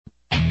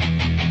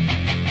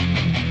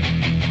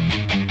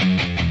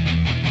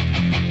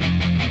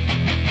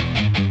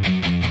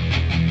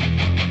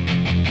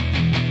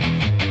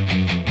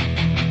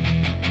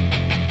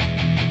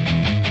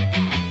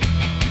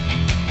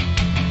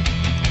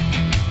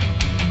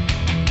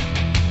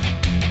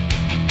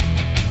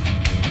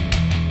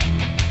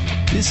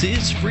This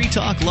is Free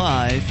Talk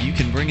Live. You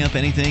can bring up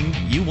anything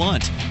you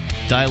want.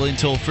 Dial in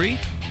toll-free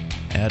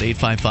at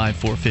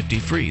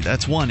 855-450-FREE.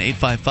 That's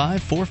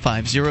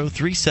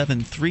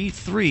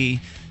 1-855-450-3733.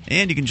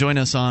 And you can join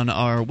us on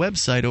our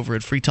website over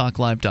at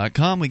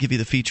freetalklive.com. We give you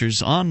the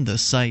features on the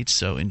site,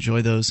 so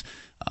enjoy those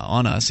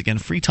on us. Again,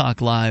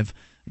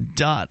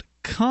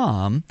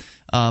 freetalklive.com.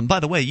 By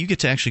the way, you get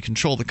to actually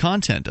control the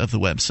content of the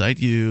website.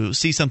 You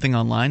see something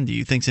online that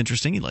you think's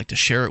interesting, you'd like to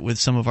share it with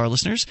some of our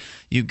listeners,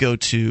 you go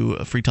to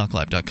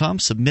freetalklive.com,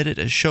 submit it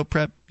as show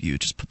prep. You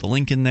just put the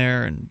link in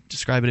there and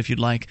describe it if you'd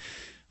like.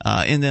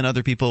 And then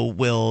other people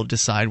will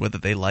decide whether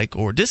they like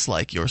or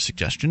dislike your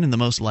suggestion, and the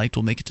most liked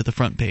will make it to the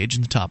front page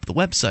and the top of the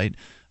website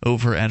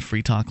over at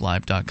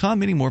freetalklive.com.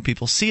 Many more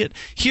people see it.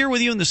 Here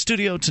with you in the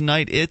studio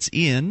tonight, it's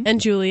Ian.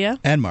 And Julia.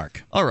 And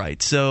Mark. All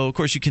right, so of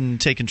course you can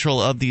take control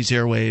of these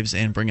airwaves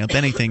and bring up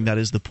anything. That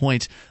is the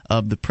point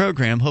of the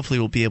program. Hopefully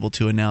we'll be able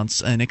to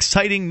announce an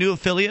exciting new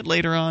affiliate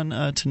later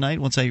on tonight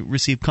once I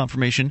receive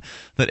confirmation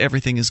that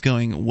everything is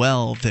going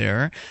well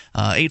there.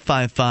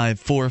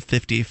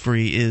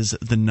 855-450-FREE is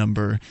the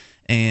number.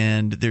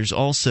 And there's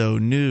also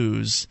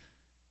news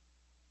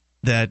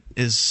that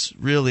is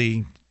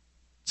really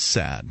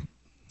sad.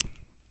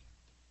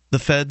 The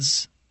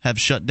feds have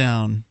shut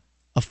down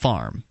a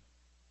farm.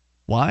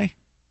 Why?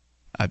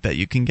 I bet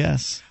you can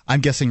guess. I'm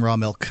guessing raw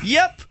milk.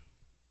 Yep!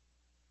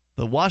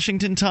 The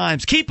Washington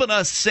Times, keeping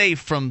us safe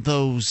from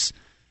those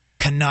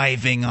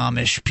conniving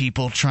Amish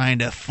people trying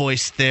to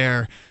foist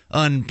their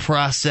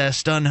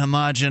unprocessed,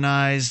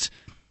 unhomogenized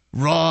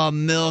raw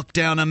milk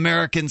down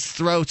Americans'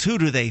 throats. Who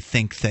do they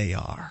think they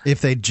are? If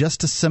they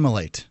just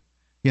assimilate,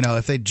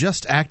 if they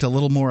just act a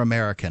little more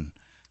American,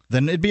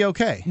 then it'd be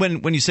okay.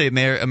 When you say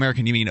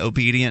American, you mean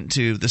obedient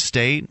to the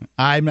state?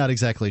 I'm not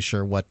exactly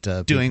sure what...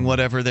 doing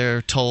whatever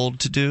they're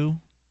told to do?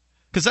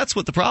 Because that's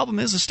what the problem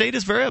is. The state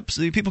is very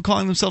upset. People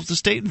calling themselves the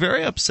state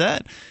very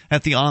upset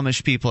at the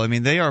Amish people. I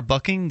mean, they are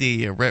bucking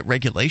the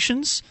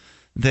regulations.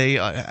 They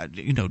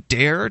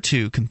dare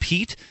to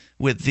compete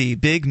with the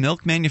big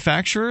milk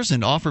manufacturers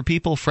and offer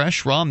people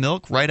fresh raw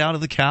milk right out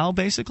of the cow,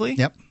 basically.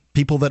 Yep.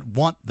 People that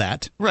want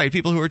that. Right,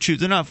 people who are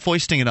they're not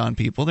foisting it on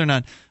people. They're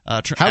not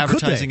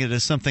advertising it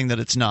as something that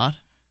it's not.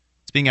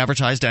 It's being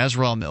advertised as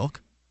raw milk.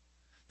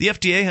 The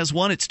FDA has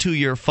won its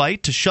 2-year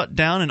fight to shut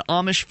down an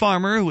Amish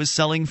farmer who is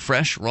selling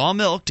fresh raw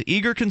milk to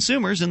eager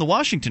consumers in the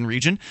Washington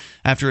region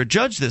after a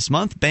judge this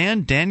month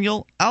banned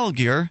Daniel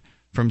Allgaier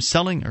from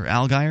selling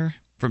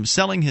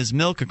his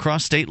milk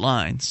across state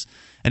lines.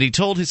 And he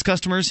told his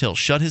customers he'll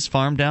shut his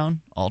farm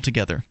down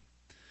altogether.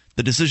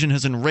 The decision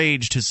has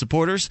enraged his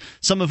supporters,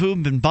 some of whom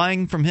have been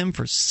buying from him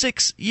for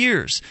 6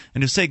 years,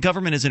 and who say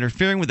government is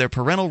interfering with their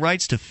parental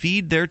rights to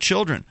feed their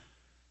children.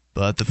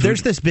 But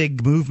there's this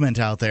big movement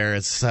out there.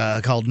 It's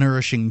called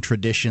Nourishing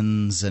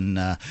Traditions,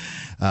 and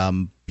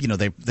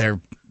they're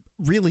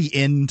really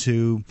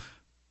into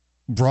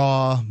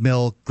raw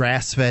milk,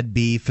 grass-fed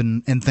beef,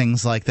 and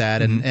things like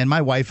that. Mm-hmm. And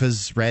my wife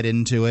has read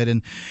into it.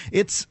 And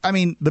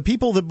the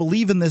people that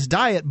believe in this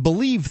diet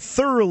believe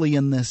thoroughly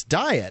in this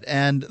diet.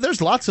 And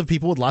there's lots of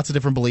people with lots of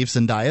different beliefs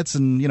in diets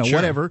and, Sure.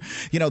 whatever.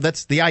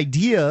 That's the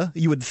idea,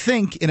 you would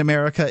think, in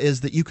America is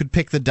that you could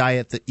pick the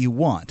diet that you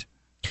want.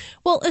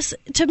 Well,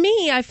 to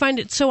me, I find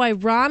it so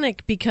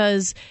ironic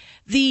because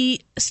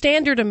the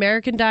standard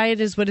American diet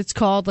is what it's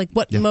called, like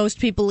what most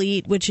people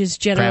eat, which is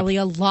generally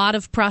a lot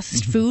of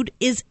processed food,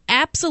 is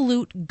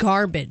absolute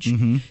garbage.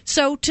 Mm-hmm.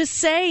 So to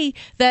say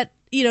that,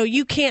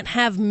 you can't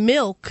have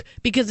milk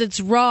because it's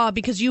raw,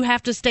 because you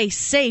have to stay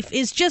safe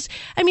is just,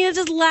 it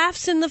just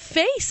laughs in the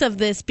face of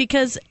this,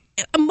 because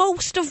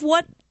most of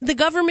what the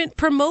government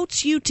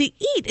promotes you to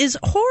eat is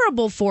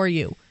horrible for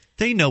you.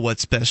 They know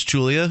what's best,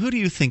 Julia. Who do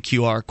you think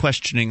you are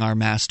questioning our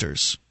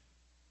masters?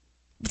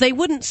 They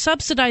wouldn't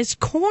subsidize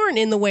corn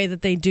in the way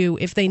that they do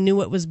if they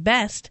knew it was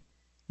best.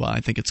 Well,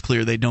 I think it's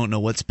clear they don't know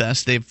what's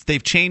best.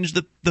 They've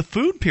changed the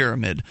food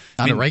pyramid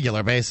on a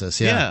regular basis.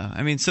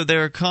 Yeah. So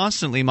they're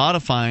constantly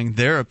modifying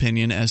their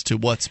opinion as to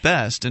what's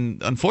best,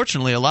 and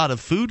unfortunately, a lot of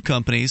food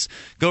companies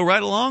go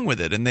right along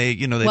with it, and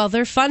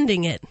they're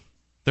funding it.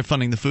 They're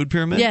funding the food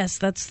pyramid? Yes,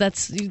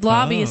 that's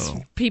lobbyists,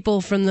 people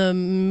from the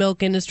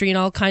milk industry and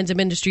all kinds of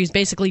industries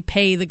basically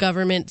pay the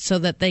government so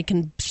that they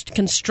can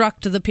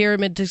construct the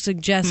pyramid to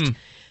suggest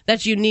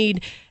that you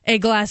need a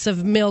glass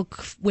of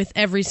milk with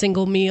every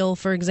single meal,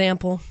 for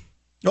example.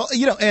 Well,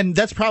 and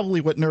that's probably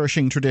what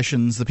Nourishing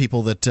Traditions, the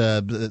people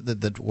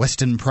that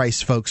Weston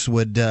Price folks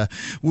would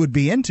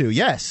be into.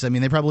 Yes,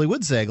 they probably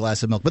would say a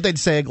glass of milk, but they'd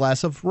say a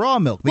glass of raw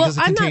milk because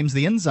it contains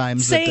the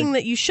enzymes. Saying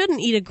that you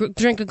shouldn't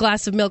drink a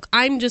glass of milk.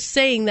 I'm just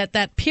saying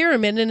that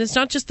pyramid, and it's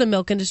not just the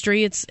milk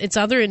industry; it's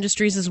other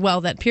industries as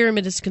well. That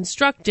pyramid is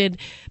constructed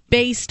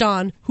based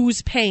on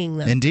who's paying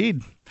them.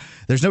 Indeed,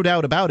 there's no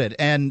doubt about it,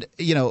 and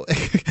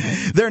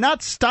they're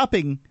not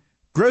stopping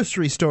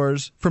grocery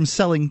stores from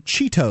selling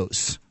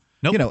Cheetos.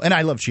 Nope. And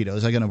I love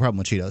Cheetos. I got no problem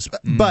with Cheetos.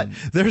 But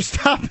they're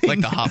stopping...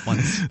 Like the hot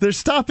ones. They're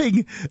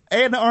stopping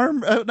an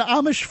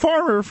Amish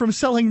farmer from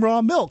selling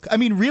raw milk. I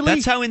mean, really?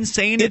 That's how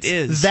insane it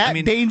is. That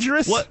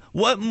dangerous?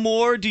 What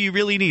more do you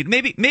really need?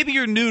 Maybe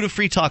you're new to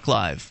Free Talk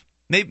Live.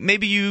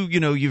 Maybe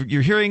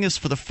you're hearing us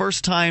for the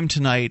first time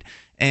tonight,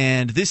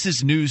 and this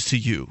is news to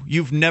you.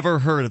 You've never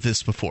heard of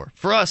this before.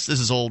 For us, this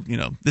is old.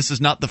 This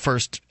is not the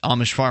first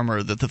Amish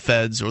farmer that the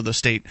feds or the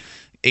state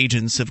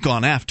agents have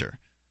gone after.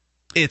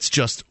 It's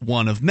just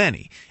one of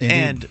many. Indeed.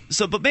 And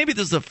so, but maybe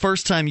this is the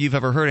first time you've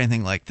ever heard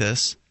anything like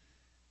this.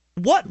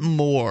 What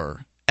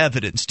more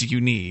evidence do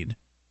you need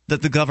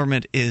that the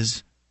government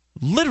is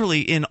literally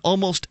in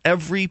almost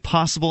every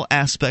possible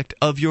aspect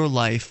of your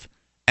life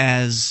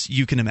as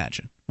you can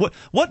imagine?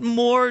 What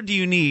more do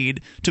you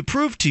need to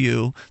prove to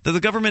you that the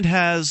government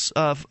has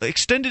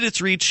extended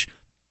its reach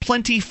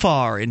plenty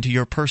far into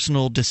your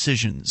personal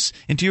decisions,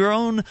 into your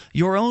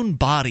own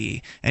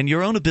body and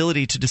your own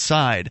ability to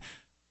decide,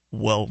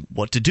 well,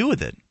 what to do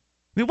with it?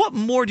 I mean, what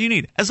more do you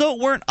need? As though it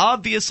weren't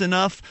obvious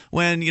enough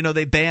when,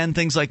 they ban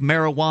things like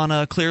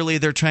marijuana. Clearly,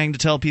 they're trying to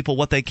tell people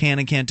what they can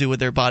and can't do with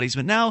their bodies.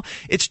 But now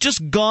it's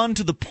just gone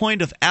to the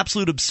point of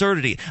absolute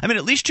absurdity. I mean,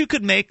 at least you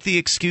could make the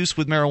excuse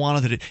with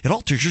marijuana that it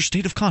alters your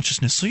state of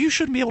consciousness, so you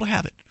shouldn't be able to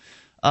have it.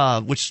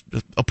 Which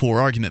a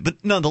poor argument,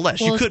 but nonetheless,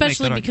 you could make that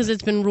especially because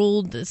argument. It's been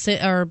ruled,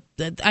 or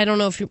I don't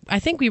know if I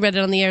think we read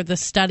it on the air. The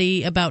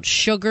study about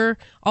sugar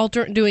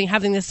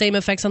having the same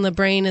effects on the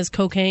brain as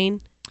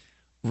cocaine.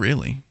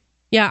 Really?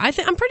 Yeah,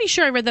 I'm pretty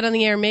sure I read that on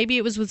the air. Maybe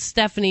it was with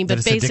Stephanie,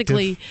 but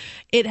basically,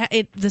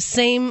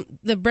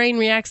 the brain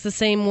reacts the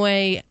same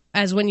way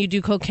as when you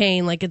do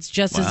cocaine. Like, it's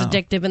just as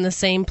addictive, and the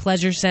same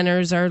pleasure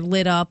centers are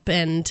lit up.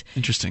 And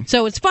interesting.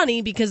 So it's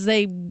funny because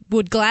they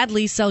would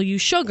gladly sell you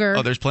sugar.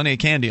 Oh, there's plenty of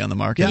candy on the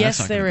market. Yes,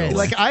 That's not there is.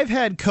 Like, I've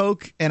had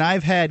Coke and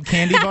I've had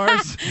candy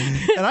bars,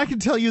 and I can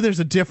tell you there's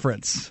a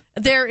difference.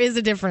 There is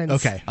a difference.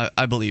 Okay.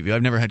 I believe you.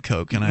 I've never had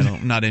Coke, and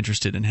I'm not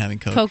interested in having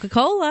Coke.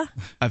 Coca-Cola.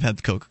 I've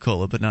had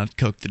Coca-Cola, but not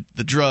Coke,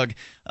 the drug.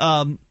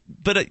 Yeah,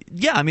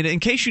 I mean,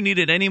 in case you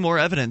needed any more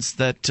evidence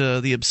that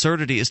the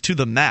absurdity is to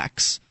the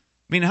max,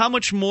 I mean, how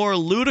much more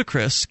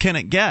ludicrous can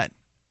it get?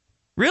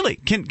 Really?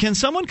 Can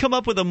someone come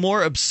up with a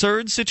more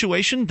absurd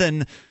situation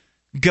than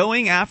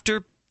going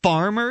after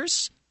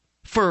farmers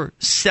for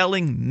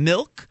selling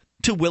milk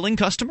to willing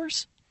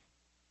customers?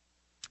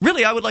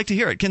 Really, I would like to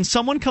hear it. Can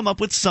someone come up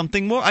with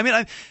something more? I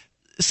mean,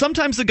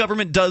 sometimes the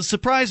government does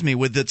surprise me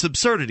with its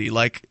absurdity.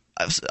 Like,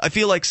 I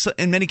feel like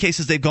in many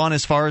cases they've gone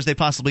as far as they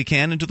possibly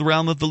can into the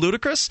realm of the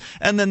ludicrous,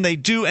 and then they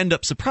do end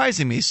up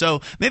surprising me.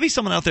 So maybe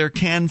someone out there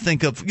can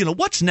think of,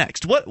 what's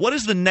next? What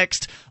is the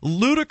next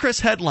ludicrous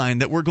headline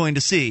that we're going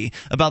to see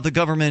about the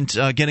government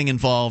getting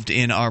involved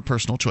in our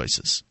personal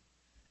choices?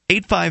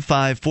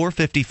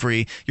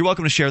 855-450-FREE. You're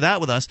welcome to share that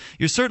with us.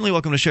 You're certainly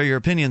welcome to share your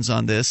opinions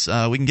on this.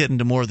 We can get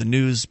into more of the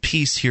news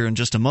piece here in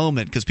just a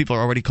moment because people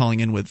are already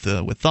calling in with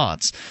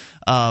thoughts.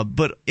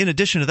 But in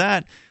addition to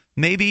that,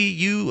 maybe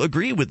you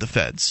agree with the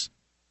feds.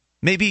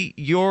 Maybe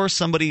you're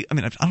somebody – I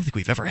mean, I don't think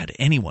we've ever had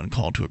anyone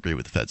call to agree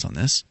with the feds on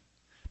this.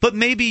 But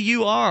maybe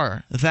you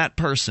are that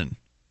person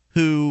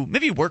who –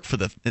 maybe you work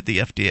at the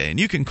FDA, and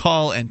you can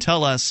call and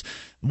tell us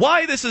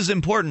why this is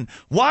important,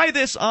 why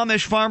this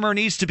Amish farmer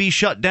needs to be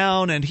shut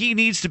down and he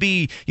needs to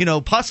be,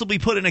 possibly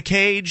put in a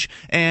cage,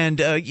 and,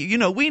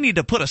 we need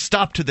to put a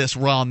stop to this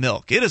raw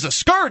milk. It is a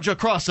scourge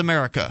across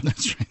America.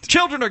 That's right.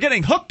 Children are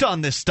getting hooked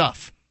on this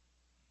stuff.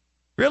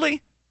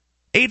 Really?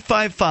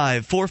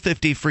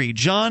 855-450-FREE.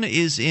 John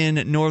is in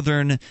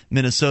northern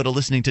Minnesota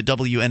listening to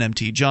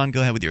WNMT. John,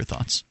 go ahead with your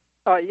thoughts.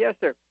 Yes,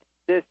 sir.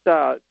 This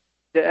the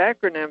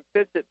acronym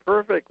fits it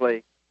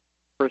perfectly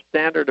for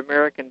standard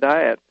American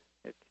diet.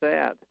 It's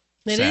sad.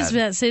 It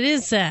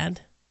is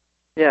sad.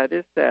 Yeah, it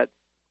is sad.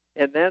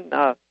 And then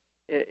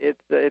it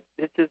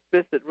just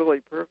fits it really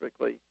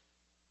perfectly.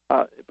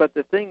 But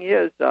the thing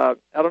is, I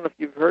don't know if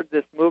you've heard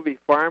this movie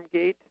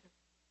Farmgate.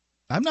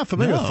 I'm not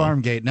familiar with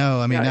Farmgate.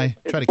 No, I mean I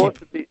try to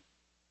keep.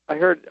 I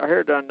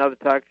heard on another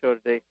talk show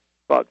today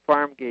about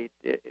Farmgate.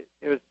 It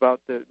was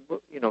about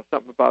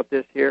something about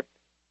this here.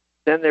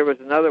 Then there was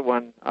another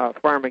one,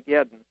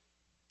 Farmageddon.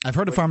 I've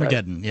heard of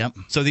Farmageddon. Yep.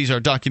 So these are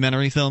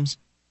documentary films.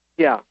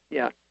 Yeah.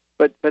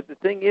 But the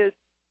thing is,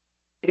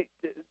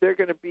 they're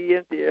going to be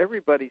into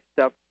everybody's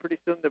stuff. Pretty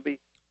soon they'll be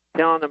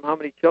telling them how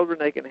many children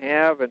they can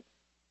have and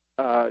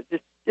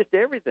just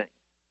everything.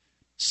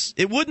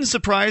 It wouldn't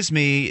surprise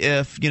me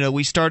if,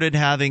 we started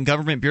having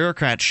government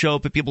bureaucrats show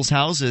up at people's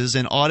houses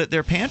and audit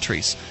their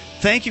pantries.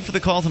 Thank you for the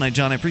call tonight,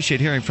 John. I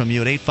appreciate hearing from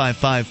you at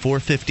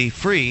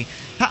 855-450-FREE.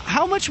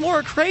 How much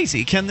more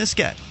crazy can this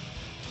get?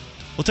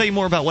 We'll tell you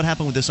more about what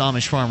happened with this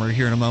Amish farmer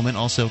here in a moment.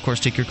 Also, of course,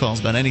 take your calls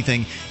about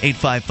anything,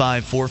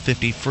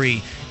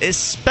 855-450-FREE,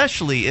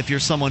 especially if you're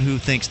someone who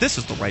thinks this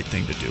is the right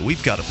thing to do.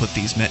 We've got to put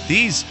these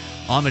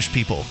Amish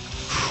people,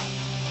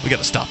 we got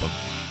to stop them.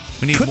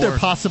 Could there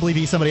possibly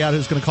be somebody out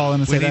who's going to call in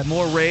and say that? We need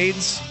more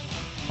raids,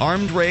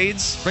 armed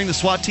raids. Bring the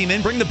SWAT team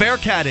in. Bring the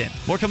Bearcat in.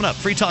 More coming up.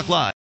 Free Talk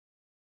Live.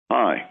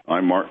 Hi,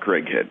 I'm Mark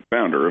Craighead,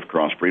 founder of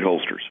Crossbreed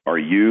Holsters. Are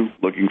you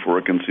looking for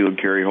a concealed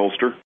carry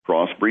holster?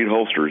 Crossbreed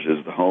Holsters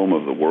is the home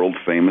of the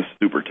world-famous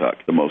Super Tuck,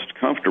 the most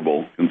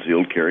comfortable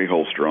concealed carry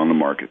holster on the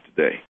market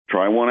today.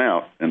 Try one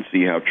out and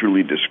see how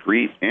truly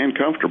discreet and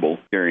comfortable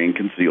carrying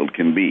concealed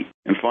can be,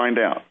 and find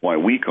out why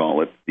we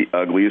call it the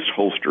ugliest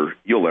holster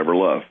you'll ever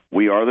love.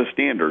 We are the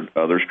standard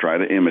others try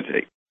to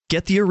imitate.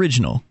 Get the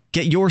original.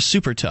 Get your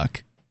Super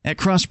Tuck at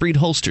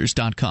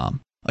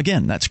crossbreedholsters.com.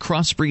 Again, that's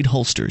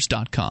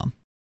crossbreedholsters.com.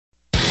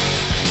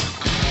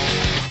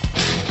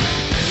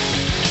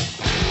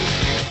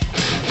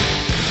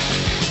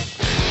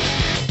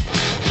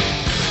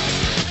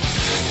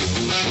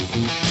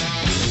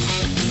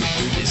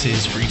 This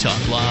is Free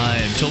Talk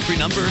Live. Toll-free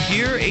number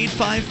here,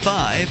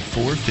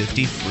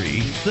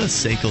 855-450-FREE, the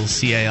SACL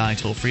CAI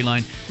toll-free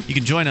line. You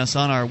can join us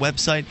on our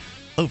website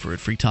over at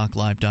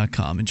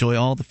freetalklive.com. Enjoy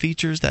all the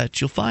features that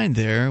you'll find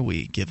there.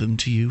 We give them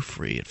to you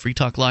free at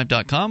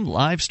freetalklive.com.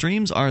 Live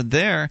streams are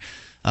there.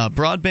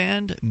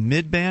 Broadband,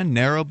 midband,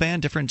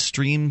 narrowband, different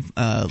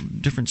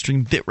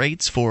stream bit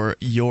rates for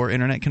your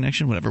internet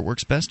connection, whatever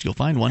works best. You'll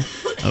find one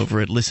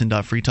over at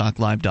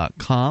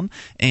listen.freetalklive.com,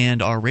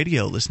 and our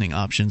radio listening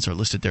options are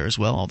listed there as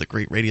well. All the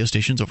great radio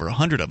stations, over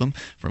 100 of them,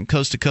 from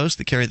coast to coast,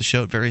 that carry the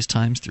show at various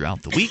times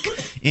throughout the week.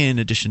 In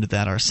addition to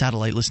that, our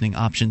satellite listening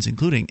options,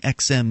 including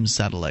XM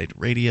satellite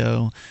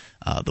radio,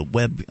 the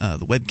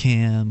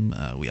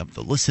webcam, we have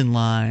the listen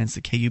lines,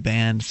 the KU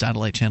band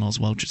satellite channel as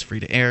well, which is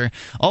free to air.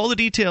 All the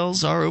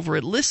details are over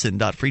at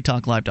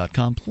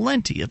listen.freetalklive.com.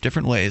 Plenty of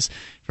different ways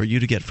for you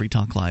to get Free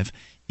Talk Live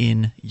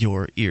in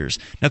your ears.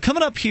 Now,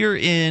 coming up here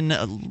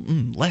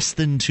in less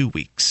than 2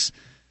 weeks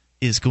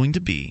is going to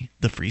be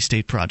the Free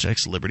State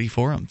Project's Liberty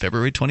Forum,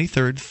 February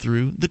 23rd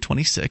through the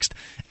 26th.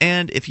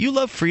 And if you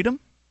love freedom,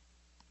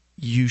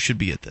 you should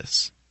be at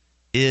this.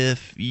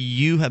 If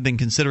you have been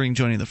considering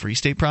joining the Free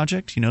State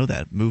Project, you know,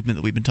 that movement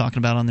that we've been talking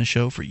about on this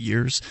show for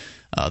years,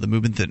 the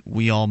movement that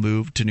we all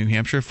moved to New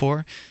Hampshire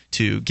for,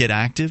 to get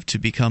active, to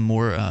become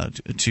more,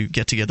 to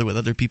get together with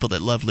other people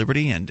that love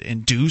liberty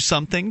and do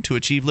something to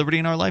achieve liberty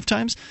in our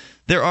lifetimes,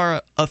 there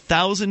are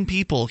 1,000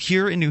 people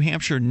here in New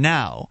Hampshire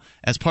now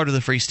as part of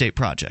the Free State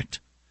Project.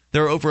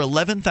 There are over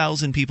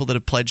 11,000 people that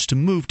have pledged to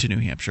move to New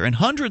Hampshire, and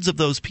hundreds of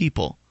those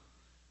people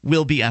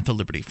will be at the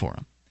Liberty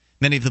Forum.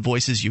 Many of the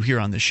voices you hear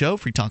on this show,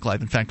 Free Talk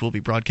Live, in fact, will be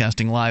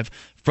broadcasting live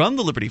from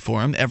the Liberty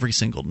Forum every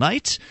single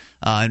night.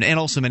 And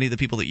also many of the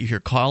people that you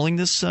hear calling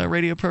this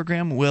radio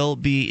program will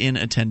be in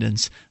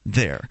attendance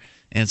there.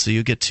 And so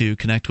you get to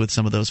connect with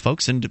some of those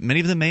folks, and many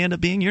of them may end up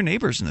being your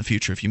neighbors in the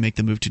future if you make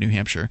the move to New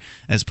Hampshire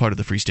as part of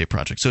the Free State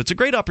Project. So it's a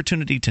great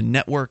opportunity to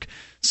network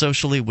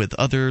socially with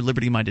other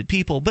liberty-minded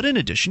people. But in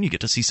addition, you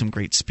get to see some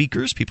great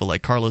speakers, people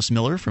like Carlos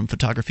Miller from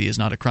Photography is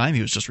Not a Crime.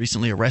 He was just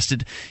recently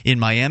arrested in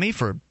Miami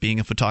for being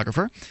a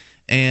photographer.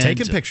 And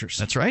taking pictures.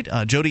 That's right.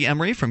 Jody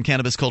Emery from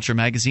Cannabis Culture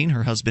Magazine.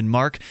 Her husband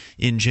Mark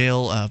in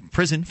jail,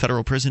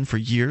 federal prison for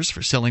years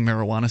for selling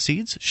marijuana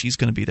seeds. She's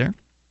going to be there.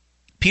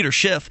 Peter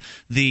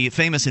Schiff, the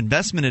famous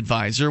investment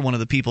advisor, one of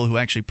the people who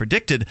actually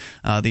predicted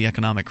the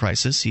economic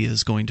crisis, he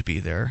is going to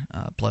be there.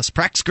 Plus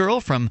Prax Girl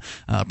from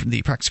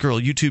the Prax Girl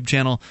YouTube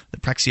channel, the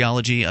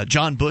Praxeology.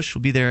 John Bush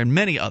will be there, and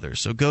many others.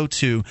 So go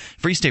to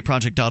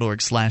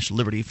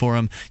freestateproject.org/Liberty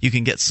Forum. You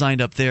can get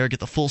signed up there, get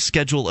the full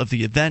schedule of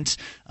the event.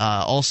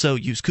 Also,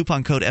 use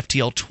coupon code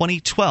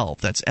FTL2012.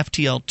 That's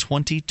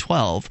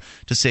FTL2012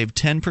 to save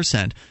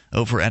 10%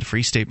 over at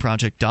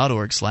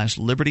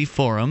freestateproject.org/Liberty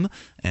Forum.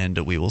 And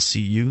we will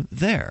see you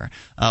there.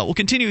 We'll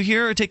continue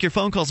here, take your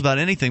phone calls about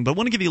anything, but I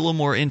want to give you a little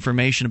more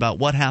information about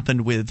what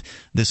happened with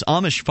this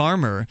Amish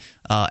farmer,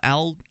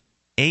 Allgyer.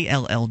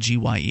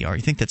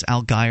 You think that's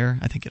Allgyer?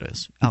 I think it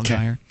is.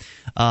 Allgyer.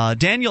 Okay.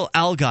 Daniel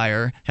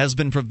Allgyer has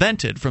been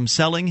prevented from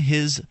selling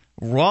his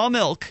raw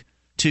milk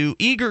to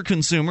eager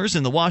consumers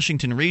in the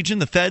Washington region.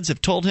 The feds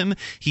have told him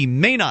he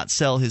may not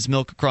sell his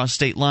milk across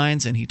state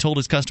lines, and he told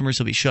his customers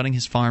he'll be shutting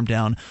his farm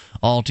down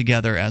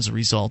altogether as a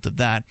result of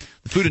that.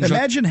 The Food and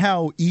Imagine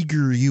how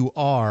eager you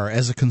are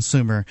as a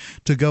consumer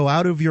to go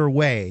out of your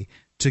way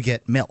to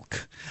get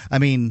milk. I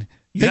mean,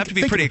 you have to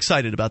be pretty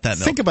excited about that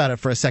milk. Think about it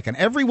for a second.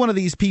 Every one of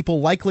these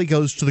people likely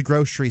goes to the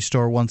grocery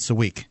store once a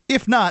week,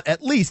 if not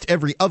at least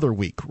every other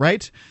week,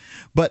 right?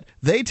 But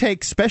they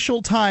take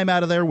special time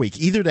out of their week,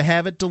 either to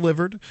have it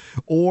delivered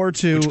or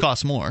to... Which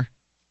costs more.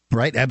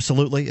 Right,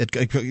 absolutely.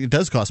 It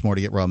does cost more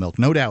to get raw milk,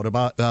 no doubt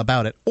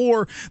about it.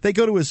 Or they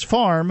go to his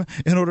farm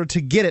in order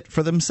to get it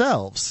for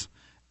themselves.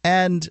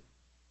 And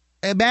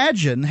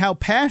imagine how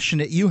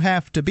passionate you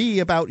have to be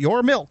about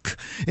your milk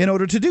in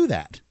order to do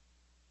that.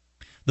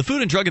 The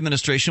Food and Drug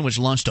Administration, which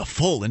launched a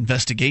full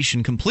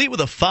investigation complete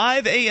with a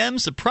 5 a.m.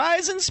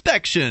 surprise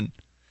inspection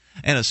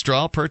and a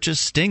straw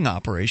purchase sting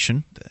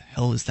operation. The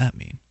hell does that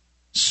mean?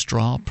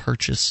 Straw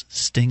purchase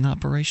sting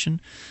operation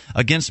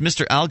against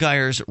Mr.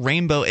 Allgyer's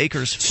Rainbow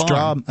Acres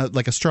farm.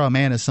 Like a straw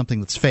man is something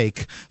that's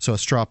fake, so a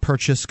straw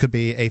purchase could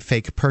be a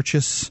fake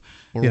purchase.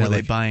 Or were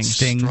they buying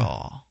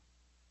straw?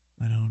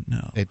 I don't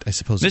know. I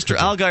suppose Mr.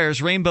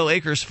 Allgyer's Rainbow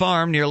Acres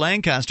farm near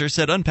Lancaster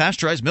said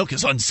unpasteurized milk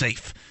is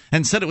unsafe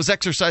and said it was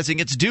exercising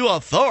its due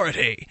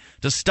authority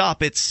to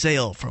stop its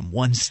sale from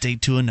one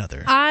state to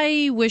another.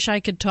 I wish I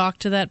could talk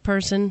to that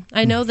person.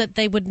 I know that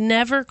they would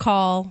never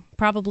call,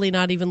 probably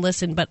not even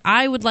listen, but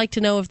I would like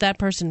to know if that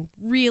person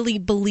really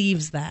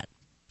believes that.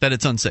 That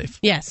it's unsafe.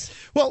 Yes.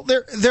 Well,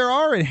 there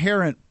are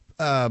inherent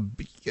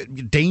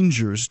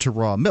dangers to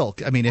raw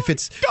milk. I mean, if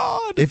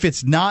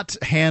it's not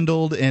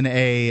handled in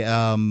a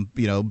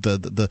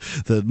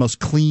the most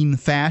clean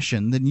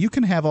fashion, then you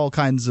can have all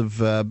kinds of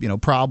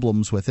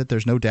problems with it.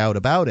 There's no doubt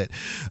about it.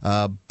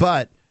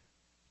 But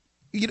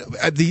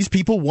these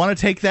people want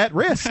to take that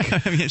risk.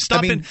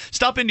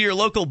 Stop into your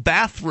local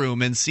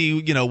bathroom and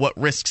see what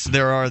risks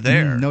there are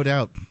there. No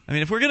doubt. I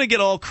mean, if we're going to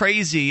get all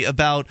crazy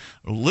about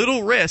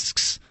little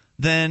risks,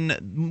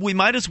 then we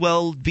might as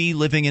well be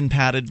living in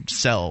padded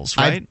cells,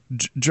 right? I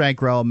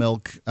drank raw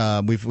milk.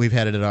 We've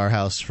had it at our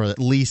house for at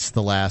least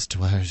the last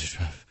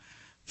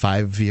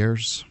 5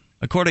 years.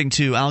 According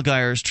to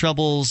Algire's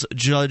Troubles,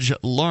 Judge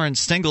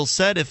Lawrence Stengel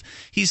said if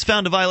he's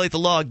found to violate the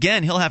law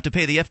again, he'll have to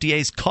pay the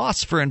FDA's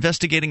costs for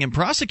investigating and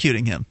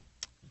prosecuting him.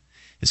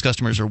 His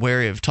customers are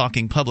wary of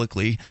talking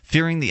publicly,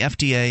 fearing the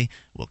FDA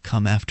will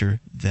come after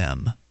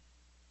them.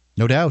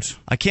 No doubt.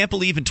 I can't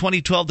believe in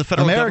 2012 the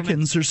federal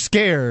Americans are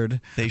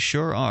scared. They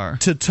sure are.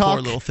 To talk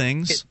Poor little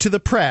things. To the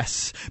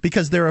press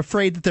because they're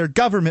afraid that their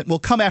government will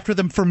come after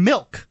them for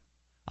milk.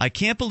 I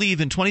can't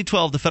believe in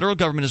 2012 the federal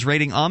government is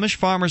raiding Amish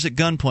farmers at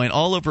gunpoint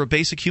all over a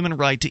basic human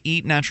right to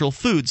eat natural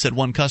food, said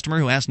one customer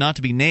who asked not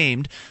to be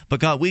named, but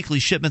got weekly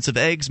shipments of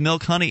eggs,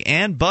 milk, honey,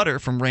 and butter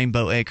from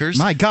Rainbow Acres.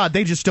 My God,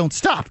 they just don't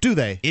stop, do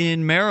they?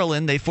 In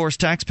Maryland, they force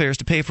taxpayers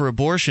to pay for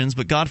abortions,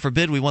 but God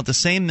forbid we want the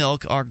same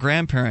milk our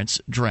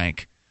grandparents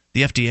drank.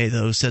 The FDA,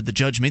 though, said the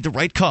judge made the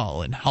right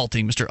call in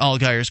halting Mr.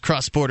 Algire's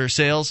cross-border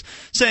sales,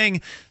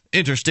 saying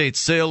interstate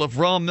sale of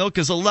raw milk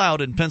is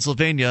allowed in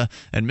Pennsylvania,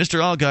 and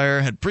Mr.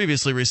 Algire had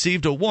previously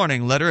received a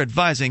warning letter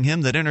advising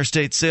him that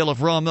interstate sale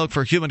of raw milk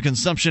for human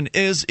consumption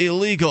is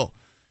illegal.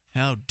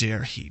 How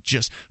dare he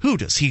who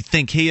does he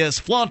think he is,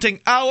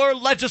 flaunting our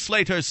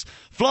legislators,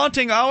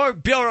 flaunting our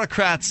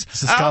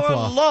bureaucrats,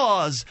 our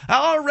laws,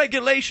 our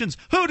regulations?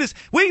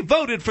 We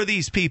voted for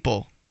these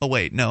people. Oh,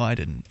 wait, no, I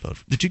didn't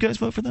vote. Did you guys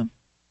vote for them?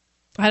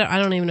 I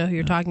don't even know who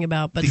you're talking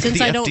about, but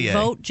since I don't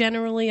vote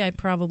generally, I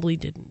probably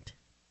didn't.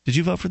 Did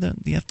you vote for the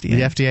FDA?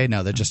 The FDA?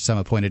 No, they're just some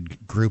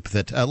appointed group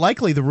that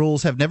likely the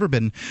rules have never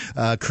been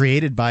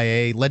created by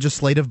a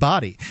legislative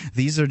body.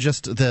 These are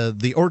just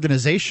the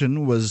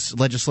organization was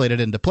legislated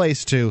into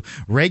place to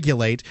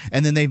regulate,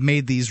 and then they've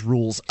made these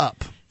rules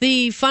up.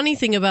 The funny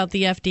thing about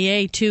the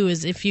FDA, too,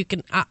 is if you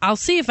can, I'll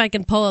see if I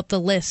can pull up the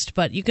list,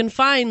 but you can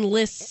find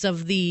lists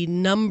of the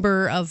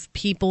number of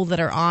people that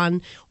are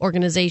on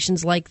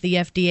organizations like the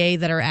FDA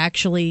that are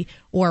actually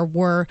or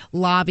were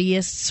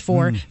lobbyists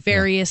for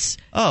various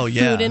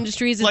food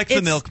industries. Like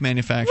the milk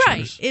manufacturers.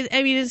 Right.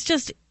 It's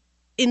just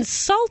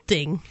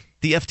insulting.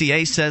 The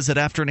FDA says that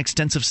after an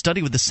extensive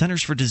study with the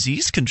Centers for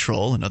Disease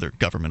Control, another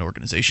government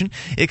organization,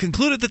 it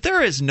concluded that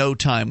there is no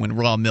time when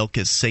raw milk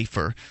is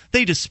safer.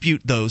 They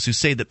dispute those who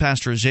say that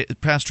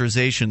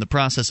pasteurization, the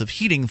process of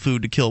heating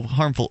food to kill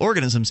harmful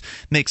organisms,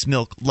 makes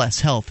milk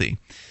less healthy.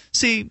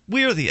 See,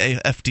 we are the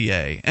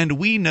FDA, and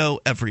we know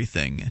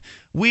everything.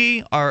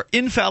 We are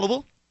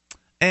infallible.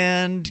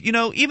 And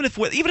even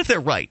if they're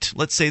right,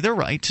 let's say they're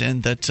right,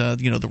 and that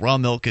the raw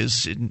milk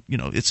is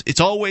it's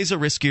always a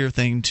riskier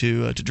thing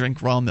to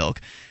drink raw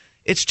milk.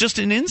 It's just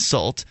an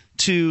insult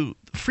to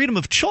freedom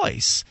of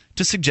choice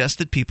to suggest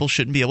that people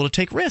shouldn't be able to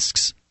take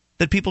risks,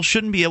 that people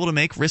shouldn't be able to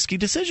make risky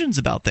decisions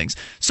about things.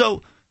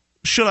 So,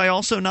 should I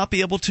also not be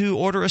able to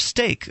order a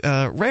steak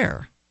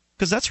rare?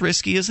 Because that's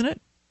risky, isn't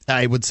it?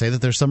 I would say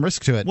that there's some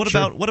risk to it.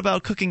 What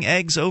about cooking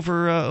eggs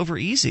over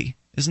easy?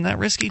 Isn't that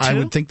risky too? I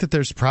would think that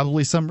there's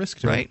probably some risk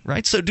to it.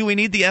 Right. So do we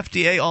need the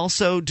FDA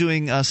also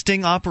doing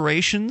sting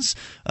operations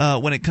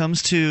when it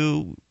comes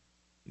to,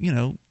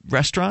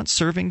 restaurants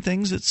serving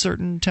things at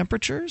certain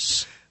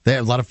temperatures?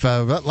 A lot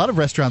of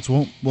restaurants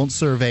won't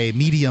serve a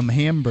medium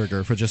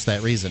hamburger for just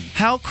that reason.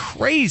 How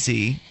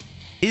crazy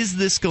is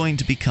this going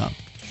to become?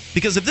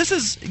 Because if this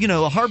is,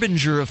 a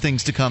harbinger of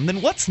things to come,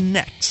 then what's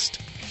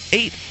next?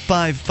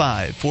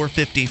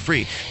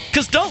 855-450-FREE.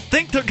 Because don't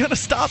think they're going to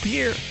stop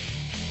here.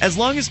 As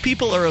long as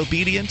people are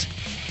obedient,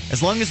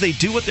 as long as they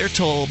do what they're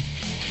told,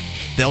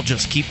 they'll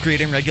just keep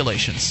creating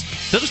regulations.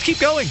 They'll just keep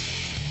going.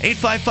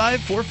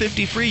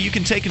 855-450-FREE. You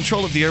can take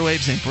control of the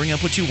airwaves and bring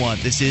up what you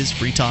want. This is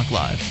Free Talk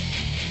Live.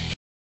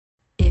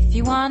 If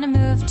you want to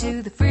move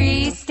to the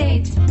Free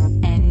State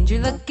and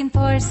you're looking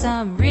for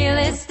some real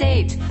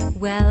estate,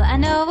 well, I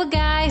know a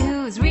guy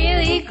who's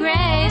really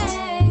great.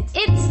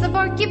 It's the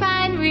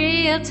Porcupine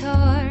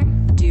Realtor.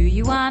 Do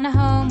you want a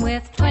home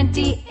with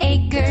 20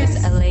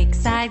 acres, a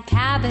lakeside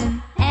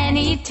cabin,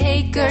 any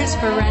takers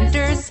for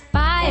renters,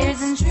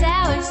 buyers, and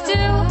sellers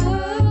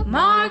too?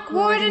 Mark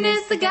Warden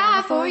is the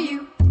guy for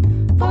you.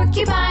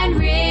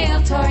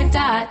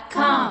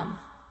 PorcupineRealtor.com.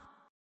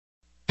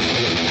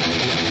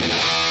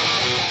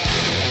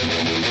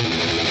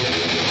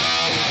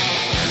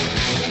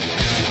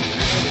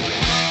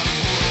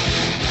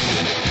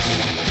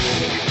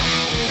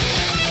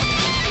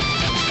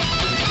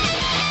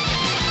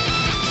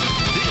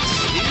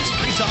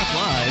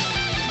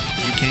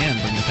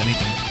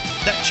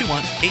 that you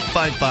want.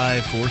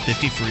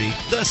 855-450-FREE,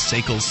 the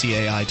SACL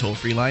CAI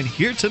toll-free line.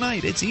 Here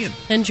tonight, it's Ian.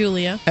 And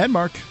Julia. And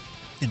Mark.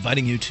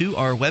 Inviting you to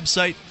our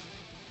website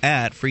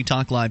at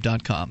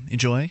freetalklive.com.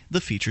 Enjoy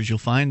the features you'll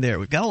find there.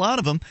 We've got a lot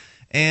of them,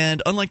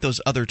 and unlike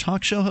those other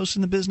talk show hosts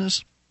in the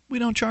business, we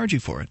don't charge you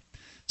for it.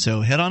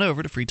 So head on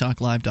over to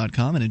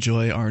freetalklive.com and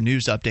enjoy our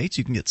news updates.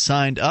 You can get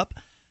signed up,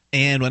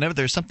 and whenever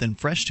there's something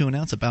fresh to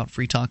announce about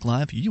Free Talk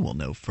Live, you will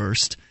know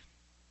first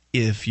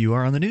if you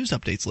are on the news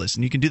updates list.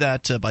 And you can do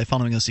that by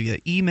following us via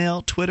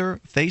email, Twitter,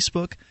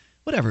 Facebook,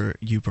 whatever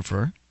you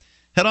prefer.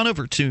 Head on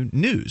over to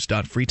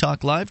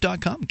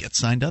news.freetalklive.com. Get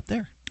signed up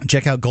there.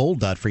 Check out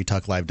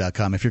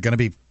gold.freetalklive.com. If you're going to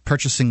be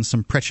purchasing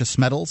some precious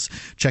metals,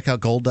 check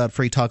out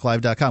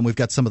gold.freetalklive.com. We've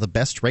got some of the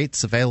best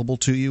rates available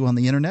to you on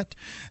the internet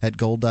at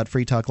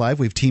gold.freetalklive.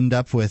 We've teamed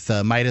up with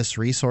Midas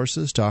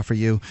Resources to offer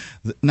you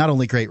not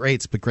only great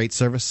rates, but great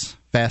service,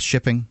 fast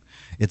shipping.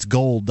 It's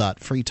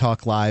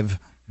gold.freetalklive.com.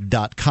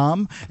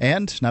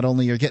 And not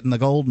only you're getting the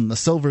gold and the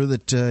silver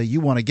that you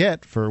want to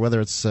get for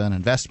whether it's an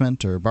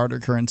investment or barter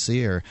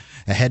currency or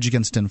a hedge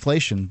against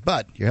inflation,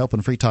 but you're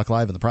helping Free Talk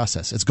Live in the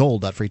process. It's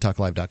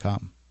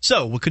gold.freetalklive.com.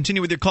 So we'll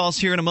continue with your calls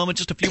here in a moment.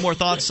 Just a few more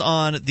thoughts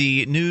on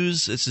the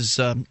news. This is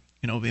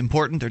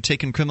important. They're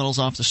taking criminals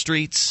off the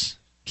streets,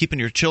 keeping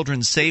your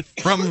children safe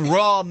from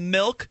raw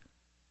milk.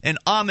 An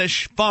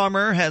Amish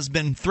farmer has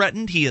been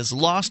threatened. He has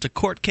lost a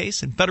court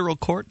case in federal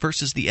court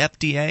versus the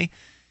FDA.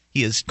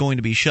 He is going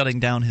to be shutting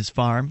down his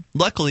farm.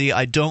 Luckily,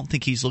 I don't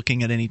think he's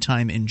looking at any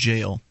time in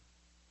jail.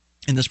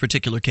 In this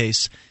particular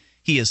case,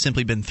 he has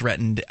simply been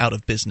threatened out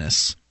of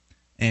business.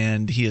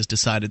 And he has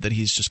decided that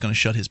he's just going to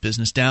shut his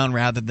business down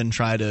rather than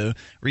try to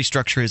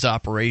restructure his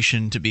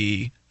operation to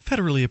be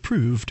federally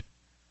approved.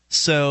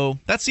 So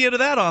that's the end of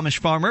that Amish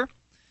farmer.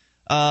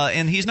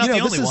 And he's not the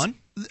only one.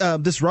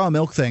 This raw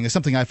milk thing is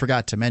something I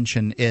forgot to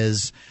mention.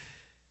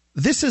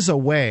 This is a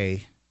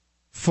way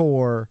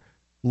for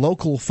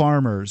local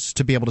farmers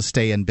to be able to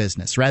stay in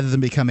business rather than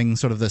becoming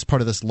sort of this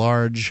part of this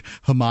large,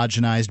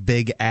 homogenized,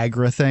 big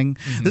agra thing.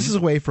 Mm-hmm. This is a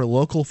way for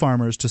local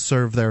farmers to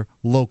serve their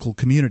local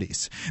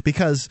communities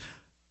because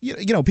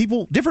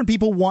different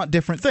people want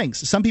different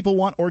things. Some people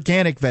want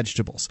organic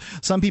vegetables.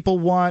 Some people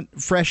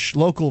want fresh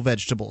local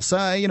vegetables.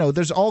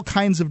 There's all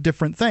kinds of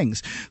different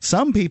things.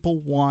 Some people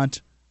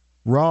want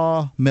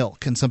raw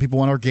milk, and some people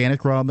want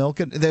organic raw milk.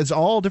 And there's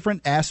all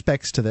different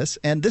aspects to this,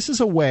 and this is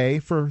a way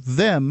for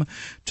them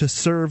to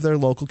serve their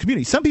local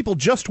community. Some people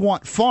just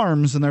want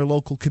farms in their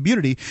local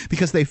community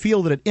because they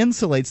feel that it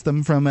insulates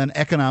them from an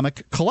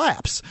economic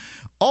collapse.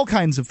 All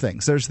kinds of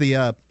things. There's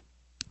the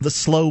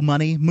slow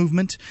money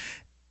movement.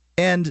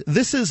 And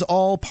this is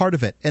all part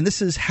of it. And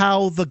this is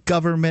how the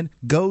government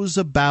goes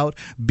about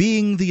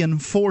being the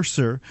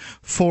enforcer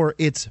for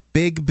its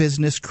big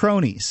business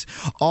cronies.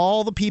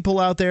 All the people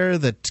out there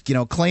that,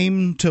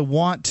 claim to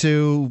want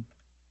to,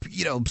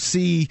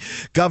 see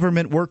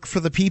government work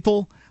for the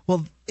people.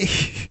 Well,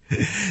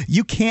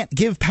 you can't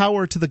give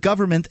power to the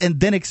government and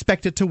then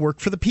expect it to work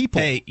for the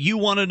people. Hey, you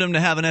wanted them to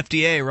have an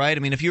FDA, right? I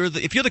mean, if you're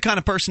the kind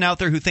of person out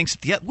there who thinks,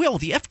 the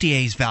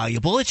FDA is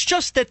valuable, it's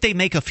just that they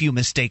make a few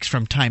mistakes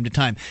from time to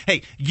time.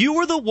 Hey, you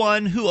were the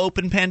one who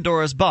opened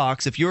Pandora's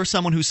box if you're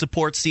someone who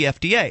supports the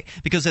FDA.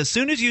 Because as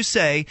soon as you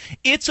say,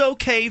 it's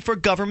okay for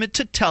government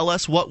to tell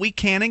us what we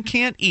can and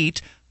can't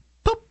eat,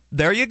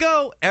 there you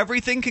go.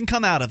 Everything can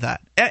come out of that.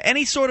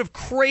 Any sort of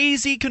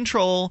crazy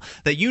control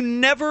that you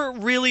never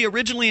really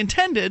originally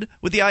intended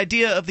with the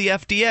idea of the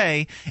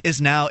FDA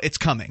is now it's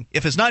coming.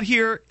 If it's not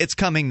here, it's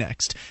coming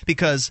next.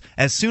 Because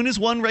as soon as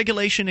one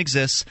regulation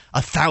exists,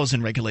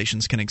 1,000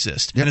 regulations can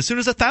exist. Yep. And as soon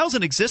as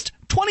 1,000 exist,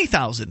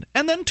 20,000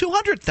 and then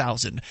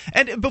 200,000.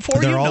 And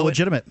before they're you know all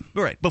legitimate.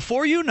 Right.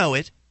 Before you know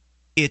it,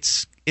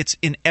 it's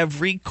in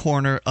every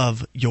corner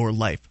of your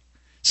life.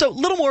 So a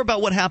little more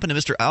about what happened to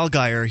Mr.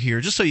 Allgaier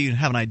here, just so you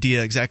have an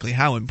idea exactly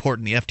how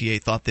important the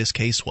FDA thought this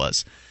case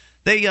was.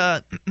 They,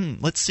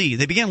 let's see,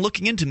 they began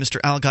looking into Mr.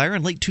 Allgaier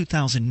in late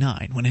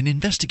 2009 when an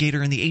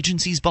investigator in the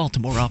agency's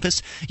Baltimore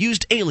office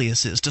used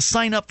aliases to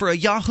sign up for a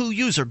Yahoo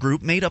user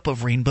group made up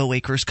of Rainbow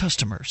Acres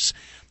customers.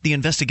 The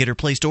investigator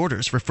placed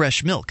orders for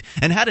fresh milk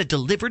and had it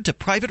delivered to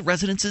private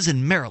residences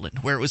in Maryland,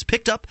 where it was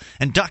picked up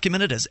and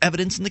documented as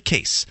evidence in the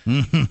case.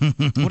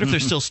 What if they're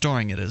still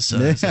storing it as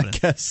evidence? I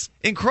guess.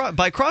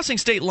 By crossing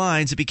state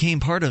lines, it became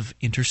part of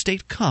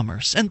interstate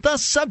commerce and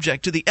thus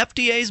subject to the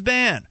FDA's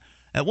ban.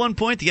 At one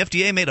point, the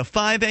FDA made a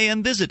 5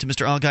 a.m. visit to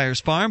Mr. Allgaier's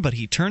farm, but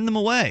he turned them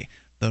away,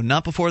 though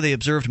not before they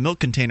observed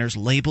milk containers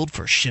labeled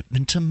for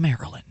shipment to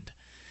Maryland.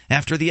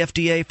 After the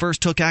FDA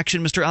first took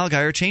action, Mr.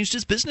 Allgaier changed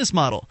his business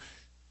model.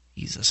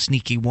 He's a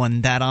sneaky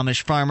one, that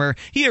Amish farmer.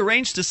 He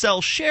arranged to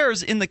sell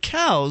shares in the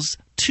cows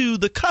to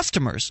the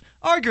customers,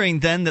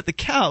 arguing then that the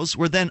cows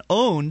were then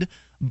owned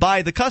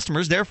by the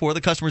customers. Therefore, the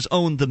customers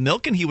owned the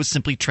milk, and he was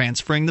simply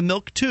transferring the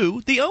milk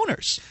to the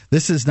owners.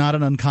 This is not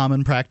an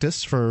uncommon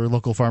practice for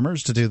local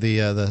farmers to do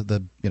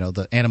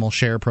the animal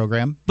share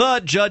program.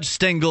 But Judge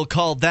Stengel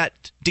called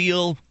that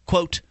deal,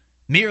 quote,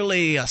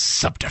 merely a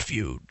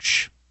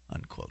subterfuge,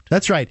 unquote.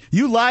 That's right.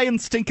 You lying,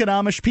 stinking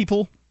Amish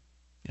people.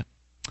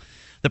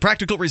 The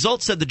practical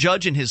result, said the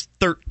judge in his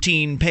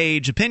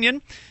 13-page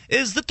opinion,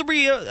 is that the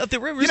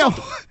result...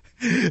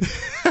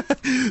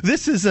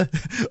 This is a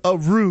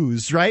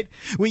ruse, right?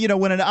 Well,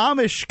 when an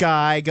Amish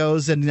guy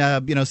goes and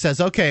says,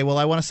 okay, well,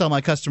 I want to sell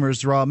my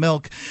customers raw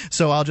milk,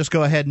 so I'll just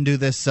go ahead and do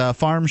this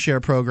farm share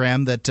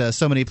program that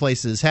so many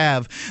places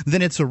have,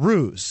 then it's a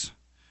ruse.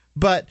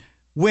 But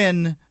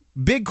when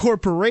big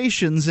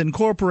corporations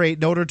incorporate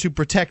in order to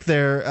protect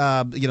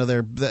their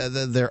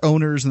their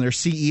owners and their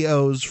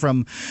CEOs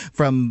from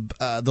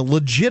the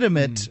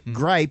legitimate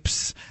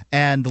gripes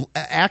and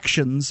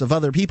actions of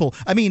other people,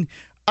 I mean,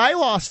 I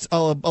lost a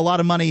lot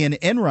of money in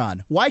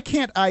Enron. Why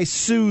can't I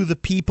sue the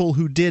people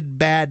who did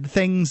bad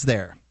things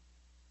there?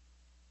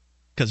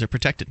 Because they're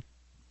protected.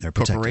 They're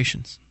protected.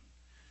 Corporations.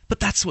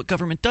 But that's what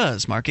government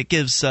does, Mark. It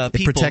gives people...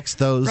 It protects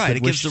those... Right,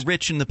 it gives the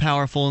rich and the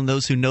powerful and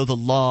those who know the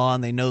law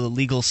and they know the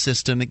legal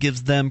system. It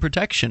gives them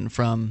protection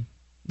from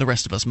the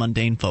rest of us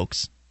mundane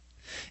folks.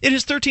 In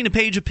his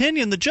 13-page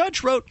opinion, the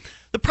judge wrote,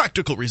 "The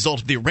practical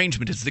result of the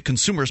arrangement is that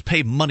consumers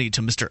pay money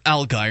to Mr.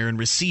 Allgaier and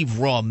receive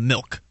raw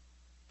milk."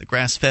 The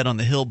Grass-Fed on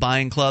the Hill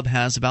Buying Club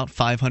has about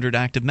 500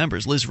 active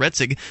members. Liz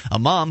Retzig, a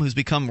mom who's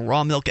become a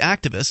raw milk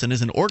activist and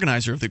is an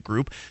organizer of the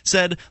group,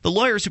 said the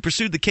lawyers who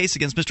pursued the case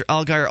against Mr.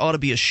 Allgaier ought to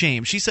be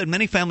ashamed. She said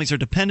many families are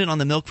dependent on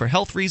the milk for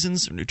health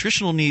reasons or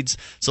nutritional needs,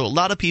 so a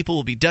lot of people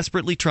will be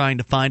desperately trying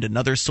to find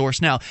another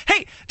source now.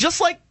 Hey, just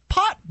like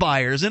pot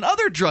buyers and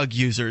other drug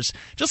users,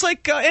 just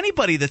like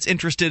anybody that's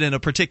interested in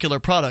a particular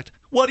product,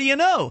 what do you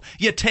know?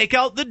 You take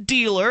out the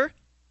dealer,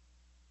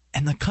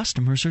 and the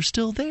customers are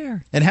still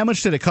there. And how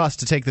much did it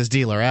cost to take this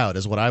dealer out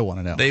is what I want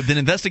to know. They've been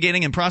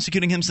investigating and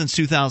prosecuting him since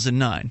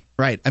 2009.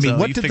 Right. I mean, So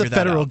what did the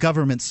federal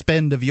government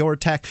spend of your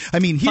tax? I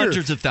mean, here,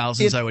 hundreds of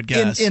thousands, I would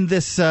guess. In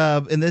this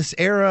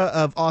era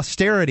of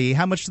austerity,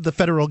 how much did the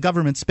federal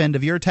government spend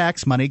of your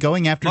tax money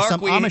going after Mark,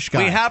 some Amish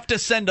guy? We have to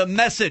send a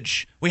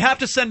message. We have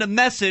to send a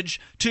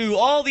message to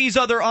all these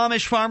other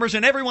Amish farmers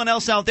and everyone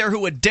else out there who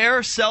would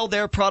dare sell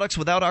their products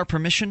without our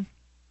permission.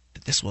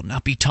 That this will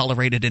not be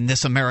tolerated in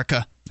this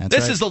America.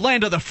 This is the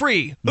land of the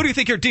free. Who do you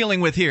think you're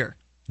dealing with here?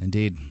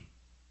 Indeed.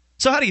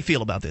 So how do you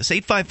feel about this?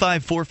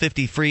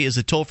 855-450-FREE is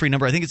a toll-free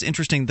number. I think it's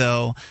interesting,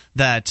 though,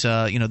 that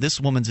this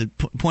woman's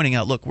pointing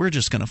out, look, we're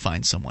just going to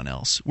find someone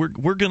else.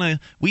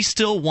 We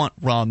still want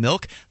raw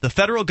milk. The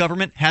federal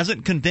government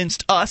hasn't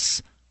convinced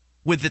us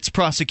with its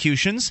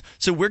prosecutions,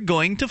 so we're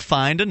going to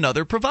find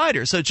another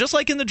provider. So just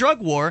like in the drug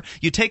war,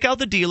 you take out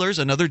the dealers,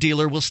 another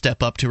dealer will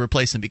step up to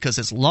replace them, because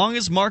as long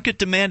as market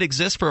demand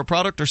exists for a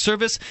product or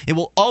service, it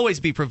will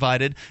always be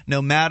provided,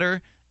 no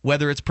matter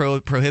whether it's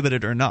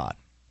prohibited or not.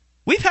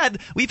 We've had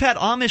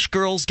Amish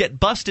girls get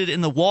busted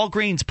in the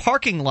Walgreens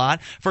parking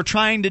lot for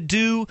trying to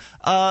do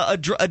a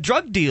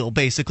drug deal,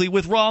 basically,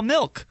 with raw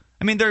milk.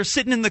 I mean, they're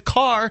sitting in the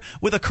car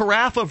with a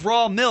carafe of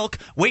raw milk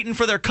waiting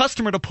for their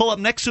customer to pull up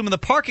next to them in the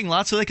parking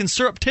lot so they can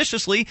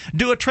surreptitiously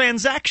do a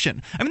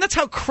transaction. I mean, that's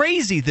how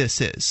crazy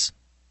this is.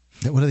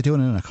 What are they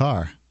doing in a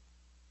car?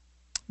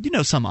 You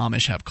know, some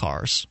Amish have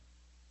cars.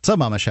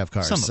 Some Amish have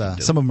cars.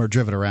 Some of them are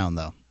driven around,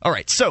 though. All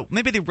right, so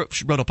maybe they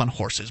rode up on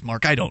horses,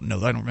 Mark. I don't know.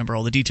 I don't remember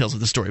all the details of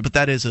the story, but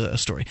that is a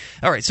story.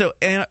 All right, so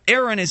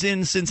Aaron is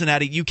in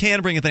Cincinnati. You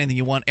can bring up anything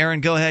you want.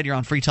 Aaron, go ahead. You're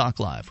on Free Talk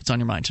Live. What's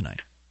on your mind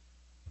tonight?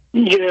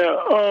 Yeah,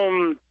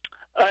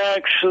 I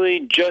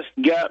actually just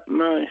got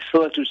my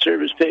selective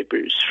service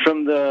papers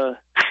from the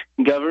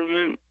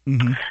government.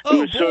 Mm-hmm. It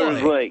was sort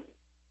of like,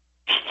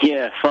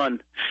 yeah,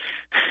 fun.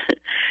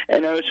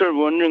 And I was sort of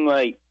wondering,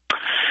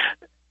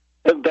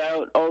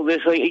 about all this.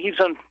 It keeps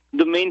on,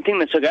 the main thing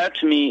that stuck out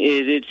to me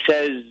is it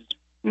says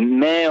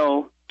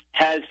male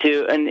has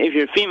to, and if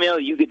you're female,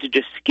 you get to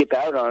just skip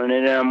out on it.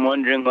 And I'm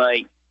wondering,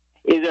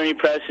 is there any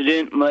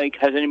precedent?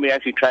 Has anybody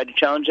actually tried to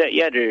challenge that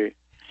yet, or...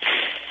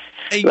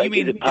 You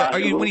mean,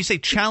 when you say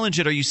challenge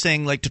it, are you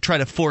saying to try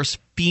to force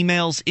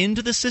females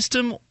into the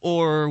system,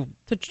 or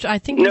to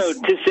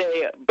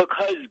say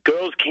because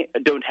girls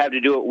don't have to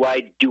do it,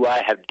 why do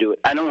I have to do it?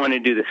 I don't want to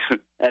do this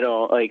at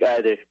all,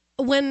 either.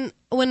 When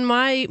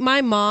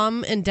my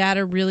mom and dad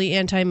are really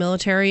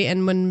anti-military,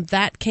 and when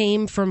that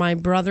came for my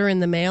brother in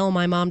the mail,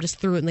 my mom just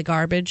threw it in the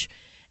garbage,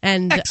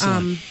 and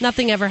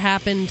nothing ever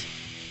happened.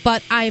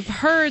 But I've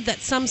heard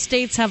that some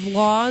states have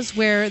laws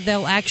where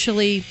they'll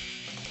actually,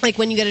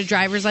 when you get a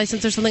driver's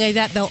license or something like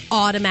that, they'll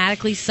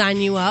automatically sign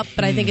you up.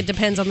 But I think it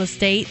depends on the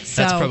state.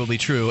 So. That's probably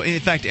true. In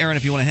fact, Aaron,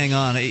 if you want to hang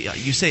on,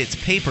 you say it's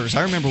papers.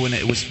 I remember when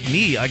it was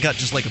me, I got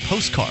just a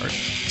postcard.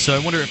 So I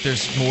wonder if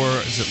there's more,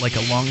 is it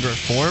a longer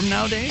form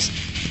nowadays?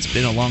 It's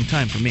been a long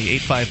time for me.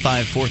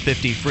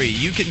 855-450-FREE.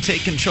 You can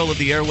take control of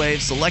the airwaves,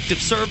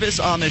 selective service,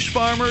 Amish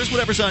farmers,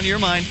 whatever's on your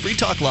mind. Free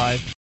Talk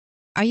Live.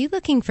 Are you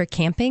looking for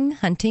camping,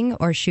 hunting,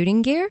 or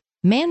shooting gear?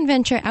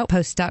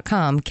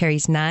 ManVentureOutpost.com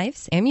carries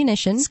knives,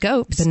 ammunition,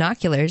 scopes,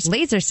 binoculars,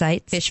 laser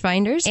sights, fish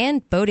finders,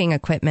 and boating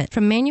equipment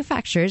from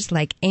manufacturers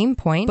like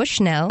Aimpoint,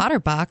 Bushnell,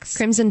 Otterbox,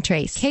 Crimson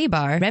Trace,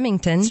 K-Bar,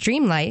 Remington,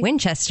 Streamlight,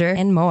 Winchester,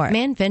 and more.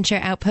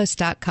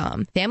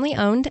 ManVentureOutpost.com. Family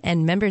owned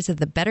and members of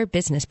the Better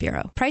Business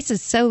Bureau.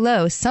 Prices so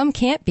low, some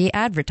can't be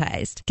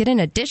advertised. Get an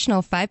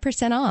additional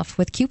 5% off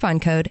with coupon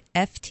code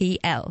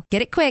FTL.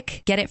 Get it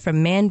quick. Get it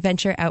from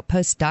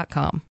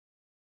ManVentureOutpost.com.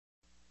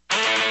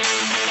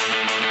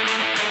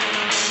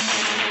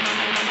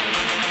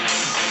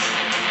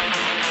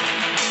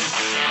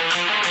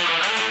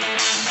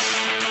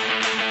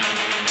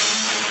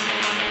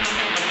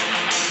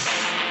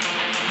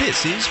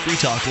 This is Free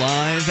Talk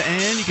Live,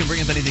 and you can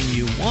bring up anything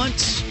you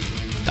want.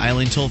 Dial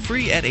in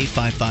toll-free at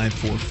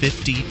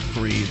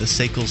 855-450-FREE, the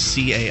SACL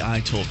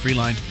CAI toll-free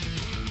line.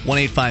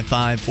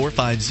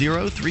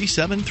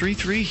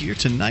 1-855-450-3733. Here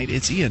tonight,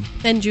 it's Ian.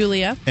 And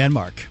Julia. And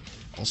Mark.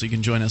 Also, you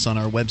can join us on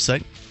our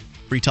website,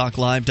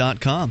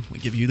 freetalklive.com. We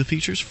give you the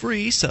features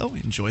free, so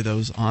enjoy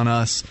those on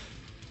us.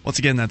 Once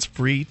again, that's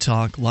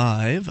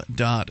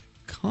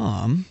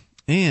freetalklive.com.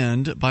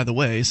 And, by the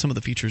way, some of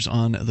the features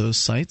on those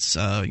sites,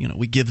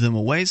 we give them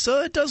away,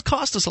 so it does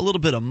cost us a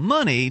little bit of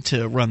money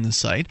to run the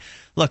site.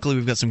 Luckily,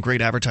 we've got some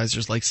great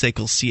advertisers like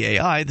SACL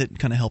CAI that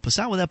kind of help us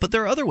out with that, but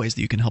there are other ways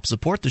that you can help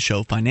support the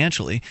show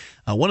financially.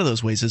 One of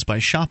those ways is by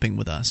shopping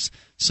with us.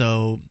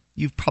 So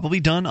you've probably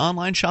done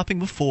online shopping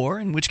before,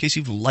 in which case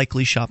you've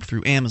likely shopped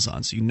through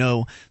Amazon, so you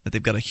know that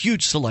they've got a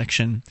huge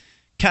selection,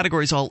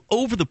 categories all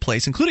over the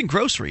place, including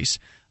groceries.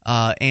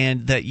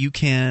 And that you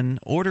can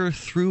order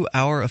through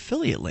our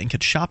affiliate link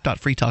at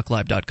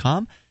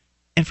shop.freetalklive.com,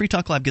 and Free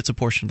Talk Live gets a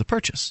portion of the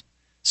purchase.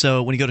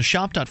 So when you go to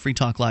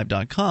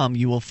shop.freetalklive.com,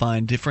 you will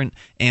find different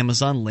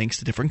Amazon links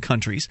to different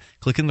countries.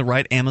 Click in the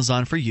right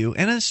Amazon for you,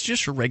 and it's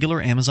just a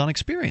regular Amazon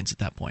experience at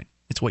that point.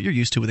 It's what you're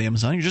used to with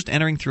Amazon. You're just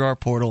entering through our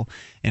portal,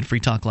 and Free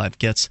Talk Live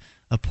gets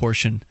a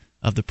portion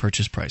of the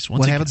purchase price.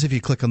 What happens if you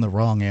click on the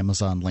wrong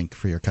Amazon link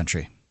for your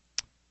country?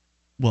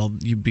 Well,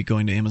 you'd be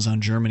going to Amazon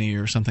Germany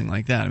or something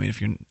like that. I mean,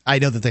 if you're, I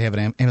know that they have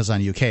an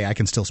Amazon UK. I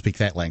can still speak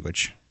that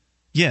language.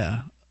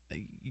 Yeah,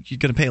 you're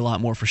going to pay a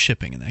lot more for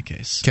shipping in that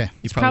case. Okay,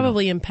 it's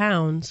probably in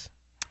pounds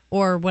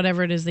or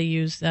whatever it is they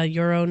use.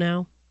 Euro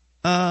now.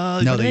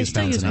 No, they use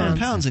pounds.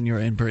 Pounds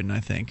in Britain, I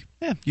think.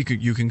 Yeah,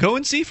 you can go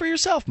and see for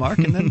yourself, Mark,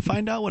 and then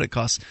find out what it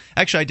costs.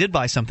 Actually, I did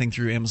buy something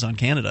through Amazon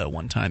Canada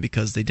one time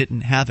because they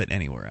didn't have it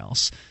anywhere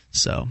else.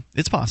 So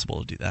it's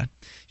possible to do that.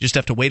 You just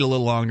have to wait a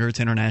little longer.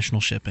 It's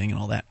international shipping and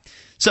all that.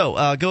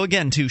 So go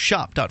again to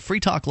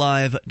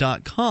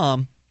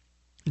shop.freetalklive.com.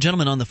 A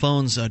gentleman on the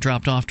phones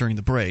dropped off during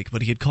the break,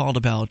 but he had called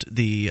about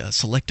the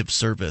Selective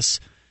Service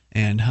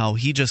and how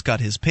he just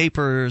got his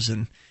papers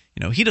and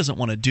he doesn't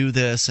want to do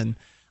this. And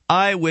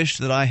I wish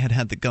that I had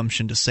had the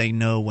gumption to say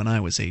no when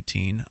I was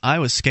 18. I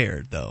was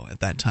scared, though,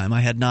 at that time.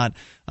 I had not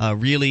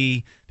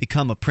really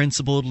become a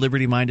principled,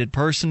 liberty-minded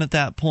person at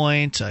that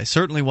point. I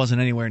certainly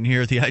wasn't anywhere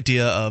near the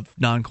idea of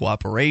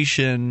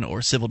non-cooperation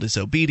or civil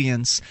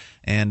disobedience.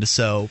 And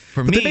so,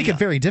 for me, they make it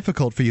very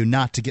difficult for you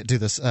not to get to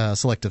this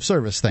selective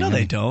service thing. No,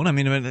 they don't. I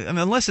mean,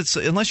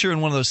 unless you're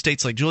in one of those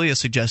states like Julia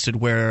suggested,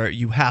 where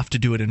you have to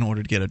do it in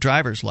order to get a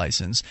driver's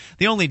license.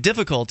 The only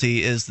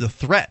difficulty is the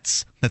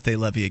threats that they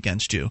levy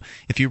against you.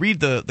 If you read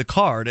the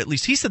card, at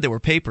least he said there were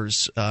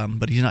papers,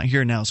 but he's not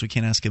here now, so we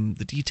can't ask him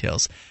the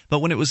details. But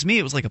when it was me,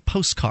 it was like a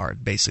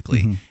postcard,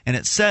 basically. And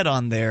it said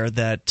on there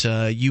that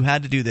you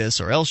had to do this,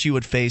 or else you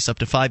would face up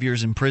to 5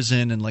 years in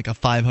prison and like a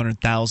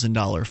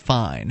 $500,000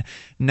 fine.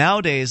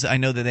 Nowadays, I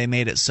know that they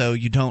made it so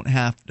you don't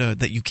have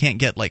that you can't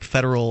get like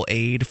federal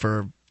aid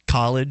for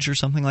college or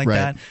something like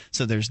that.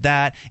 So there's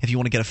that. If you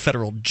want to get a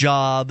federal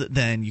job,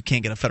 then you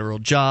can't get a federal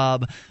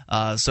job.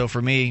 So for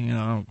me,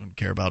 I don't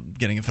care about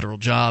getting a federal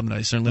job, and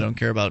I certainly don't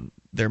care about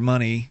their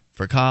money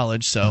for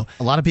college. So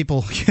a lot of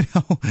people,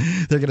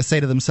 they're going to say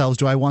to themselves,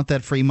 "Do I want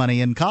that free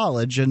money in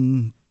college?"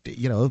 And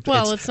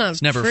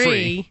it's never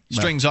free.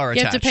 Strings are attached.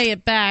 You have to pay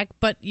it back,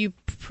 but you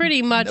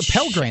pretty much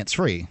Pell Grant's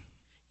free.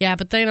 Yeah,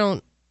 but they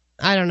don't.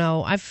 I don't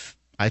know.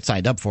 I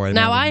signed up for it.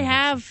 Now I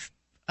have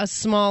a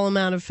small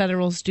amount of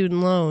federal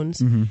student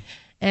loans,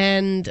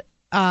 and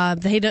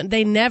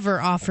they never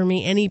offer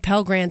me any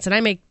Pell Grants, and I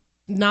make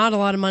not a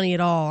lot of money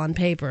at all on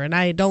paper, and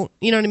I don't,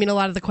 you know what I mean? A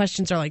lot of the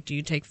questions are like, do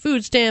you take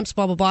food stamps,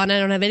 blah, blah, blah, and I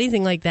don't have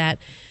anything like that.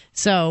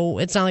 So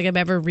it's not like I've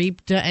ever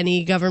reaped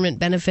any government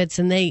benefits,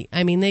 and they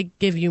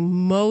give you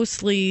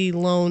mostly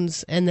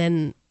loans, and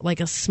then like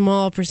a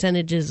small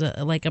percentage is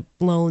like a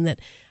loan that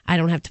I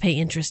don't have to pay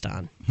interest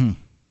on.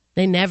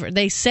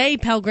 They say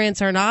Pell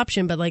Grants are an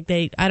option, but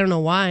I don't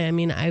know why. I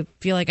mean, I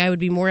feel like I would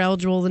be more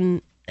eligible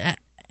than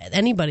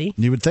anybody.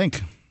 You would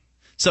think.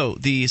 So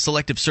the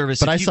Selective Service.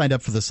 But I signed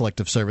up for the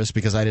Selective Service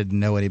because I didn't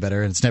know any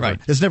better, and it's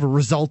never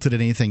resulted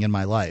in anything in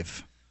my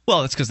life.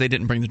 Well, it's because they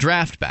didn't bring the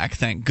draft back,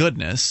 thank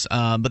goodness.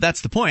 But that's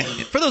the point.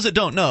 For those that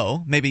don't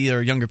know, maybe there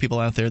are younger people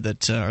out there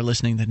that are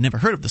listening that never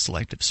heard of the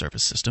Selective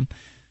Service system.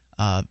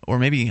 or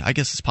maybe, I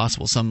guess it's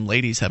possible some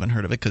ladies haven't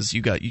heard of it because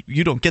you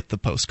don't get the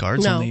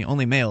postcards. No.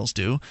 Only males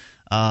do.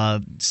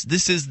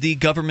 This is the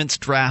government's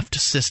draft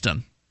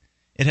system.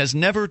 It has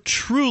never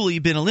truly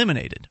been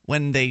eliminated.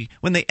 When they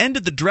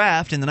ended the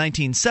draft in the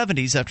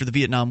 1970s after the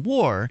Vietnam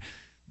War,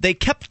 they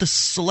kept the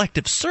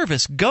selective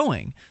service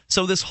going.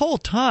 So this whole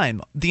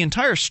time, the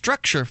entire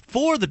structure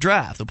for the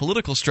draft, the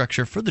political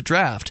structure for the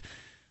draft,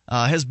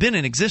 has been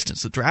in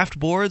existence. The draft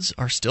boards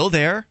are still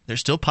there. They're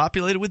still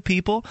populated with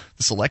people.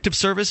 The selective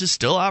service is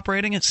still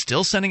operating. It's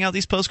still sending out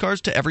these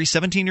postcards to every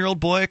 17-year-old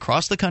boy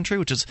across the country,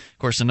 which is, of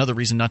course, another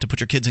reason not to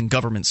put your kids in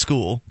government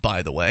school,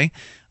 by the way.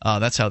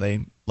 That's how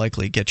they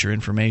likely get your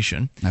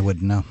information. I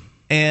wouldn't know.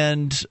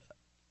 And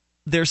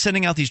they're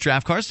sending out these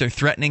draft cards. They're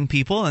threatening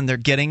people, and they're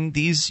getting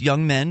these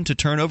young men to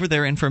turn over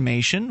their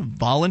information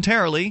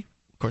voluntarily.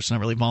 Of course, it's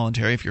not really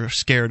voluntary if you're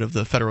scared of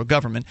the federal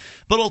government,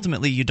 but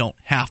ultimately you don't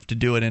have to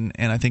do it, and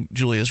I think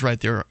Julia's right.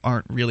 There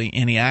aren't really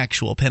any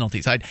actual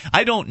penalties.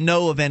 I don't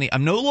know of any.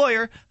 I'm no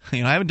lawyer. I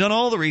haven't done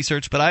all the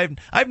research, but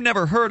I've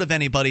never heard of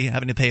anybody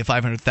having to pay a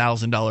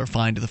 $500,000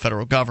 fine to the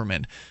federal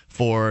government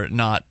for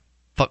not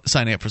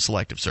signing up for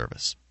selective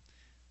service.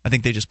 I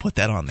think they just put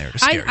that on there to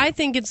scare you. I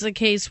think it's a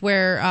case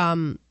where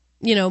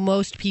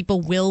most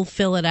people will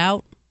fill it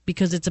out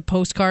because it's a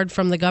postcard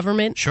from the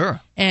government. Sure.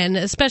 And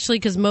especially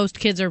because most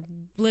kids are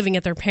living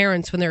at their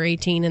parents when they're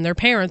 18, and their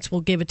parents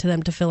will give it to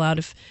them to fill out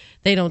if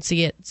they don't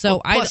see it.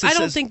 So I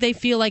don't think they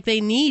feel like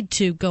they need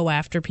to go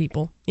after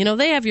people.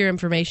 They have your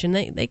information.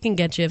 They can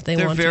get you if they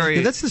want to.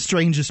 Yeah, that's the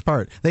strangest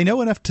part. They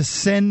know enough to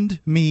send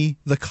me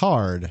the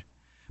card,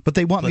 but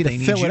they want me to fill it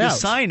out. They need you to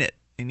sign it.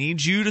 They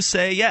need you to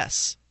say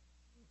yes.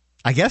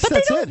 I guess but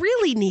that's they don't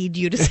really need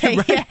you to say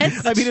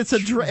yes. I mean,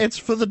 it's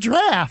for the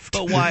draft.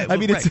 But why? I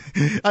mean, right.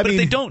 But if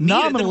they don't need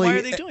it, then why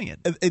are they doing it?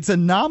 It's a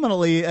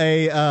nominally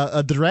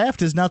a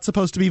draft is not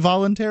supposed to be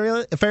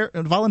voluntary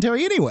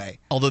anyway.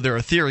 Although there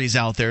are theories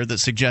out there that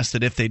suggest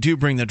that if they do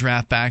bring the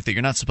draft back, that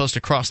you're not supposed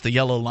to cross the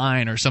yellow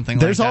line or something like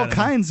that. There's all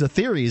kinds of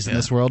theories in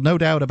this world, no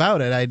doubt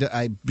about it.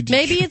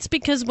 Maybe it's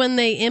because when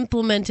they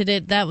implemented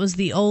it, that was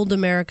the old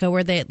America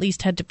where they at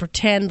least had to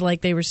pretend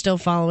like they were still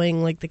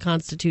following like the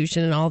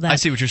Constitution and all that. I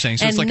see what you're saying.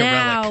 So it's like a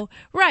relic.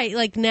 Right,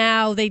 like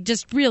now they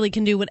just really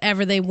can do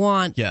whatever they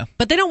want. Yeah.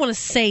 But they don't want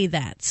to say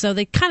that. So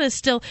they kind of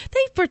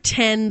they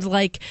pretend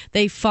like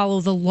they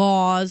follow the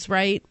laws,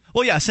 right?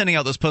 Well, yeah, sending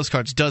out those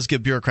postcards does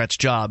give bureaucrats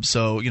jobs,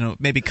 so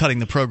maybe cutting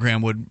the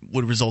program would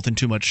result in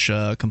too much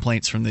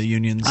complaints from the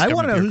unions. I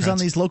want to know who's on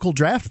these local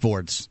draft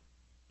boards.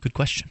 Good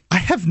question. I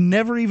have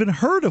never even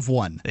heard of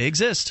one. They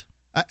exist.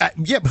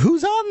 Yeah, but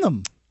who's on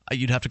them?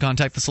 You'd have to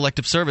contact the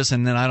Selective Service,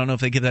 and then I don't know if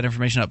they give that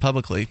information out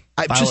publicly.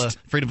 File a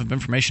Freedom of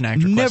Information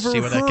Act request to see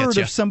where that gets you. Never heard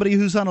of somebody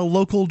who's on a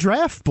local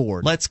draft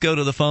board. Let's go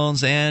to the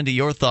phones and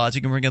your thoughts.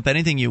 You can bring up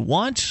anything you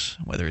want,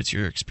 whether it's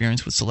your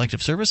experience with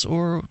Selective Service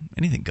or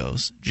anything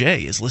goes.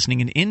 Jay is listening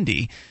in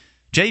Indy.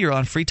 Jay, you're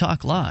on Free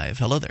Talk Live.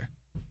 Hello there.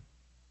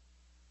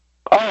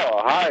 Oh,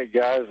 hi,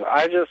 guys.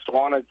 I just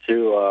wanted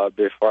to,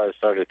 before I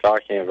started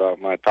talking about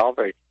my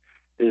topic,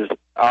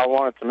 I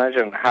wanted to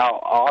mention how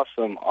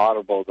awesome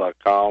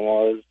Audible.com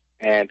was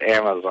and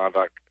Amazon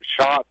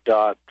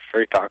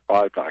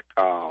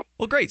shop.freetalklive.com.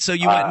 Well, great. So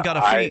you went and got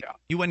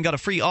a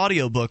free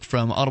audiobook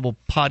from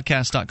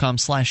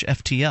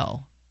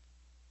audiblepodcast.com/FTL.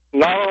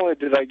 Not only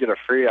did I get a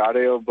free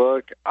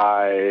audiobook,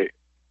 I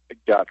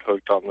got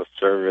hooked on the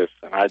service,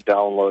 and I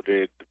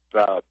downloaded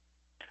about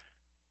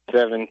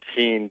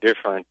 17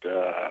 different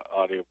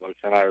audiobooks,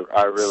 and I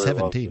really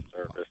love the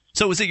service.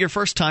 So was it your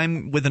first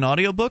time with an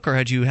audiobook, or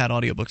had you had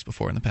audiobooks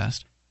before in the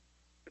past?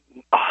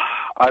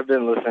 I've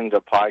been listening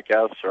to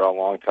podcasts for a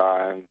long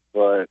time,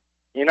 but,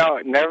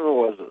 it never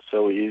was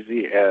so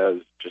easy as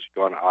just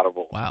going to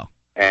Audible. Wow.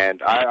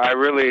 And I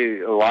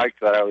really liked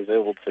that I was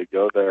able to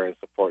go there and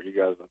support you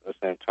guys at the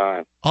same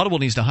time. Audible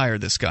needs to hire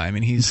this guy. I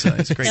mean, he's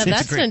great. Yeah,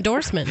 that's an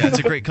endorsement. Yeah, it's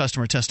a great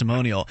customer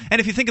testimonial. And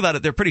if you think about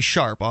it, they're pretty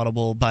sharp,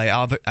 Audible, by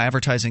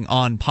advertising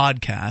on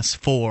podcasts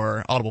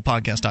for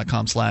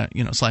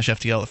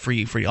audiblepodcast.com/FTL,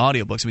 free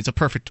audiobooks. I mean, it's a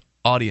perfect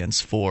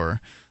audience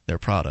for their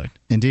product.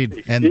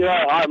 Indeed. And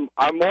I'm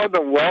more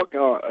than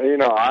welcome.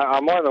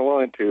 I'm more than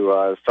willing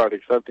to start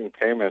accepting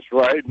payments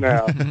right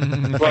now.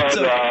 But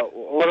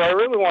what I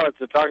really wanted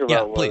to talk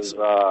about was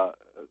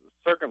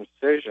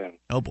circumcision.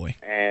 Oh boy.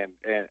 And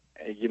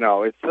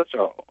it's such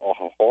a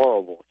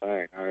horrible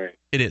thing. I mean,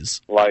 it is.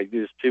 Like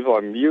these people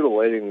are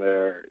mutilating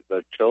their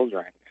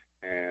children,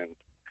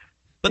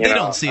 but they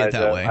don't see it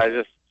that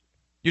way.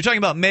 You're talking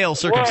about male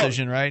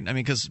circumcision, right? I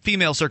mean, because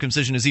female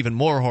circumcision is even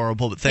more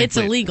horrible, but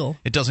thankfully it's illegal.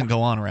 It doesn't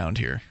go on around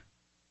here.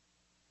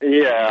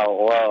 Yeah,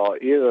 well,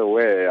 either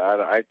way,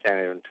 I can't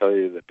even tell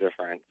you the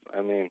difference.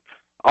 I mean,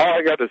 all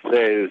I got to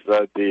say is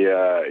that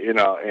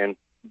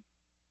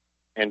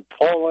in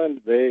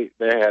Poland they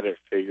had it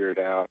figured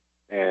out,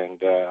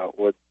 and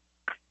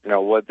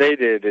what they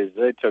did is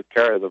they took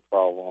care of the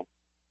problem.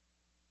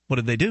 What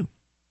did they do?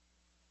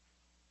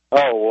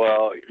 Oh,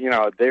 well,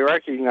 they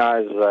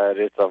recognize that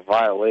it's a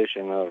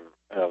violation of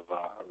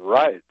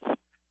rights,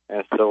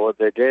 And so what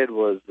they did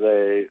was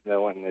they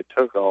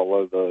took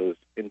all of those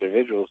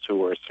individuals who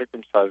were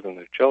circumcising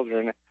their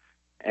children,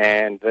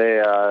 and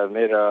they put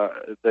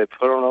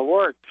them to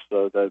work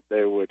so that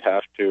they would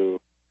have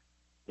to,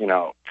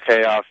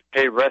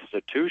 pay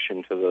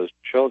restitution to those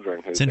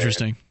children who it's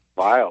interesting.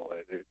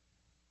 Violated.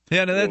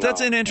 Yeah,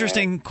 that's an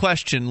interesting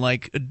question.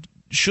 Like,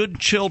 should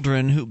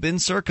children who've been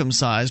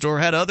circumcised or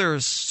had other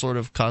sort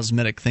of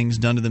cosmetic things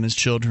done to them as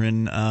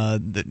children,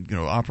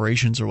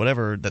 operations or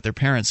whatever that their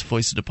parents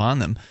foisted upon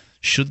them,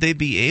 should they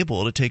be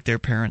able to take their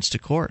parents to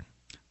court?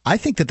 I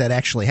think that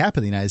actually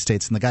happened in the United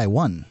States, and the guy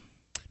won.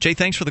 Jay,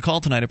 thanks for the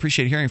call tonight. I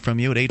appreciate hearing from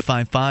you at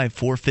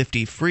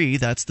 855-450-FREE.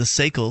 That's the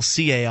SACL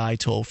CAI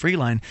toll-free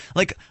line.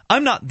 Like,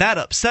 I'm not that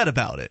upset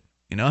about it.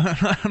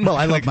 Well,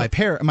 I love my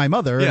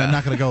mother, and I'm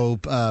not going to go.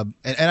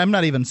 And I'm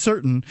not even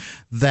certain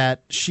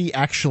that she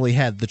actually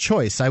had the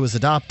choice. I was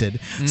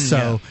adopted,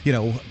 so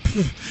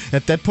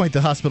at that point,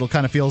 the hospital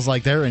kind of feels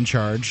like they're in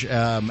charge,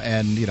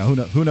 and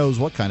who knows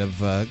what kind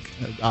of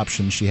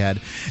options she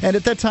had. And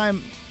at that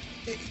time,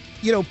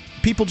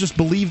 people just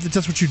believe that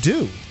that's what you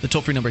do. The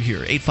toll-free number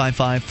here,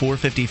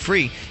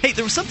 855-450-FREE. Hey,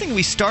 there was something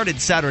we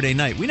started Saturday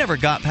night. We never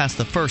got past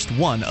the first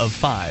one of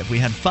 5. We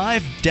had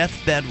 5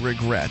 deathbed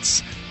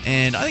regrets.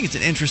 And I think it's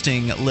an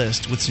interesting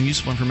list with some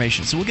useful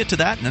information. So we'll get to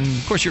that, and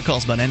of course your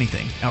calls about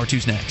anything. Hour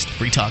 2's next.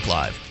 Free Talk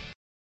Live.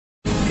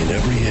 In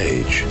every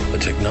age, a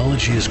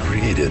technology is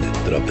created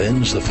that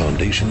upends the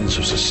foundations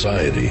of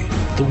society.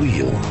 The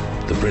wheel,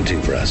 the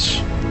printing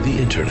press, the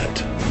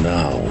internet.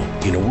 Now,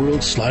 in a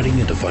world sliding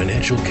into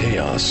financial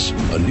chaos,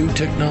 a new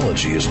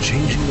technology is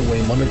changing the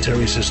way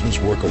monetary systems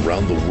work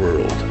around the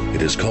world.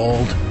 It is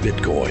called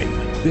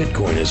Bitcoin.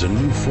 Bitcoin is a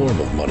new form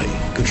of money,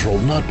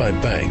 controlled not by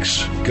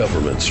banks,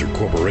 governments, or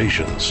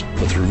corporations,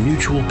 but through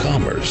mutual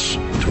commerce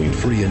between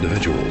free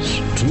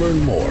individuals. To learn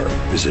more,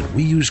 visit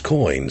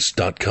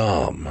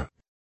WeUseCoins.com.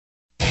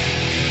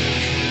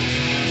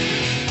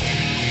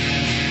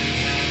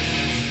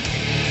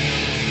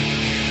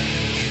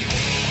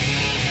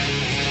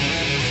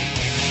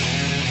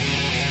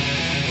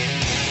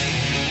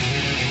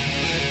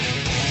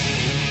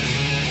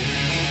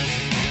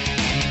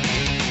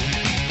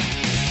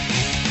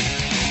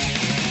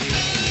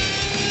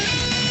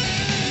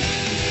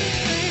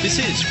 This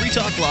is Free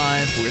Talk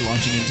Live. We're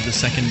launching into the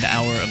second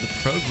hour of the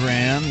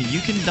program. You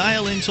can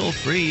dial in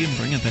toll-free and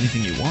bring up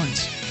anything you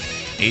want.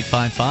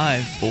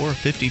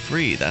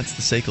 855-450-FREE. That's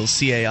the SACL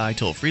CAI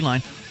toll-free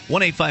line.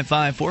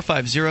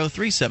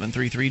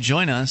 1-855-450-3733.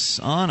 Join us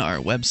on our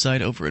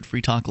website over at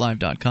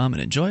freetalklive.com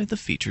and enjoy the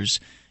features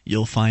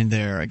you'll find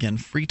there. Again,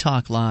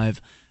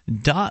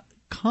 freetalklive.com.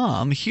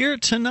 Here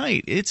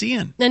tonight, it's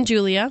Ian. And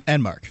Julia.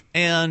 And Mark.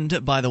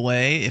 And by the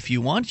way, if you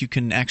want, you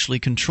can actually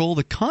control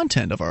the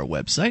content of our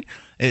website.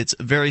 It's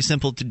very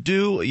simple to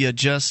do. You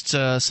just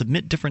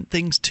submit different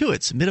things to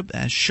it. Submit them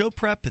as show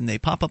prep, and they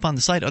pop up on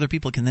the site. Other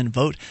people can then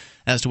vote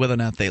as to whether or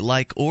not they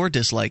like or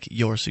dislike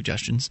your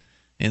suggestions.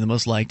 And the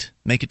most liked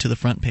make it to the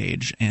front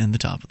page and the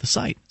top of the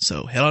site.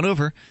 So head on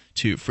over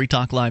to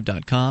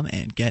freetalklive.com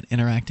and get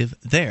interactive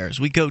there. As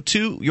we go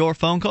to your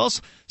phone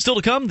calls, still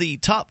to come, the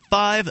top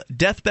 5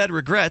 deathbed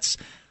regrets.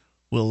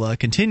 We'll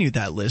continue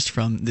that list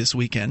from this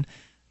weekend.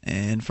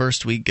 And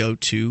first we go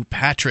to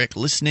Patrick,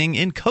 listening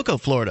in Cocoa,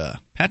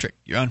 Florida. Patrick,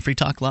 you're on Free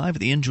Talk Live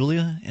with Ian,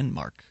 Julia, and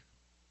Mark.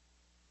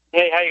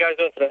 Hey, how you guys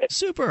doing today?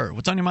 Super.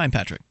 What's on your mind,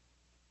 Patrick?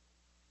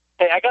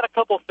 Hey, I got a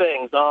couple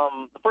things.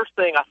 The first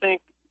thing, I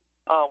think,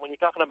 when you're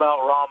talking about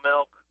raw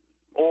milk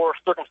or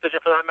circumcision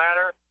for that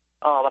matter,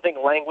 I think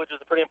language is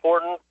pretty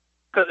important.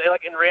 Because,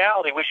 like, in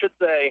reality, we should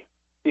say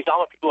these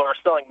Amish people are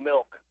selling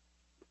milk.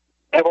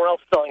 Everyone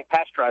else is selling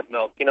pasteurized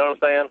milk. You know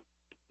what I'm saying?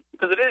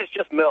 Because it is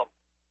just milk.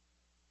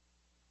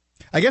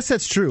 I guess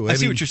that's true. I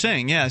see what you're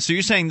saying, yeah. So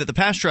you're saying that the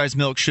pasteurized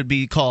milk should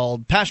be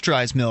called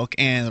pasteurized milk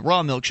and the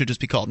raw milk should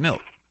just be called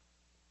milk.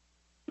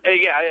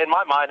 Yeah, in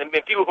my mind, and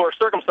people who are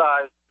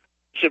circumcised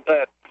should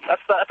that's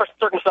for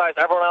circumcised.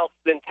 Everyone else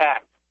is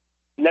intact.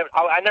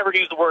 I never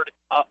use the word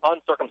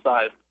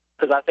uncircumcised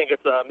because I think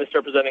it's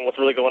misrepresenting what's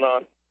really going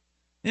on.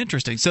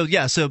 Interesting. So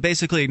yeah, so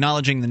basically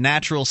acknowledging the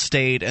natural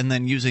state and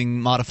then using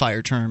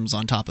modifier terms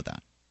on top of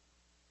that.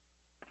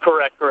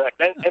 Correct.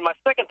 And my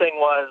second thing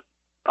was,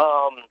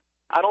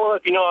 I don't know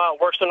if you know how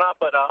it works or not,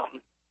 but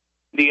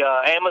the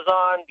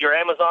Amazon,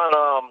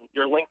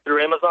 your link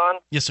through Amazon.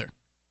 Yes, sir.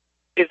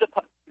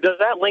 Does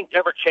that link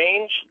ever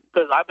change?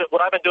 Because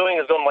what I've been doing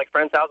is going to like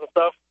friends' house and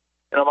stuff,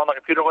 and I'm on my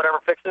computer, whatever,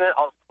 fixing it.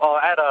 I'll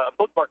add a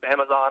bookmark to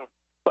Amazon,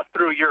 but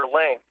through your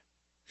link.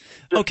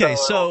 Okay,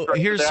 so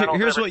here's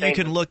what you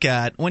can look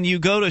at. When you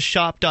go to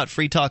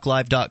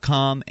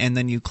shop.freetalklive.com and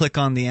then you click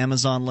on the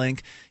Amazon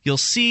link, you'll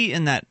see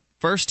in that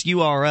first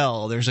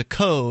URL there's a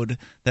code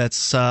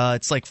that's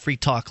it's like Free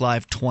Talk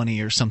Live 20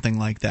 or something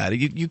like that.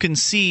 You can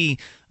see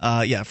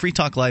Free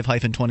Talk Live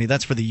 -20,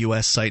 that's for the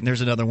US site, and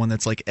there's another one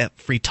that's like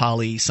Free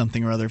Tali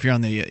something or other if you're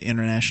on the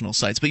international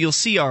sites. But you'll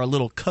see our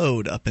little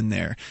code up in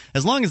there.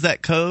 As long as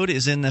that code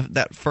is in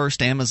that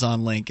first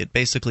Amazon link, it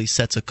basically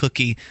sets a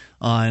cookie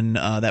on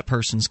that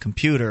person's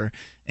computer.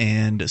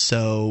 And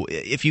so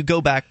if you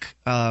go back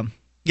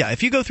Yeah,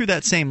 if you go through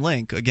that same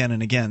link again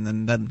and again,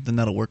 then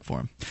that'll work for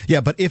them.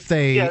 Yeah, but if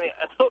they... Yeah,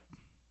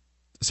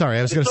 Sorry,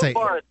 I was going to say... So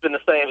far, it's been the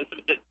same.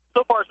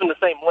 So far, it's been the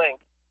same link,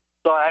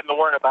 so I haven't been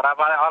worrying about it.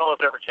 I don't know if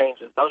it ever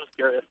changes. I was just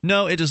curious.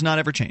 No, it does not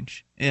ever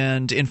change.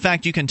 And in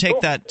fact, you can take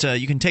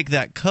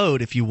that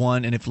code if you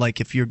want, and if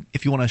you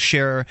want to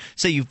share,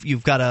 say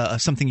you've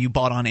got something you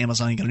bought on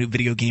Amazon, you got a new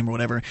video game or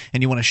whatever,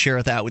 and you want to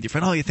share that with your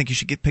friend. Oh, you think you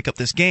should pick up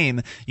this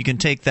game? You can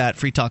take that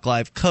Free Talk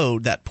Live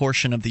code, that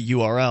portion of the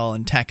URL,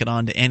 and tack it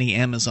on to any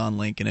Amazon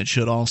link, and it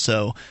should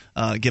also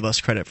give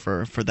us credit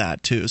for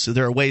that too. So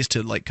there are ways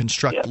to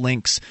construct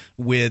links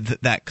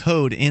with that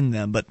code in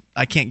them, but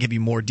I can't give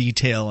you more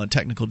detail and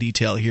technical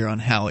detail here on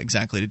how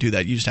exactly to do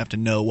that. You just have to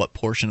know what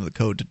portion of the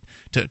code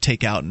to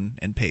take out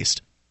and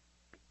paste.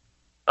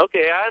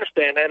 Okay, I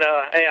understand. And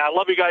hey, I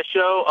love you guys'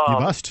 show. You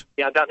must.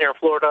 Yeah, I'm down here in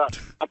Florida.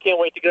 I can't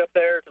wait to get up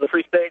there to the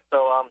Free State.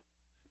 So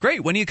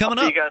great. When are you coming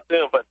I'll up? see you guys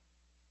soon. But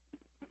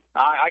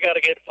I got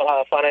to get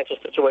a financial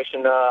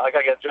situation. I got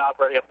to get a job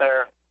ready up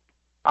there.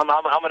 I'm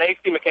an AC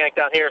mechanic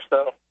down here,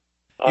 so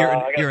you're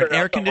an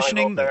air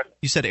conditioning.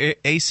 You said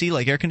AC,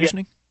 like air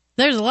conditioning. Yeah.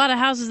 There's a lot of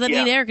houses that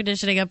need air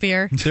conditioning up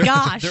here.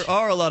 Gosh. There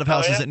are a lot of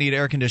houses that need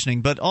air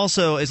conditioning, but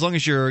also as long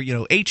as you're,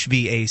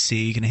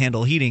 HVAC, you can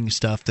handle heating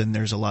stuff, then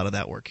there's a lot of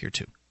that work here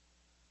too.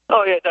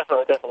 Oh, yeah,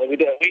 definitely. We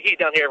heat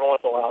down here every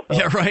once in a while. So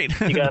yeah, right.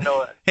 You got to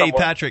know it. Hey,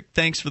 Patrick,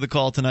 thanks for the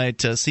call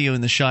tonight. See you in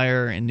the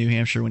Shire in New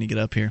Hampshire when you get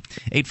up here.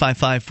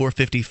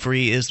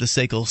 855-450-FREE is the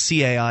SACL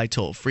CAI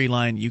toll-free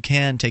line. You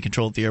can take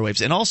control of the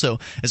airwaves. And also,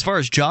 as far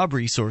as job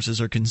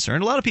resources are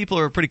concerned, a lot of people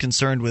are pretty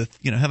concerned with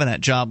having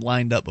that job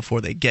lined up before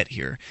they get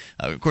here.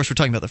 Of course, we're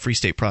talking about the Free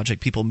State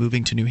Project, people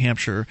moving to New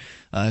Hampshire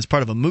as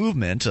part of a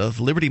movement of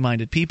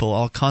liberty-minded people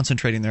all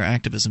concentrating their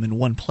activism in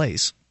one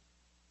place.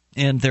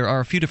 And there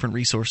are a few different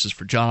resources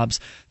for jobs.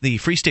 The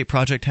Free State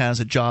Project has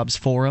a jobs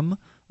forum.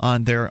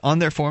 On their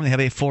forum, they have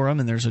a forum,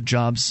 and there's a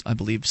jobs, I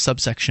believe,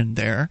 subsection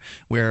there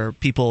where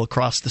people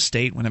across the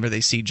state, whenever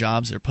they see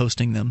jobs, they're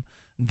posting them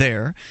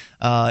there.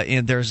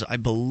 And there's, I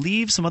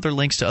believe, some other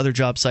links to other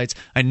job sites.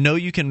 I know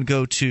you can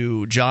go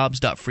to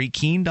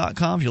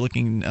jobs.freekeene.com. If you're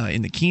looking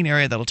in the Keene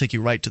area, that'll take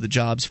you right to the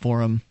jobs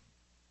forum,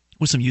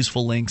 with some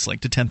useful links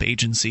like to temp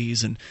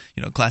agencies and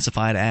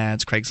classified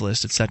ads,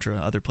 Craigslist, etc.,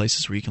 other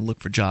places where you can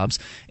look for jobs.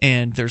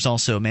 And there's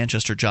also a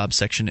Manchester jobs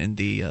section in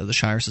the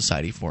Shire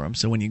Society forum.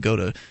 So when you go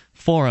to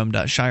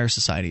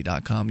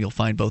forum.shiresociety.com, you'll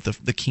find both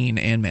the Keene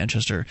and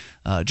Manchester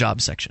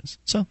job sections.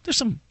 So there's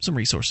some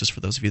resources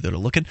for those of you that are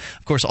looking.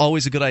 Of course,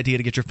 always a good idea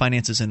to get your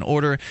finances in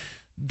order.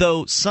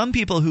 Though some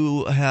people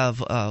who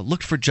have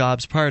looked for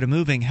jobs prior to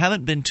moving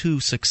haven't been too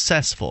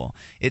successful.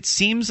 It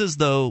seems as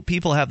though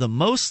people have the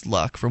most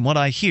luck from what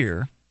I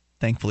hear.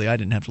 Thankfully, I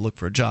didn't have to look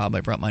for a job.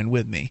 I brought mine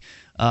with me.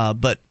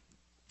 But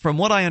from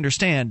what I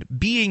understand,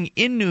 being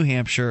in New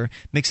Hampshire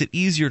makes it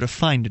easier to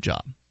find a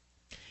job.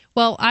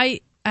 Well,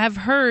 I have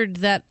heard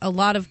that a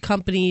lot of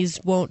companies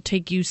won't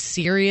take you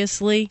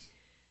seriously,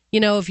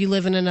 if you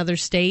live in another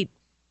state.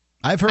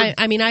 I've heard.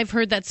 I've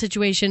heard that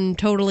situation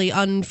totally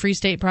un-Free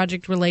State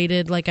Project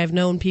related. Like, I've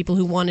known people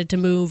who wanted to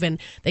move and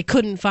they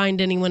couldn't find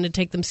anyone to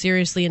take them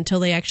seriously until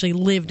they actually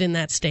lived in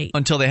that state.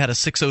 Until they had a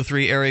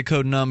 603 area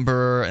code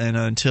number, and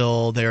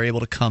until they were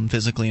able to come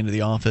physically into the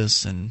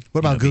office. And what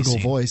about Google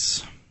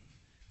Voice?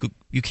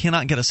 You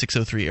cannot get a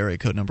 603 area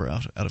code number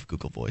out of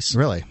Google Voice.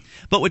 Really?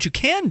 But what you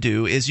can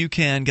do is you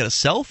can get a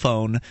cell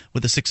phone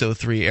with a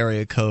 603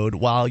 area code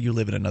while you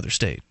live in another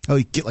state. Oh,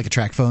 you get like a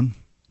track phone?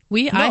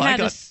 I had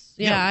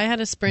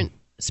a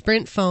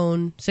Sprint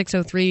phone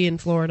 603 in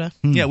Florida.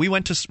 Yeah, we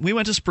went to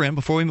Sprint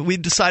before we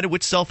decided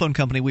which cell phone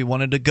company we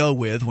wanted to go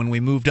with when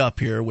we moved up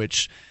here,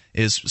 which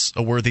is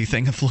a worthy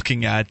thing of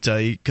looking at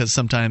because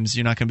sometimes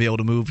you're not going to be able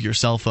to move your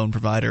cell phone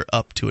provider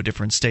up to a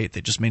different state.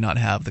 They just may not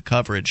have the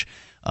coverage.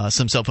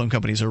 Some cell phone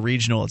companies are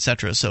regional,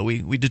 etc. So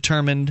we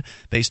determined,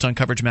 based on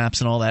coverage maps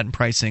and all that and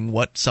pricing,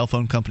 what cell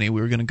phone company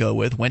we were going to go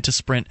with, went to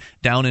Sprint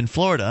down in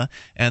Florida,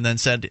 and then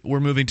said, we're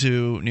moving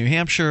to New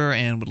Hampshire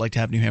and would like to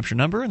have New Hampshire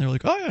number. And they're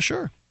like, oh, yeah,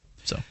 sure.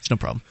 So it's no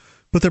problem.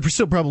 But they're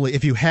still probably,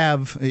 if you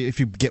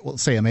get,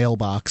 say, a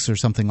mailbox or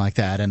something like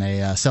that and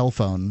a cell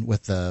phone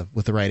with the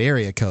right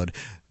area code,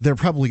 they're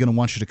probably going to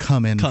want you to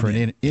come in for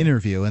an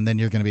interview, and then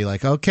you're going to be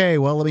like, okay,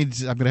 well, I'm going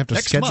to have to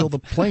schedule the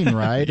plane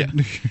ride.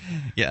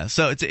 Yeah.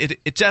 So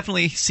it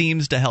definitely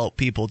seems to help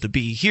people to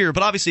be here.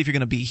 But obviously, if you're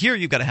going to be here,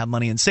 you've got to have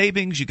money in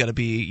savings. You've got to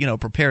be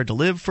prepared to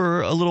live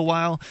for a little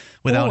while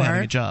without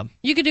having a job.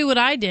 You could do what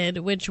I did,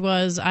 which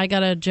was I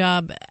got a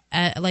job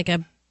at like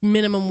a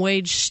minimum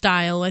wage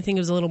style. I think it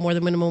was a little more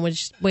than minimum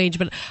wage,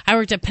 but I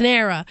worked at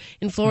Panera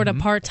in Florida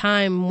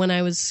part-time when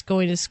I was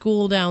going to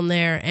school down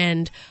there,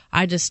 and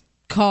I just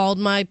called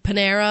my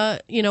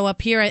Panera,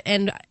 up here,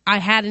 and I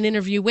had an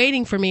interview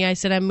waiting for me. I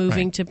said, I'm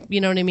moving to,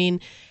 you know what I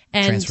mean?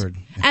 And transferred.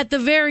 At the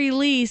very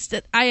least,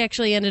 I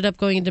actually ended up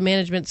going into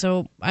management,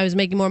 so I was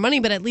making more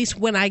money, but at least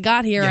when I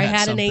got here, I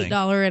had something. an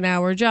 $8 an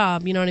hour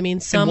job, you know what I mean?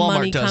 Some and Walmart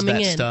money does coming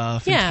that in.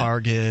 Stuff, and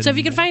Target. So if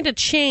you can find a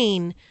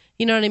chain,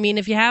 You know what I mean?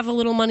 If you have a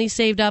little money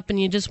saved up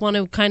and you just want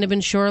to kind of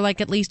ensure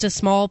like at least a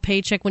small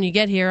paycheck when you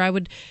get here, I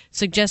would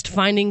suggest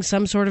finding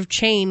some sort of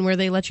chain where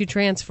they let you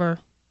transfer.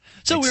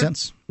 So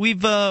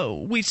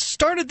we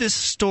started this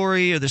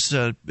story or this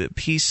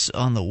piece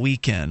on the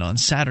weekend on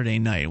Saturday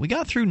night. We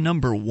got through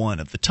number 1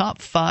 of the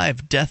top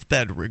 5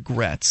 deathbed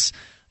regrets.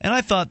 And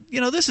I thought,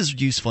 this is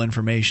useful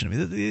information. I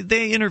mean,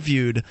 they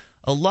interviewed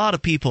a lot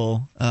of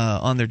people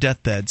on their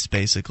deathbeds,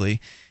 basically.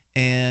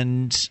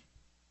 And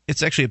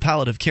it's actually a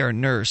palliative care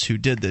nurse who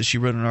did this. She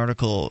wrote an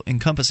article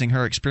encompassing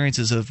her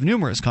experiences of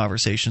numerous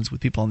conversations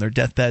with people on their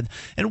deathbed.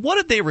 And what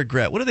did they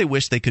regret? What do they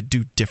wish they could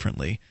do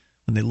differently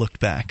when they looked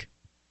back?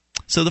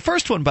 So the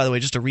first one, by the way,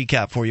 just to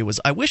recap for you,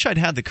 was I wish I'd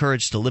had the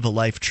courage to live a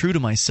life true to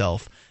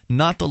myself,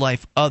 not the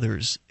life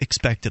others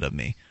expected of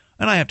me.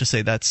 And I have to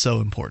say that's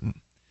so important.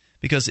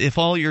 Because if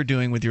all you're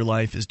doing with your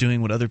life is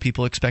doing what other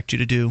people expect you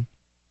to do,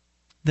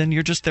 then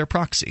you're just their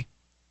proxy.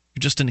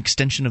 You're just an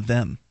extension of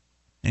them.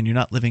 And you're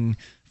not living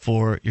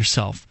for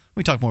yourself.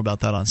 We talk more about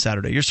that on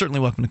Saturday. You're certainly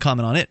welcome to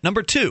comment on it.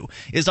 Number 2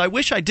 is I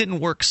wish I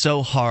didn't work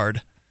so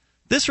hard.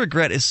 This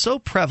regret is so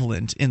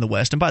prevalent in the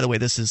West. And by the way,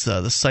 this is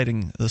the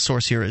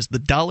source here is the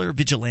dollar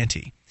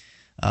vigilante.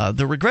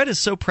 The regret is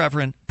so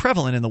prevalent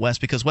in the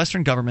West because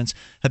Western governments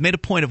have made a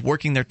point of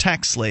working their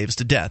tax slaves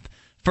to death.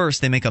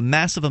 First, they take a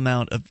massive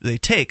amount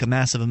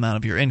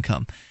of your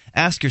income.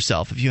 Ask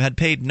yourself, if you had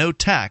paid no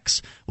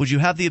tax, would you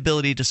have the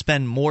ability to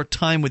spend more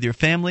time with your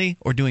family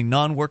or doing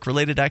non-work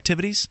related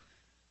activities?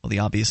 Well, the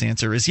obvious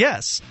answer is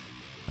yes.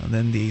 And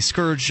then the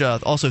scourge,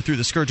 also through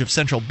the scourge of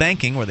central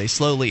banking, where they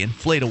slowly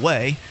inflate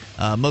away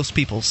most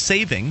people's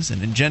savings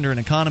and engender an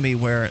economy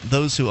where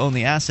those who own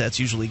the assets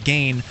usually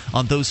gain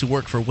on those who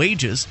work for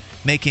wages,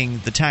 making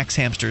the tax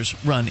hamsters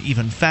run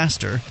even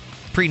faster.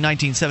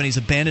 Pre-1970s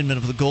abandonment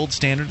of the gold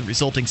standard and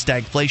resulting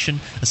stagflation,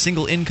 a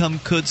single income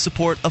could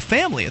support a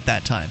family at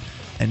that time.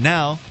 And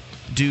now,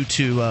 due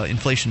to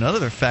inflation and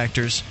other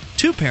factors,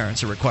 2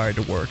 parents are required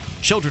to work.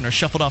 Children are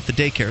shuffled off the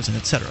daycares and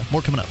etc.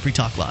 More coming up. Free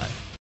Talk Live.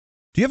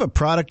 Do you have a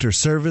product or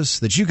service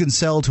that you can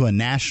sell to a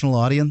national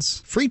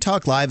audience? Free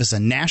Talk Live is a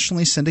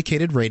nationally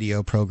syndicated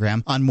radio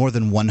program on more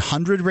than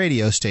 100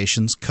 radio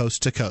stations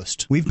coast to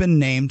coast. We've been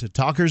named to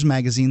Talkers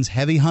Magazine's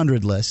Heavy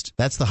 100 list.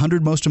 That's the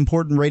 100 most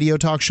important radio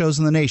talk shows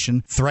in the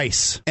nation,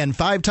 thrice. And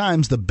 5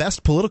 times the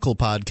best political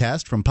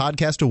podcast from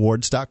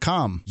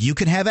podcastawards.com. You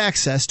can have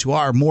access to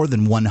our more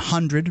than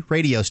 100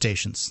 radio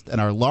stations and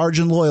our large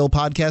and loyal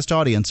podcast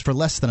audience for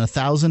less than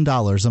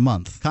 $1,000 a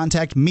month.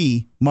 Contact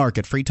me, Mark,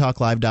 at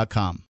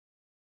freetalklive.com.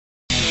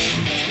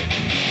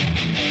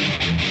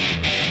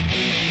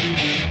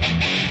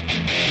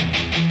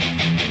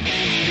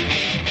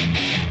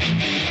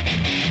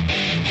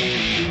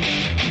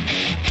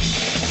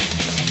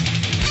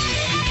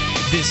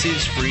 This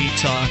is Free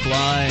Talk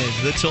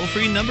Live. The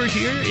toll-free number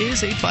here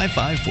is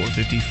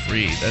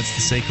 855-450-FREE. That's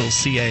the SACL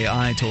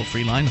CAI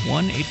toll-free line,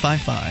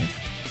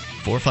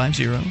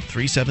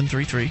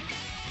 1-855-450-3733.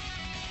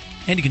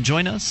 And you can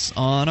join us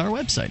on our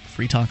website.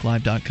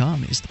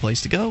 freetalklive.com is the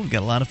place to go. We've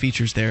got a lot of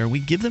features there. We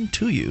give them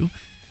to you.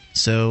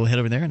 So head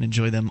over there and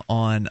enjoy them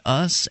on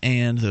us.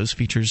 And those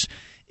features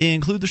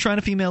include the Shrine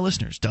of Female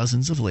Listeners,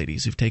 dozens of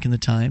ladies who've taken the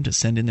time to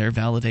send in their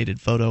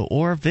validated photo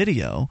or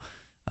video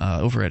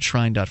over at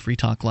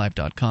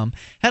shrine.freetalklive.com.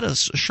 Had a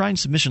Shrine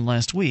submission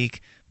last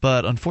week,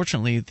 but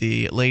unfortunately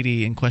the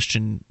lady in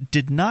question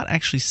did not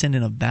actually send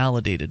in a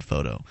validated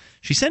photo.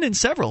 She sent in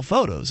several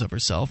photos of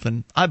herself,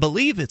 and I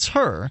believe it's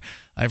her.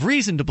 I have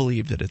reason to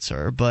believe that it's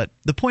her, but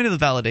the point of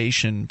the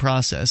validation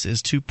process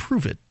is to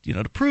prove it,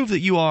 to prove that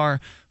you are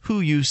who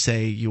you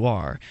say you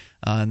are,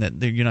 and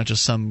that you're not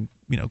just some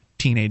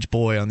teenage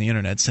boy on the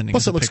internet sending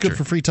us a picture. Plus, it looks good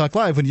for Free Talk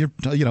Live when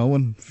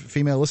when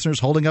female listeners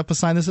holding up a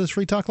sign that says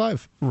Free Talk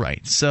Live.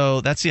 Right.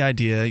 So that's the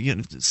idea.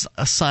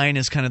 A sign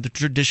is kind of the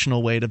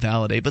traditional way to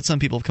validate, but some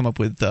people have come up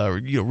with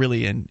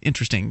really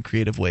interesting,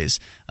 creative ways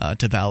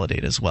to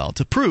validate as well,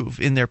 to prove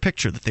in their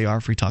picture that they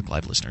are Free Talk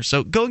Live listeners.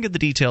 So go and get the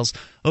details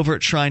over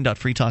at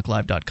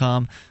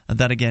shrine.freetalklive.com.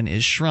 That again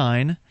is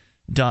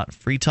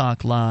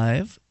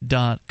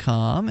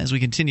shrine.freetalklive.com. As we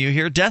continue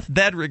here,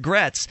 deathbed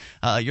regrets.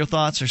 Your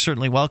thoughts are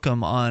certainly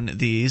welcome on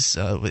these.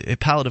 A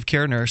palliative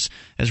care nurse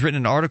has written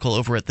an article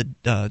over at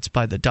it's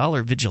by the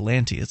Dollar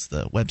Vigilante. It's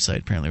the website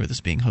apparently where this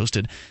is being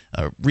hosted,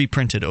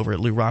 reprinted over at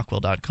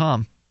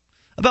LouRockwell.com,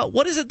 about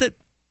what is it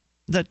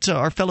that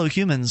our fellow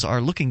humans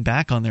are looking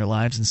back on their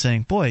lives and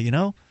saying, boy,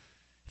 if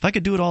I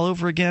could do it all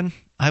over again,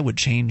 I would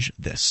change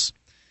this.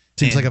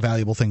 Seems like a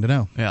valuable thing to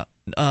know. Yeah.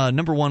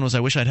 Number 1 was I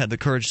wish I'd had the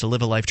courage to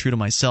live a life true to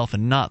myself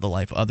and not the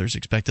life others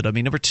expected of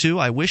me. Number 2,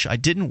 I wish I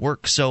didn't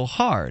work so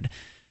hard.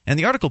 And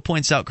the article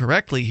points out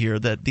correctly here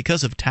that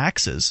because of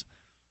taxes,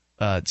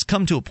 it's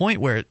come to a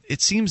point where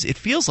it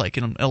feels like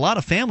in a lot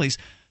of families,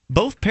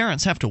 both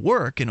parents have to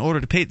work in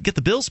order to get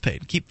the bills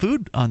paid, keep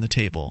food on the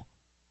table.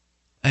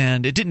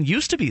 And it didn't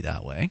used to be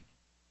that way.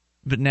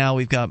 But now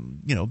we've got,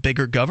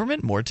 bigger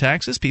government, more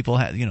taxes. People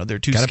have, they're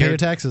too scared. Gotta pay your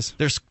taxes.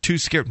 They're too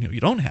scared.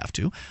 You don't have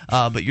to,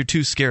 but you're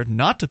too scared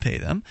not to pay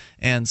them,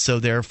 and so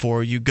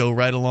therefore you go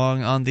right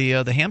along on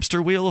the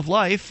hamster wheel of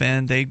life,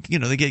 and they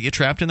get you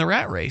trapped in the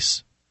rat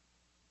race.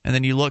 And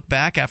then you look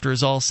back after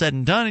it's all said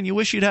and done, and you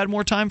wish you'd had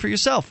more time for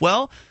yourself.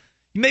 Well,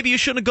 maybe you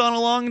shouldn't have gone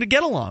along to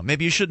get along.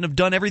 Maybe you shouldn't have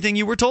done everything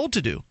you were told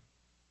to do.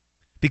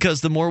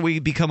 Because the more we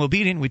become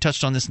obedient, we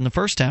touched on this in the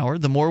first hour,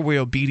 the more we're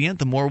obedient,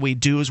 the more we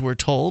do as we're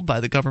told by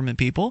the government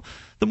people,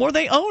 the more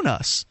they own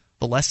us.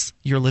 The less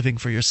you're living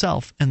for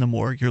yourself, and the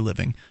more you're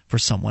living for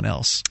someone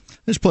else.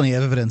 There's plenty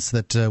of evidence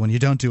that when you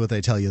don't do what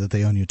they tell you, that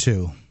they own you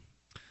too.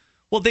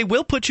 Well, they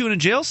will put you in a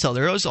jail cell.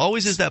 There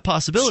always is that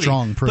possibility.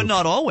 Strong proof. But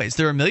not always.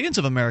 There are millions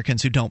of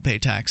Americans who don't pay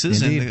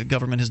taxes, Indeed. and the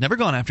government has never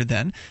gone after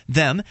them.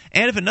 And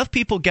if enough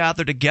people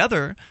gather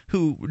together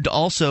who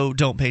also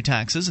don't pay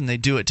taxes and they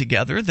do it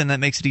together, then that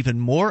makes it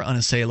even more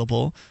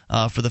unassailable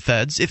for the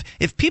feds.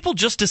 If people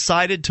just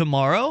decided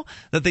tomorrow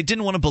that they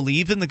didn't want to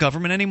believe in the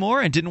government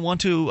anymore and didn't want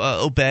to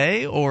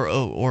obey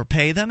or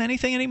pay them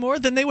anything anymore,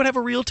 then they would have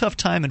a real tough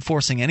time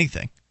enforcing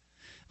anything.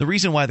 The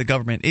reason why the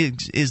government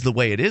is the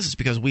way it is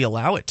because we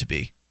allow it to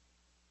be.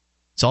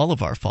 It's all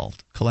of our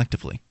fault,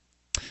 collectively.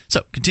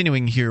 So,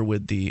 continuing here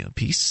with the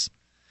piece,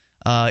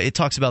 it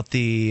talks about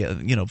the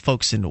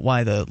folks and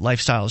why the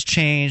lifestyle has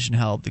changed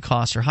and how the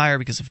costs are higher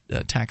because of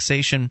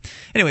taxation.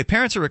 Anyway,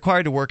 parents are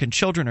required to work and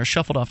children are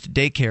shuffled off to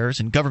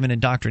daycares and government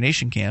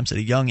indoctrination camps at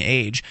a young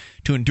age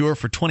to endure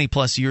for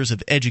 20-plus years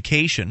of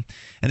education.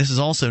 And this is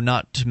also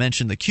not to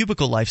mention the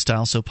cubicle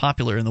lifestyle so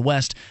popular in the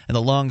West and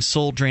the long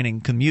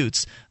soul-draining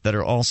commutes that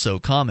are also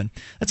common.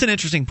 That's an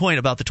interesting point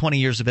about the 20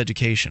 years of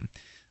education.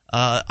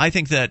 I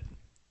think that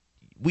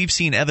we've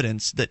seen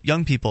evidence that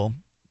young people,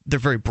 they're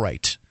very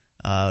bright.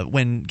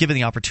 When given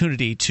the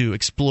opportunity to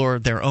explore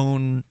their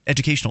own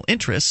educational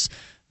interests,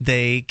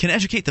 they can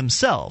educate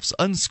themselves.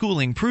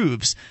 Unschooling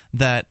proves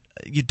that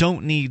you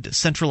don't need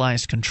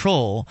centralized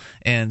control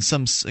and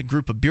some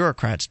group of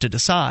bureaucrats to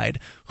decide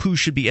who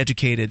should be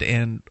educated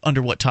and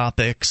under what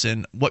topics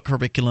and what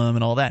curriculum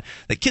and all that.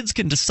 That kids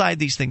can decide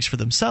these things for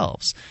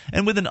themselves.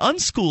 And with an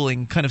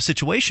unschooling kind of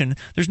situation,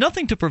 there's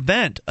nothing to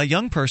prevent a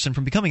young person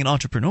from becoming an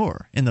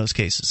entrepreneur in those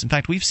cases. In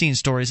fact, we've seen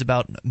stories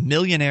about a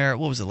millionaire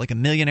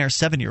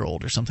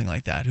 7-year-old or something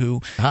like that who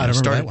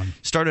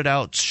started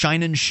out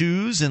shining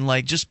shoes and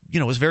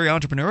was very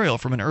entrepreneurial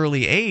from an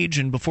early age,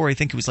 and before I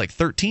think he was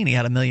 13, he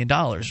had $1 million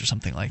or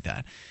something like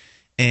that.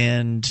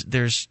 And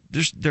there's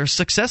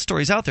success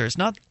stories out there. It's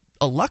not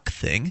a luck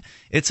thing,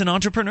 it's an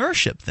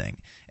entrepreneurship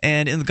thing.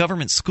 And in the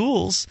government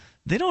schools,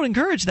 they don't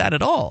encourage that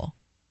at all.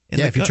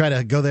 If you try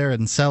to go there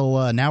and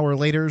sell now or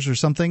laters or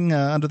something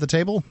under the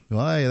table,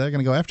 well, they're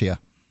going to go after you.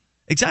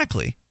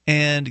 Exactly.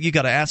 And you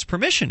got to ask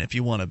permission if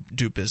you want to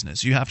do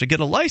business. You have to get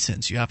a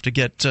license. You have to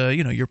get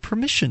your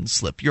permission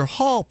slip, your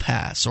hall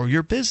pass, or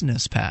your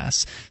business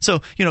pass.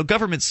 So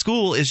government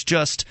school is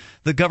just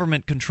the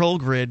government control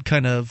grid,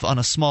 kind of on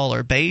a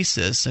smaller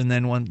basis. And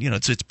then when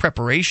it's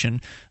preparation,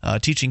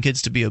 teaching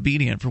kids to be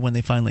obedient for when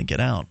they finally get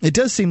out. It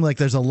does seem like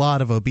there's a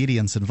lot of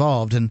obedience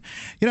involved, and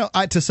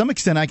to some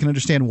extent, I can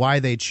understand why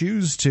they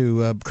choose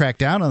to crack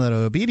down on that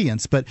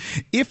obedience. But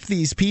if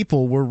these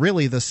people were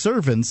really the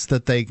servants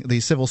that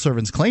these civil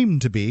servants claim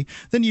to be,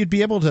 then you'd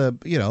be able to,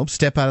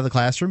 step out of the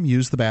classroom,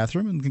 use the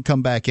bathroom, and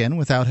come back in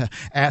without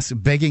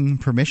begging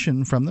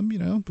permission from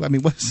them. I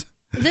mean,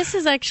 This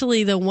is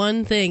actually the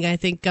one thing I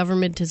think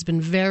government has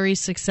been very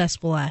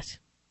successful at,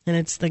 and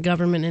it's the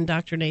government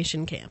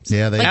indoctrination camps.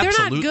 Yeah, they're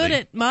not good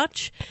at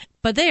much,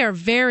 but they are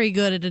very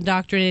good at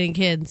indoctrinating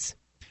kids.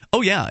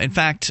 Oh, yeah. In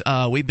fact,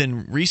 we've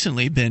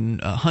recently been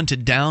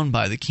hunted down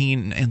by the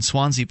Keene and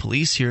Swansea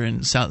police here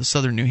in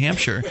southern New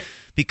Hampshire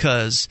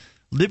because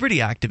liberty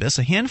activists,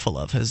 a handful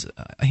of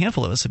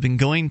us, have been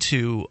going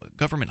to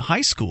government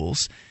high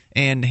schools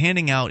and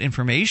handing out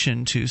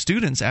information to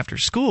students after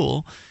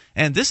school.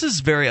 And this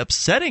is very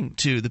upsetting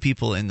to the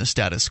people in the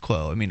status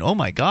quo. I mean, oh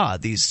my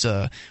God, these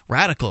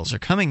radicals are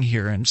coming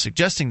here and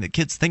suggesting that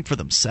kids think for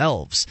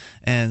themselves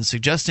and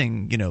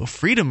suggesting,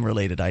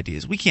 freedom-related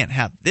ideas. We can't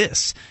have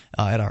this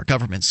at our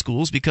government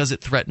schools because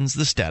it threatens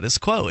the status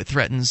quo. It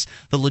threatens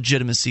the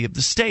legitimacy of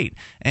the state.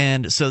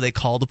 And so they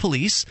call the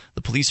police.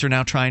 The police are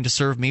now trying to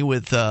serve me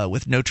with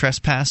no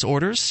trespass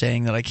orders,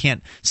 saying that I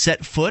can't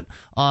set foot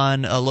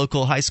on a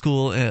local high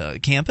school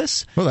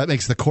campus. Well, that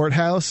makes the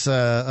courthouse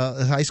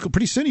high school.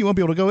 Pretty soon you won't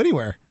be able to go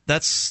anywhere.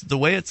 That's the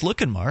way it's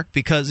looking, Mark,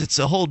 because it's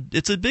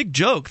a big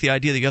joke, the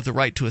idea that you have the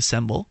right to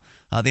assemble,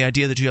 the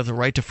idea that you have the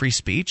right to free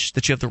speech,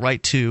 that you have the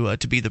right to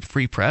be the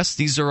free press.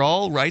 These are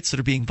all rights that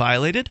are being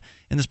violated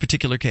in this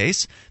particular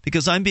case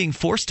because I'm being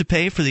forced to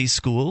pay for these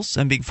schools.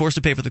 I'm being forced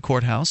to pay for the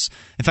courthouse.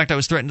 In fact, I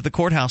was threatened at the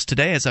courthouse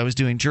today as I was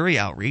doing jury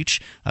outreach.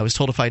 I was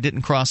told if I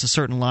didn't cross a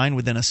certain line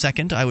within a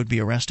second, I would be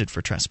arrested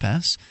for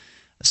trespass.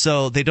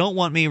 So they don't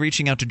want me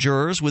reaching out to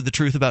jurors with the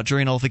truth about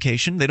jury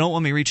nullification. They don't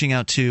want me reaching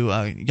out to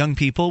young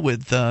people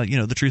with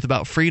the truth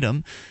about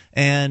freedom,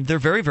 and they're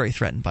very, very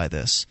threatened by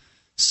this.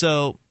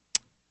 So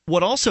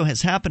what also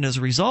has happened as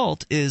a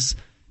result is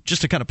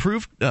just to kind of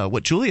prove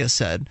what Julia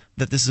said,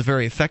 that this is a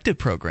very effective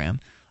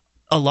program,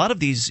 a lot of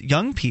these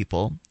young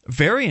people,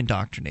 very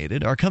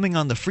indoctrinated, are coming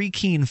on the Free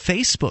Keene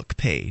Facebook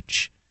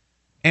page,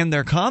 and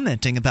they're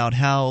commenting about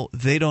how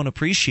they don't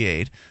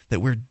appreciate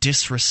that we're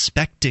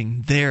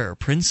disrespecting their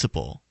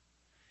principal.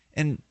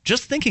 And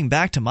just thinking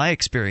back to my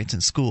experience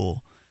in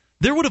school,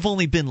 there would have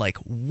only been like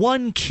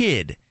one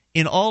kid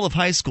in all of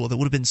high school that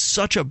would have been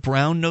such a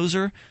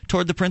brown-noser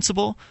toward the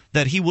principal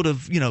that he would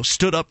have,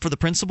 stood up for the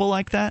principal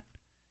like that.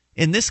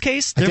 In this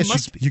case, there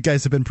must be. You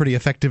guys have been pretty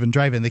effective in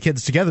driving the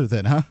kids together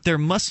then, huh? There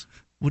must.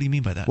 What do you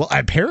mean by that? Well,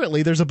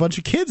 apparently there's a bunch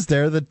of kids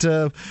there that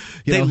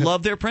they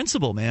love their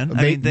principal, man.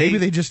 Maybe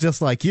they just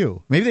dislike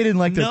you. Maybe they didn't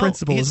like their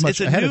principal as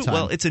much ahead of time.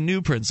 Well, it's a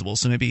new principal,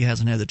 so maybe he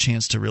hasn't had the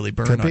chance to really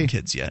burn on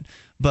kids yet.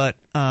 But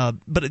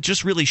it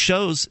just really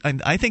shows.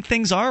 I think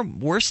things are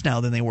worse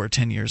now than they were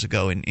 10 years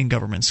ago in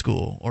government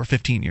school or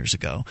 15 years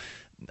ago.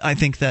 I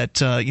think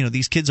that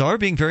these kids are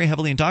being very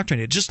heavily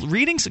indoctrinated. Just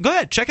reading. Go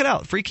ahead, check it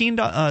out. Free Keene,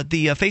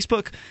 the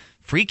Facebook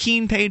Free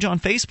Keene page on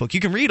Facebook.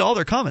 You can read all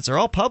their comments. They're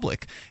all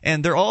public,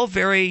 and they're all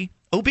very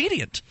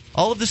obedient.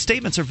 All of the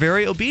statements are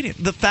very obedient.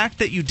 The fact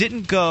that you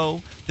didn't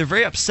go, they're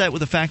very upset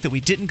with the fact that we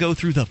didn't go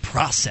through the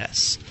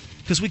process.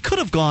 Because we could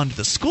have gone to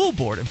the school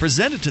board and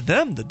presented to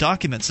them the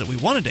documents that we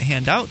wanted to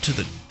hand out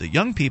to the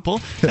young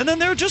people, and then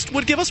they just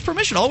would give us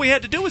permission. All we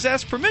had to do was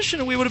ask permission,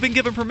 and we would have been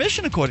given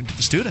permission according to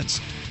the students.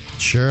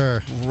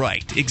 Sure.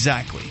 Right,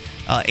 exactly.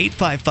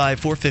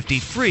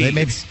 855-450-FREE.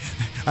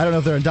 I don't know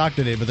if they're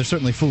indoctrinated, but they're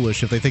certainly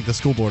foolish if they think the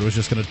school board was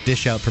just going to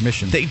dish out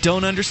permission. They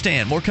don't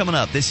understand. More coming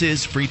up. This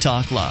is Free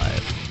Talk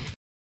Live.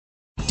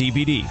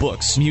 DVD,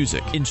 books,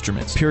 music,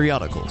 instruments,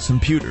 periodicals,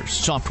 computers,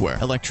 software,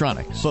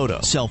 electronics,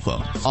 photo, cell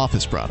phone,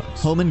 office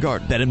products, home and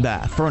garden, bed and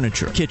bath,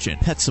 furniture, kitchen,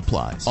 pet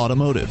supplies,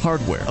 automotive,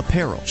 hardware,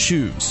 apparel,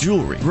 shoes,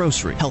 jewelry,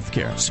 grocery,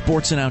 healthcare,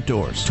 sports and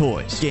outdoors,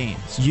 toys,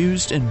 games,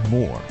 used, and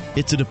more.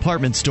 It's a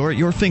department store at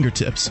your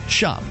fingertips.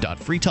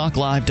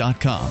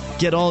 Shop.freetalklive.com.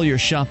 Get all your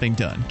shopping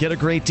done. Get a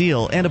great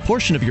deal, and a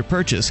portion of your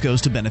purchase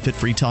goes to benefit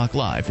Free Talk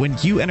Live when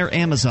you enter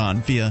Amazon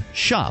via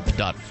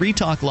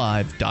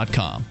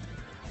shop.freetalklive.com.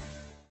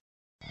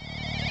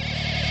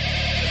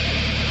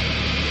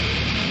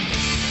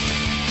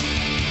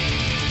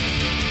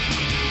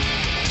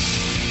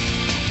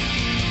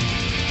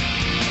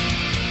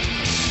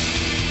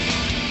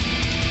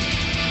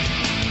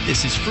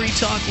 This is Free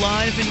Talk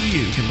Live, and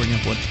you can bring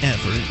up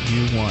whatever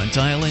you want.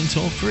 Dial in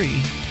toll-free,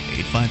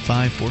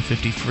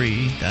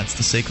 855-450-FREE. That's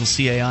the SACL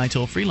CAI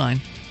toll-free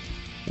line,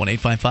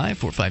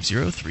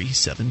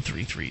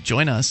 1-855-450-3733.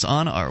 Join us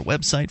on our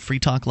website,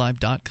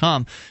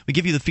 freetalklive.com. We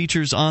give you the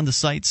features on the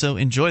site, so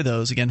enjoy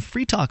those. Again,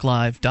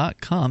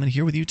 freetalklive.com. And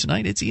here with you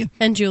tonight, it's Ian.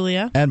 And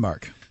Julia. And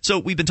Mark. So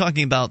we've been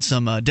talking about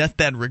some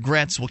deathbed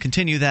regrets. We'll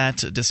continue that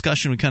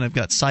discussion. We kind of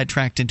got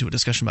sidetracked into a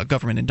discussion about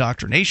government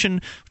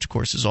indoctrination, which, of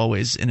course, is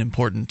always an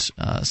important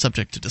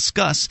subject to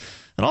discuss.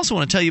 I also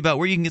want to tell you about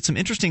where you can get some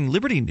interesting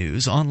liberty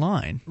news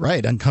online.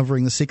 Right,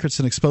 uncovering the secrets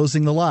and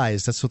exposing the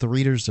lies. That's what the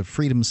readers of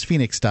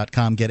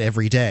freedomsphoenix.com get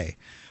every day.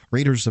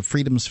 Readers of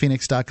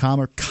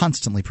freedomsphoenix.com are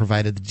constantly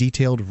provided the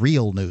detailed,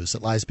 real news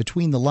that lies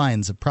between the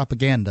lines of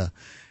propaganda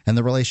and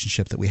the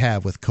relationship that we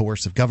have with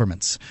coercive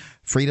governments.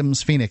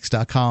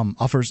 freedomsphoenix.com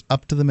offers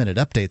up-to-the-minute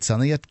updates on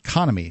the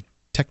economy,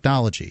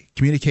 technology,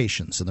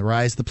 communications, and the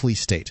rise of the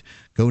police state.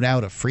 Go now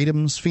to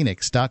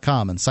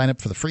freedomsphoenix.com and sign up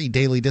for the free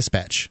daily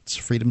dispatch. It's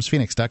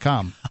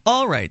freedomsphoenix.com.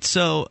 All right,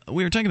 so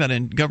we were talking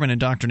about government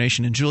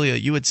indoctrination, and Julia,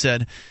 you had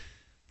said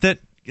that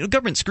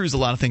government screws a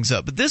lot of things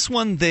up, but this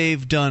one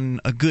they've done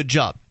a good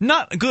job.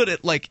 Not good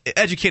at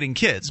educating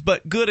kids,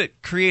 but good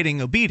at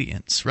creating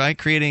obedience, right?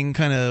 Creating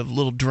kind of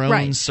little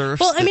drone serfs.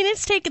 Well, I mean,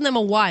 it's taken them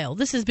a while.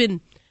 This has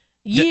been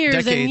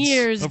years and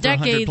years,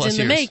 decades in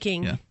the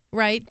making,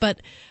 right?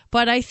 But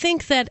I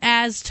think that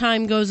as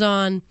time goes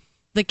on,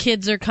 the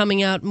kids are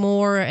coming out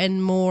more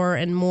and more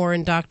and more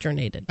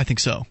indoctrinated. I think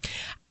so.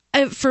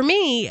 For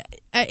me,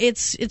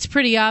 it's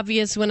pretty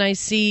obvious when I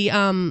see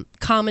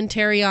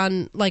commentary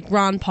on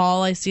Ron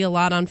Paul. I see a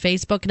lot on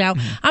Facebook now.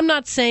 I'm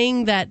not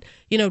saying that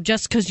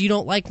just because you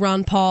don't like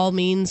Ron Paul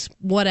means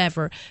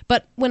whatever.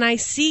 But when I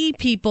see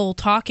people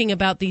talking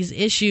about these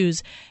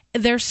issues,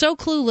 they're so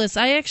clueless.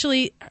 I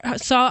actually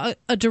saw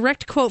a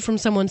direct quote from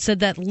someone said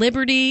that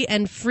liberty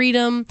and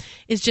freedom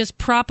is just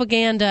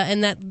propaganda,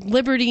 and that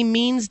liberty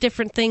means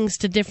different things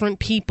to different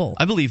people.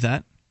 I believe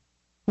that.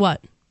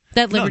 What?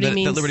 That liberty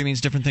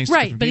means different things to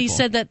right, different but people. He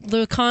said that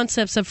the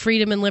concepts of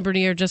freedom and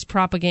liberty are just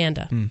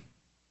propaganda.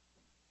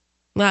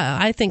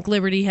 I think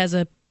liberty has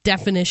a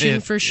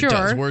definition for sure. It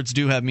does. Words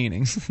do have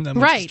meanings. That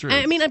much right. is true.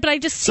 I mean, but I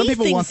just see some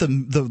people things...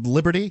 want the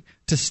liberty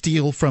to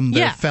steal from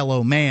their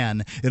fellow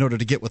man in order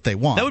to get what they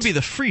want. That would be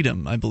the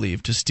freedom, I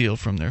believe, to steal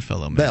from their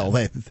fellow man.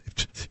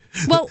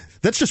 Well,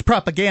 that's just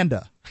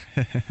propaganda.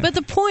 But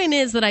the point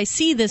is that I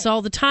see this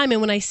all the time,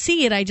 and when I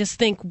see it, I just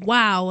think,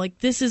 wow,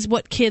 this is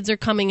what kids are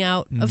coming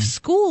out of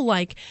school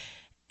like.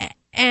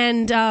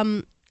 And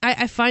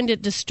I find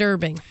it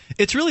disturbing.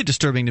 It's really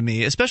disturbing to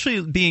me,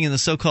 especially being in the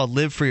so-called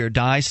live free or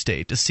die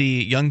state, to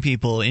see young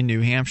people in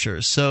New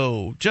Hampshire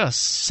so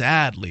just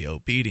sadly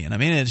obedient. I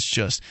mean, it's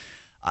just...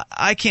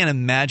 I can't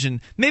imagine.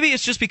 Maybe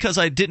it's just because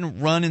I didn't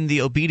run in the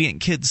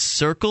obedient kids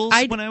circles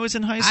when I was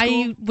in high school.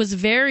 I was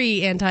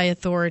very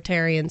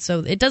anti-authoritarian,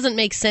 so it doesn't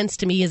make sense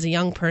to me as a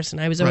young person.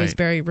 I was always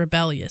very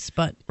rebellious.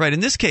 But right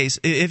in this case,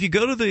 if you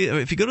go to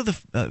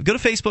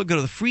Facebook, go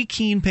to the Free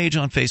Keene page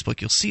on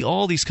Facebook, you'll see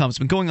all these comments. It's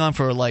been going on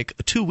for like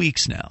 2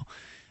 weeks now.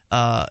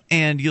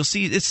 And you'll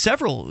see it's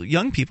several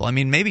young people. I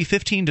mean, maybe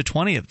 15 to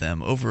 20 of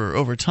them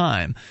over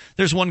time.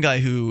 There's one guy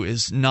who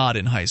is not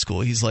in high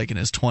school. He's like in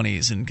his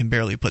 20s and can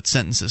barely put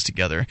sentences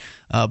together.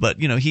 But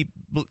he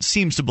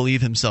seems to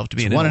believe himself to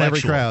be an intellectual. One in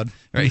every crowd.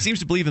 Right? He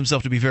seems to believe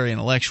himself to be very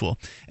intellectual.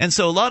 And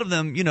so a lot of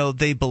them,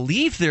 they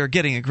believe they're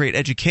getting a great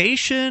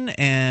education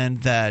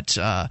and that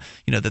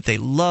that they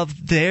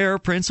love their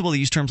principle. They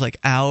use terms like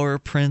our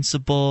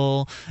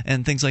principle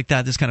and things like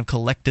that. This kind of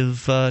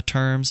collective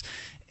terms.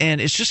 And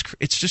it's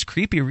just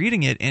creepy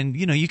reading it, and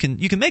you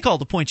can make all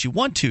the points you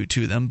want to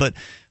them, but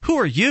who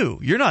are you?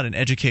 You're not an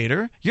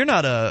educator. You're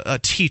not a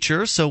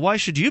teacher, so why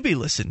should you be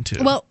listened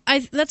to? Well,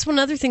 that's one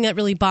other thing that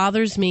really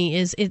bothers me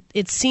is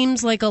it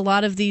seems like a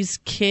lot of these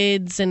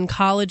kids and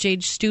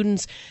college-age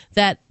students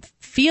that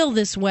feel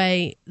this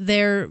way,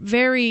 they're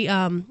very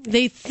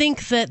they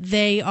think that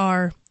they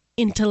are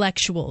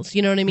intellectuals.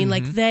 You know what I mean?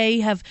 Mm-hmm.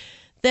 Like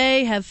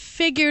they have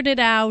figured it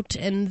out,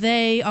 and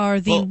they are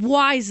the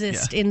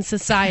wisest in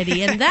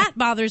society, and that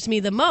bothers me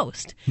the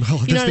most. Well,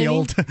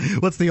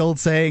 what's the old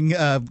saying?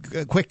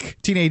 Quick,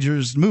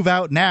 teenagers, move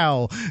out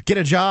now, get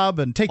a job,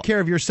 and take care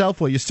of yourself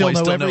while you still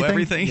know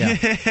everything. Yeah.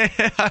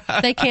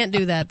 They can't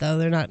do that, though.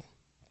 They're not.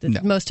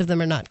 No. Most of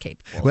them are not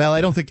capable. Well, I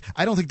don't think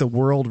the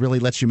world really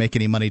lets you make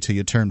any money till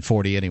you turn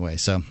 40 anyway.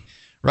 So.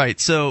 Right,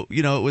 so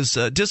it was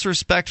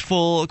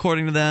disrespectful,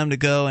 according to them, to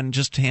go and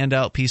just hand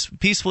out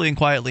peacefully and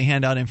quietly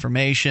hand out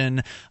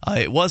information.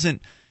 It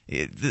wasn't.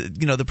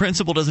 The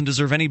principal doesn't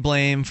deserve any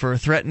blame for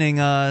threatening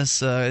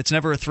us. It's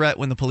never a threat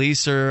when the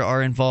police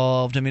are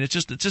involved. I mean, it's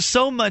just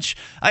so much.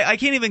 I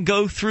can't even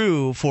go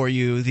through for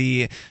you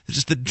the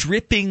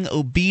dripping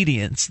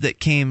obedience that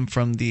came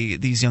from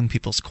these young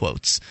people's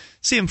quotes.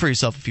 See them for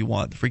yourself if you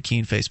want. The Free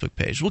Keene Facebook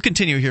page. We'll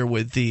continue here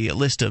with the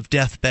list of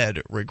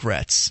deathbed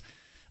regrets.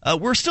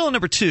 We're still at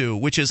number 2,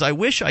 which is I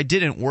wish I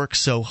didn't work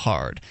so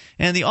hard.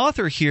 And the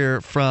author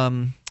here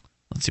from,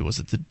 was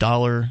it the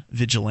Dollar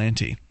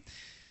Vigilante?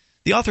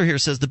 The author here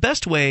says the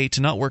best way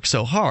to not work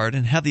so hard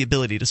and have the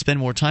ability to spend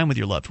more time with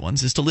your loved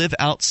ones is to live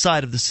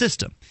outside of the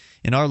system.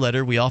 In our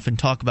letter, we often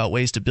talk about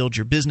ways to build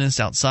your business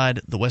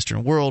outside the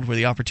Western world where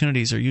the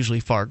opportunities are usually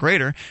far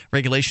greater,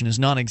 regulation is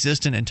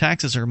non-existent, and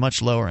taxes are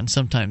much lower and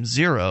sometimes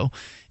zero.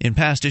 In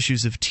past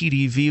issues of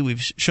TDV,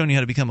 we've shown you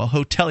how to become a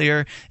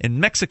hotelier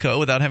in Mexico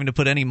without having to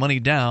put any money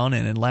down,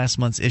 and in last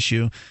month's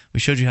issue, we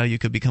showed you how you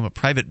could become a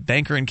private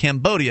banker in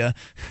Cambodia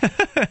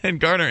and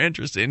garner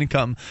interest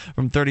income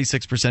from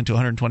 36% to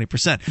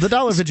 120%. The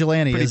Dollar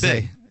Vigilante is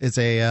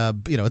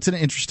an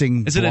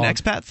interesting Is it an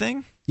expat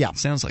thing? Yeah.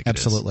 Sounds like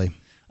absolutely. It is.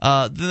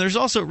 Then there's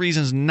also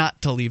reasons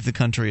not to leave the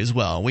country as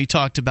well. We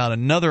talked about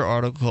another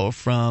article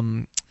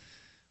from,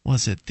 I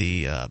think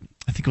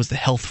it was the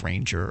Health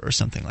Ranger or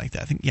something like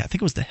that. I think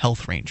it was the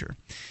Health Ranger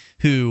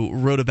who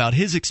wrote about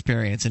his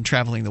experience in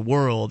traveling the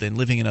world and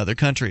living in other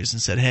countries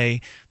and said, hey,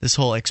 this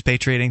whole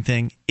expatriating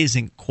thing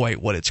isn't quite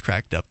what it's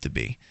cracked up to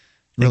be.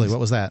 Really? What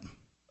was that?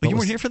 You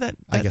weren't here for that?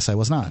 I guess I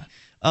was not.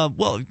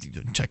 Well,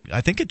 check it.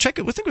 I think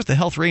it was the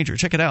Health Ranger.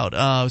 Check it out.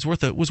 It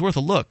was worth a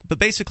look. But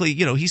basically,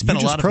 he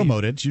spent a lot of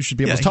promoted. You should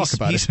be able to talk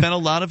about it. He spent a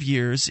lot of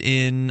years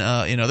in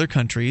other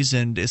countries,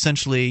 and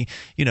essentially,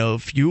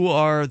 if you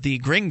are the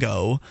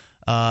gringo,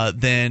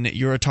 then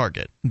you're a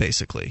target.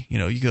 Basically,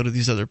 you go to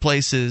these other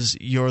places,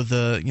 you're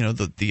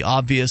the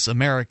obvious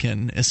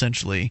American.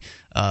 Essentially,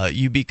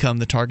 you become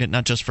the target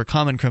not just for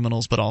common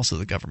criminals but also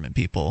the government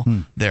people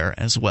there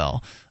as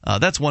well.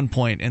 That's one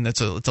point, and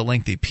it's a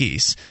lengthy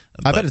piece.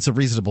 I bet it's a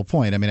reasonable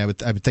point. I mean, I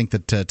would think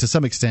that to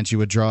some extent you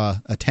would draw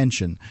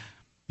attention.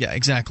 Yeah,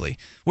 exactly.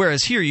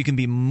 Whereas here you can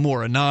be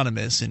more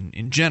anonymous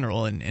in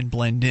general and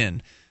blend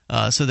in.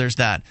 So there's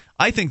that.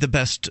 I think the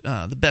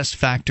best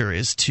factor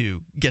is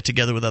to get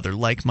together with other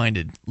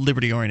like-minded,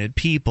 liberty-oriented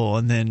people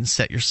and then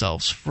set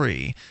yourselves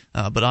free.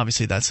 But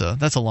obviously that's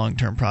a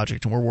long-term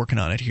project, and we're working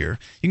on it here.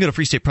 You can go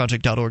to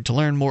freestateproject.org to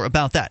learn more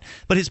about that.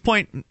 But his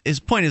point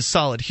is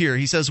solid here.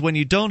 He says when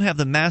you don't have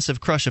the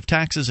massive crush of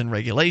taxes and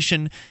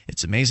regulation,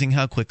 it's amazing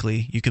how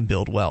quickly you can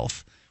build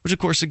wealth. Which, of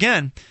course,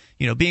 again,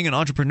 being an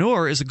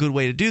entrepreneur is a good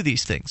way to do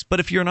these things. But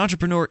if you're an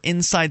entrepreneur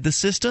inside the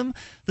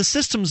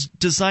system's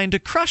designed to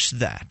crush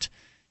that.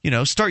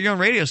 Start your own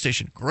radio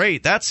station.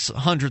 Great. That's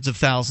hundreds of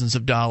thousands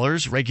of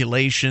dollars.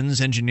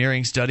 Regulations,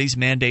 engineering studies,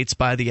 mandates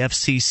by the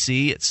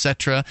FCC,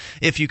 etc.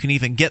 If you can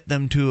even get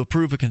them to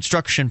approve a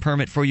construction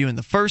permit for you in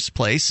the first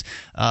place.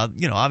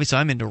 Obviously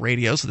I'm into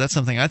radio, so that's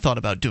something I thought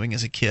about doing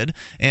as a kid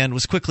and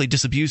was quickly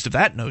disabused of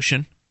that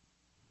notion.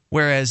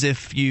 Whereas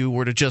if you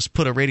were to just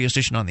put a radio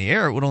station on the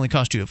air, it would only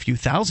cost you a few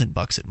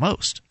 $1,000 at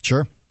most.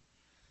 Sure.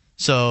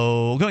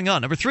 So going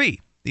on, number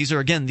 3. These are,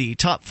 again, the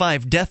top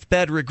 5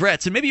 deathbed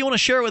regrets. And maybe you want to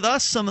share with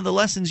us some of the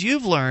lessons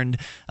you've learned,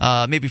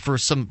 maybe from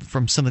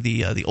some of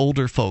the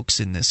older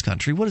folks in this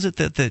country. What is it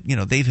that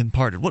they've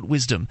imparted? What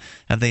wisdom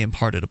have they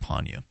imparted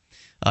upon you?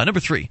 Number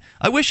 3,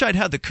 I wish I'd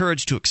had the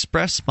courage to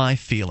express my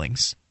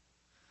feelings.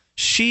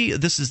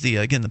 This is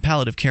the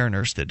palliative care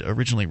nurse that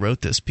originally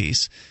wrote this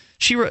piece.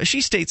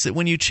 She states that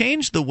when you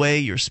change the way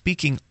you're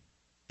speaking,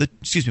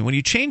 when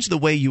you change the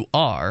way you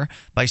are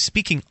by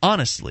speaking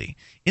honestly,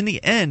 in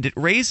the end it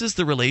raises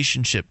the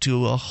relationship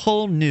to a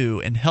whole new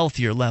and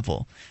healthier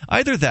level.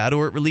 Either that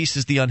or it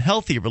releases the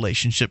unhealthy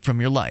relationship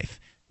from your life.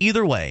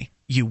 Either way,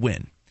 you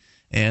win.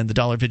 And the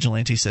Dollar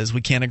Vigilante says,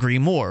 we can't agree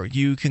more.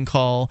 You can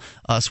call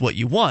us what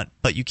you want,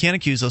 but you can't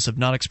accuse us of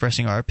not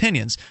expressing our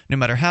opinions, no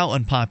matter how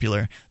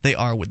unpopular they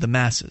are with the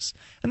masses.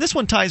 And this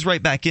one ties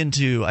right back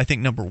into, I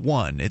think, number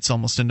 1. It's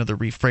almost another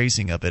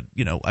rephrasing of it.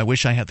 I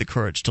wish I had the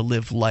courage to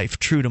live life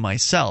true to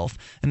myself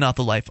and not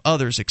the life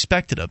others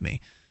expected of me.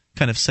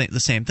 Kind of the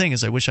same thing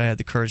as I wish I had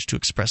the courage to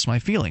express my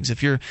feelings.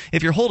 If you're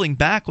holding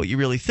back what you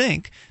really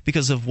think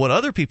because of what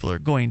other people are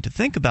going to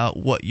think about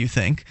what you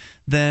think,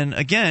 then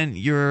again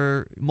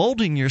you're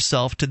molding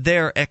yourself to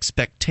their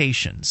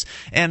expectations.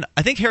 And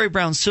I think Harry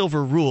Brown's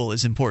silver rule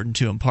is important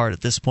to impart at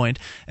this point.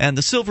 And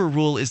the silver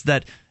rule is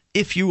that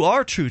if you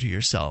are true to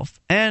yourself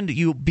and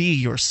you be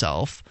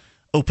yourself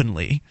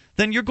openly,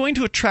 then you're going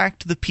to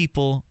attract the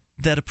people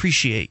that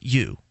appreciate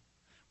you.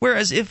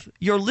 Whereas if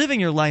you're living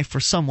your life for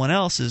someone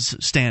else's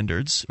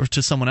standards or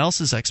to someone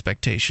else's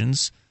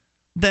expectations,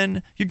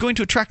 then you're going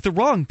to attract the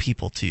wrong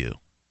people to you.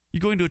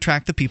 You're going to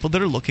attract the people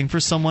that are looking for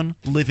someone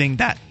living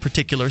that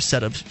particular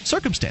set of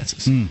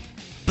circumstances.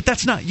 But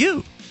that's not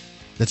you.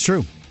 That's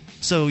true.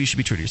 So you should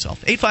be true to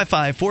yourself.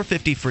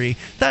 855-450-FREE.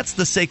 That's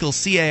the SACL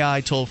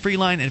CAI toll-free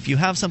line. And if you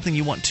have something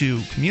you want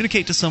to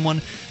communicate to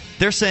someone,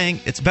 they're saying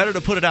it's better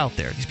to put it out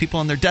there. These people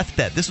on their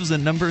deathbed. This was a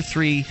number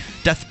 3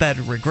 deathbed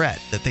regret,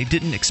 that they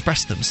didn't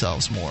express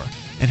themselves more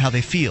and how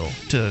they feel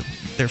to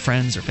their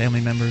friends or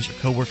family members or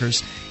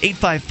coworkers.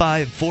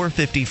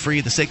 855-450-FREE,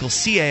 the SACL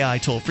CAI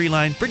toll-free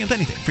line. Bring up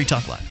anything. Free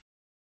Talk Live.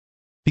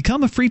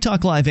 Become a Free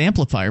Talk Live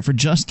amplifier for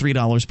just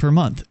 $3 per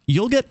month.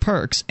 You'll get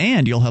perks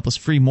and you'll help us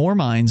free more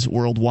minds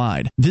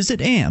worldwide.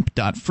 Visit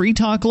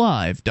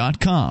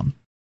amp.freetalklive.com.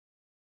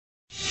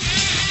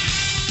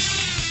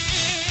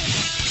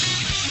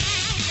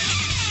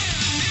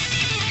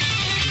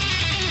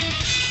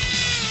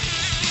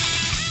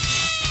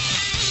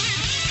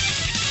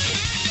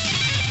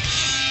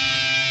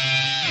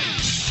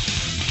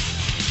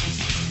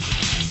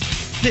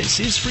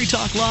 This is Free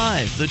Talk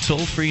Live, the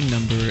toll-free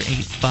number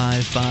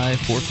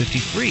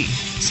 855-450-FREE.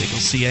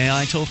 SACL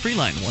CAI toll-free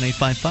line,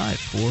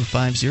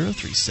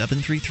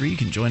 1-855-450-3733. You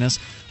can join us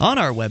on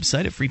our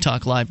website at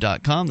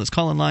freetalklive.com. Those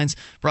call-in lines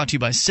brought to you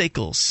by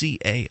SACL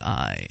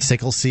CAI.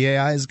 SACL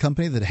CAI is a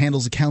company that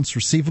handles accounts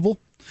receivable.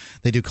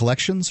 They do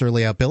collections,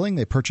 early out billing.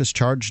 They purchase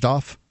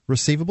charged-off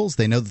receivables.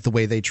 They know that the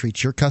way they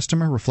treat your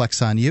customer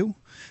reflects on you.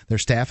 Their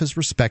staff is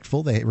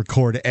respectful. They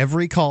record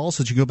every call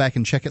so that you go back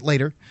and check it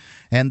later.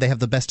 And they have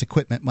the best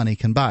equipment money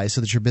can buy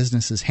so that your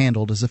business is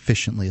handled as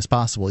efficiently as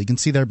possible. You can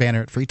see their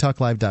banner at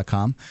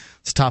freetalklive.com.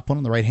 It's the top one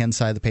on the right-hand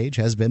side of the page,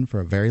 has been for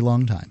a very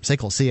long time.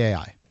 SACL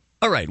CAI.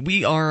 All right,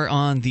 we are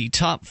on the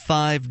top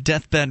 5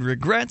 deathbed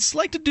regrets.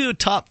 Like to do a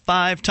top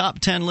 5, top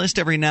 10 list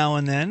every now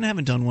and then.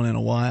 Haven't done one in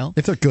a while.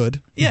 If they're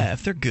good. Yeah,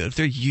 if they're good, if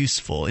they're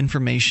useful,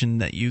 information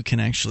that you can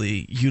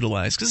actually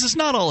utilize. Because it's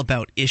not all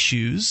about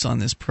issues on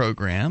this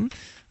program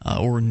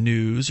or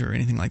news or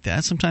anything like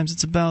that. Sometimes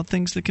it's about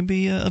things that can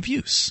be of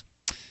use.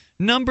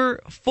 Number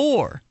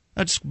 4.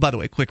 Just, by the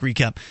way, quick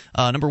recap.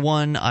 Number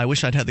 1, I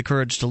wish I'd had the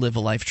courage to live a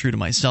life true to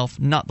myself,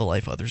 not the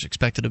life others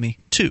expected of me.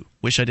 2,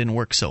 wish I didn't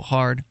work so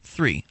hard.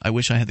 3, I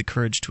wish I had the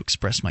courage to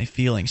express my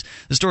feelings.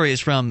 The story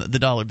is from The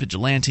Dollar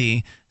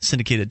Vigilante,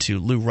 syndicated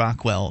to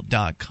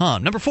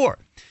LouRockwell.com. Number 4,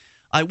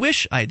 I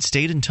wish I had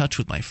stayed in touch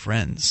with my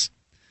friends.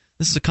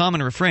 This is a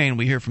common refrain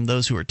we hear from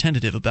those who are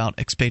tentative about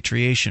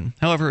expatriation.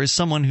 However, as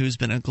someone who's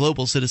been a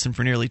global citizen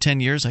for nearly 10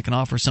 years, I can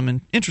offer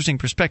some interesting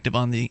perspective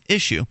on the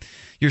issue.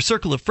 Your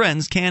circle of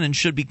friends can and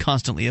should be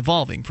constantly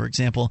evolving. For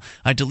example,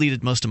 I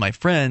deleted most of my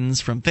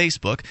friends from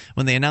Facebook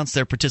when they announced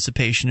their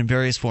participation in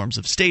various forms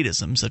of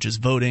statism, such as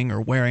voting or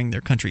wearing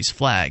their country's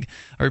flag.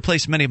 I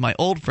replaced many of my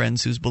old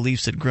friends whose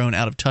beliefs had grown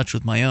out of touch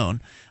with my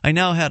own. I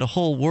now had a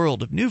whole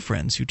world of new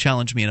friends who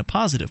challenged me in a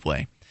positive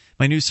way.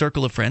 My new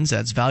circle of friends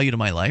adds value to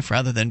my life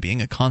rather than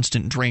being a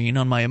constant drain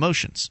on my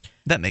emotions.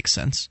 That makes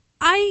sense.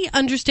 I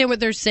understand what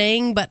they're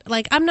saying, but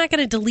I'm not going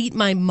to delete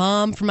my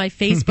mom from my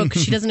Facebook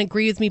because she doesn't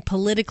agree with me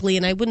politically,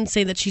 and I wouldn't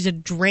say that she's a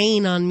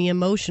drain on me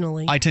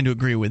emotionally. I tend to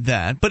agree with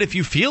that. But if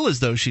you feel as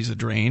though she's a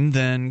drain,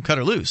 then cut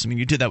her loose. I mean,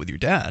 you did that with your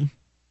dad.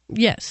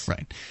 Yes.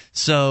 Right.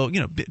 So,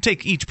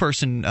 take each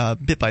person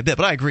bit by bit.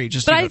 But I agree.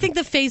 But I think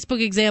the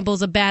Facebook example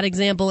is a bad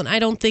example, and I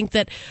don't think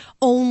that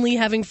only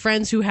having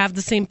friends who have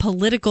the same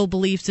political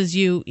beliefs as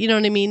you know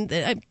what I mean?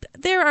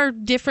 There are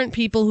different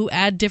people who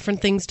add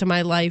different things to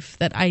my life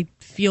that I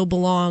feel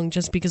belong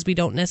just because we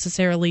don't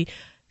necessarily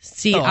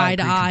see eye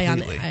to eye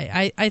on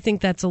it. I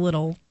think that's a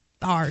little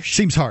harsh.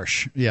 Seems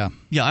harsh, yeah.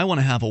 Yeah, I want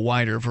to have a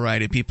wider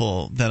variety of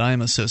people that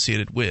I'm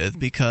associated with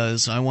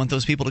because I want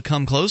those people to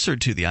come closer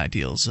to the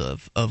ideals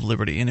of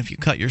liberty. And if you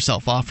cut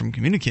yourself off from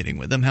communicating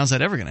with them, how's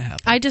that ever going to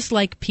happen? I just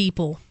like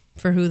people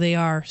for who they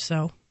are,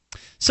 so...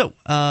 So,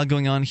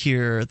 going on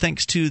here,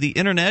 thanks to the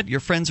internet, your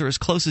friends are as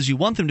close as you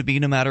want them to be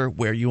no matter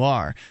where you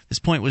are. This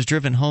point was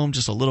driven home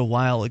just a little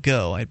while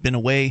ago. I'd been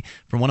away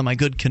from one of my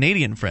good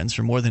Canadian friends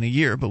for more than a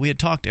year, but we had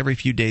talked every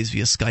few days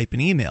via Skype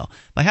and email.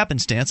 By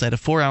happenstance, I had a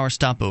 4-hour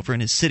stopover in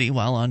his city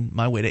while on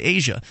my way to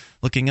Asia.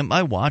 Looking at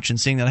my watch and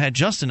seeing that I had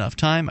just enough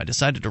time, I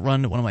decided to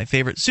run to one of my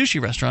favorite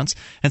sushi restaurants,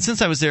 and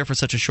since I was there for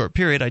such a short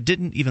period, I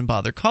didn't even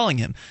bother calling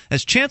him.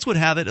 As chance would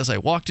have it, as I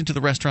walked into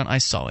the restaurant, I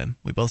saw him.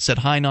 We both said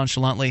hi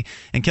nonchalantly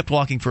and kept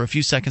walking for a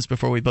few seconds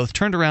before we both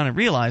turned around and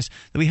realized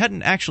that we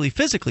hadn't actually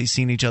physically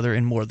seen each other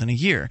in more than a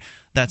year.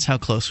 That's how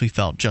close we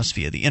felt just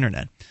via the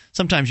internet.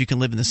 Sometimes you can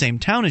live in the same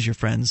town as your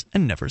friends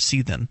and never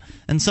see them.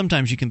 And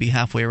sometimes you can be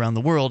halfway around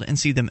the world and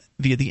see them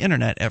via the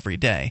internet every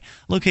day.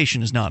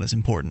 Location is not as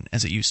important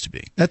as it used to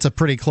be. That's a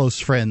pretty close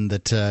friend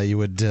that you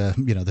would,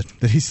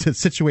 the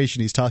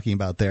situation he's talking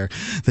about there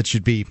that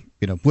should be,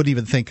 wouldn't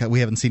even think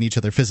we haven't seen each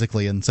other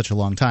physically in such a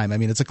long time. I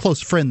mean, it's a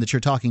close friend that you're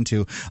talking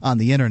to on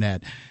the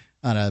internet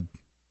on a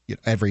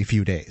every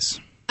few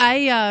days.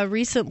 I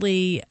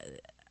recently,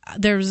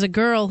 there was a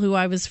girl who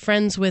I was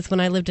friends with when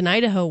I lived in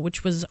Idaho,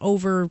 which was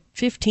over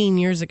 15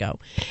 years ago.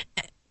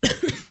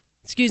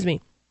 Excuse me.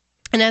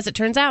 And as it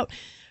turns out,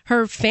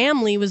 her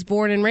family was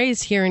born and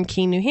raised here in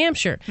Keene, New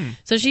Hampshire.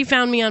 So she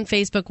found me on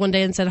Facebook one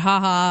day and said,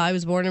 haha, I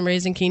was born and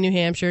raised in Keene, New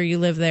Hampshire. You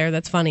live there.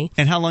 That's funny.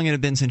 And how long had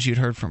it been since you'd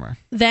heard from her?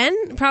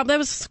 Then, probably that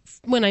was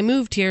when I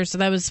moved here, so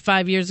that was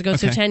 5 years ago,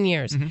 so 10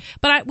 years. Mm-hmm.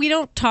 But we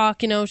don't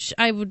talk,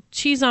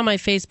 she's on my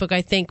Facebook,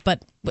 I think,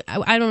 but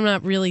I'm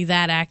not really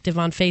that active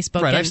on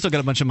Facebook. Right, I've still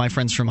got a bunch of my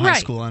friends from high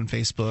school on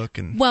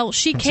Facebook. Well,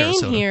 she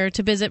came here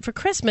to visit for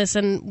Christmas,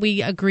 and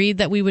we agreed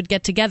that we would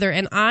get together,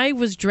 and I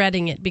was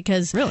dreading it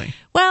because... Really?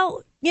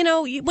 Well...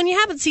 when you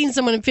haven't seen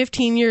someone in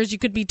 15 years, you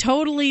could be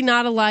totally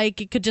not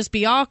alike. It could just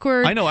be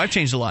awkward. I know. I've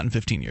changed a lot in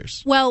 15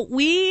 years. Well,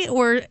 we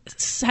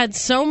had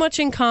so much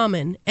in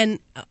common, and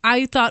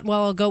I thought,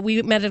 well, I'll go.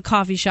 We met at a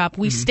coffee shop.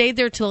 We stayed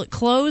there till it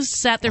closed,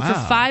 sat there for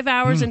 5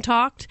 hours and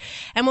talked.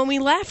 And when we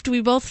left,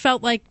 we both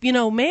felt like,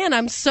 man,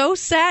 I'm so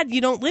sad you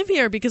don't live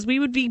here because we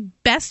would be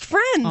best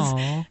friends.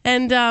 Aww.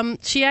 And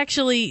she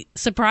actually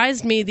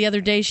surprised me the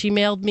other day. She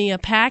mailed me a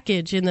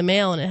package in the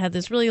mail, and it had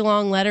this really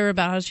long letter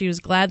about how she was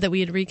glad that we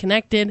had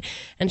reconnected.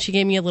 And she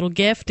gave me a little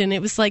gift, and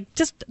it was like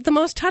just the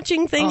most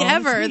touching thing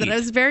ever. That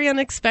was very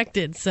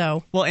unexpected.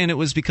 So well, and it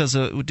was because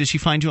did she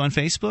find you on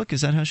Facebook?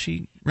 Is that how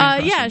she?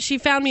 Yeah, she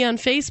found me on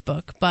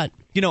Facebook, but.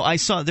 I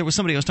saw there was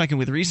somebody I was talking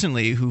with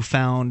recently who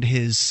found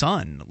his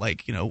son,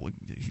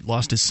 he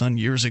lost his son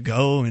years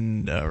ago,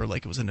 and or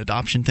it was an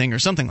adoption thing or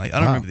something like. I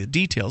don't remember the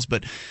details,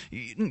 but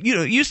it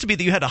used to be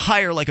that you had to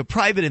hire a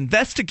private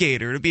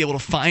investigator to be able to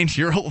find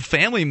your whole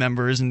family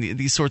members in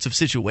these sorts of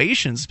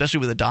situations, especially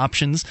with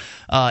adoptions.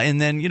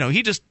 And then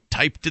he just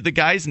typed the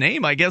guy's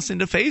name, I guess,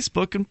 into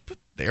Facebook, and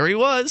there he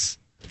was.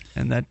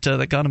 And that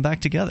got them back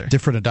together.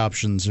 Different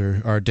adoptions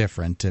are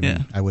different.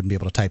 I wouldn't be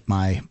able to type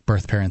my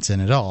birth parents in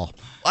at all.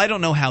 I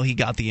don't know how he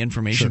got the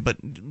information, but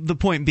the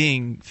point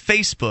being,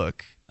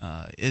 Facebook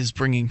is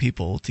bringing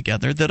people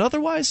together that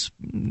otherwise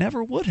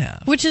never would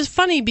have. Which is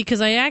funny because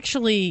I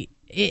actually...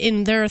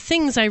 there are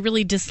things I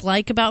really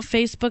dislike about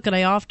Facebook, and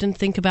I often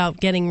think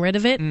about getting rid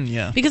of it.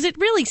 Because it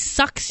really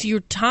sucks your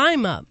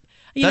time up.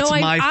 That's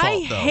my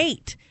fault, though. I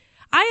hate...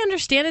 I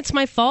understand it's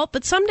my fault,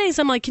 but some days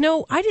I'm like,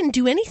 I didn't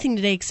do anything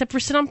today except for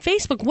sit on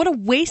Facebook. What a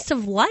waste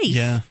of life.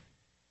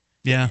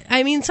 Yeah.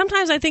 I mean,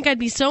 sometimes I think I'd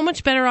be so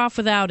much better off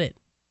without it.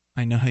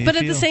 I know how you feel. But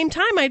feel. At the same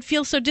time, I'd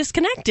feel so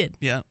disconnected.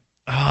 Yeah.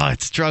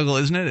 It's a struggle,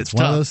 isn't it? It's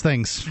one tough. of those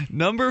things.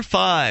 Number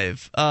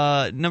 5.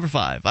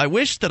 I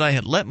wish that I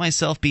had let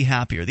myself be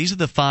happier. These are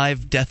the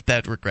 5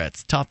 deathbed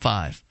regrets. Top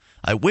 5.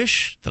 I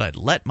wish that I'd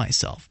let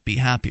myself be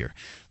happier.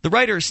 The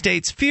writer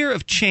states, fear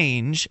of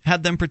change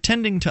had them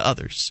pretending to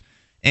others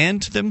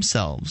and to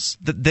themselves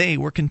that they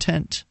were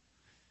content,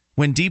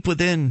 when deep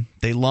within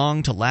they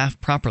long to laugh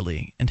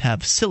properly and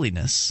have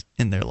silliness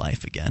in their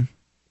life again.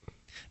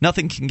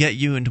 Nothing can get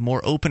you into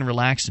more open,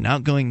 relaxed, and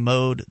outgoing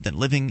mode than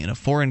living in a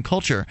foreign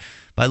culture.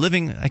 By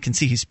living, I can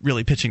see he's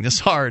really pitching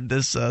this hard,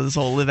 this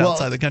whole live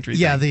outside the country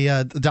thing. Yeah,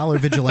 the Dollar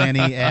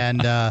Vigilante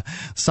and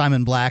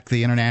Simon Black,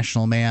 the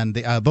International Man,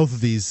 both of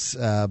these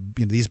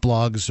these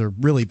blogs are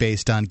really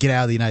based on get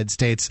out of the United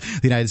States.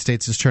 The United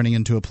States is turning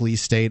into a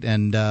police state,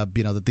 and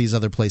that these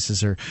other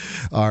places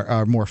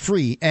are more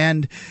free.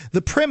 And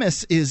the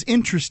premise is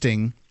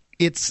interesting.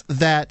 It's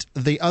that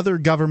the other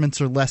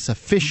governments are less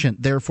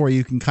efficient, therefore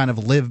you can kind of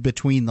live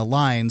between the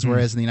lines,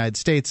 whereas in the United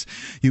States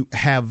you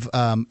have,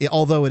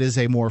 although it is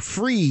a more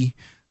free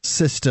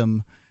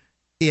system,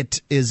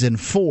 it is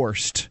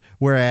enforced,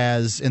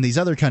 whereas in these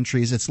other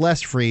countries it's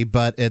less free,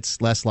 but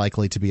it's less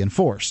likely to be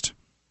enforced.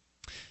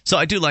 So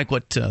I do like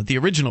what the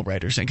original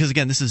writer said, because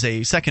again, this is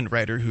a second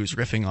writer who's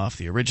riffing off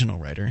the original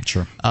writer.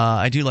 Sure.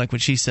 I do like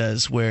what she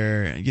says,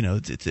 where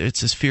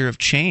it's this fear of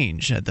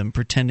change, them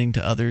pretending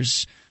to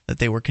others that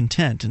they were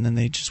content, and then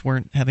they just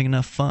weren't having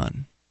enough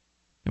fun.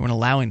 They weren't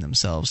allowing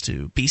themselves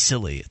to be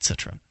silly,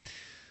 etc.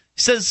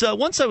 He says,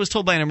 once I was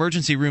told by an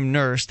emergency room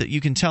nurse that you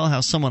can tell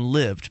how someone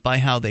lived by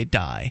how they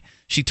die.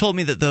 She told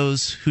me that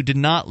those who did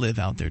not live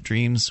out their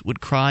dreams would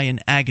cry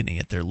in agony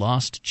at their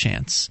lost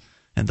chance,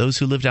 and those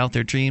who lived out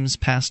their dreams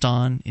passed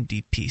on in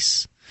deep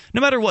peace. No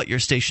matter what your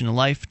station in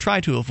life,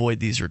 try to avoid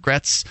these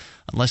regrets.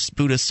 Unless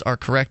Buddhists are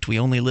correct, we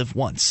only live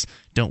once.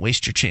 Don't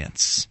waste your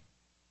chance.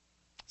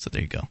 So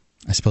there you go.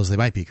 I suppose they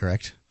might be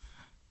correct.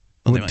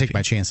 I wouldn't take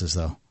my chances,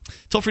 though.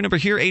 Toll-free number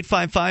here,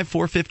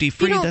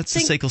 855-450-FREE. That's the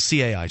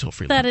SACL CAI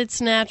toll-free line. That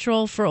it's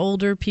natural for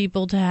older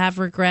people to have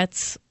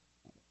regrets.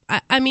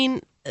 I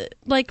mean,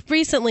 like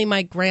recently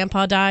my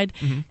grandpa died,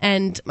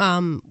 and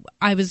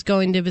I was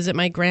going to visit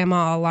my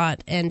grandma a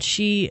lot, and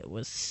she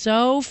was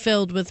so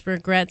filled with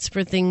regrets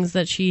for things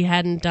that she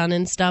hadn't done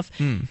and stuff.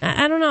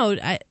 I don't know.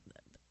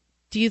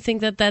 Do you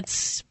think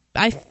that's...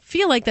 I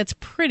feel like that's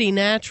pretty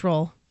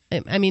natural.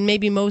 I mean,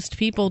 maybe most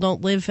people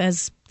don't live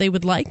as they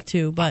would like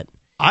to, but...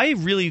 I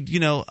really,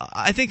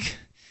 I think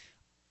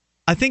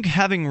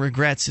having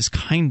regrets is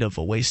kind of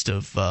a waste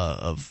of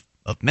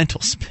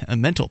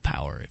mental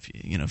power. If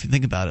you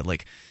think about it,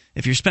 like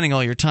if you're spending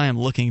all your time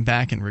looking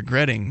back and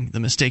regretting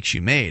the mistakes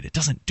you made, it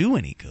doesn't do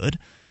any good.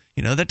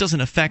 That doesn't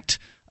affect.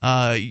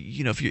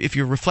 If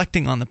you're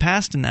reflecting on the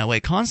past in that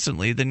way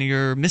constantly, then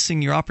you're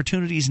missing your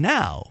opportunities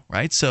now,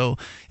 right? So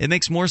it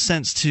makes more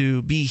sense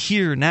to be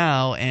here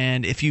now,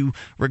 and if you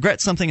regret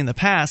something in the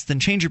past, then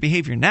change your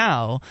behavior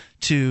now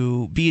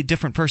to be a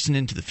different person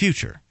into the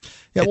future.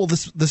 Yeah, well,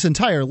 this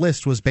entire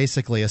list was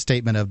basically a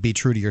statement of be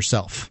true to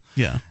yourself.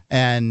 Yeah.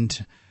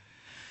 And...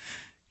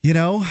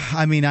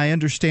 I mean, I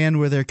understand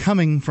where they're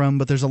coming from,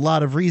 but there's a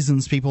lot of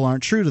reasons people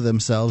aren't true to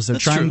themselves. They're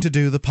trying to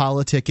do the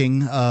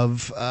politicking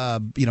of,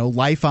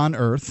 life on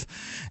Earth,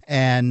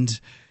 and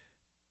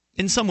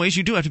in some ways,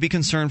 you do have to be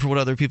concerned for what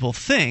other people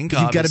think.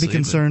 You've got to be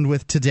concerned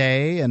with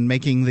today and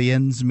making the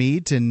ends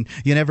meet, and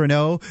you never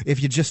know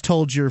if you just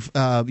told your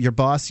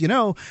boss,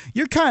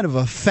 you're kind of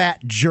a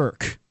fat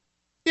jerk.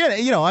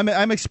 Yeah,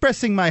 I'm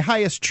expressing my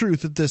highest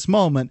truth at this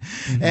moment,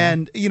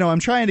 and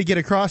I'm trying to get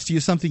across to you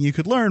something you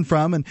could learn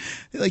from, and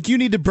like you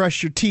need to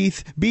brush your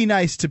teeth, be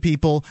nice to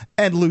people,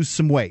 and lose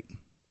some weight.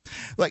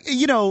 Like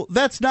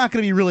that's not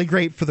going to be really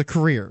great for the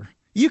career.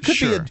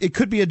 It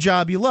could be a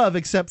job you love,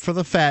 except for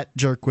the fat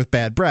jerk with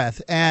bad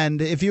breath,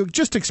 and if you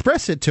just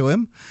express it to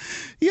him,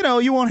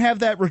 you won't have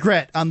that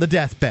regret on the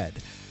deathbed.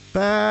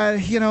 But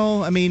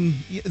I mean,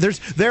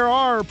 there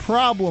are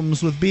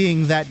problems with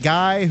being that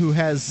guy who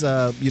has,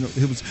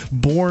 who was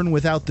born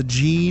without the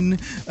gene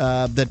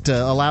that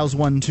allows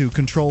one to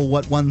control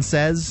what one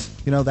says.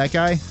 That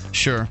guy.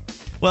 Sure.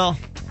 Well,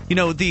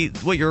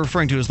 what you're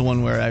referring to is the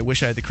one where I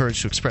wish I had the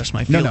courage to express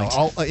my feelings.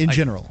 No, in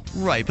general.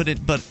 Right, but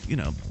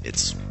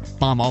it's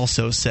Mom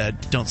also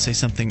said, don't say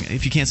something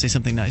if you can't say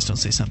something nice, don't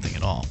say something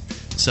at all.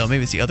 So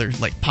maybe it's the other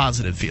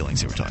positive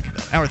feelings that we're talking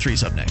about. Hour 3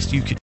 is up next.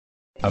 You could.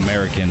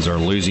 Americans are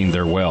losing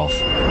their wealth.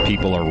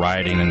 People are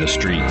rioting in the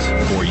streets.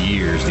 For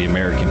years, the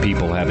American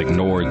people have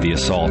ignored the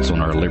assaults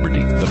on our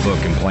liberty. The book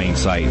In Plain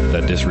Sight,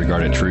 The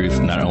Disregarded Truth,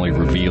 not only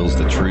reveals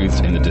the truth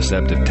and the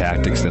deceptive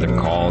tactics that have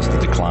caused the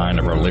decline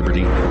of our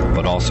liberty,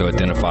 but also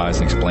identifies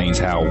and explains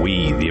how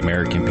we, the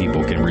American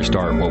people, can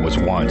restart what was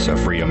once a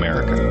free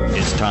America.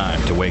 It's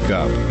time to wake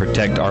up,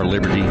 protect our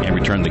liberty, and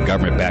return the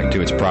government back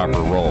to its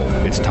proper role.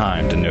 It's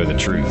time to know the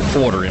truth.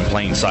 Order In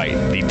Plain Sight,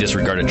 The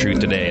Disregarded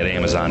Truth today at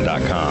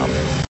Amazon.com.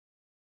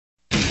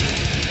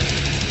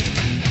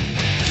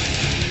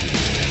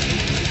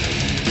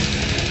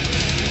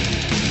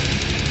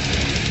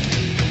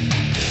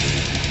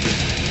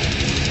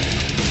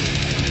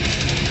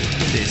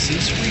 This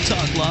is Free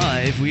Talk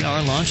Live. We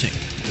are launching the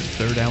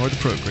third hour of the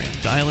program.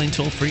 Dial in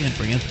toll-free and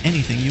bring up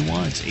anything you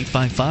want.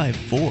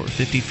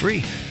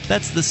 855-450-FREE.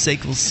 That's the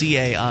SACL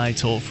CAI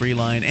toll-free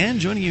line. And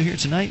joining you here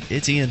tonight,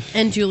 it's Ian.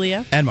 And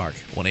Julia. And Mark.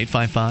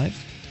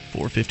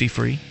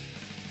 1-855-450-FREE.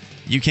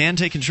 You can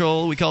take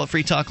control. We call it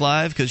Free Talk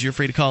Live because you're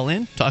free to call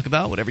in, talk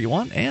about whatever you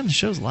want, and the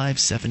show's live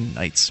 7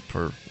 nights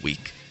per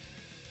week.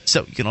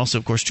 So you can also,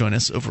 of course, join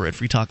us over at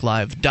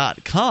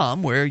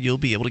freetalklive.com, where you'll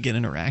be able to get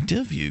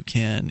interactive. You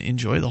can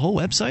enjoy the whole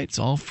website. It's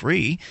all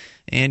free.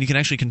 And you can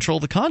actually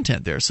control the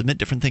content there, submit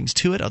different things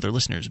to it. Other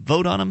listeners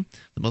vote on them.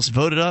 The most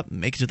voted up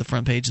make it to the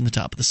front page and the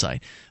top of the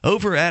site.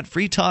 Over at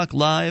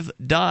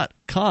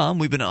freetalklive.com,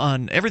 we've been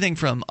on everything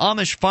from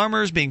Amish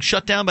farmers being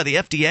shut down by the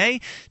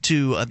FDA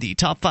to the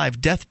top 5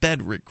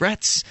 deathbed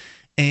regrets.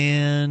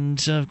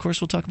 And, of course,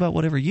 we'll talk about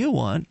whatever you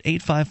want.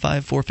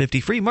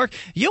 855-450-FREE. Mark,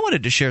 you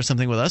wanted to share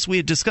something with us. We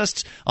had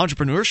discussed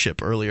entrepreneurship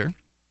earlier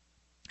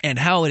and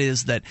how it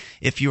is that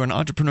if you're an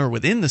entrepreneur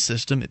within the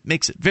system, it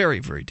makes it very,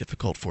 very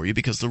difficult for you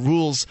because the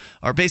rules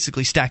are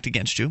basically stacked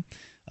against you.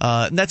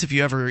 And that's if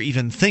you ever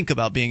even think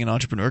about being an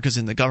entrepreneur, because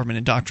in the government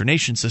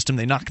indoctrination system,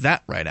 they knock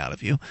that right out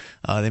of you.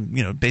 They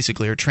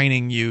basically are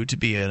training you to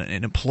be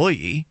an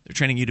employee. They're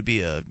training you to be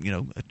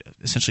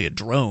essentially a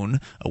drone,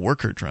 a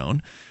worker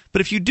drone.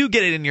 But if you do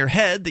get it in your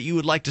head that you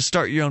would like to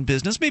start your own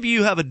business, maybe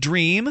you have a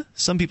dream.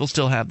 Some people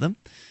still have them.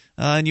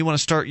 And you want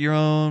to start your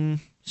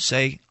own,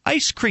 say,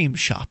 ice cream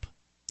shop.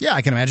 Yeah,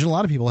 I can imagine a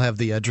lot of people have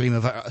the dream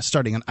of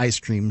starting an ice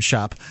cream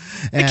shop.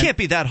 And it can't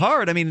be that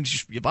hard. I mean,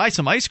 you buy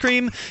some ice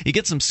cream, you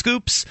get some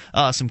scoops,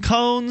 some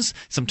cones,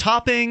 some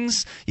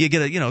toppings, you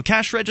get a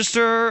cash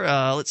register,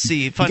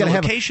 find a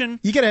location.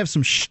 You got to have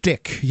some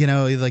shtick,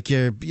 like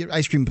your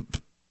ice cream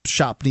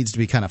shop needs to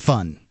be kind of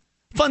fun.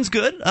 Fun's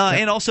good,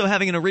 and also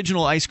having an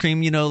original ice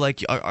cream,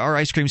 like our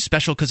ice cream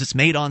special because it's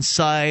made on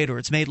site or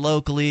it's made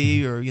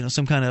locally or,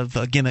 some kind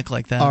of gimmick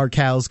like that. Our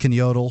cows can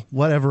yodel,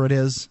 whatever it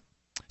is.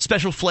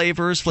 Special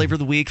flavors, flavor of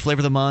the week, flavor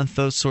of the month,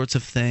 those sorts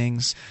of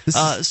things.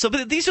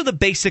 But these are the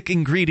basic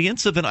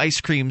ingredients of an ice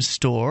cream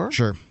store.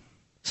 Sure.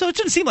 So it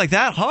doesn't seem like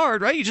that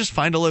hard, right? You just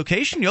find a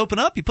location, you open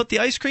up, you put the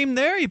ice cream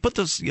there, you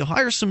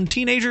hire some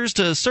teenagers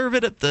to serve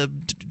it at the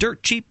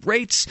dirt cheap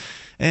rates,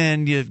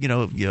 and you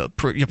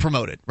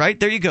promote it, right?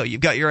 There you go.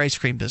 You've got your ice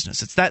cream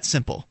business. It's that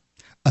simple.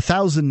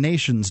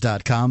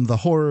 1000nations.com, the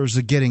horrors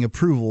of getting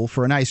approval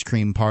for an ice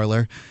cream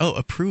parlor. Oh,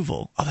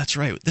 approval. Oh, that's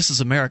right. This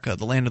is America,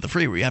 the land of the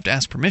free, where you have to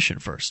ask permission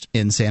first.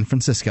 In San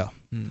Francisco.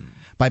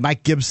 By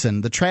Mike Gibson.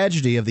 The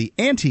tragedy of the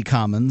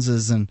anti-commons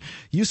is an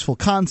useful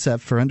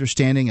concept for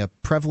understanding a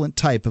prevalent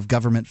type of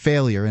government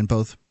failure in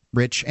both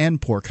rich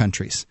and poor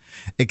countries.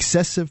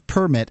 Excessive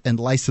permit and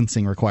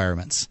licensing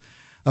requirements.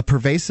 A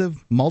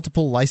pervasive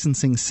multiple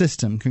licensing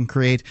system can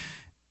create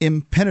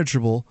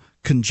impenetrable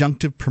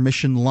conjunctive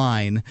permission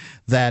line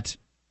that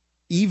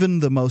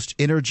even the most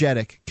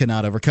energetic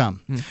cannot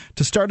overcome.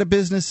 To start a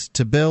business,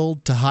 to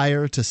build, to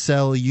hire, to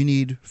sell, you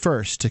need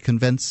first to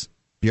convince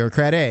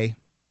bureaucrat A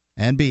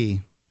and B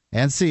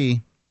and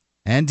C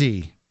and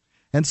D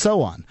and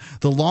so on.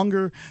 The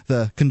longer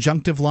the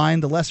conjunctive line,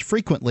 the less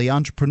frequently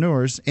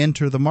entrepreneurs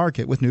enter the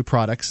market with new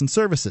products and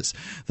services.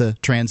 The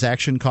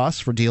transaction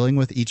costs for dealing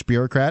with each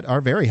bureaucrat are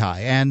very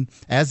high, and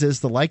as is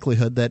the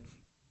likelihood that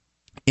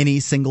any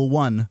single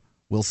one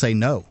will say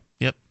no.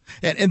 Yep.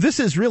 And this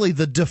is really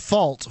the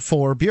default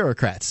for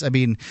bureaucrats. I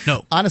mean,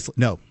 no. Honestly,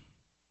 no.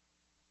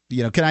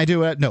 Can I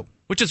do it? No.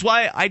 Which is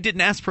why I didn't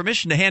ask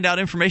permission to hand out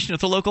information at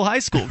the local high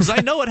school, because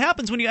I know what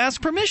happens when you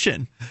ask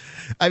permission.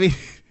 I mean,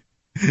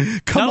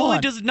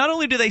 not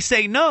only do they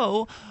say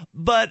no,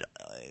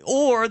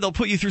 or they'll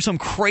put you through some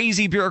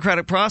crazy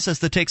bureaucratic process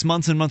that takes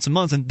months and months and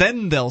months, and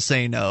then they'll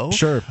say no.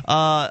 Sure.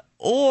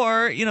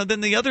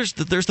 Then the others,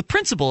 there's the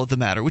principle of the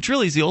matter, which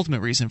really is the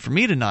ultimate reason for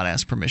me to not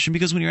ask permission,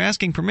 because when you're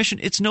asking permission,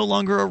 it's no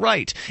longer a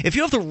right. If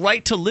you have the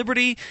right to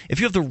liberty, if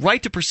you have the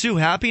right to pursue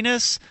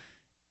happiness,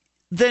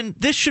 then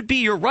this should be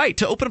your right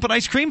to open up an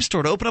ice cream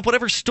store, to open up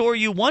whatever store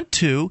you want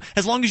to,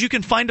 as long as you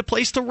can find a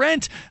place to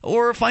rent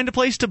or find a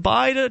place to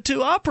buy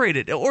to operate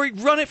it, or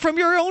run it from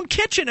your own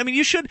kitchen. I mean,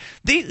 you should.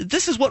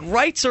 This is what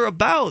rights are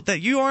about, that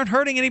you aren't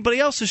hurting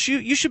anybody else. So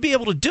you should be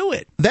able to do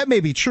it. That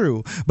may be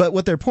true, but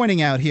what they're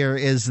pointing out here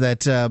is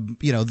that I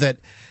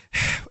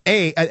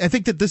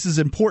think that this is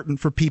important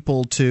for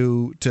people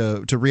to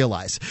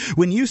realize.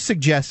 When you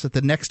suggest that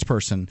the next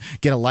person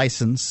get a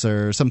license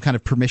or some kind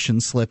of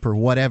permission slip or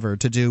whatever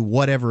to do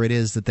whatever it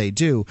is that they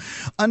do,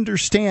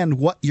 understand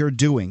what you're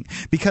doing.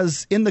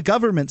 Because in the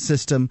government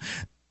system,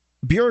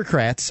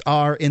 bureaucrats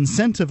are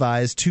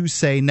incentivized to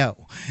say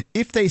no.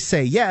 If they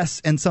say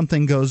yes and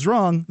something goes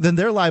wrong, then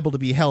they're liable to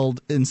be held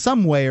in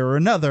some way or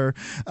another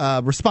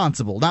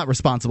responsible. Not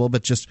responsible,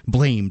 but just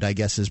blamed, I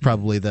guess, is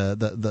probably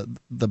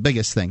the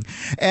biggest thing.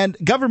 And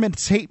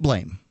governments hate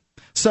blame.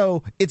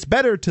 So it's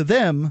better to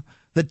them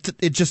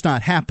that it just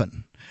not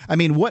happen. I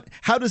mean,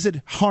 how does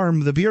it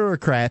harm the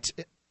bureaucrat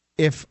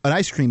if an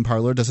ice cream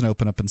parlor doesn't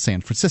open up in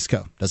San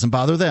Francisco? Doesn't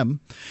bother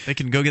them. They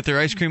can go get their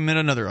ice cream in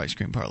another ice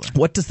cream parlor.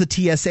 What does the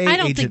TSA I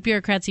don't think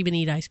bureaucrats even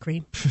eat ice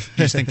cream. You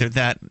just think they're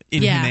that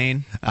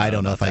inhumane? Yeah. I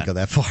don't know if I go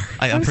that far.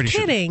 I'm pretty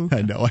kidding. Sure.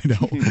 I know.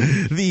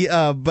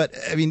 But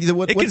I mean,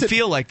 it can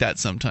feel like that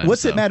sometimes.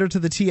 What's it matter to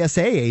the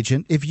TSA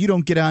agent if you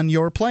don't get on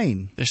your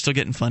plane? They're still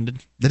getting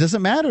funded. That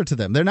doesn't matter to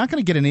them. They're not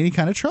going to get in any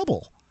kind of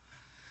trouble.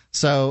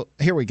 So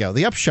here we go.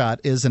 The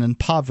upshot is an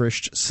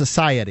impoverished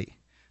society.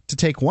 To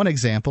take one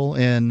example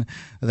to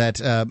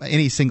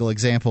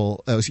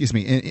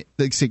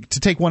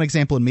take one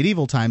example in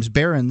medieval times,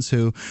 barons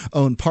who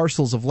owned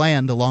parcels of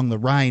land along the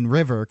Rhine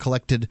River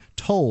collected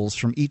tolls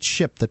from each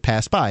ship that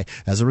passed by.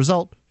 As a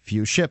result,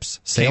 few ships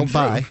sailed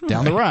by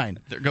down the Rhine.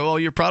 There go all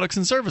your products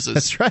and services.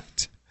 That's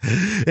right.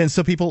 And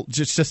so people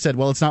just said,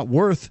 well, it's not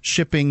worth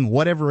shipping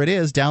whatever it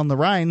is down the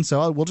Rhine,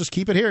 so we'll just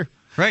keep it here.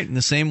 Right, in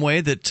the same way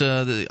that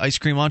the ice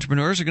cream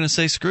entrepreneurs are going to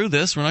say, screw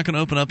this, we're not going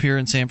to open up here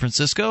in San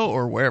Francisco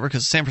or wherever,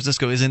 because San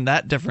Francisco isn't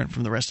that different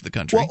from the rest of the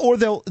country. Well, or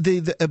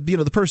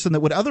the person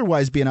that would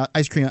otherwise be an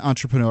ice cream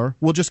entrepreneur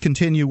will just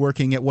continue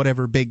working at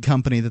whatever big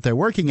company that they're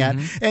working at,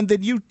 and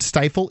then you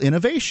stifle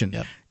innovation.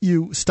 Yep.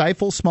 You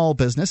stifle small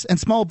business, and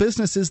small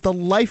business is the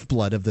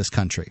lifeblood of this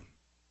country.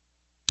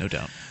 No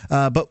doubt.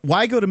 But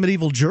why go to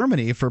medieval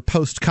Germany for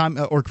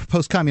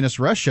post-communist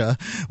Russia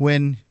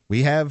when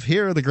we have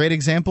here the great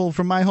example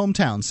from my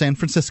hometown, San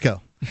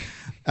Francisco?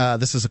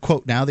 This is a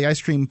quote now. The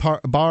ice cream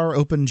bar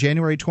opened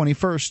January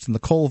 21st in the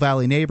Coal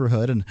Valley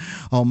neighborhood, an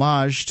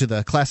homage to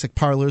the classic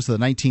parlors of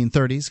the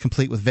 1930s,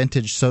 complete with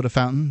vintage soda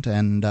fountain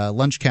and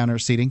lunch counter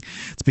seating.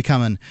 It's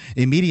become an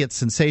immediate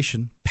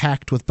sensation,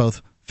 packed with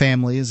both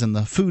families and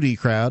the foodie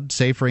crowd,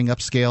 savoring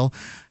upscale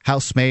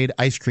house-made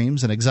ice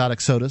creams and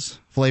exotic sodas.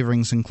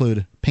 Flavorings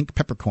include pink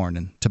peppercorn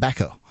and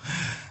tobacco.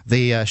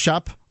 The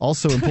shop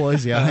also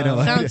employs... Yeah, I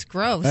know. Sounds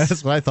gross.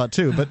 That's what I thought,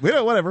 too. But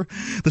whatever.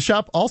 The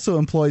shop also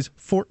employs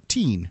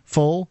 14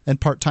 full and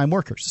part-time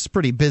workers. It's a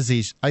pretty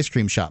busy ice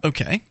cream shop.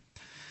 Okay.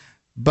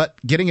 But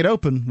getting it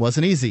open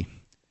wasn't easy.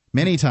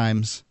 Many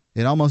times,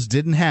 it almost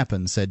didn't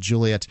happen, said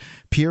Juliet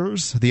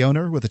Piers, the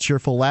owner, with a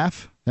cheerful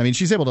laugh. I mean,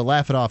 she's able to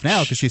laugh it off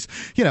now because she's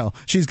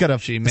got a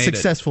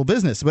successful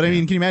business. But I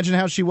mean, can you imagine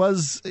how she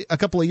was a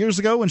couple of years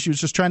ago when she was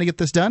just trying to get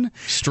this done?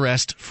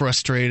 Stressed,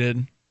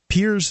 frustrated.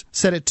 Piers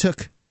said it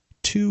took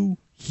 2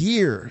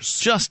 years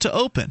just to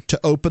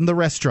open the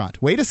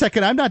restaurant. Wait a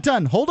second, I'm not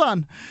done. Hold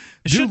on.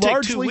 It should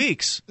take 2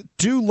 weeks.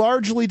 Due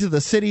largely to the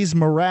city's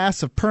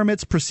morass of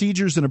permits,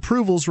 procedures, and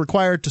approvals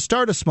required to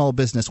start a small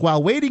business.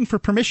 While waiting for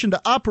permission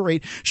to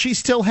operate, she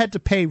still had to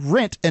pay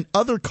rent and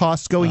other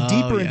costs, going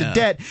deeper into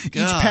debt each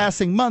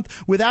passing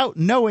month without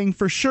knowing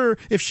for sure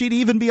if she'd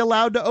even be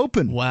allowed to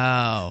open.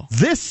 Wow.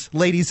 This,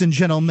 ladies and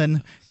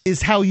gentlemen,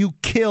 is how you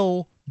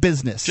kill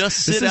business.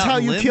 Just sit this is out how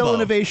in you limbo. kill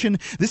innovation.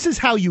 This is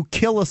how you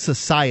kill a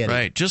society.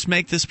 Right. Just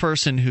make this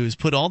person who's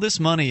put all this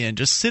money in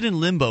just sit in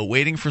limbo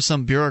waiting for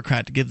some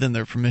bureaucrat to give them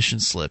their permission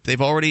slip.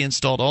 They've already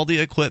installed all the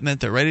equipment.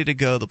 They're ready to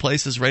go. The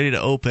place is ready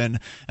to open.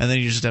 And then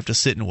you just have to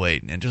sit and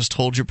wait and just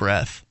hold your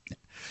breath.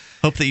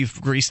 Hope that you've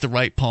greased the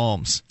right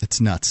palms.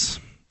 It's nuts.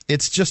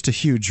 It's just a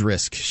huge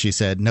risk, she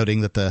said,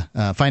 noting that the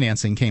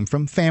financing came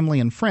from family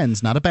and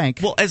friends, not a bank.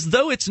 Well, as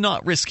though it's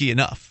not risky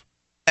enough.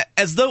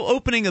 As though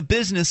opening a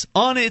business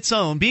on its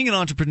own, being an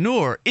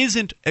entrepreneur,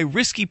 isn't a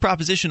risky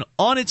proposition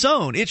on its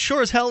own. It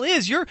sure as hell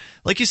is. You're,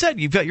 like you said,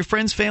 you've got your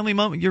friends, family,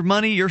 your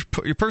money, your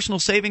personal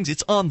savings.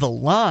 It's on the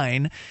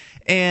line,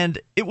 and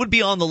it would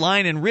be on the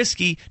line and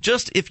risky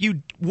just if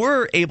you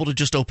were able to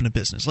just open a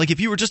business. Like if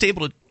you were just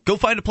able to go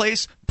find a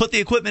place, put the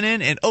equipment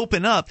in, and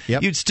open up,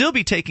 you'd still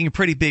be taking a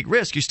pretty big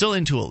risk. You're still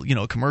into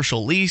a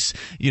commercial lease.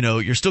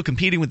 You're still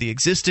competing with the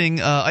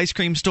existing ice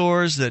cream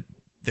stores that.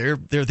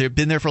 They've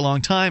been there for a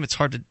long time. It's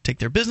hard to take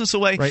their business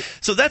away. Right.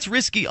 So that's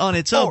risky on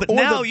its own. But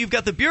now you've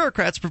got the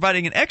bureaucrats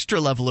providing an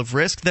extra level of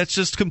risk that's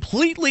just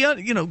completely,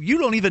 you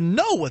don't even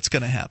know what's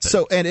going to happen.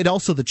 So, and it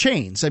also the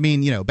chains. I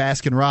mean,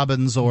 Baskin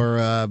Robbins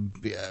or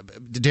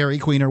Dairy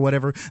Queen or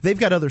whatever, they've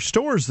got other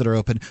stores that are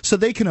open. So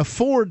they can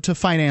afford to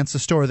finance a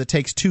store that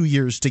takes 2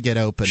 years to get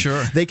open.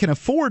 Sure. They can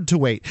afford to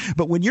wait.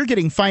 But when you're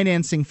getting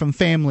financing from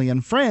family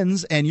and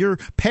friends and you're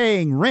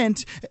paying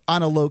rent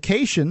on a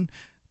location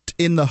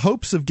in the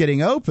hopes of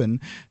getting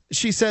open,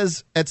 she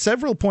says at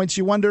several points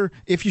you wonder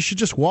if you should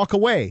just walk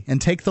away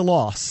and take the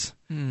loss.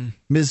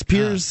 Ms.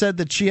 Piers said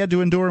that she had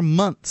to endure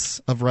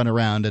months of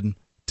runaround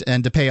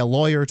and to pay a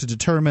lawyer to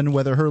determine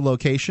whether her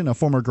location, a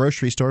former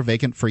grocery store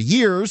vacant for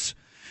years,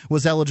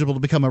 was eligible to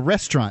become a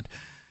restaurant.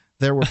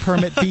 There were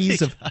permit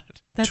fees of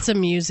That's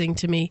amusing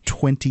to me.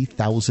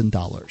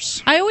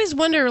 $20,000. I always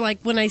wonder,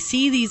 when I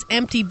see these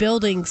empty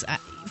buildings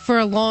for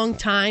a long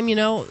time,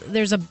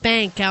 there's a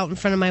bank out in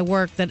front of my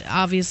work that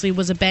obviously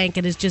was a bank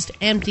and is just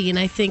empty, and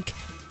I think,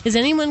 is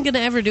anyone going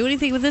to ever do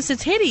anything with this?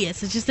 It's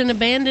hideous. It's just an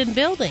abandoned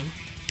building.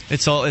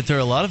 There are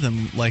a lot of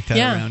them like that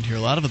around here,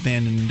 a lot of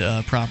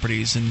abandoned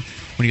properties, and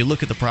when you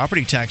look at the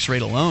property tax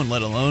rate alone,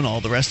 let alone all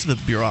the rest of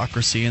the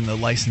bureaucracy and the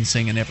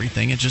licensing and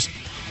everything,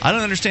 I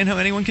don't understand how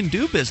anyone can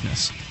do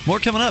business. More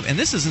coming up, and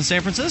this is in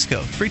San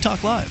Francisco. Free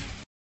Talk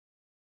Live.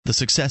 The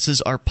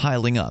successes are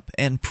piling up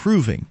and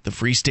proving the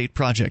Free State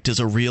Project is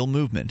a real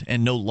movement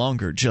and no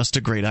longer just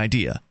a great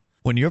idea.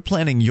 When you're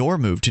planning your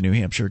move to New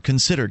Hampshire,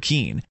 consider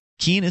Keene.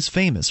 Keene is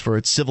famous for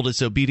its civil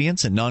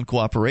disobedience and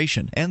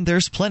non-cooperation, and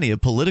there's plenty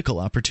of political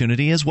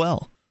opportunity as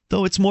well.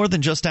 Though it's more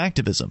than just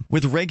activism,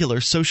 with regular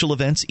social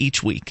events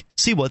each week.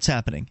 See what's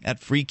happening at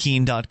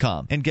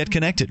freekeene.com and get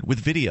connected with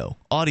video,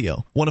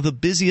 audio, one of the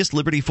busiest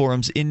liberty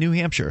forums in New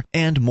Hampshire,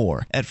 and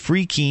more at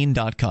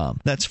freekeene.com.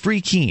 That's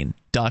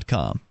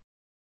freekeene.com.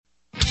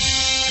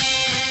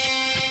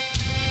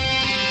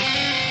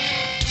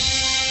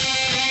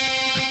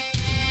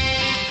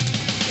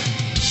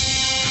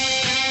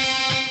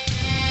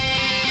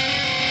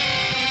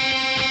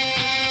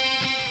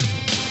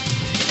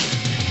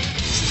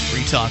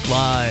 Talk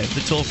Live, the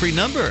toll-free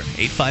number,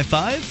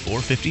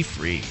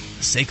 855-450-FREE. The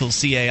SACL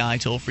CAI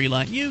toll-free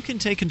line. You can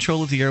take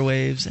control of the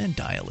airwaves and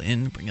dial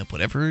in, bring up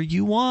whatever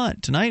you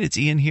want. Tonight, it's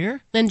Ian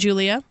here. And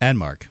Julia. And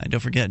Mark. And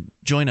don't forget,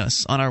 join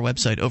us on our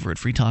website over at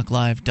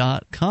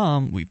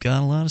freetalklive.com. We've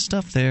got a lot of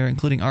stuff there,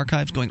 including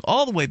archives going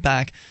all the way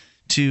back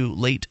to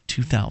late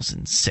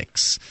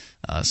 2006.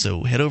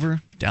 So head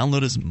over,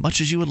 download as much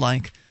as you would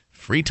like.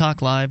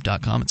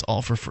 freetalklive.com. It's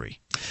all for free.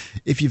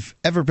 If you've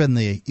ever been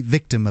the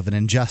victim of an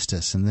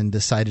injustice and then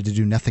decided to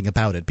do nothing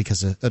about it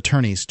because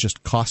attorneys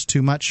just cost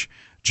too much,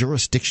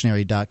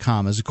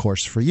 jurisdictionary.com is a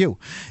course for you.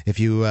 If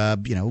you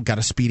got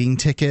a speeding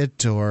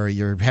ticket or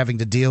you're having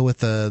to deal with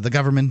the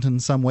government in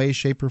some way,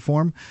 shape, or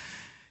form,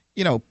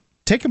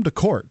 take them to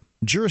court.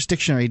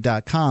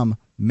 Jurisdictionary.com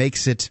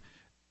makes it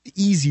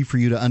easy for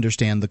you to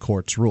understand the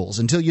court's rules.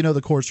 Until you know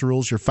the court's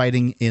rules, you're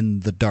fighting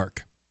in the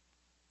dark.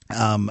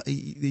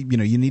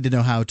 You need to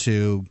know how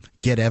to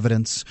get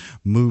evidence,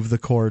 move the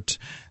court,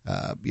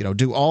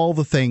 do all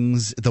the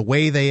things the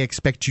way they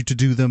expect you to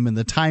do them in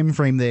the time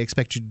frame they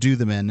expect you to do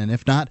them in. And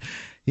if not,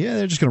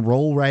 they're just going to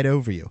roll right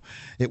over you.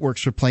 It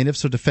works for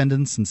plaintiffs or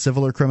defendants in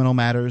civil or criminal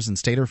matters in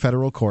state or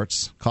federal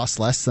courts. Costs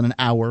less than an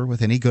hour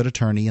with any good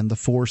attorney, and the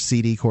 4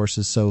 CD course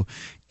is so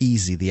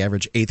easy the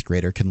average 8th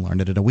grader can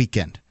learn it in a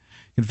weekend.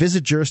 You can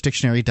visit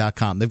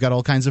jurisdictionary.com. They've got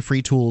all kinds of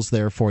free tools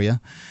there for you.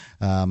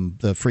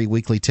 The free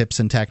weekly tips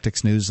and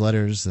tactics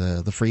newsletters,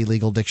 the free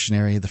legal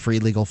dictionary, the free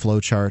legal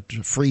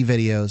flowchart, free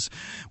videos.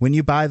 When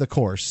you buy the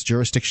course,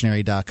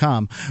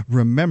 jurisdictionary.com,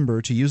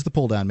 remember to use the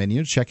pull-down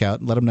menu to check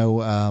out and let them know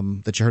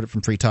that you heard it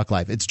from Free Talk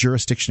Live. It's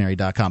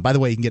jurisdictionary.com. By the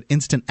way, you can get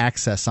instant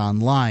access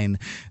online.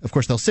 Of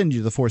course, they'll send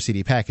you the 4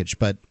 CD package,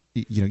 but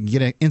you can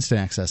get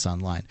instant access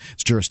online.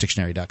 It's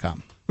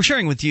jurisdictionary.com. We're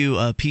sharing with you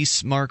a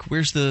piece, Mark.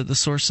 Where's the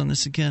source on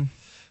this again?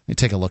 Let me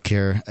take a look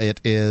here.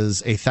 It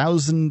is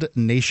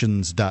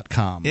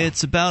 1000nations.com.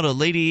 It's about a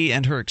lady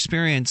and her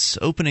experience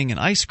opening an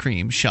ice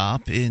cream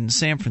shop in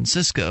San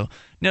Francisco.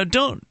 Now,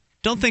 don't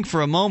think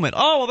for a moment,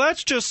 oh, well,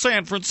 that's just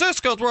San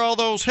Francisco where all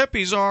those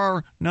hippies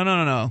are.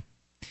 No.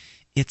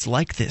 It's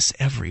like this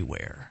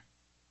everywhere.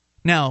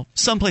 Now,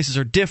 some places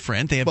are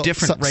different. They have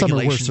different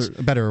regulations. Some are worse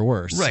or better or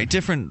worse. Right,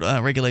 different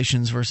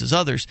regulations versus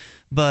others.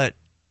 But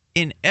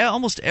in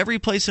almost every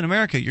place in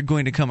America, you're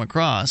going to come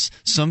across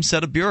some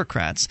set of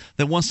bureaucrats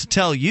that wants to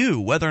tell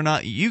you whether or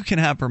not you can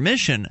have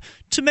permission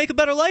to make a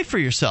better life for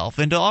yourself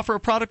and to offer a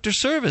product or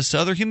service to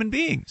other human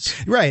beings.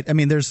 Right. I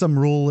mean, there's some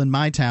rule in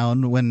my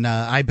town when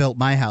I built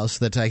my house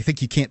that I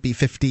think you can't be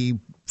 50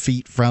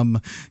 feet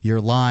from your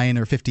line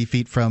or 50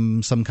 feet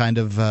from some kind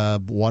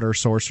of water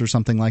source or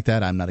something like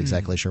that. I'm not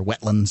exactly sure.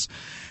 Wetlands.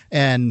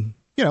 And,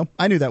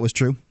 I knew that was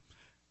true.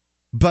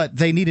 But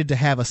they needed to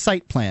have a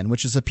site plan,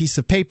 which is a piece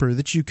of paper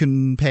that you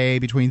can pay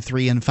between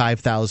 $3,000 and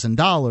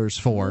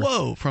 $5,000 for.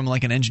 Whoa! From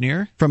like an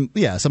engineer? From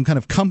some kind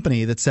of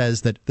company that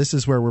says that this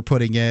is where we're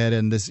putting it,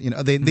 and this.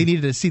 They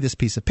needed to see this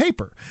piece of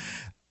paper.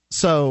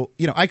 So,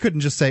 I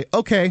couldn't just say,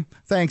 okay,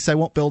 thanks, I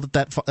won't build it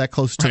that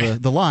close to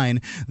the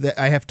line.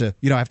 I have to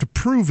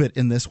prove it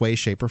in this way,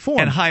 shape, or form.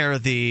 And hire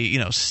the,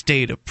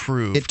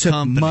 state-approved company. It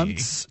took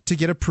months to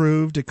get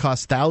approved. It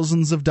cost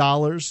thousands of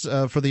dollars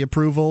for the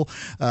approval,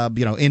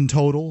 in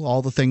total,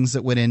 all the things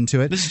that went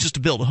into it. This is just to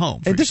build a home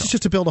for yourself. This is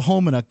just to build a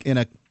home in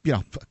a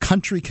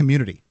country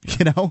community,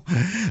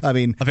 I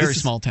mean. A very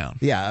small town.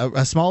 Yeah,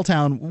 a small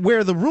town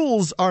where the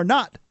rules are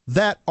not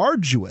that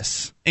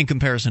arduous. In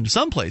comparison to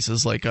some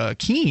places like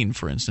Keene,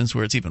 for instance,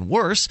 where it's even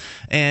worse,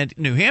 and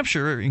New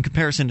Hampshire, in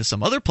comparison to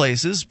some other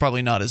places,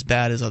 probably not as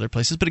bad as other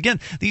places. But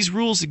again, these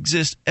rules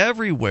exist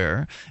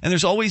everywhere, and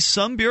there's always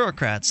some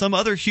bureaucrat, some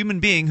other human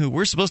being who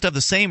we're supposed to have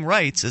the same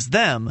rights as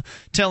them,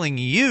 telling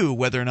you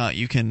whether or not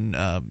you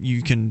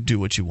can do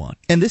what you want.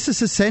 And this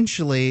is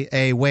essentially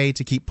a way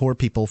to keep poor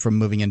people from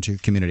moving into your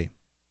community.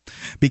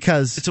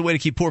 Because it's a way to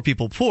keep poor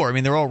people poor. I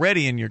mean, they're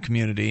already in your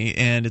community,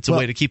 and it's a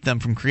way to keep them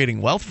from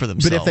creating wealth for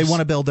themselves. But if they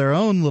want to build their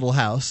own little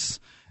house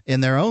in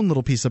their own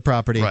little piece of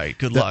property,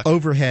 good luck. The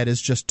overhead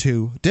is just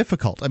too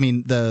difficult. I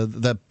mean,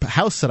 the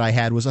house that I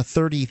had was a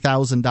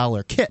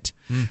 $30,000 kit.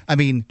 I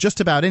mean, just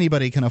about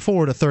anybody can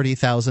afford a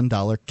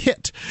 $30,000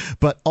 kit.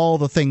 But all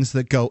the things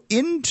that go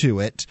into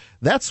it,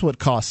 that's what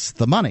costs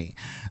the money.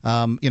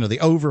 The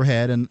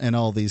overhead and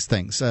all these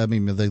things. I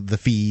mean, the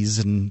fees.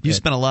 And you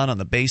spent a lot on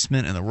the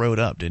basement and the road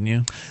up, didn't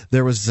you?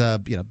 There was,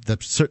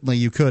 certainly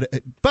you could.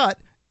 But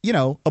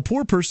a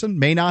poor person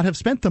may not have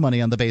spent the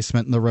money on the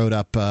basement and the road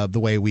up the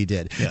way we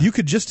did. Yeah. You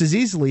could just as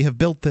easily have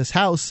built this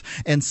house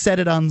and set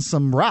it on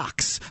some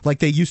rocks like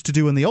they used to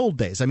do in the old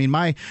days. I mean,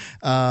 my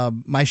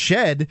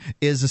shed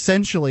is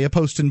essentially a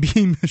post and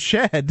beam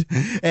shed,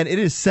 and it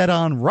is set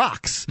on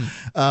rocks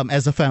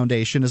as a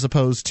foundation, as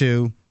opposed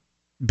to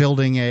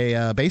building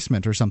a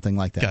basement or something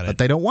like that. But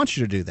they don't want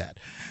you to do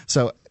that.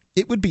 So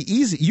it would be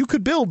easy. You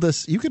could build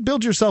this. You could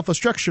build yourself a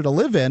structure to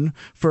live in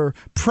for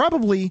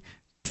probably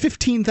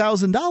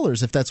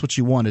 $15,000 if that's what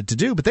you wanted to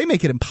do, but they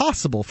make it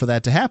impossible for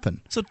that to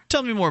happen. So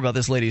tell me more about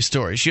this lady's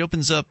story. She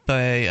opens up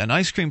an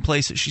ice cream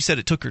place. She said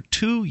it took her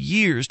 2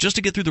 years just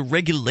to get through the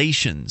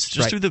regulations,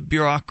 through the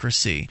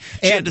bureaucracy.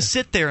 She had to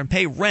sit there and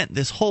pay rent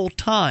this whole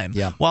time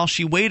while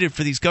she waited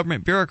for these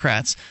government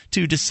bureaucrats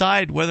to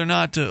decide whether or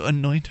not to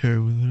anoint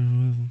her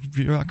with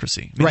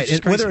bureaucracy. I mean,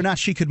 and whether or not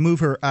she could move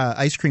her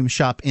ice cream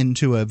shop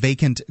into a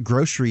vacant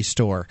grocery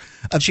store.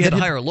 She had to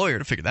hire a lawyer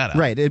to figure that out.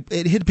 Right.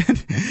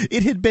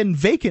 It had been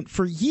vacant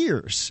for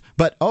years,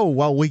 but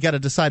we got to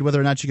decide whether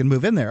or not you can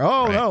move in there.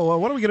 What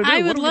are we going to do?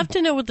 I would love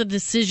to know what the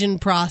decision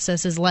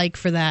process is like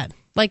for that.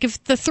 Like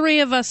if the three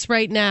of us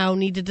right now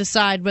need to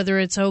decide whether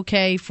it's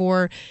okay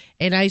for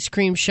an ice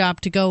cream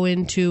shop to go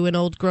into an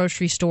old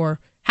grocery store,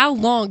 how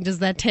long does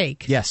that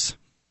take? Yes.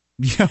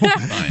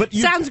 But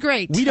sounds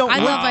great. I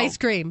love ice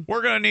cream.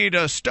 We're going to need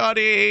a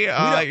study.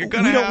 We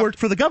don't work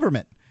for the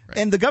government. Right.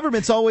 And the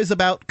government's always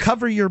about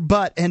cover your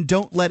butt and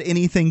don't let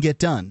anything get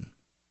done.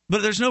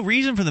 But there's no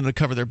reason for them to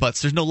cover their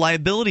butts. There's no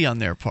liability on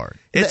their part.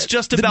 It's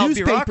just about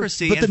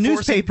bureaucracy. But the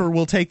newspaper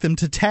will take them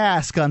to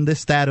task on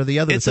this, that, or the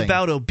other thing. It's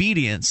about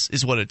obedience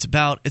is what it's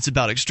about. It's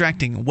about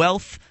extracting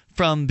wealth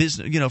from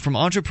business, from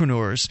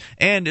entrepreneurs,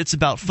 and it's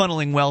about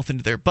funneling wealth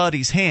into their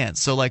buddies' hands.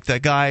 So like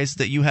the guys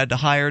that you had to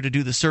hire to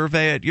do the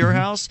survey at your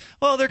house,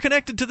 well, they're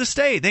connected to the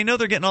state. They know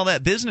they're getting all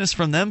that business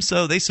from them,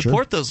 so they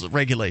support those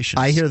regulations.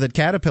 I hear that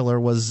Caterpillar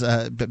was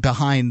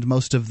behind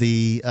most of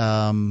the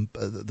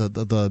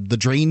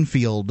drain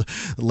field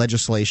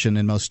legislation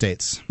in most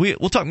states.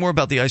 We'll talk more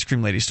about the ice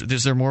cream lady.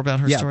 Is there more about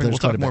her story? We'll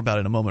talk more about it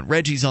in a moment.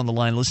 Reggie's on the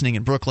line listening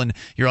in Brooklyn.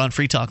 You're on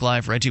Free Talk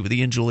Live. Reggie with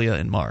Ian, Julia,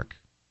 and Mark.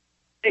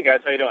 Hey,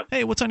 guys. How you doing?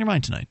 Hey, what's on your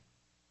mind tonight?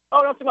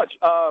 Oh, not too much.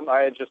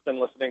 I had just been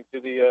listening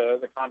to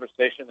the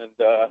conversation, and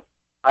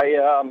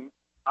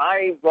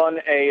I run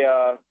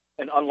an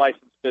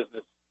unlicensed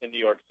business in New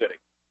York City.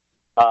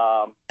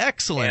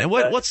 Excellent. And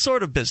what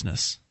sort of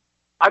business?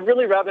 I'd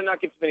really rather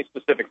not give too many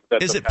specifics.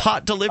 Is it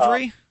pot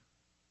delivery?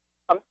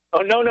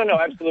 No,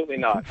 absolutely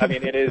not. I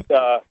mean, it is.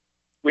 The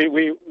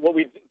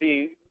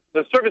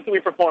service that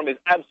we perform is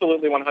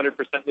absolutely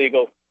 100%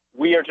 legal.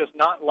 We are just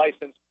not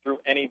licensed through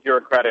any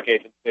bureaucratic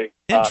agency,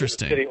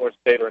 Interesting, city or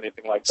state or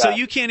anything like that. So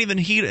you can't even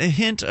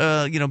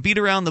beat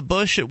around the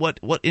bush at what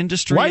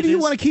industry. Why do you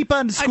want to keep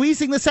on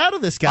squeezing this out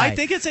of this guy? I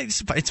think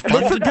it's but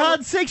for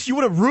God's sakes, you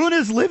want to ruin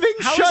his living?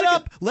 Shut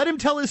up! Let him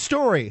tell his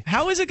story.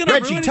 How is it going to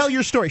ruin? Reggie, tell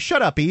your story.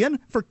 Shut up, Ian.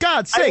 For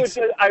God's sakes!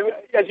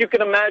 As you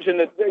can imagine,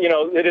 that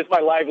it is my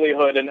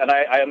livelihood, and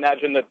I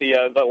imagine that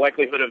the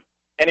likelihood of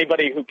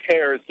anybody who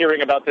cares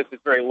hearing about this is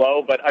very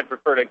low. But I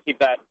prefer to keep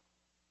that.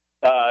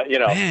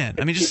 Man,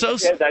 I mean, just so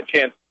that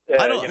chance.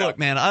 Look,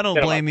 man. I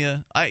don't blame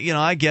you.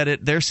 I get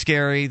it. They're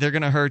scary. They're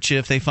going to hurt you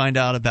if they find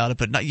out about it.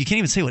 But you can't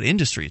even say what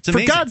industry. It's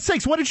amazing. For God's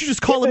sakes, why don't you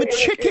just call him a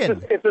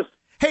chicken?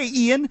 Hey,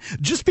 Ian,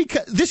 just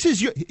because this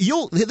is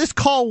this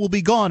call will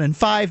be gone in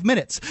 5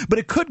 minutes, but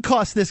it could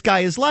cost this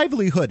guy his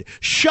livelihood.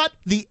 Shut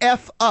the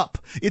F up.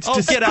 It's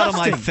disgusting. Get out of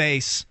my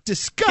face.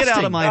 Disgusting. Get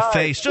out of my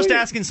face. Just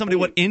asking somebody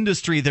what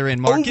industry they're in,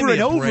 Mark. Over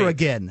and over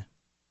again.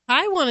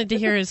 I wanted to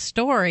hear his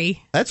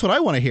story. That's what I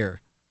want to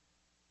hear.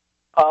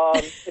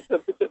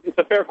 It's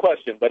a fair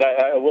question, but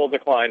I will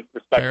decline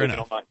respectfully if you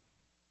don't mind.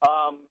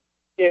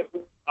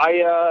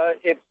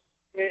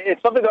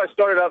 It's something that I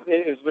started up.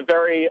 It was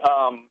very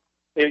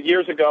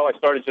years ago. I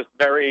started just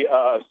very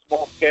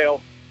small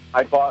scale.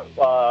 I bought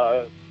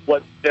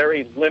what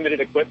very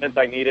limited equipment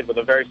I needed with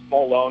a very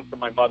small loan from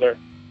my mother.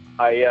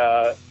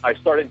 I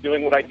started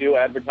doing what I do,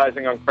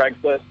 advertising on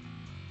Craigslist.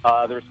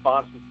 The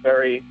response was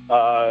very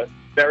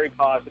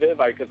positive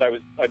because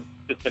I've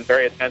just been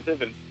very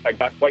attentive, and I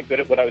got quite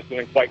good at what I was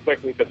doing quite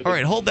quickly. All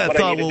right, hold that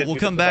thought. We'll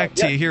come back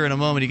to you here in a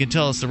moment. You can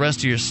tell us the rest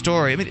of your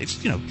story. I mean,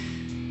 it's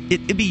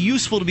it'd be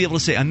useful to be able to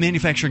say I'm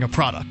manufacturing a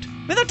product. I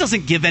mean, that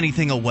doesn't give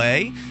anything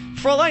away.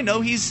 For all I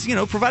know, he's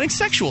providing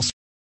sexual.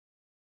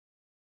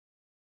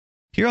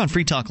 Here on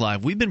Free Talk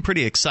Live, we've been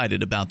pretty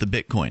excited about the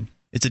Bitcoin.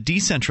 It's a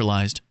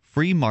decentralized,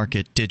 free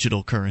market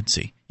digital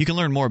currency. You can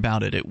learn more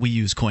about it at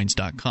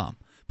weusecoins.com.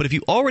 But if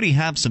you already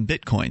have some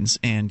Bitcoins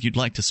and you'd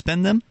like to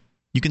spend them,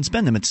 you can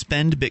spend them at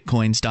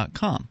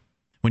spendbitcoins.com.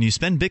 When you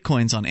spend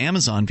Bitcoins on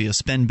Amazon via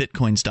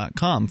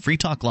spendbitcoins.com, Free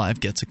Talk Live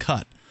gets a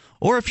cut.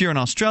 Or if you're an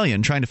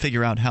Australian trying to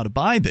figure out how to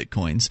buy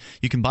Bitcoins,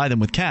 you can buy them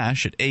with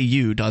cash at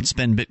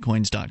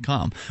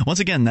au.spendbitcoins.com.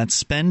 Once again,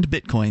 that's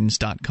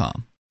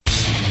spendbitcoins.com.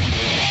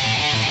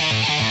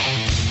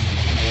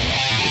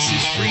 This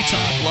is Free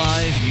Talk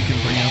Live. You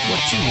can bring up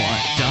what you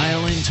want.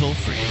 Dial in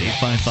toll-free at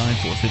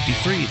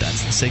 855-450-FREE.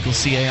 That's the SACL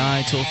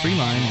CAI toll-free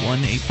line,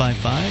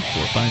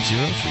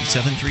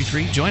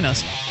 1-855-450-3733. Join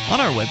us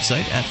on our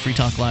website at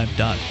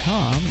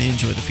freetalklive.com.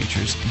 Enjoy the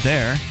features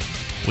there.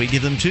 We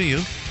give them to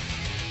you.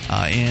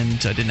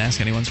 And I didn't ask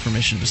anyone's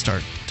permission to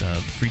start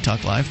Free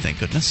Talk Live, thank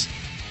goodness.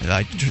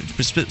 I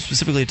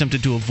specifically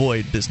attempted to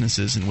avoid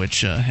businesses in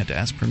which I had to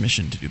ask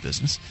permission to do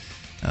business.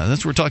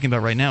 That's what we're talking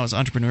about right now is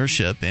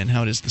entrepreneurship and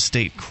how it is the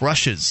state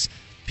crushes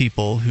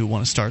people who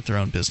want to start their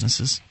own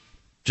businesses.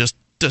 Just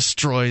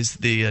destroys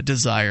the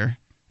desire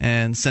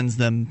and sends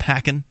them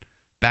packing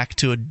back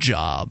to a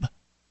job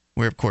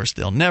where, of course,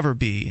 they'll never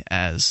be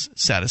as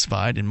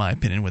satisfied, in my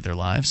opinion, with their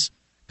lives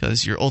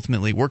because you're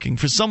ultimately working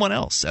for someone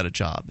else at a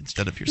job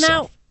instead of yourself.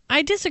 Now,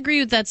 I disagree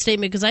with that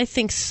statement because I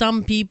think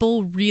some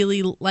people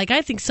really –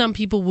 I think some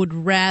people would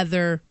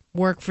rather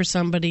work for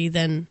somebody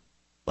than –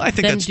 I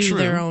think than that's do true.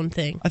 their own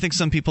thing. I think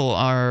some people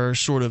are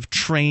sort of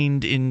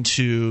trained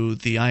into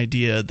the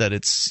idea that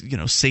it's,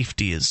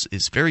 safety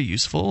is very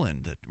useful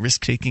and that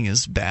risk taking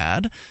is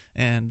bad,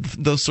 and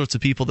those sorts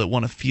of people that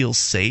want to feel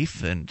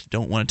safe and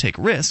don't want to take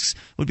risks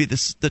would be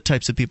the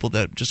types of people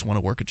that just want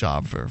to work a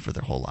job for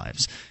their whole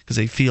lives because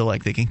they feel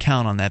like they can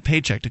count on that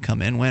paycheck to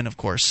come in, when of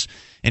course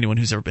anyone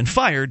who's ever been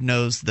fired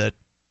knows that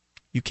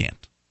you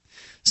can't.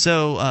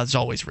 So there's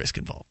always risk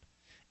involved.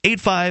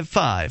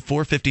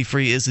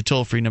 855-450-FREE is the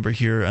toll-free number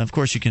here. Of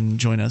course, you can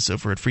join us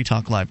over at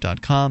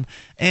freetalklive.com,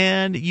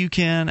 and you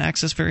can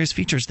access various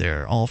features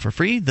there, all for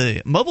free.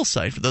 The mobile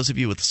site, for those of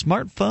you with a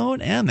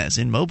smartphone, M as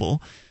in mobile,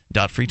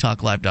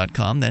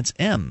 .freetalklive.com. That's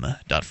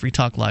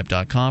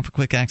m.freetalklive.com for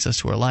quick access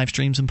to our live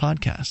streams and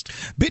podcast.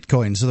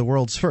 Bitcoins are the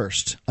world's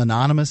first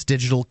anonymous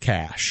digital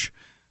cash.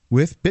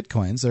 With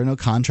Bitcoins, there are no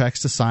contracts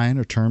to sign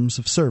or terms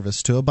of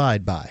service to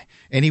abide by.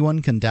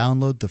 Anyone can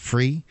download the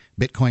free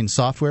Bitcoin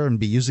software and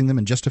be using them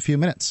in just a few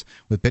minutes.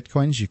 With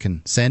Bitcoins, you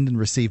can send and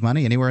receive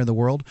money anywhere in the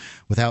world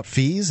without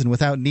fees and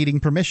without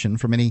needing permission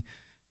from any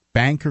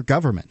bank or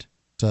government.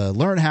 To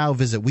learn how,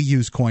 visit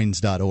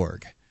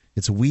weusecoins.org.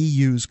 It's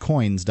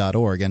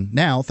weusecoins.org. And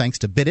now, thanks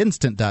to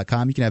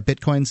BitInstant.com, you can have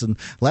Bitcoins in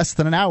less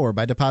than an hour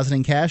by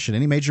depositing cash at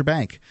any major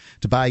bank.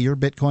 To buy your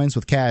Bitcoins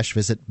with cash,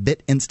 visit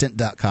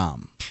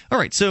BitInstant.com. All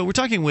right, so we're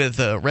talking with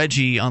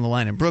Reggie on the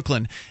line in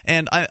Brooklyn,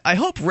 and I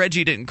hope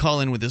Reggie didn't call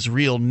in with his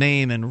real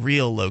name and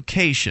real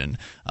location,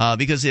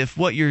 because if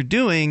what you're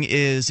doing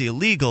is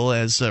illegal,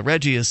 as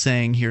Reggie is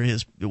saying here,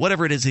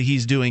 whatever it is that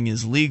he's doing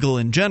is legal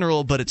in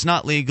general, but it's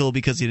not legal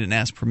because he didn't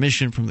ask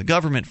permission from the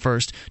government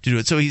first to do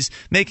it. So he's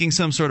making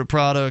some sort of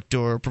product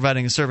or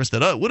providing a service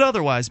that would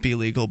otherwise be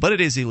legal, but it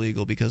is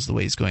illegal because of the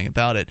way he's going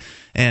about it.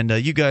 And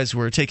you guys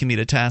were taking me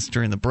to task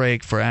during the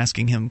break for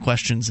asking him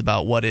questions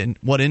about what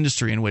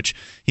industry in which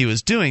he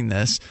was doing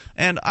this,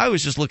 and I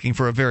was just looking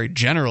for a very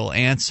general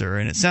answer.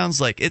 And it sounds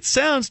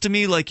to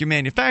me like you're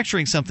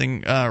manufacturing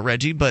something,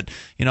 Reggie, but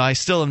I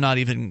still am not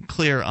even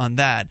clear on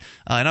that.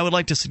 And I would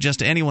like to suggest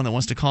to anyone that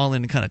wants to call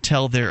in and kind of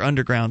tell their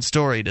underground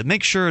story to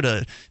make sure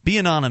to be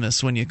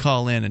anonymous when you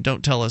call in and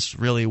don't tell us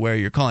really where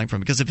you're calling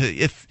from, because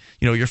if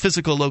your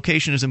physical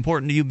location is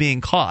important to you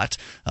being caught,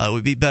 it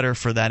would be better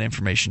for that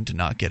information to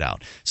not get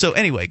out. So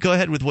anyway, go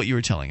ahead with what you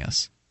were telling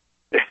us.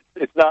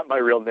 It's not my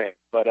real name,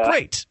 but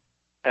great.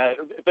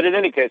 But in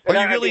any case, are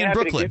you really in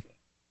Brooklyn?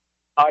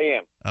 I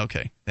am.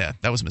 Okay, yeah,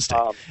 that was a mistake.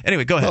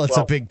 Anyway, go ahead. Well, it's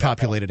a big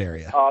populated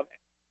area.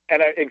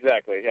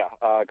 Exactly, yeah.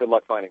 Good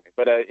luck finding me.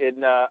 But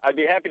I'd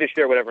be happy to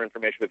share whatever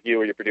information with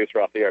you or your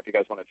producer off the air if you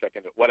guys want to check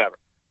into it, whatever.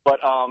 But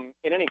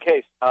in any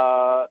case,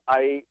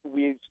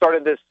 we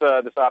started this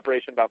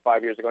operation about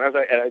 5 years ago,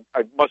 and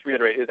I must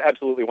reiterate, it is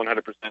absolutely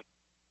 100%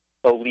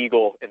 a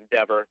legal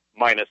endeavor,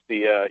 minus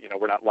the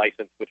we're not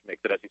licensed, which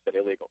makes it, as you said,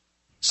 illegal.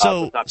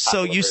 So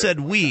you said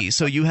we.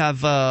 So you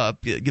have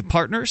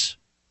partners?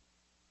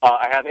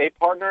 I have a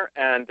partner,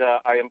 and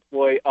I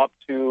employ up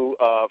to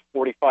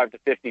 45 to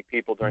 50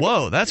 people during.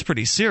 Whoa, that's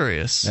pretty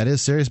serious. That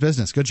is serious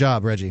business. Good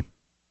job, Reggie.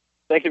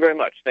 Thank you very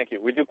much. Thank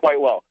you. We do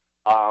quite well.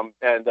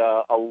 And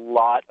a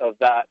lot of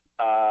that,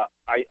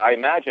 I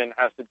imagine,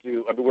 has to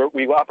do.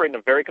 We operate in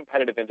a very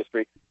competitive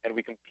industry, and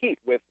we compete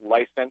with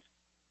licensed,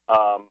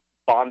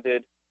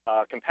 bonded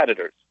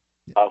competitors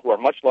who are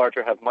much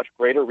larger, have much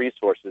greater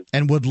resources,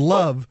 and would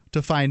love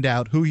to find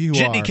out who you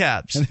Jitney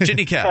are.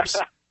 Jitney cabs.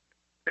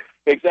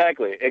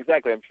 Exactly.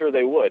 I'm sure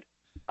they would.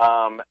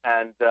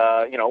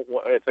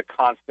 It's a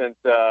constant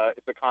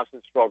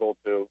struggle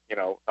to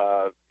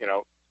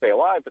stay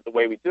alive. But the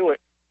way we do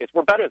it is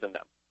we're better than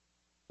them.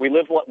 We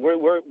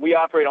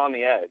operate on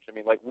the edge. I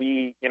mean,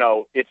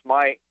 it's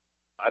my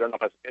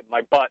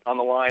butt on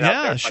the line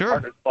out there. Sure. My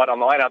partner's butt on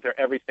the line out there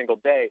every single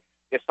day.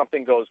 If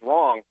something goes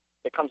wrong,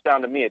 it comes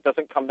down to me. It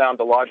doesn't come down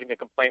to lodging a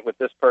complaint with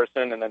this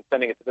person and then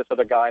sending it to this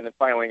other guy and then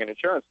filing an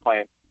insurance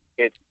claim.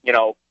 It's,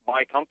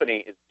 my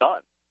company is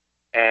done.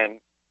 And,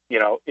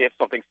 if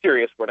something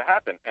serious were to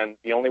happen. And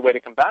the only way to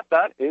combat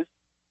that is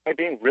by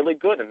being really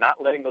good and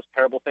not letting those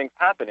terrible things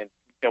happen and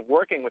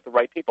working with the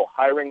right people,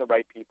 hiring the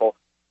right people,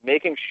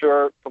 making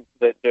sure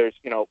that there's,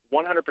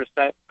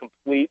 100%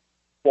 complete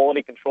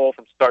quality control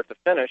from start to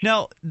finish.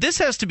 Now, this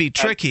has to be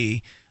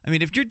tricky. I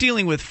mean, if you're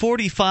dealing with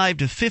 45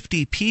 to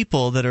 50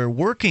 people that are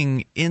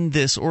working in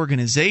this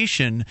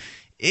organization,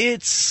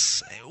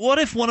 what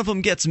if one of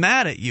them gets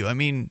mad at you? I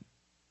mean,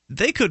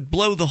 they could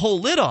blow the whole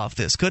lid off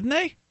this, couldn't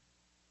they?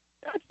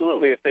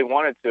 Absolutely, if they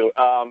wanted to.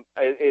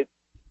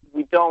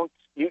 We don't.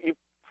 You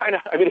kind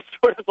of. I mean, it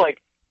sort of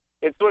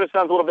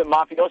sounds a little bit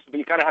mafioso, but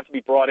you kind of have to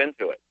be brought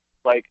into it.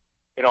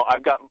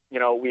 I've got.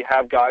 We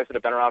have guys that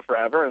have been around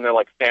forever, and they're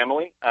like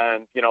family,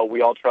 and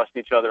we all trust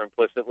each other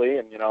implicitly,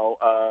 and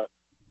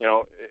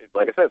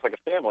like I said, it's like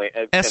a family.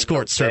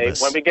 Escort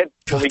service. When we get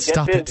busy.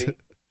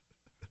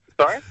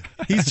 Sorry?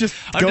 He's just.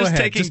 I'm just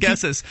ahead. taking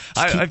guesses.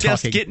 I've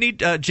guessed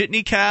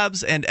jitney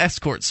cabs and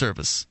escort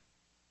service.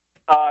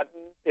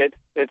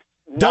 It's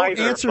Don't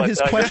answer his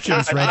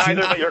questions, Reggie.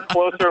 Neither, but you're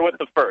closer with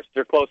the first.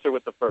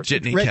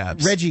 Jitney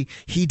cabs. Reggie,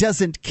 he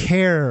doesn't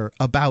care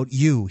about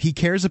you. He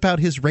cares about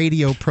his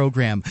radio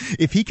program.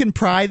 If he can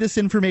pry this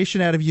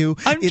information out of you,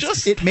 I'm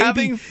just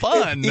having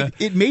fun.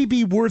 It may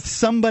be worth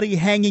somebody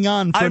hanging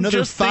on for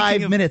another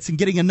 5 minutes and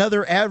getting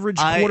another average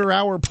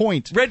quarter-hour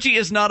point. Reggie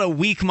is not a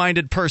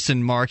weak-minded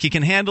person, Mark. He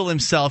can handle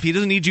himself. He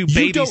doesn't need you babysitting for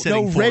him. You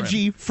don't know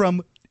Reggie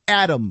from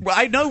Adam.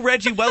 I know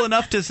Reggie well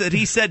enough that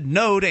he said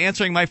no to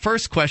answering my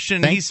first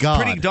question. Thank He's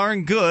God. pretty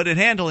darn good at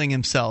handling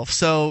himself.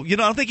 So, I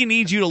don't think he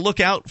needs you to look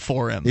out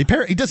for him. He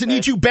doesn't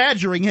need you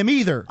badgering him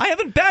either. I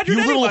haven't badgered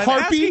you anyone. Little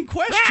harpy. I'm asking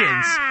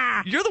questions.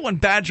 You're the one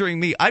badgering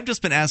me. I've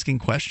just been asking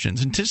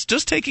questions and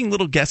just taking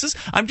little guesses.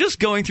 I'm just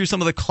going through some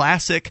of the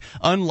classic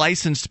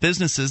unlicensed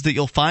businesses that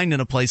you'll find in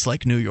a place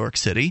like New York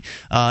City.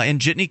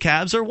 And jitney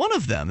cabs are one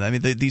of them. I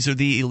mean, these are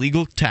the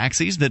illegal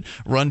taxis that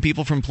run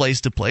people from place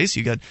to place.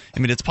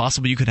 It's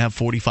possible you could have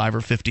 45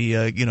 or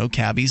 50,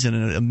 cabbies in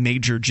a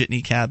major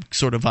jitney cab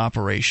sort of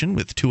operation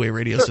with two-way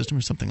radio system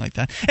or something like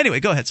that. Anyway,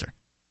 go ahead, sir.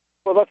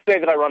 Well, let's say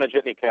that I run a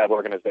jitney cab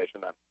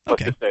organization then.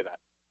 Let's just say that.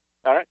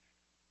 All right?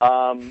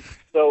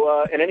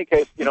 So in any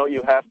case,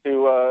 you have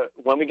to,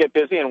 when we get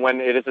busy and when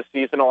it is a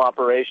seasonal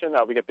operation,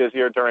 we get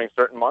busier during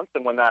certain months,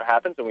 and when that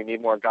happens and we need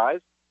more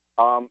guys,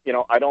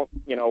 I don't,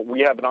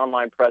 we have an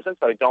online presence.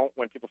 I don't,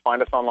 when people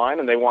find us online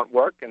and they want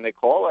work and they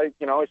call, I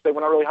say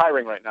we're not really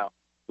hiring right now.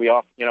 We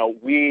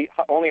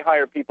only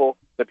hire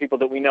the people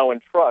that we know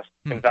and trust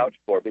can vouch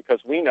for, because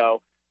we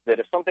know that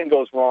if something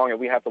goes wrong and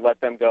we have to let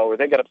them go or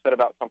they get upset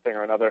about something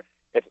or another,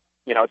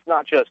 it's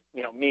not just,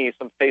 me,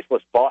 some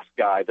faceless boss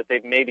guy that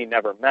they've maybe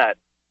never met.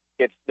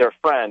 It's their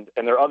friend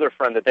and their other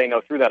friend that they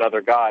know through that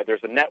other guy.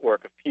 There's a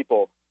network of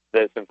people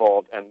that's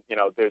involved, and,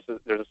 there's a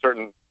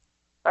certain,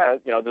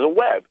 there's a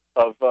web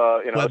of,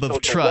 web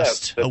of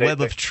trust, a web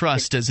of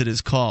trust, as it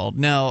is called.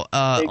 Now,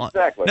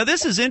 exactly. Now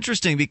this is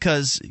interesting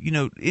because,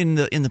 in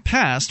the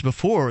past,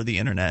 before the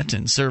internet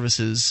and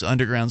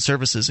underground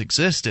services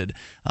existed,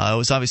 it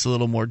was obviously a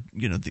little more,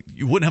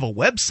 you wouldn't have a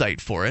website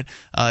for it.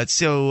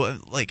 So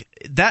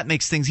that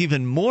makes things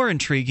even more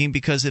intriguing,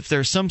 because if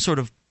there's some sort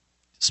of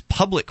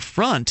public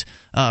front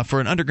for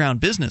an underground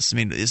business,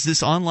 is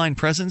this online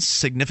presence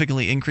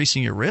significantly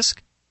increasing your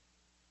risk?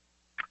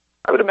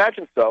 I would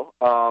imagine so.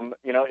 But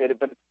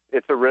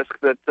it's a risk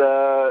that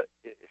that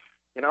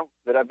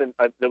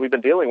we've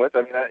been dealing with.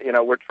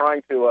 We're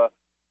trying to.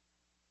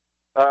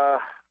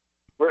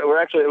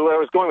 We're actually, where I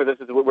was going with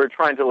this is we're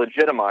trying to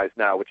legitimize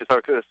now, which is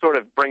to sort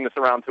of bring this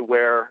around to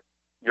where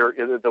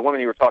the woman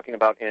you were talking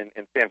about in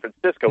San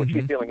Francisco, which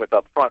she's dealing with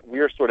up front.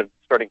 We're sort of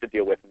starting to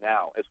deal with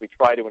now as we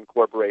try to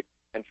incorporate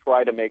and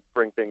try to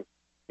bring things.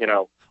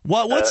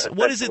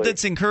 What is it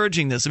that's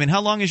encouraging this?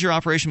 How long has your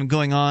operation been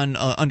going on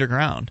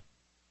underground?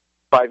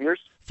 5 years.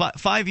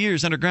 5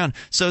 years underground.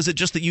 So is it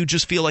just that you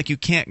just feel like you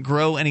can't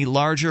grow any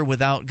larger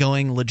without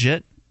going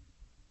legit?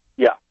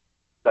 Yeah,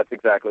 that's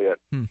exactly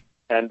it. And,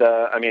 and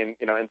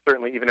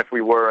certainly even if we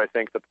were, I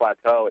think, to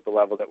plateau at the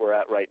level that we're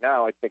at right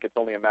now, I think it's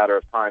only a matter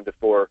of time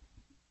before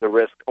the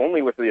risk,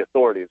 only with the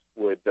authorities,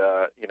 would,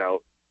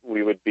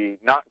 we would be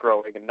not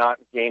growing and not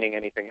gaining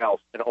anything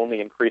else, and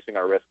only increasing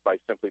our risk by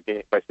simply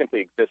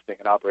existing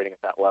and operating at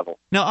that level.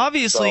 Now,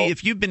 obviously,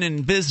 if you've been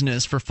in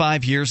business for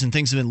 5 years and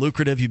things have been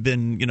lucrative, you've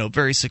been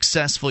very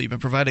successful, you've been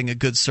providing a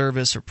good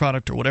service or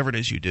product or whatever it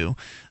is you do.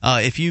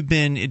 If you've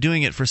been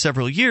doing it for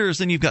several years,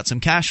 then you've got some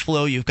cash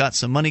flow, you've got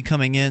some money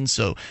coming in,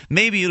 so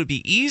maybe it'll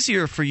be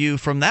easier for you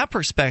from that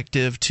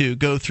perspective to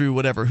go through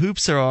whatever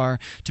hoops there are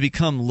to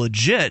become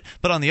legit.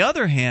 But on the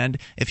other hand,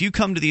 if you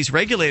come to these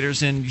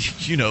regulators and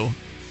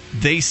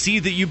they see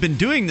that you've been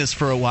doing this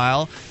for a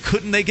while,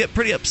 couldn't they get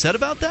pretty upset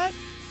about that?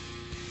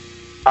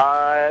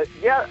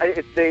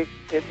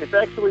 It's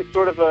actually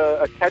sort of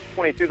a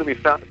catch-22 that we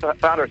found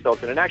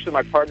ourselves in. And actually,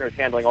 my partner is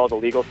handling all the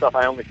legal stuff.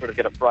 I only sort of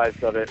get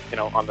apprised of it,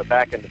 on the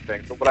back end of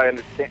things. But what I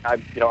understand,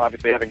 I'm,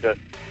 obviously having to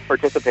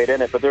participate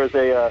in it. But there's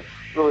a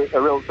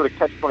real sort of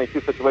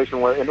catch-22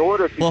 situation where, in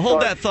order to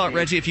hold that thought,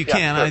 Reggie, if you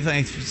can. Sure.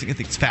 I think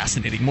it's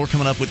fascinating. More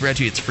coming up with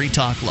Reggie. It's Free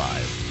Talk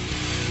Live.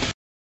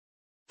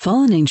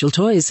 Fallen Angel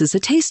Toys is a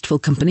tasteful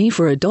company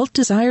for adult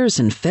desires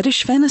and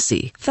fetish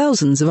fantasy.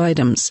 Thousands of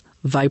items.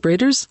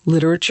 Vibrators,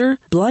 literature,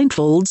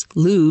 blindfolds,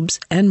 lubes,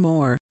 and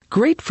more.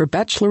 Great for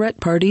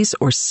bachelorette parties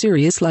or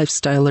serious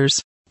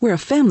lifestylers. We're a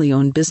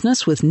family-owned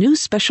business with new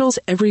specials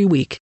every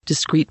week.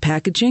 Discreet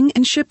packaging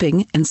and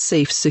shipping, and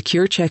safe,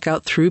 secure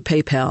checkout through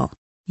PayPal.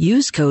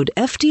 Use code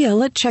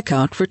FTL at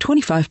checkout for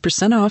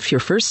 25% off your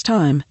first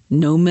time.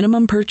 No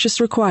minimum purchase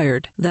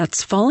required.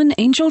 That's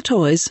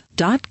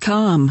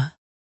FallenAngelToys.com.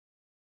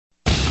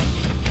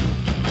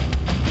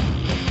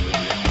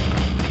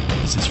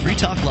 This is Free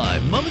Talk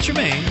Live. Moments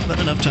remain, but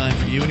enough time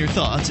for you and your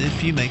thoughts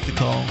if you make the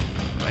call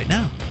right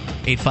now.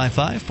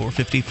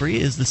 855-450-FREE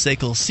is the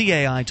SACL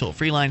CAI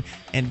toll-free line,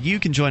 and you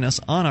can join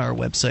us on our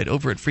website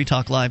over at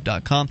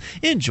freetalklive.com.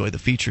 Enjoy the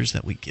features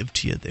that we give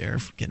to you there.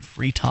 Again,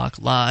 Free Talk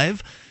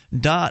Live.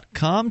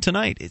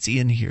 Tonight, it's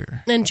Ian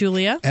here. And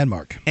Julia. And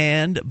Mark.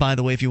 And, by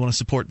the way, if you want to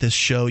support this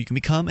show, you can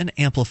become an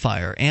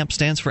amplifier. AMP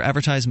stands for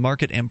Advertise,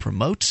 Market, and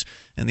Promote.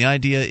 And the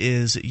idea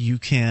is you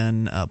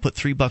can put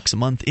 $3 a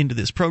month into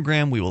this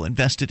program. We will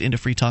invest it into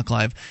Free Talk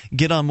Live,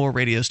 get on more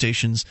radio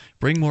stations,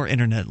 bring more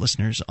internet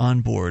listeners on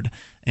board,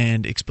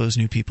 and expose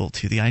new people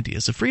to the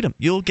ideas of freedom.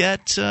 You'll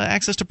get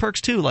access to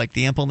perks, too, like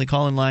the AMP-only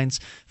call-in lines,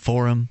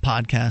 forum,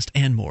 podcast,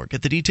 and more.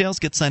 Get the details.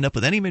 Get signed up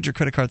with any major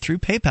credit card through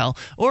PayPal,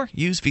 or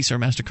use Visa or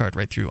MasterCard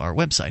right through our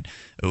website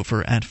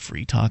over at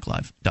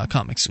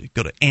freetalklive.com. Actually,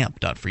 go to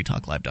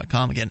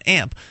amp.freetalklive.com. Again,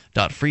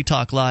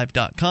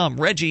 amp.freetalklive.com.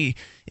 Reggie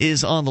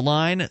is on the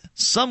line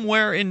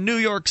somewhere in New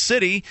York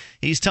City.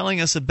 He's telling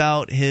us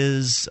about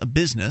his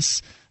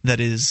business that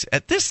is,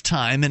 at this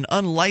time, an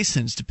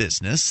unlicensed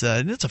business.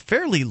 It's a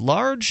fairly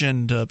large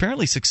and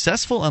apparently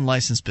successful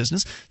unlicensed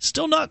business.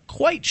 Still not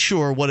quite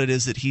sure what it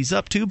is that he's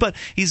up to, but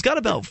he's got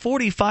about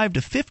 45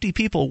 to 50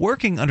 people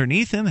working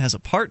underneath him, has a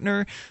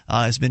partner,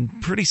 has been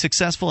pretty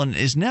successful, and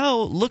is now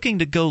looking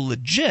to go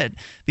legit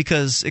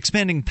because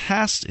expanding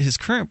past his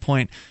current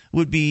point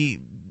would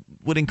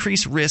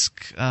increase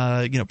risk,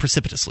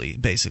 precipitously,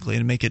 basically,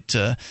 and make it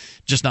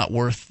just not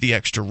worth the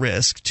extra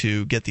risk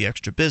to get the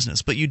extra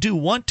business. But you do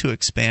want to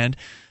expand.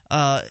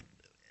 Why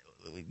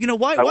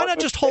not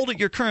just hold at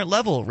your current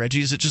level,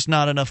 Reggie? Is it just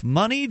not enough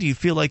money? Do you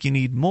feel like you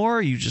need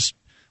more?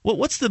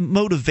 What's the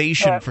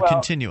motivation for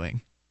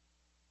continuing?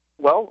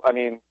 Well, I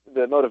mean,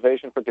 the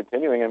motivation for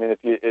continuing. I mean,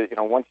 if you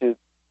once you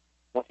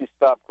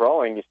stop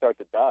growing, you start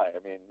to die. I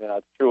mean,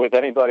 it's true with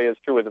anybody. It's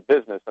true with a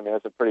business. I mean,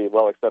 it's a pretty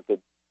well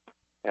accepted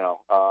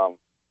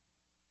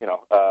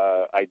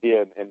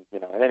idea in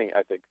any,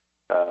 I think,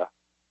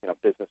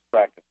 business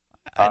practice.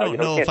 I don't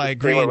know if I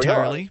agree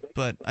entirely,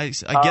 but I get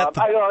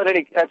the. I know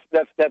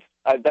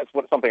that's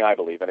something I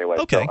believe anyway.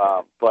 Okay.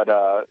 So,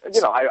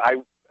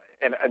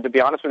 and to be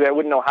honest with you, I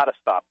wouldn't know how to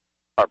stop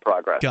our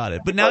progress. Got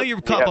it. But now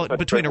you're caught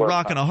between a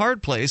rock and a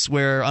hard place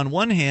where, on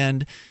one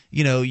hand,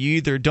 you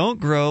either don't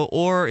grow,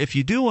 or if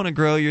you do want to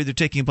grow, you're either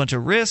taking a bunch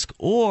of risk,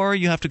 or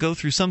you have to go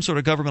through some sort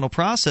of governmental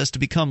process to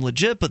become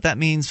legit, but that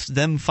means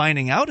them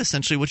finding out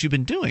essentially what you've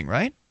been doing,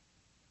 right?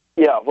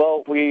 Yeah,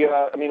 well,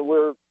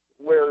 we're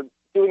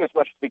doing as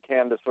much as we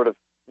can to sort of,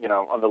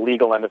 on the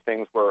legal end of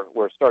things,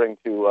 we're starting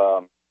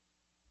to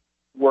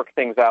work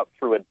things out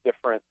through a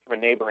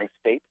neighboring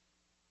state.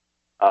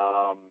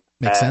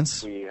 Makes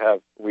sense.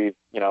 We've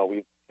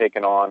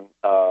taken on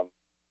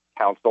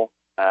counsel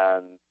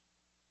and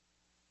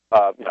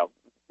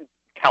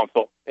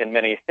counsel in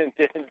many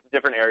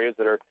different areas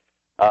that are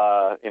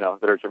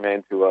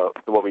germane to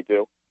what we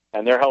do,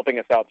 and they're helping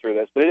us out through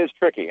this. But it is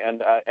tricky,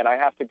 and I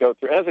have to go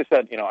through. As I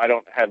said, I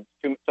don't have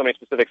so many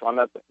specifics on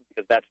that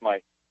because that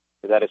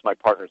is my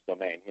partner's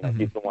domain.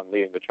 He's the one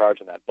leading the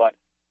charge in that. But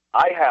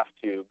I have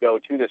to go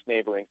to this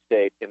neighboring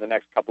state in the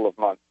next couple of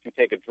months to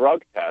take a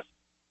drug test,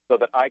 so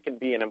that I can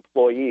be an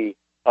employee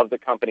of the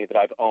company that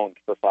I've owned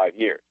for 5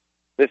 years.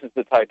 This is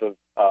the type of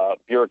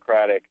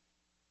bureaucratic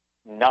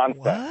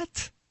nonsense.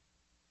 What?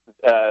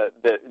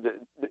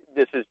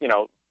 This is,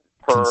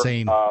 per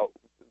insane.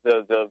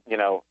 The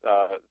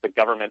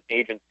government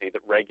agency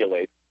that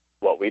regulates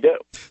what we do.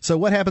 So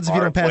what happens if you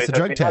don't pass the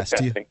drug test?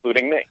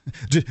 Including me.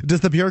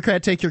 Does the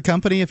bureaucrat take your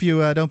company if you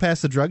don't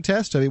pass the drug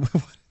test? I mean,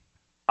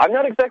 I'm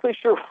not exactly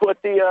sure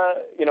what the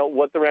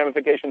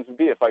ramifications would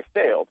be if I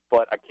failed,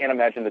 but I can't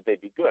imagine that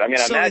they'd be good. I mean,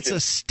 so it's a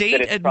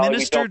state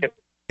administered.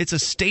 It's a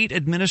state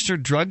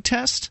administered drug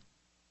test.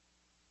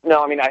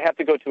 No, I mean, I have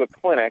to go to a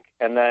clinic,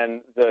 and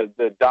then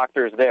the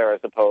doctors there, I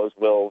suppose,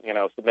 will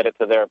submit it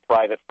to their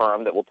private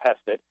firm that will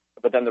test it.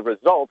 But then the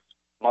results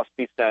must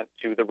be sent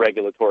to the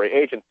regulatory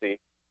agency,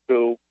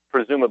 who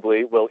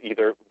presumably will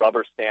either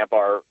rubber stamp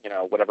our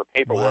whatever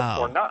paperwork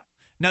or not.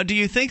 Now, do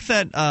you think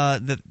that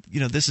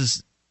this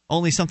is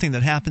only something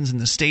that happens in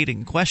the state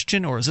in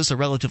question, or is this a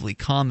relatively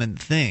common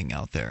thing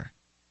out there?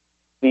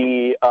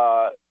 The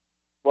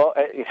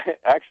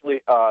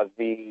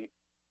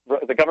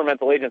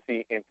governmental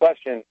agency in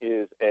question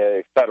is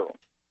a federal,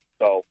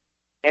 so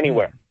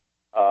anywhere,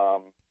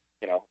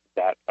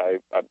 that I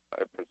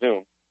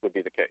presume would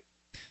be the case.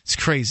 It's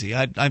crazy.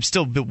 I'm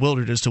still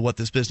bewildered as to what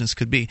this business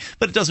could be,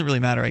 but it doesn't really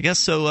matter, I guess.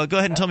 So go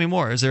ahead and tell me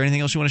more. Is there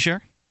anything else you want to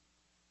share?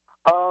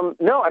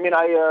 No, I mean,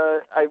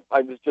 I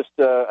was just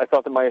I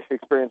thought that my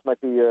experience might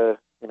be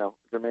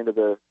germane to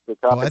the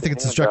topic. Well, I think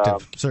it's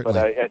instructive, certainly.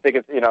 But I think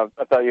it's I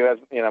thought you guys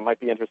might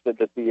be interested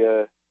to see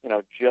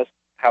just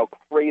how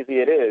crazy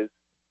it is.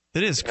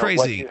 It is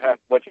crazy.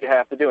 What you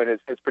have to do, and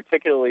it's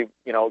particularly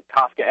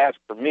Kafkaesque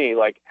for me,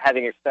 like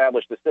having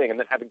established this thing and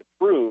then having to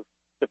prove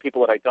to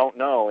people that I don't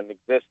know and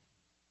exist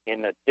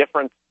in a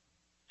different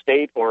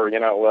state or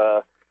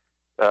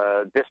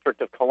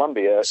District of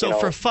Columbia. So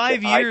for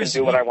 5 years, I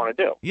can do what I want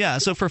to do. Yeah.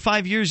 So for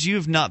 5 years,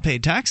 you've not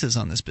paid taxes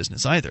on this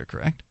business either,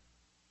 correct?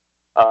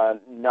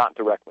 Not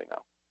directly,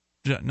 no.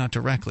 Not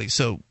directly.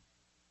 So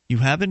you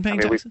have been paying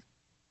taxes?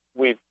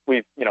 We've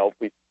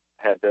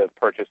had to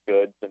purchase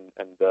goods and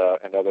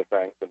other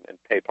things and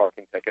pay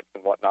parking tickets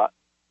and whatnot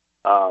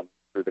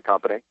through the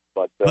company.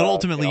 But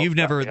ultimately, you've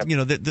never,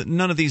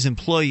 none of these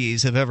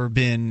employees have ever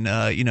been,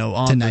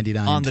 on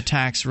the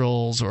tax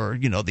rolls, or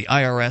the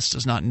IRS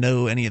does not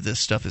know any of this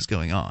stuff is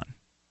going on.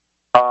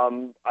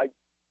 I'm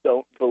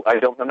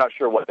not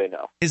sure what they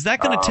know. Is that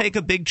going to take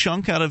a big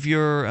chunk out of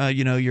your,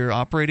 your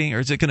operating, or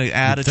is it going to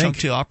add a chunk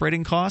to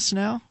operating costs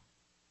now?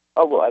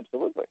 Oh, well,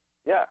 absolutely.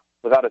 Yeah,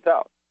 without a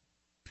doubt.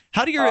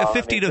 How do your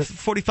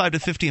 45 to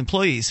 50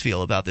 employees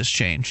feel about this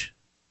change?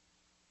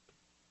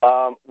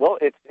 Well,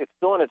 it's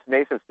still in its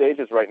nascent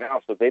stages right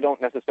now, so they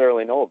don't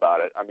necessarily know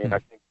about it. I mean, I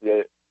think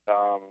that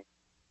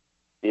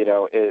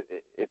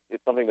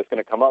it's something that's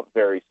going to come up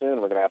very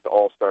soon. We're going to have to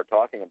all start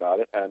talking about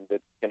it, and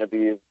it's going to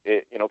be,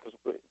 because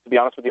to be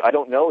honest with you, I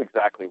don't know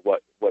exactly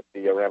what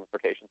the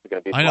ramifications are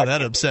going to be. I know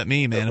that upset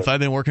me, man. If I've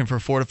been working for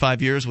 4 to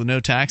 5 years with no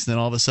tax, and then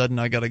all of a sudden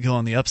I got to go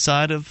on the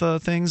upside of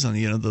things, on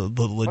the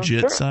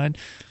legit side.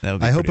 That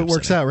would be I hope it upsetting.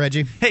 works out,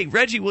 Reggie. Hey,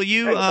 Reggie, will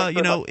you,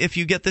 if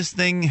you get this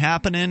thing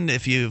happening,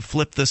 if you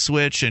flip the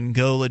switch and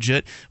go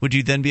legit, would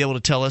you then be able to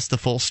tell us the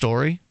full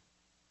story?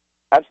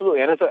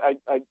 Absolutely, and as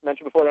I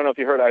mentioned before, I don't know if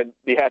you heard, I'd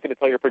be happy to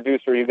tell your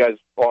producer, you guys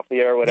off the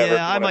air or whatever.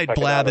 Yeah, I might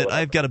blab it.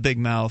 I've got a big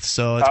mouth,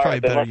 so it's probably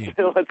better.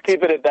 Let's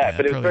keep it at that. Yeah,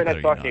 but it was very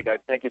nice talking to you guys.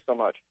 Thank you so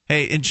much.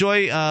 Hey,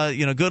 enjoy.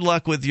 Good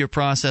luck with your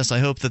process. I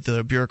hope that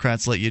the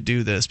bureaucrats let you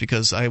do this,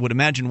 because I would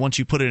imagine once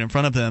you put it in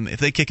front of them, if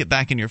they kick it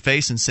back in your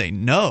face and say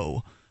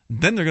no,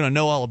 then they're going to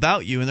know all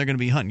about you and they're going to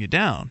be hunting you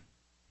down.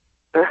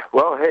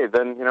 Well, hey,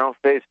 then,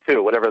 phase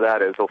 2, whatever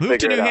that is, we'll move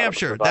figure to it out. New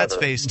Hampshire. That's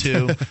phase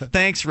 2.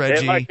 Thanks,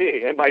 Reggie.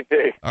 It might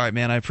be. All right,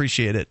 man, I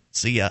appreciate it.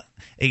 See ya.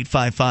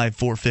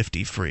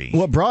 855-450-FREE.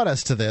 What brought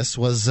us to this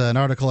was an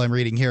article I'm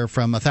reading here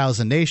from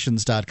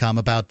 1000nations.com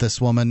about this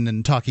woman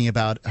and talking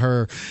about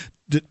her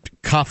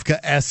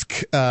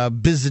Kafka-esque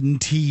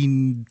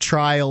Byzantine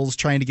trials,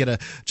 trying to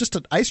get just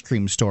an ice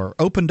cream store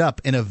opened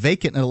up in a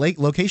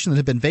location that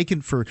had been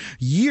vacant for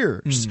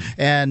years,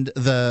 and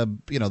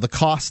the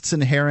costs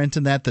inherent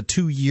in that, the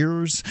 2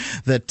 years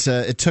that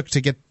it took to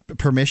get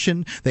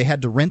permission. They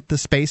had to rent the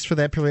space for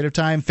that period of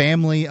time.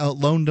 Family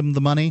loaned them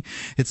the money.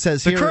 It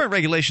says the current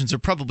regulations are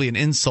probably an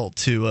insult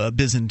to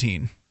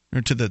Byzantine. Or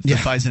to the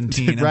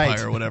Byzantine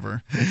Empire or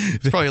whatever.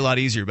 It's probably a lot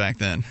easier back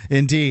then.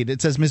 Indeed. It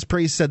says Ms.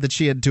 Priest said that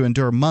she had to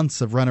endure months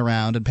of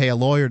runaround and pay a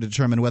lawyer to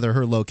determine whether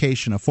her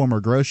location, a former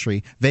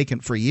grocery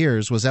vacant for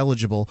years, was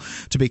eligible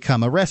to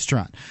become a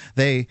restaurant.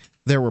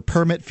 There were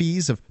permit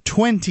fees of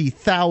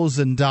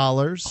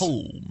 $20,000.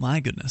 Oh, my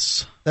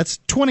goodness. That's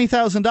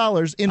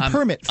 $20,000 in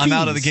permit fees. I'm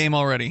out of the game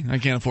already. I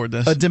can't afford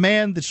this. A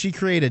demand that she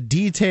create a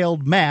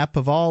detailed map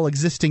of all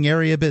existing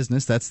area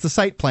business. That's the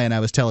site plan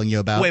I was telling you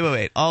about.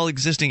 Wait. All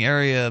existing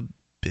area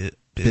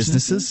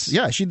businesses?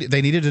 Yeah,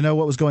 they needed to know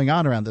what was going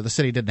on around there. The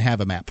city didn't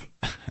have a map.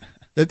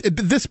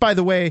 This, by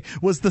the way,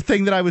 was the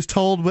thing that I was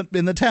told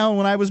in the town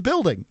when I was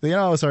building.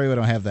 Sorry, we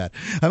don't have that.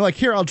 I'm like,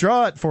 here, I'll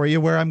draw it for you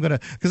where I'm going to,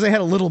 because they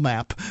had a little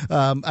map.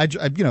 I'll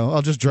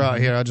just draw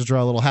it here. I'll just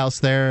draw a little house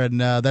there,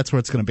 and that's where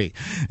it's going to be.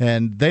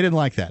 And they didn't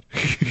like that.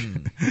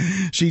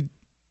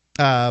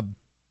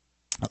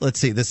 Let's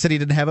see, the city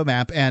didn't have a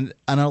map, and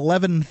an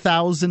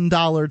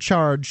 $11,000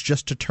 charge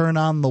just to turn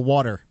on the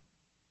water.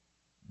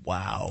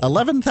 Wow.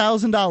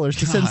 $11,000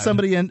 to send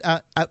somebody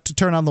out to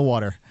turn on the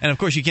water. And, of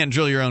course, you can't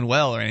drill your own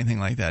well or anything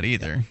like that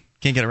either.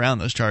 Can't get around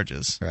those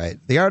charges. Right.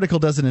 The article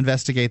doesn't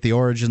investigate the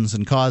origins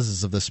and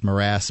causes of this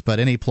morass, but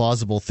any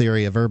plausible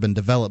theory of urban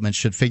development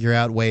should figure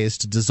out ways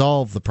to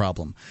dissolve the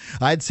problem.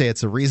 I'd say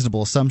it's a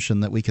reasonable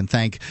assumption that we can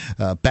thank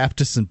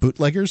Baptists and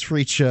bootleggers for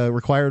each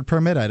required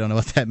permit. I don't know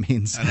what that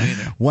means. I don't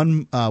either.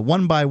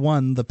 One by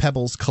one, the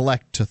pebbles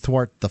collect to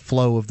thwart the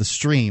flow of the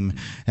stream,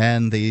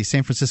 and the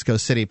San Francisco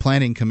City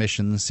Planning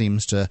Commission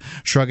seems to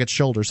shrug its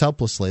shoulders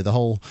helplessly. The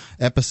whole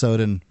episode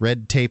in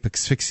Red Tape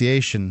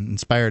Asphyxiation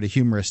inspired a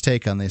humorous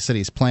take on the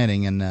city's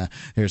planning, and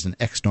here's an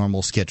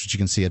ex-normal sketch which you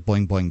can see at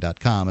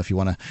boingboing.com if you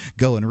want to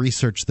go and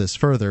research this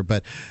further.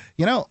 But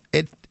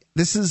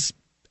this is,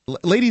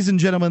 ladies and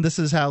gentlemen, this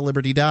is how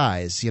liberty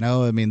dies.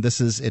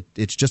 This is it.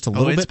 It's just a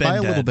little bit by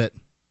a little bit,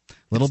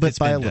 little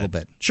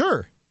bit.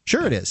 Sure,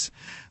 it is.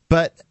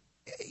 But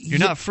you're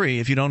not free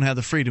if you don't have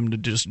the freedom to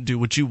just do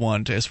what you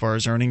want as far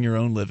as earning your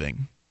own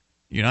living.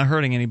 You're not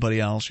hurting anybody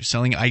else. You're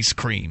selling ice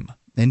cream.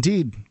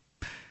 Indeed,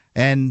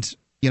 and.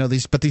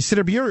 These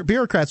city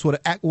bureaucrats would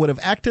have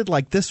acted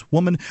like this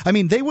woman. I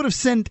mean, they would have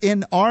sent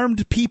in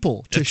armed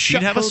people to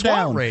shut her down. She'd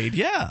have a SWAT raid,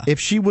 yeah. If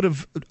she would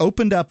have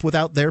opened up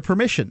without their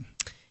permission.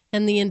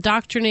 And the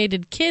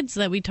indoctrinated kids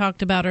that we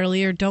talked about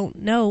earlier don't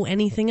know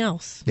anything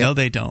else. No,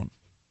 they don't.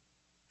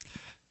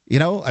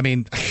 I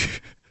mean...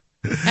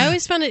 I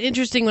always found it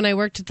interesting when I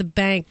worked at the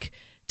bank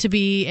to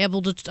be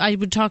able to... I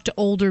would talk to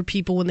older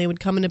people when they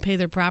would come in to pay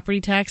their property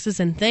taxes,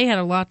 and they had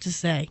a lot to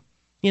say.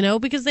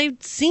 Because they've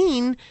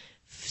seen...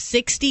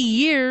 60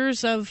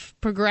 years of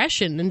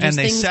progression and just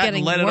things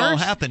getting worse. And they sat and let it all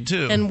happen,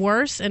 too. And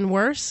worse and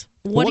worse.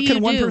 What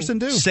can one person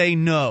do? Say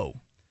no.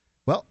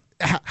 Well,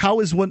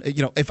 how is one,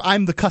 if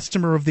I'm the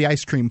customer of the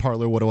ice cream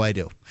parlor, what do I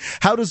do?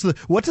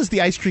 What does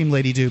the ice cream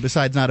lady do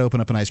besides not open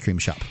up an ice cream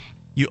shop?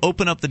 You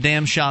open up the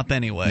damn shop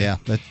anyway. Yeah,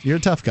 you're a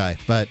tough guy,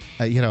 but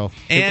and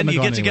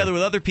you get together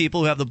with other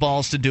people who have the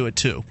balls to do it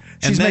too.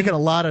 She's making a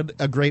lot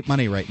of great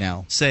money right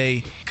now.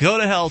 Say, go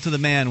to hell to the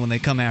man when they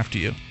come after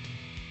you,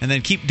 and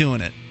then keep doing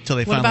it until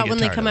they finally get tired. What about when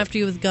they come after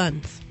you with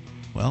guns?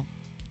 Well,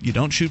 you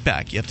don't shoot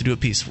back. You have to do it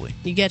peacefully.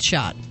 You get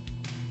shot.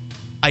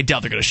 I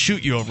doubt they're going to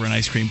shoot you over an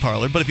ice cream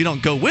parlor, but if you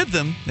don't go with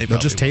them, they'll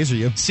just taser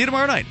you. See you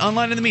tomorrow night.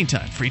 Online in the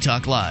meantime,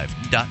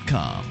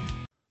 freetalklive.com.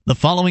 The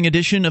following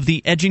edition of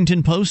the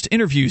Edgington Post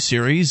interview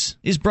series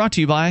is brought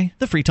to you by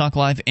the Free Talk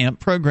Live AMP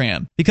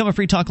program. Become a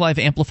Free Talk Live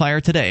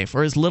amplifier today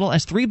for as little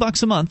as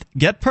 $3 a month.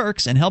 Get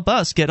perks and help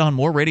us get on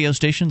more radio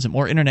stations and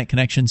more internet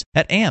connections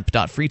at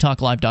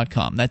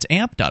amp.freetalklive.com. That's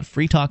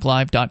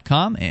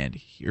amp.freetalklive.com. And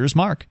here's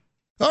Mark.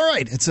 All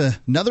right, it's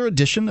another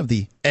edition of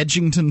the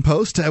Edgington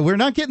Post. We're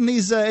not getting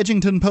these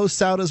Edgington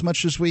Posts out as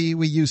much as we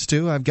used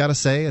to. I've got to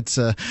say, it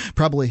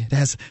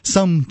has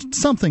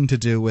something to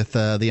do with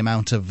the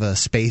amount of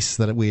space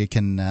that we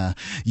can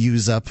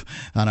use up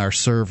on our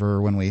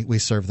server when we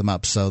serve them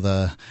up.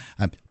 So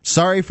I'm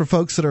sorry for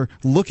folks that are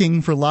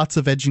looking for lots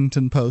of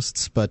Edgington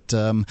Posts, but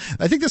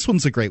I think this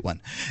one's a great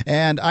one.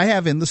 And I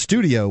have in the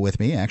studio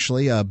with me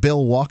actually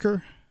Bill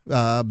Walker.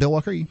 Bill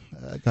Walker, go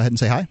ahead and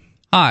say hi.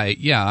 Hi.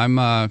 Yeah,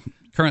 I'm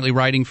currently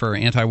writing for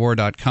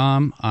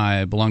antiwar.com.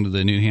 I belong to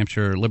the New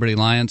Hampshire Liberty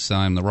Alliance.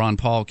 I'm the Ron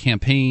Paul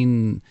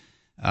campaign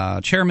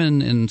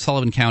chairman in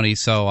Sullivan County,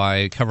 so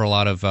I cover a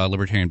lot of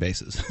libertarian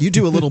bases. You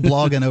do a little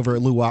blogging over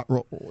at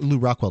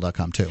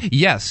LouRockwell.com, too.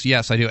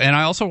 Yes, I do. And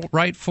I also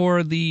write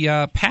for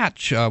the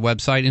Patch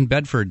website in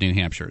Bedford, New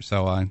Hampshire.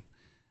 So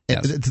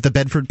yes. The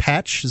Bedford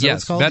Patch? Is that what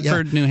it's called?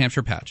 Bedford, New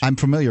Hampshire Patch. I'm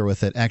familiar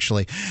with it,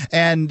 actually.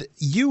 And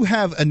you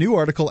have a new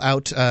article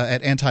out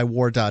at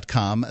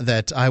antiwar.com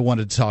that I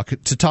wanted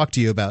to talk to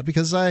you about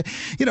because I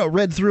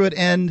read through it,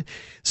 and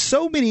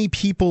so many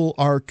people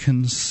are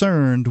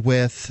concerned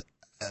with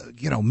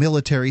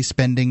military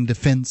spending,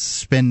 defense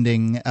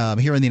spending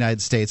here in the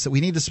United States, that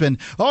we need to spend,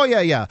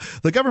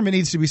 the government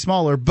needs to be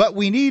smaller, but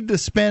we need to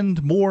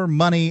spend more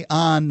money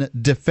on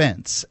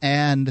defense.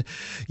 And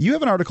you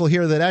have an article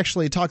here that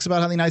actually talks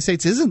about how the United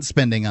States isn't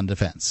spending on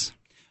defense.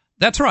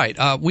 That's right.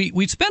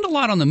 We spend a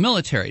lot on the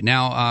military.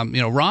 Now,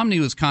 Romney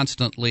was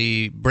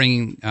constantly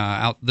bringing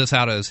out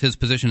as his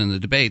position in the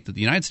debate that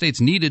the United States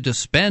needed to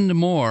spend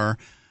more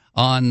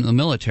on the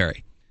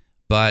military.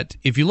 But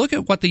if you look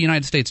at what the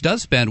United States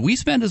does spend, we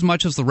spend as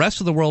much as the rest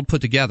of the world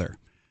put together.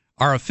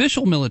 Our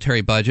official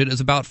military budget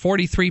is about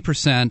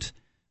 43%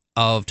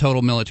 of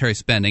total military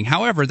spending.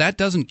 However, that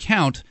doesn't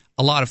count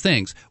a lot of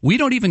things. We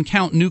don't even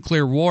count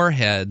nuclear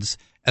warheads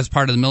as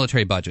part of the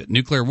military budget.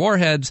 Nuclear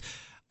warheads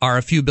are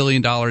a few $1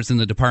 billion in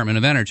the Department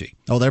of Energy.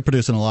 Oh, they're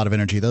producing a lot of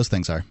energy, those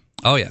things are.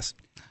 Oh, yes.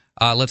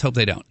 Let's hope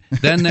they don't.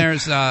 Then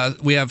there's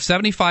we have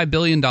 $75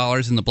 billion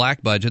in the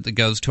black budget that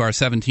goes to our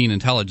 17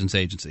 intelligence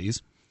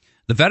agencies.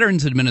 The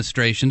Veterans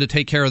Administration, to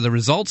take care of the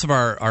results of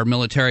our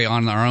military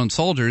on our own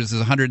soldiers,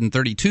 is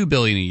 $132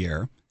 billion a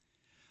year.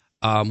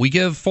 We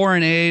give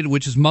foreign aid,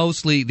 which is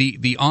mostly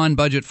the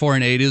on-budget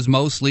foreign aid is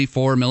mostly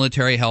for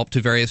military help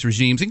to various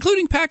regimes,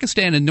 including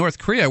Pakistan and North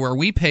Korea, where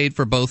we paid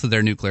for both of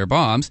their nuclear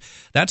bombs.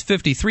 That's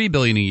 $53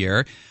 billion a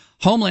year.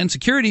 Homeland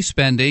Security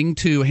spending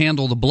to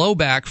handle the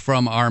blowback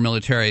from our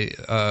military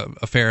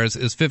affairs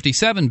is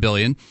 $57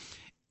 billion.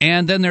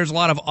 And then there's a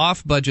lot of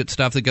off-budget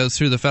stuff that goes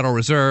through the Federal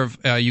Reserve.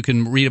 You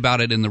can read about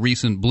it in the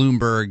recent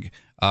Bloomberg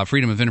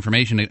Freedom of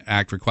Information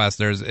Act request.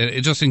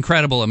 It's just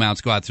incredible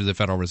amounts go out through the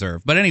Federal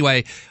Reserve. But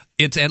anyway,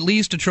 it's at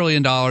least $1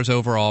 trillion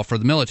overall for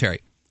the military.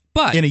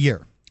 But in a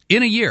year.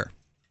 In a year.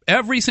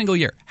 Every single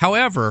year.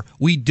 However,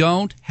 we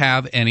don't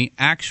have any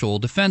actual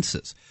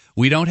defenses.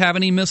 We don't have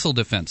any missile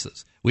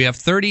defenses. We have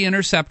 30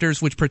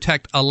 interceptors which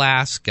protect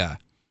Alaska.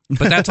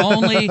 But that's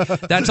only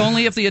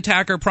if the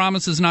attacker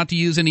promises not to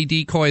use any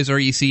decoys or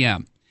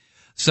ECM.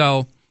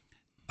 So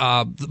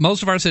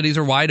most of our cities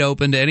are wide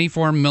open to any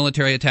form of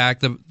military attack.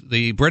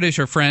 The British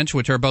or French,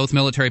 which are both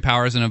military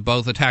powers and have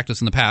both attacked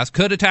us in the past,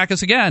 could attack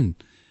us again.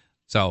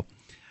 So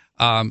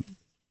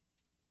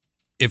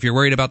if you're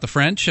worried about the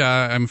French,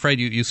 I'm afraid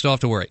you still have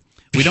to worry.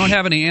 We don't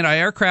have any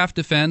anti-aircraft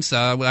defense.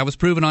 That was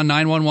proven on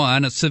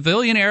 9/11. A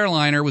civilian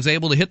airliner was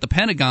able to hit the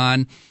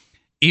Pentagon.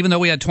 Even though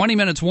we had 20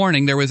 minutes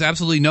warning, there was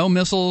absolutely no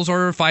missiles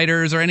or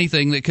fighters or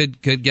anything that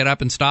could get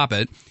up and stop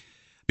it.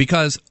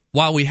 Because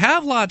while we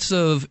have lots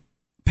of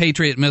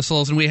Patriot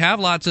missiles and we have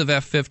lots of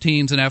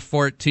F-15s and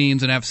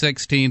F-14s and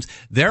F-16s,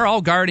 they're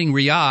all guarding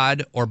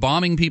Riyadh or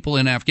bombing people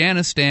in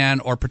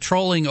Afghanistan or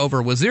patrolling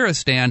over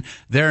Waziristan.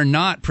 They're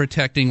not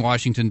protecting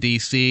Washington,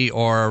 D.C.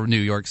 or New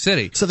York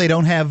City. So they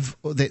don't have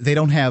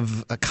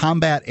a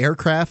combat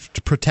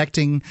aircraft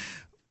protecting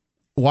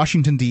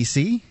Washington,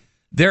 D.C.?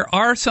 There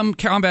are some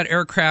combat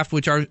aircraft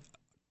which are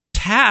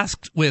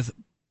tasked with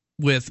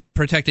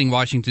protecting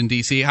Washington,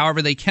 D.C.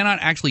 However, they cannot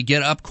actually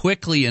get up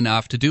quickly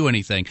enough to do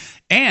anything.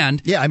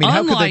 And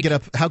how could they get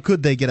up? How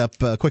could they get up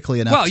quickly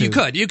enough? Well, you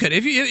could.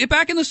 If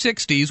back in the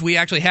 '60s, we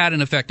actually had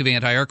an effective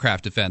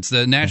anti-aircraft defense.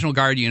 The National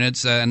Guard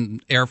units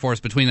and Air Force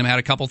between them had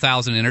a couple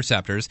thousand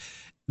interceptors.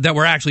 that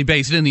were actually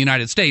based in the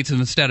United States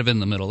instead of in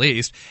the Middle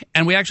East.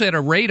 And we actually had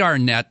a radar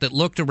net that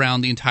looked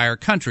around the entire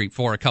country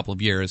for a couple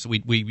of years.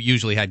 We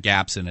usually had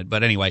gaps in it.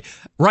 But anyway,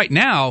 right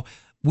now,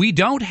 we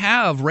don't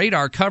have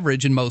radar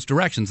coverage in most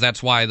directions.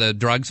 That's why the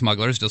drug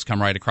smugglers just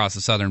come right across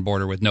the southern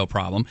border with no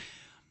problem.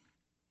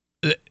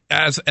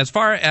 As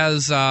far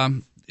as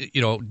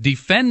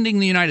defending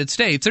the United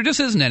States, there just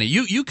isn't any.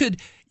 You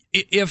could,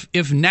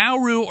 if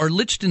Nauru or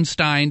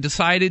Liechtenstein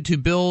decided to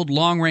build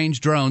long-range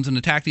drones and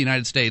attack the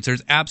United States,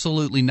 there's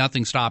absolutely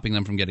nothing stopping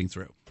them from getting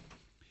through.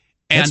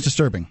 And that's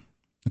disturbing.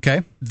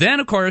 Okay. Then,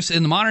 of course,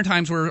 in the modern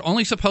times, we're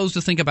only supposed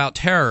to think about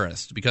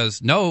terrorists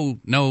because no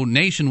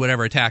nation would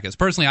ever attack us.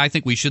 Personally, I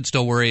think we should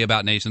still worry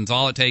about nations.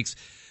 All it takes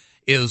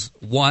is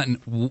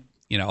one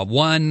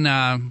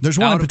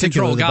out of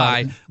control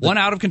guy. One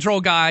out of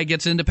control guy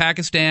gets into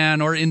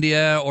Pakistan or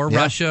India or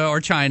Russia or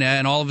China,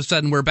 and all of a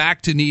sudden we're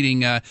back to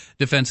needing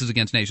defenses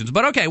against nations.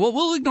 But okay, well,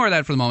 we'll ignore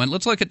that for the moment.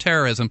 Let's look at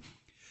terrorism.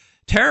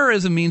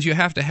 Terrorism means you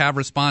have to have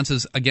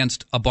responses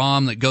against a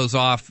bomb that goes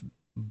off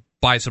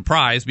by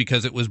surprise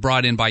because it was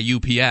brought in by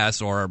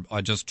UPS or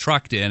just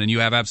trucked in, and you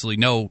have absolutely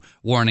no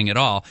warning at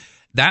all.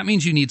 That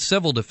means you need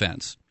civil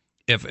defense.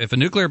 If a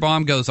nuclear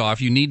bomb goes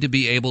off, you need to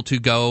be able to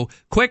go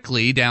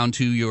quickly down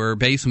to your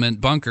basement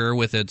bunker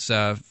with its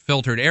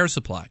filtered air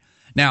supply.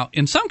 Now,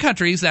 in some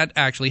countries, that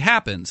actually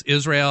happens.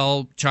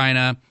 Israel,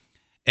 China,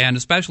 and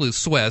especially the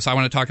Swiss. I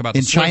want to talk about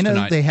the Swiss tonight. In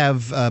China, they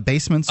have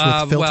basements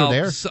with filtered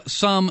air?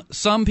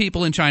 Some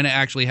people in China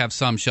actually have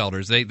some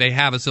shelters. They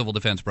have a civil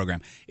defense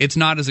program. It's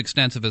not as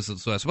extensive as the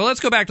Swiss. Well, let's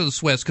go back to the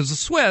Swiss, because the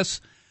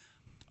Swiss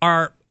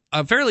are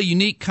a fairly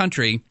unique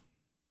country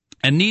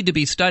and need to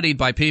be studied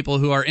by people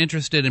who are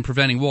interested in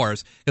preventing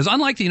wars. Because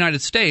unlike the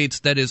United States,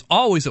 that is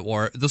always at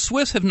war, the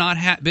Swiss have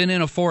not been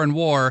in a foreign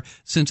war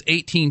since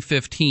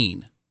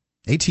 1815.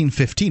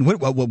 1815?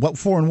 What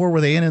foreign war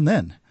were they in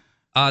then?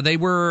 They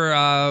were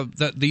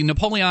the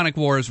Napoleonic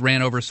Wars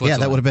ran over Switzerland.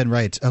 Yeah, that would have been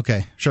right.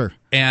 Okay, sure.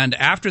 And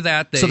after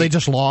that, so they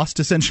just lost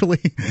essentially.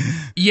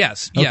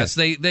 Yes. As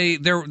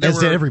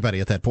did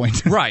everybody at that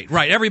point. Right.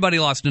 Everybody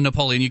lost to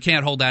Napoleon. You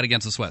can't hold that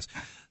against the Swiss.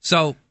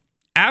 So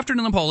after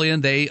Napoleon,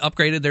 they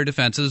upgraded their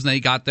defenses and they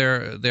got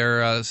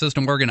their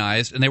system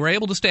organized, and they were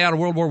able to stay out of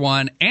World War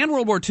I and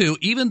World War II,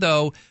 even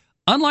though,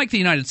 unlike the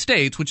United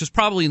States, which is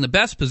probably in the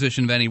best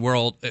position of any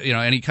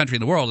country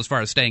in the world as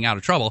far as staying out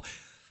of trouble,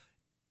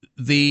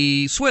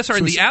 the Swiss are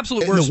in the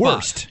absolute worst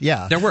spot.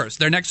 Yeah. They're worse.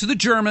 They're next to the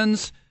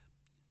Germans.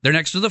 They're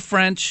next to the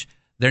French.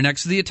 They're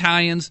next to the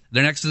Italians.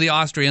 They're next to the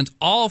Austrians.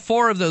 All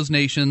four of those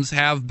nations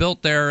have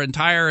built their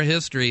entire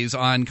histories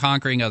on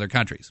conquering other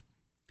countries.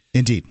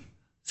 Indeed.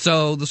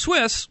 So the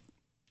Swiss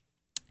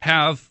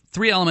have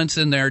three elements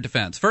in their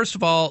defense. First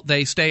of all,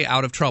 they stay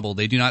out of trouble.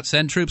 They do not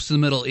send troops to the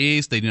Middle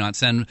East. They do not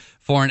send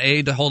foreign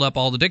aid to hold up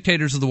all the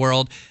dictators of the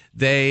world.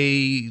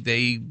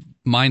 They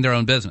mind their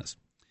own business.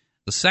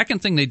 The second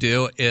thing they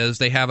do is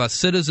they have a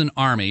citizen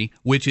army,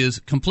 which is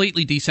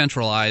completely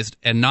decentralized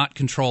and not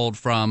controlled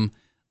from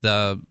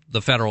the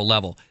federal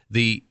level.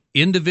 The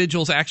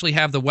individuals actually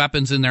have the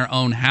weapons in their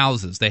own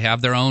houses. They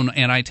have their own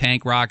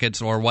anti-tank rockets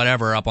or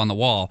whatever up on the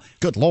wall.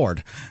 Good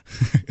Lord.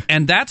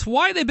 And that's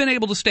why they've been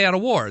able to stay out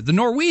of war. The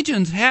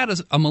Norwegians had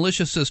a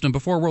militia system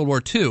before World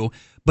War II,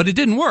 but it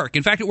didn't work.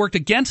 In fact, it worked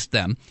against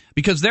them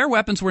because their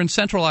weapons were in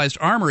centralized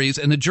armories,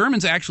 and the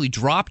Germans actually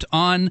dropped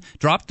the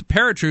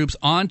paratroops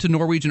onto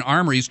Norwegian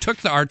armories, took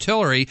the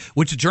artillery,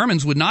 which the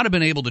Germans would not have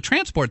been able to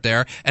transport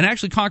there, and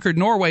actually conquered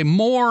Norway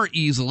more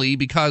easily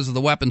because of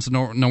the weapons the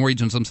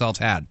Norwegians themselves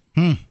had.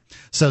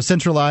 So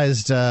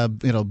centralized,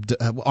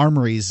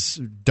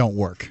 armories don't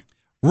work.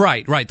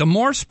 Right. The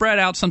more spread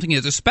out something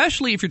is,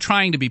 especially if you're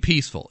trying to be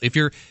peaceful, if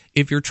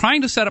you're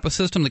trying to set up a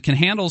system that can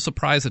handle a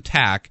surprise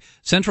attack,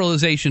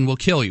 centralization will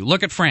kill you.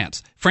 Look at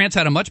France. France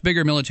had a much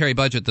bigger military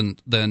budget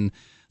than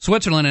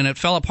Switzerland, and it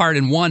fell apart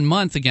in 1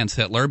 month against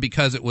Hitler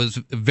because it was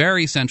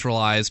very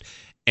centralized,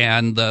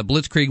 and the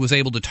Blitzkrieg was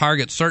able to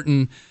target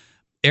certain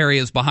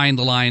areas behind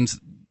the lines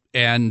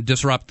and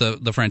disrupt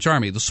the French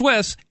army. The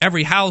Swiss,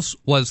 every house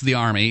was the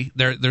army.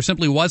 There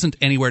simply wasn't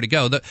anywhere to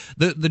go.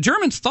 The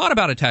Germans thought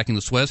about attacking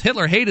the Swiss.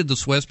 Hitler hated the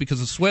Swiss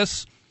because the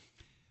Swiss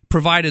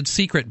provided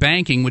secret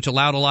banking, which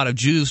allowed a lot of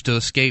Jews to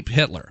escape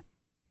Hitler.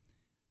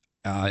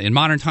 In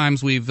modern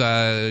times, we've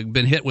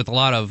been hit with a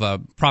lot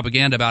of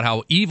propaganda about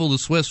how evil the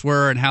Swiss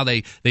were and how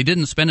they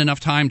didn't spend enough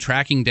time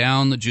tracking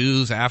down the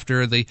Jews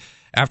after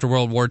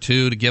World War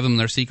II to give them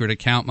their secret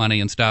account money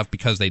and stuff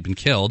because they'd been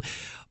killed.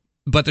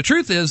 But the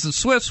truth is, the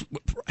Swiss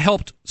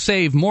helped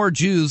save more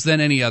Jews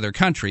than any other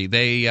country.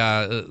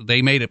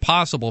 They made it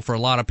possible for a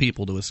lot of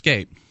people to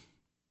escape.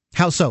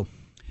 How so?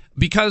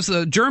 Because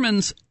the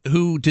Germans,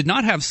 who did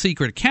not have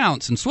secret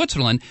accounts in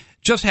Switzerland,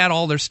 just had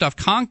all their stuff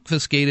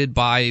confiscated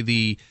by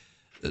the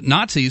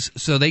Nazis,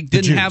 so they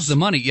didn't have the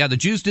money. Yeah, the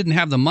Jews didn't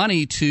have the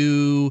money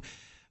to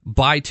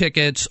buy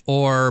tickets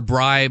or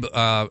bribe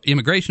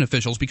immigration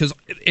officials, because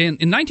in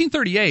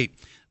 1938...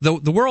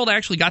 The world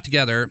actually got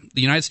together,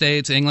 the United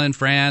States, England,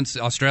 France,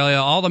 Australia,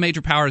 all the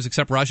major powers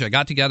except Russia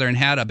got together and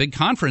had a big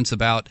conference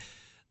about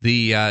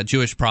the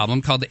Jewish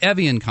problem called the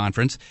Evian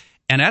Conference.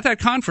 And at that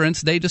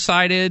conference, they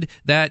decided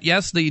that,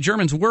 yes, the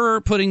Germans were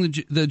putting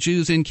the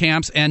Jews in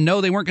camps, and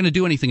no, they weren't going to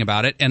do anything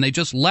about it, and they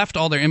just left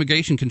all their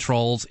immigration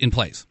controls in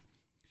place.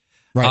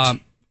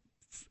 Right.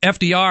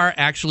 FDR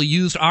actually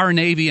used our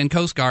Navy and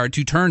Coast Guard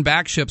to turn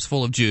back ships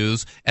full of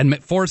Jews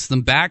and force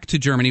them back to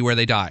Germany where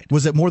they died.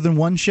 Was it more than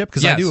one ship?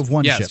 Because I do have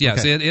one ship.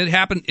 Yes, okay. it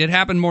happened. It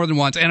happened more than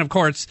once, and of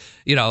course,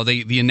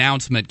 the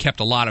announcement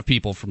kept a lot of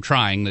people from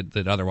trying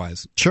that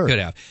otherwise could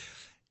have.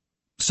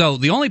 So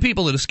the only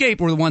people that escaped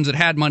were the ones that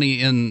had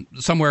money in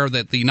somewhere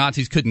that the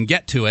Nazis couldn't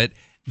get to it,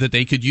 that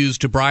they could use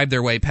to bribe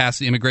their way past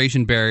the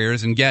immigration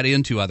barriers and get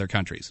into other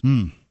countries.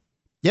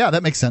 Yeah,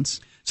 that makes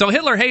sense. So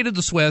Hitler hated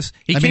the Swiss.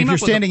 If you're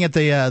standing at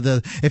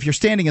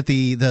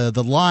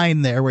the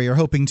line there where you're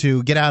hoping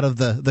to get out of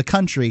the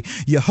country,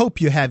 you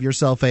hope you have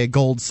yourself a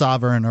gold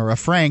sovereign or a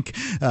franc,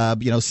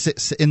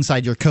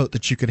 inside your coat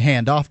that you could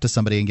hand off to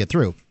somebody and get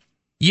through.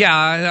 Yeah,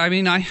 I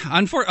mean, I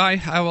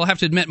will have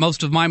to admit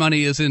most of my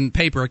money is in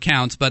paper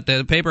accounts, but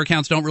the paper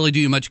accounts don't really do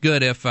you much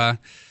good if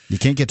you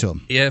can't get to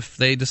them. If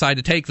they decide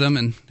to take them,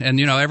 and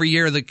every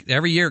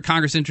year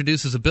Congress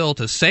introduces a bill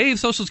to save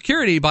Social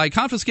Security by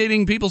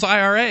confiscating people's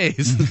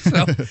IRAs.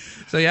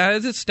 so yeah,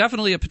 it's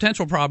definitely a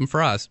potential problem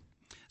for us.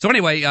 So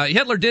anyway,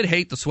 Hitler did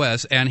hate the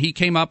Swiss, and he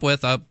came up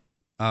with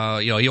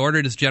he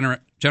ordered his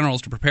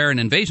generals to prepare an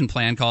invasion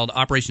plan called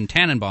Operation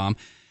Tannenbaum,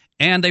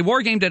 and they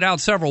wargamed it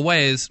out several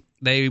ways.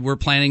 They were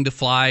planning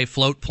to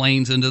float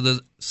planes into the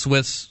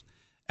Swiss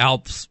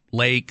Alps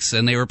lakes,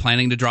 and they were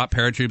planning to drop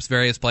paratroops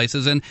various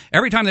places. And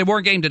every time they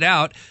wargamed it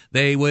out,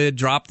 they would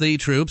drop the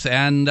troops,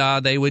 and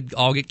they would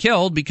all get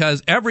killed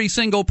because every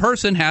single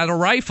person had a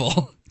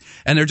rifle.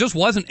 And there just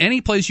wasn't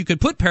any place you could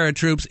put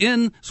paratroops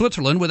in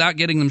Switzerland without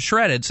getting them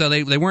shredded. So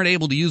they weren't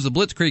able to use the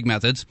blitzkrieg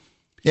methods.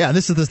 Yeah,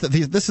 this is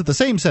the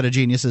same set of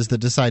geniuses that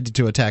decided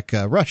to attack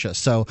Russia.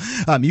 So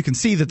you can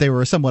see that they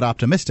were somewhat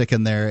optimistic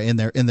in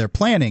their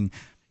planning.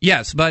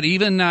 Yes, but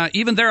even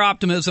their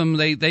optimism,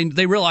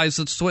 they realized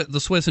that the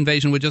Swiss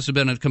invasion would just have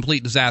been a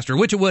complete disaster,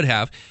 which it would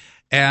have,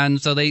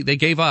 and so they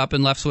gave up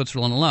and left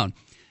Switzerland alone.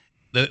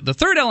 The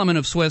third element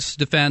of Swiss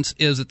defense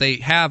is that they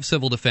have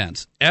civil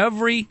defense. In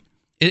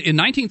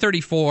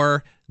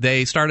 1934,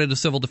 they started a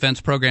civil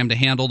defense program to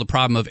handle the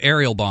problem of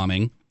aerial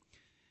bombing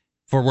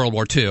for World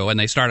War II, and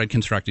they started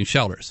constructing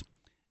shelters.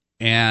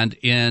 And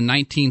in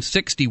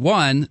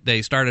 1961,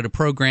 they started a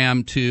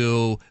program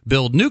to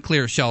build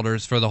nuclear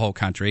shelters for the whole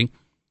country.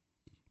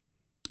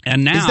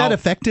 And now, is that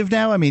effective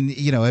now? I mean,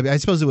 I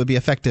suppose it would be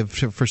effective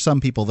for some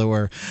people that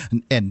were,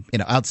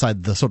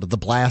 outside the sort of the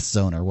blast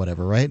zone or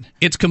whatever, right?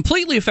 It's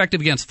completely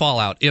effective against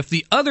fallout. If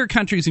the other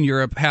countries in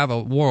Europe have a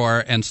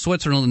war and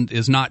Switzerland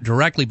is not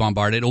directly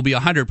bombarded, it'll be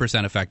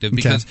 100% effective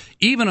because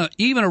even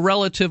a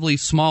relatively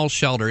small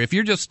shelter, if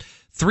you're just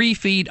 3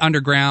 feet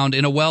underground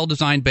in a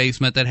well-designed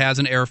basement that has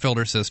an air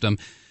filter system,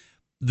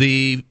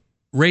 the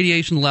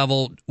radiation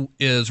level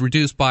is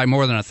reduced by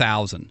more than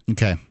 1,000.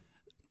 Okay.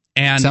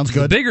 And sounds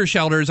good. The bigger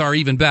shelters are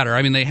even better.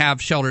 I mean, they have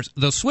shelters.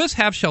 The Swiss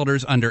have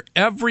shelters under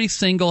every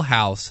single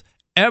house,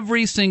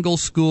 every single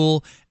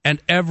school,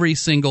 and every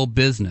single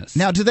business.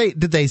 Now, did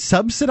they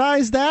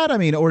subsidize that? I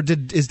mean, or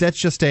is that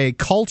just a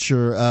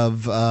culture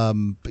of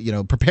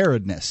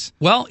preparedness?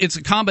 Well, it's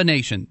a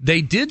combination.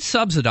 They did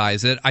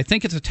subsidize it. I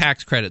think it's a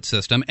tax credit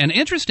system, and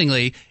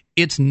interestingly,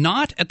 it's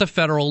not at the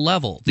federal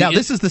level. Now,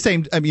 this is the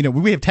same.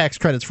 We have tax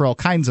credits for all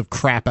kinds of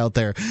crap out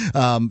there.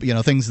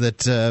 Things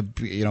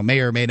that may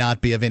or may not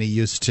be of any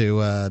use to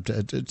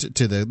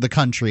the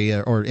country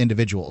or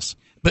individuals.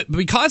 But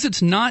because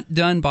it's not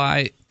done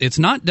by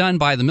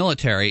the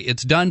military,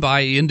 it's done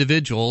by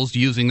individuals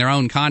using their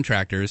own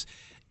contractors.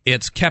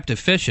 It's kept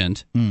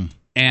efficient,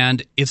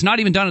 and it's not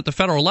even done at the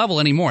federal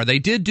level anymore. They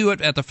did do it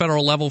at the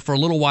federal level for a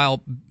little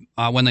while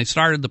when they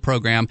started the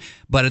program,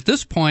 but at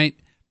this point,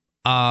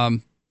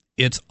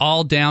 it's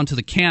all down to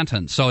the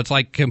cantons, so it's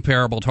like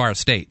comparable to our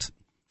states.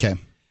 Okay,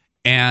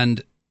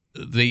 and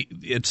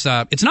it's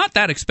not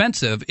that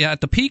expensive.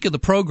 At the peak of the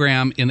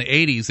program in the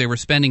 80s, they were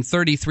spending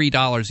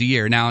 $33 a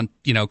year. Now,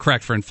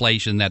 correct for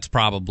inflation, that's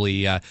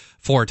probably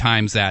 4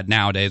 times that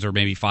nowadays, or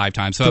maybe 5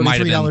 times. So it might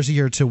have been $33 a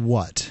year to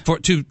what?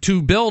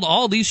 To build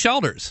all these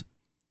shelters.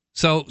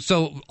 So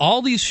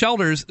all these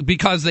shelters,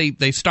 because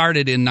they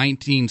started in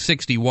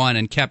 1961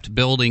 and kept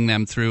building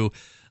them through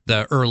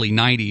the early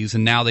 90s,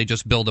 and now they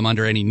just build them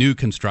under any new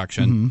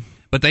construction. Mm-hmm.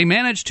 But they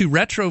managed to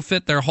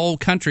retrofit their whole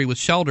country with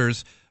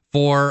shelters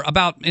for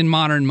about, in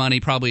modern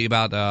money, probably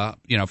about,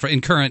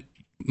 in current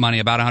money,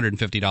 about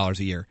 $150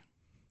 a year.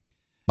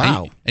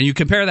 Wow! And you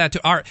compare that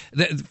to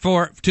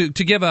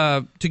to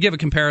give a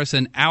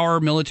comparison, our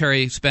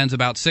military spends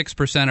about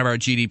 6% of our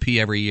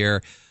GDP every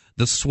year.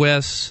 The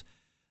Swiss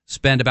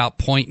spend about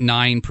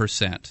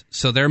 0.9%.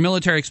 So their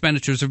military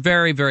expenditures are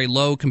very, very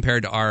low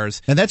compared to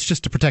ours. And that's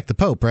just to protect the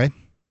Pope, right?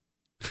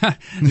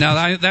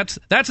 No,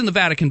 that's in the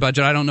Vatican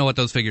budget. I don't know what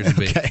those figures would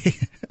be. Okay.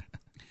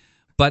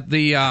 But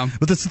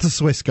but this is the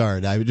Swiss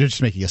Guard. I'm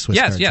just making a Swiss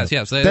Guard. Yes.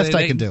 Best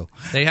I can do.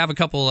 They have a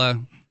couple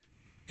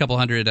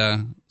hundred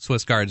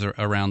Swiss Guards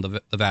around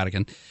the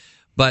Vatican.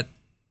 But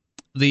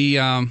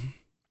the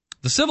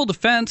civil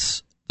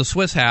defense the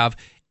Swiss have,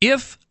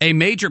 if a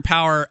major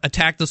power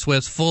attacked the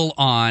Swiss full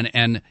on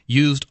and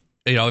used,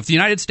 if the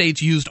United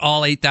States used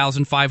all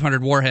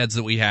 8,500 warheads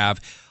that we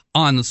have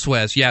on the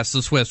Swiss, yes,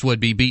 the Swiss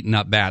would be beaten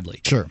up badly.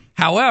 Sure.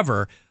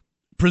 However,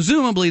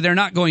 presumably they're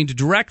not going to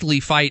directly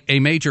fight a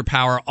major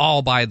power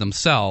all by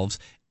themselves,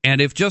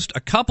 and if just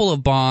a couple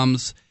of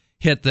bombs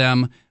hit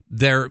them,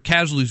 their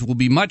casualties will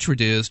be much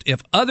reduced.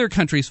 If other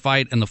countries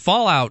fight and the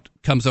fallout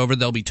comes over,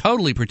 they'll be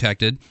totally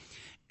protected.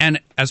 And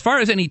as far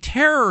as any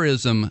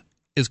terrorism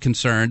is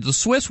concerned, the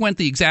Swiss went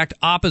the exact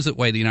opposite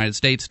way the United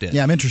States did.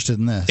 Yeah, I'm interested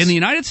in this. In the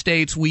United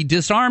States, we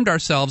disarmed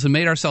ourselves and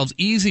made ourselves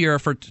easier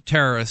for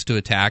terrorists to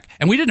attack,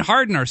 and we didn't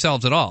harden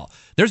ourselves at all.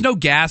 There's no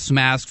gas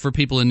mask for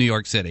people in New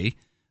York City.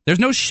 There's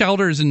no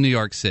shelters in New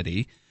York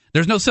City.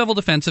 There's no civil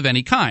defense of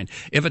any kind.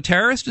 If a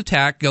terrorist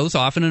attack goes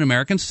off in an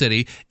American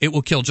city, it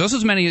will kill just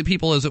as many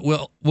people as it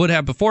would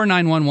have before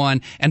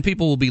 9/11, and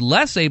people will be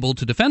less able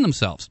to defend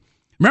themselves.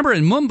 Remember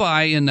in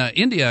Mumbai in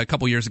India a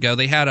couple years ago,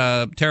 they had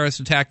a terrorist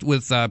attack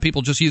with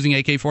people just using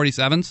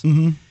AK-47s?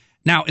 Mm-hmm.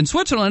 Now, in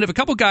Switzerland, if a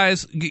couple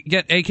guys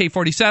get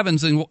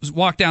AK-47s and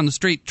walk down the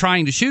street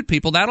trying to shoot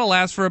people, that'll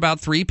last for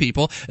about 3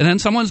 people, and then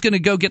someone's going to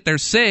go get their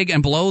SIG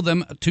and blow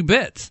them to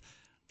bits.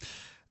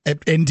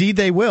 Indeed,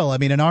 they will. I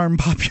mean, an armed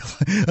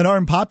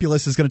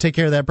populace is going to take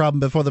care of that problem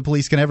before the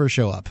police can ever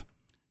show up.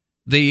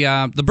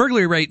 The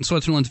burglary rate in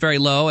Switzerland is very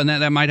low, and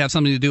that might have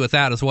something to do with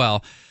that as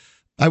well.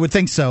 I would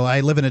think so. I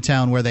live in a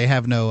town where they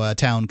have no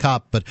town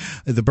cop, but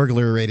the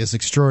burglary rate is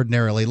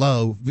extraordinarily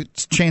low.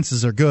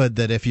 Chances are good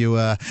that if you,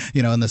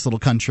 in this little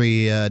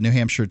country New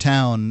Hampshire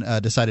town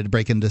decided to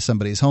break into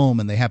somebody's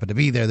home and they happen to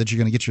be there, that you're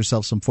going to get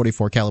yourself some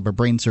 .44 caliber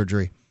brain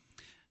surgery.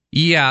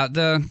 Yeah,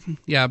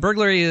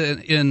 burglary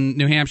in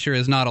New Hampshire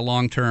is not a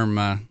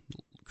long-term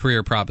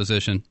career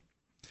proposition.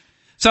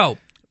 So,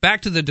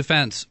 back to the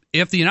defense.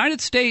 If the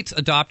United States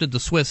adopted the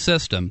Swiss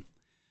system,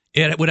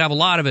 it would have a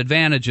lot of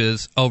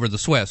advantages over the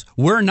Swiss.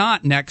 We're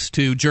not next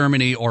to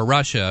Germany or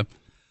Russia.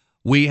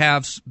 We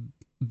have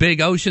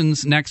big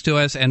oceans next to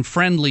us and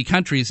friendly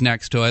countries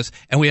next to us,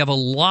 and we have a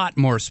lot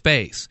more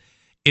space.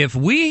 If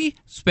we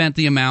spent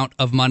the amount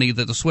of money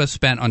that the Swiss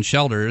spent on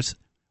shelters,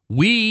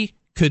 we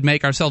could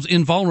make ourselves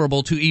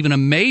invulnerable to even a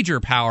major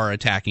power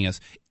attacking us.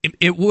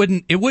 It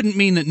wouldn't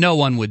mean that no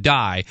one would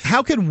die.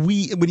 How can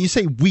we? When you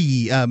say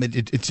we,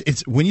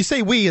 when you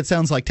say we, it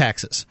sounds like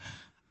taxes.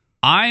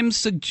 I'm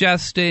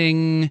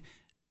suggesting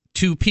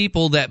to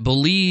people that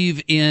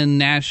believe in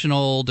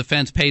national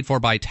defense paid for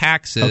by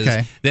taxes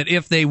that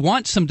if they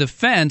want some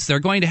defense, they're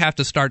going to have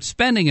to start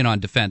spending it on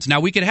defense.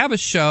 Now, we could have a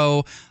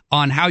show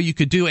on how you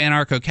could do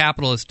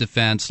anarcho-capitalist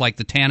defense like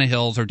the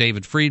Tannehills or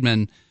David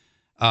Friedman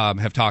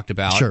have talked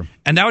about. Sure.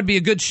 And that would be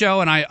a good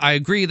show, and I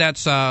agree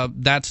that's how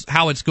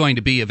it's going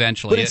to in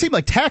eventually. But it seemed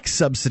like tax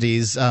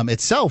subsidies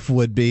itself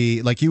would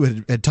be, like you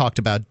had talked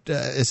about,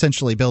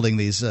 essentially building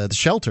these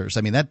shelters.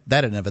 I mean, that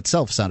in and of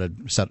itself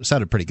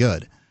sounded pretty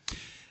good.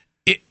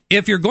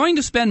 If you're going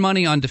to spend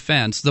money on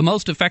defense, the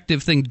most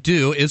effective thing to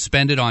do is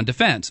spend it on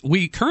defense.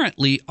 We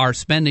currently are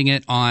spending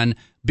it on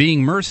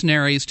being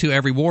mercenaries to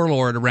every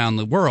warlord around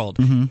the world.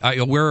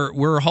 Mm-hmm.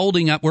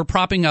 We're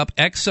propping up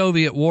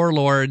ex-Soviet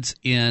warlords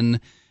in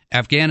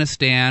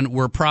Afghanistan.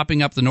 We're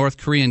propping up the North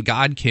Korean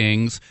God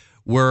Kings.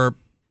 We're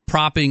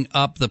propping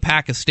up the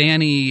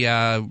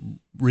Pakistani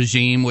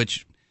regime,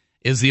 which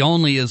is the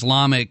only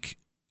Islamic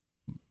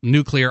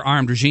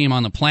nuclear-armed regime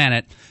on the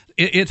planet.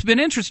 It's been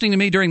interesting to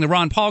me during the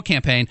Ron Paul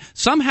campaign.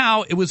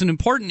 Somehow it was an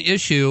important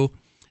issue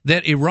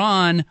that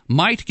Iran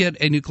might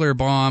get a nuclear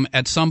bomb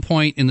at some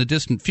point in the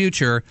distant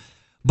future,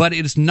 but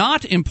it is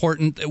not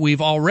important that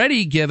we've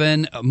already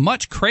given a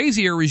much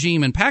crazier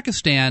regime in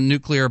Pakistan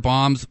nuclear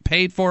bombs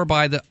paid for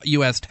by the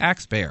U.S.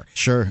 taxpayer.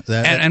 Sure.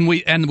 And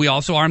we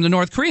also armed the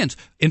North Koreans.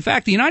 In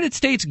fact, the United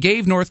States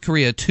gave North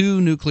Korea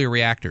 2 nuclear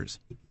reactors.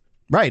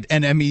 Right,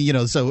 and I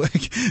mean, so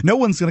no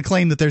one's going to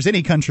claim that there's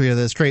any country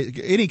that's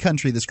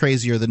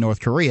crazier than North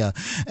Korea,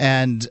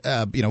 and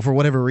for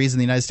whatever reason,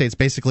 the United States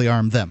basically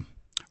armed them.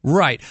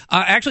 Right.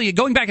 Actually,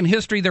 going back in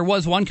history, there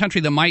was one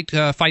country that might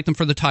fight them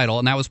for the title,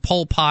 and that was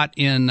Pol Pot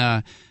in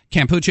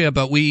Kampuchea.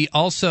 But we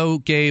also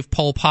gave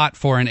Pol Pot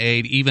foreign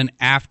aid even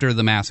after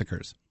the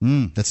massacres.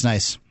 That's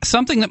nice.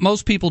 Something that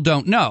most people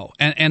don't know,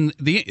 and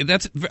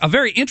that's a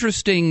very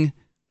interesting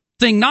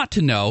thing not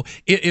to know.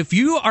 If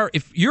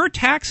your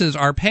taxes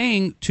are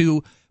paying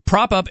to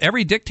prop up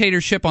every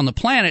dictatorship on the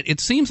planet, it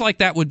seems like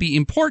that would be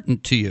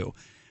important to you.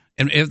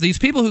 And if these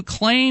people who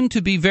claim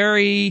to be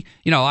very,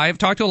 I've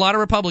talked to a lot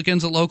of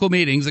Republicans at local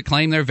meetings that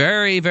claim they're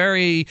very,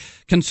 very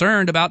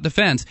concerned about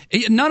defense.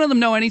 None of them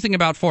know anything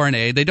about foreign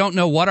aid. They don't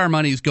know what our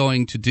money's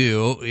going to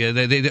do.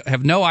 They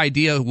have no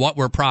idea what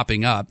we're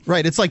propping up.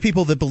 Right. It's like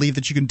people that believe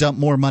that you can dump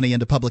more money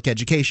into public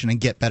education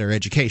and get better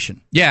education.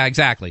 Yeah,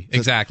 exactly.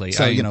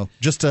 So,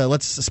 just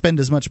let's spend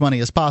as much money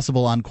as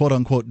possible on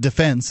quote-unquote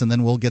defense, and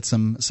then we'll get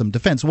some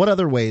defense. What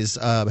other ways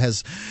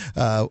has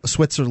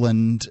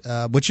Switzerland,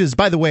 which is,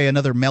 by the way,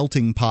 another melting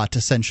pot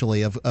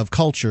essentially of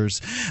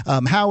cultures,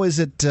 how is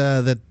it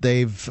that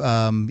they've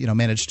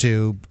managed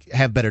to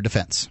have better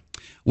defense?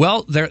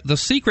 Well, the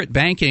secret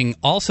banking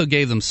also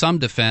gave them some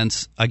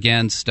defense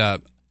against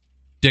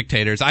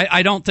dictators.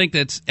 I don't think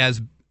that's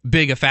as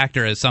big a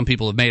factor as some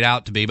people have made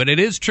out to be, but it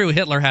is true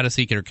Hitler had a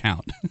secret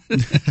account.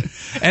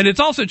 And it's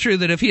also true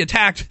that if he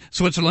attacked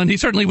Switzerland, he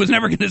certainly was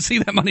never going to see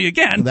that money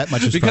again. That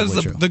much is because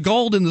probably true. The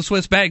gold in the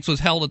Swiss banks was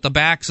held at the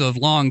backs of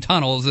long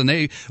tunnels, and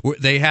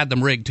they had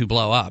them rigged to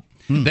blow up.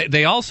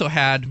 They also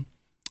had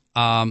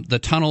the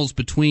tunnels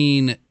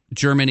between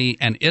Germany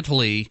and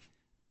Italy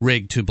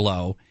rigged to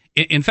blow.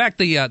 In fact,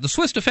 the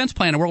Swiss defense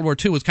plan in World War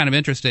II was kind of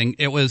interesting.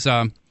 It was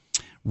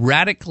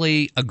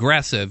radically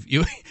aggressive.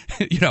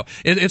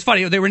 It's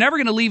funny. They were never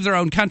going to leave their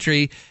own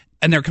country,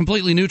 and they're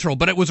completely neutral.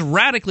 But it was a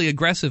radically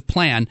aggressive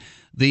plan.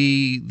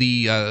 The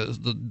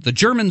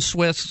German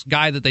Swiss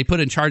guy that they put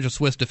in charge of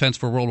Swiss defense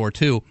for World War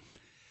II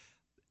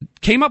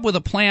came up with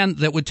a plan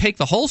that would take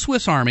the whole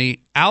Swiss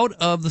army out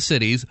of the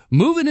cities,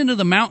 move it into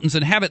the mountains,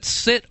 and have it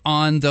sit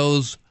on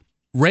those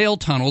rail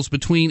tunnels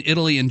between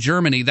Italy and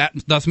Germany,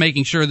 thus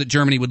making sure that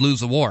Germany would lose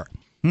the war.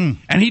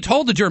 And he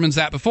told the Germans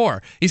that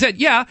before. He said,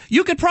 yeah,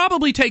 you could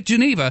probably take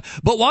Geneva,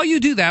 but while you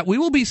do that, we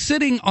will be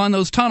sitting on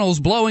those tunnels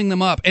blowing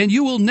them up, and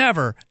you will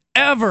never,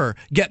 ever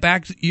get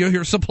back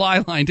your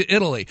supply line to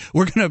Italy.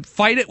 We're going to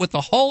fight it with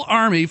the whole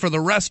army for the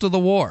rest of the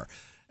war.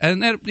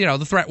 And,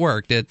 the threat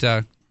worked.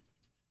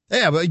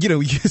 Yeah, but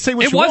you say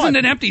what you want. It wasn't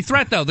an empty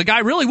threat, though. The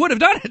guy really would have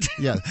done it.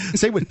 Yeah,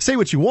 say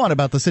what you want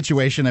about the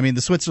situation. I mean,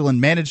 the Switzerland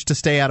managed to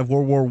stay out of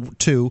World War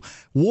II,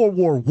 World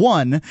War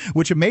I,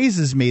 which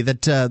amazes me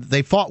that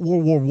they fought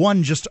World War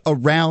I just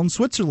around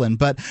Switzerland.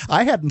 But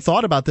I hadn't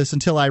thought about this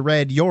until I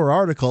read your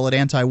article at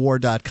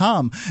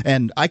antiwar.com,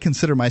 and I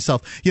consider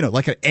myself,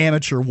 like an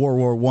amateur World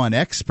War I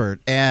expert,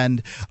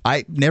 and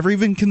I never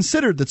even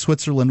considered that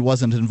Switzerland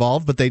wasn't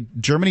involved. But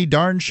Germany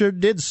darn sure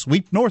did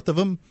sweep north of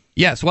them.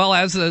 Yes, well,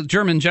 as the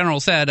German general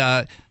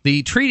said,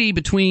 the treaty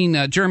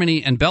between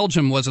Germany and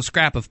Belgium was a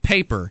scrap of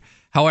paper.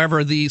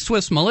 However, the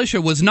Swiss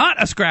militia was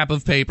not a scrap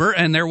of paper,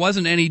 and there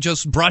wasn't any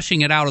just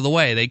brushing it out of the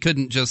way. They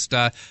couldn't just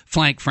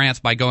flank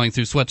France by going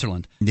through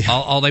Switzerland. Yeah.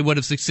 All they would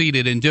have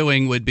succeeded in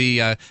doing would be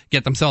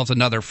get themselves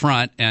another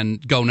front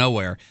and go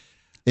nowhere.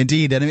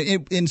 Indeed, and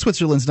in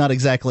Switzerland's not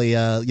exactly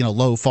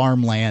low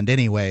farmland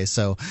anyway.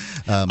 So,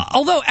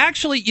 although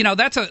actually,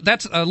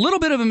 that's a little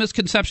bit of a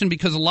misconception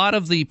because a lot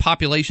of the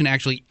population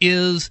actually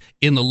is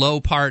in the low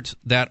parts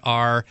that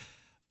are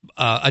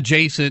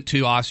adjacent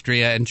to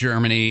Austria and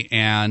Germany,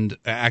 and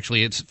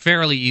actually, it's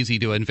fairly easy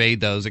to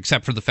invade those,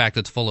 except for the fact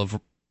that it's full of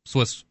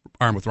Swiss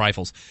armed with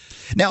rifles.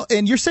 Now,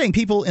 and you're saying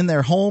people in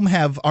their home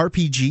have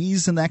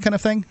RPGs and that kind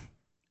of thing?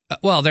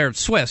 Well, they're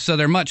Swiss, so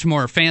they're much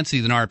more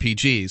fancy than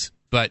RPGs.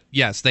 But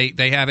yes, they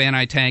have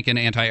anti-tank and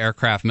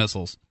anti-aircraft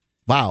missiles.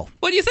 Wow.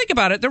 Well, you think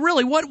about it, they're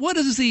really what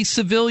is the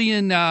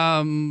civilian?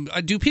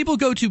 Do people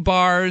go to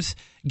bars,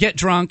 get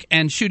drunk,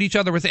 and shoot each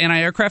other with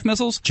anti-aircraft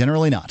missiles?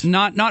 Generally not.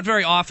 Not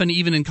very often,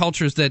 even in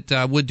cultures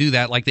that would do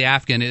that, like the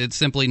Afghan. It's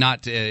simply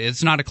not.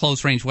 It's not a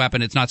close-range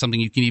weapon. It's not something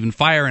you can even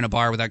fire in a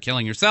bar without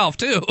killing yourself,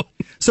 too.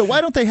 So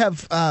why don't they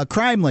have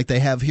crime like they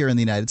have here in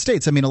the United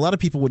States? I mean, a lot of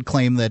people would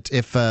claim that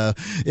if the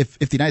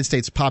United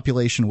States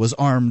population was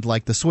armed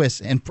like the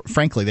Swiss, and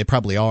frankly, they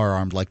probably are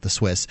armed like the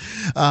Swiss,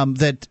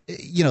 that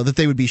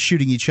they would be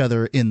shooting each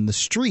other in the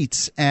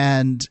streets,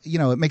 and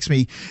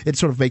it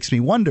sort of makes me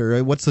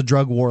wonder, what's the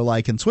drug war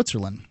like in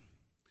Switzerland?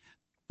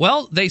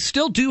 Well, they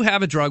still do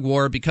have a drug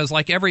war because,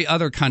 like every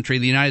other country,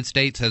 the United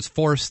States has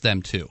forced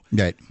them to.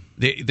 Right.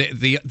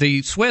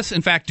 The Swiss,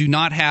 in fact, do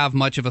not have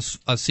much of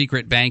a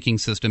secret banking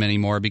system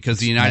anymore because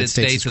the United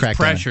States has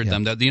pressured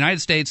them. The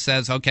United States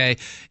says, okay,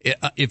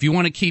 if you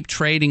want to keep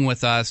trading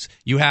with us,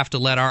 you have to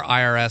let our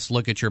IRS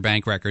look at your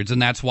bank records. And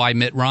that's why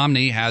Mitt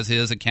Romney has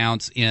his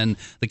accounts in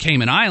the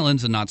Cayman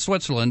Islands and not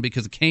Switzerland,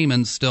 because the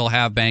Caymans still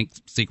have bank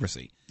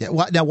secrecy. Yeah,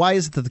 now, why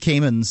is it that the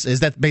Caymans, is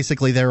that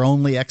basically their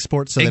only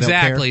export, so they don't care?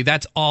 Exactly.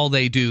 That's all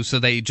they do, so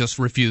they just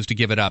refuse to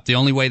give it up. The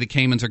only way the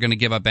Caymans are going to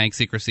give up bank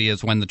secrecy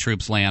is when the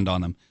troops land on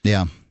them.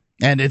 Yeah.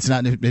 And it's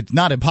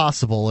not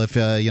impossible if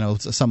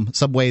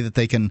some way that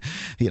they can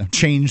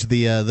change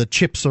the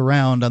chips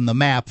around on the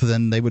map,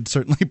 then they would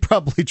certainly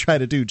probably try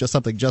to do just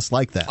something just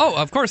like that. Oh,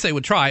 of course they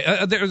would try.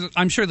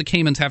 I'm sure the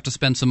Caymans have to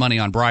spend some money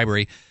on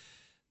bribery.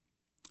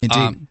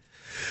 Indeed.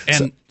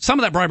 And some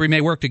of that bribery may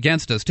work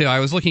against us, too.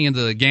 I was looking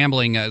into the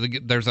gambling.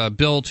 There's a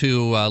bill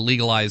to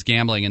legalize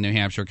gambling in New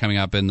Hampshire coming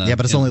up in the... Yeah,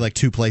 but it's only like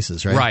 2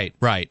 places, right?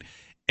 Right.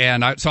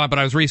 And but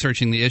I was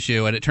researching the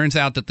issue, and it turns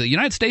out that the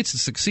United States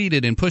has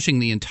succeeded in pushing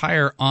the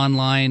entire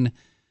online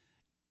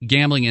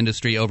gambling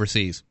industry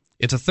overseas.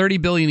 It's a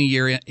 $30 billion a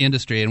year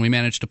industry, and we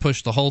managed to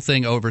push the whole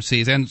thing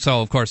overseas. And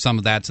so, of course, some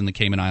of that's in the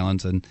Cayman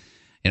Islands, and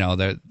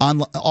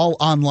all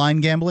online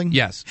gambling?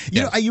 Yes.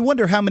 You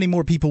wonder how many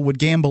more people would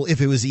gamble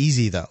if it was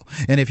easy, though,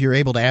 and if you're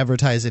able to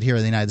advertise it here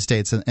in the United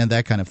States and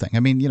that kind of thing. I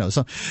mean,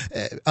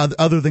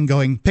 other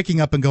than picking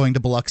up and going to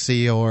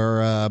Biloxi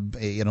or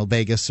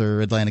Vegas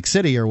or Atlantic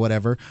City or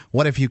whatever,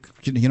 what if you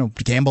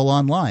gamble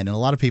online? And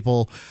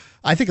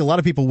I think a lot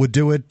of people would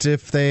do it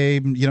if they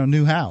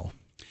knew how.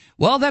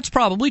 Well, that's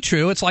probably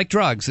true. It's like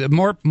drugs.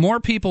 More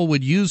people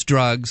would use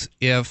drugs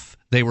if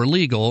they were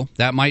legal.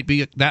 That might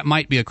be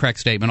a correct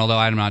statement, although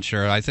I'm not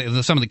sure. I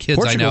think some of the kids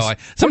I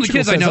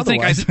know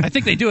think I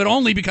think they do it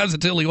only because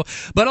it's illegal.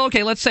 But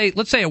okay, let's say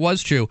it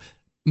was true.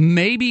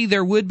 Maybe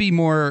there would be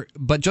more,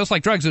 but just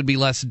like drugs, it would be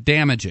less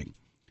damaging.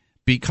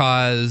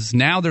 Because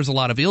now there's a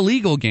lot of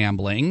illegal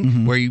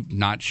gambling where you're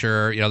not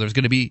sure, there's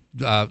going to be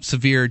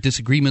severe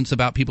disagreements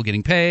about people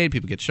getting paid,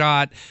 people get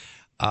shot.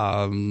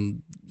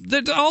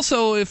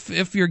 Also,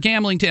 if you're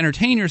gambling to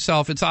entertain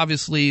yourself, it's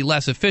obviously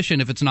less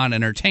efficient if it's not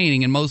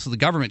entertaining, and most of the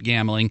government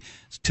gambling,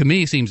 to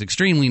me, seems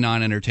extremely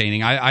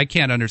non-entertaining. I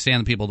can't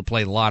understand the people that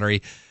play the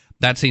lottery.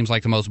 That seems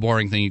like the most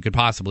boring thing you could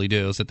possibly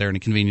do, sit there in a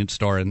convenience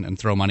store and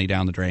throw money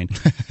down the drain.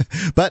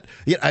 But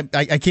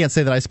I can't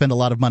say that I spend a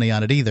lot of money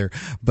on it either.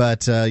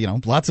 But,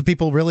 lots of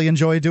people really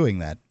enjoy doing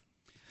that.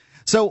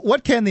 So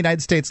what can the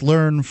United States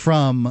learn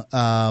from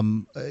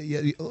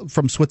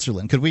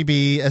Switzerland? Could we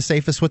be as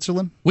safe as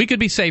Switzerland? We could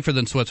be safer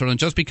than Switzerland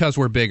just because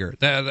we're bigger.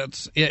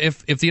 That's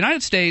if the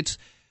United States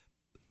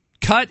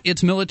cut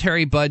its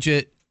military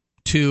budget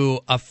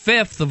to a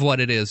fifth of what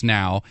it is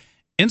now,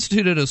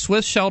 instituted a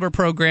Swiss shelter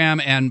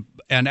program, and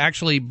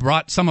actually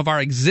brought some of our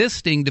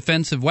existing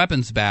defensive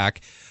weapons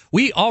back,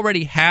 we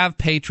already have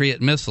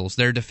Patriot missiles.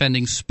 They're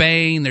defending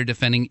Spain, they're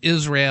defending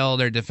Israel,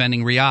 they're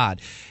defending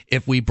Riyadh.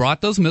 If we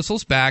brought those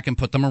missiles back and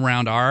put them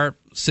around our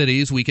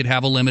cities, we could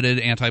have a limited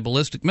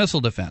anti-ballistic missile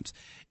defense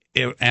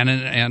and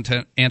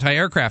an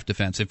anti-aircraft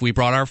defense. If we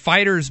brought our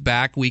fighters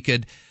back, we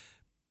could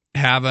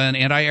have an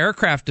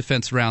anti-aircraft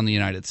defense around the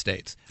United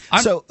States.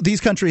 So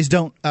these countries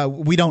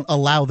we don't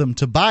allow them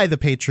to buy the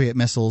Patriot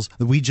missiles.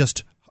 We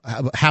just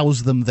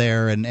house them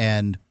there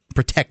and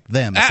protect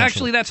them.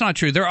 Actually, that's not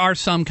true. There are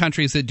some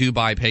countries that do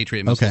buy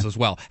Patriot missiles as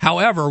well.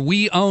 However,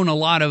 we own a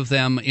lot of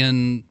them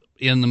in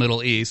the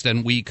Middle East,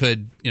 and we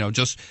could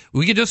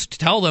just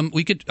tell them.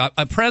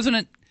 A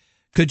president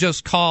could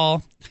just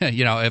call,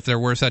 if there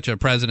were such a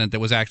president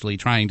that was actually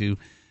trying to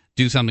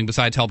do something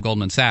besides help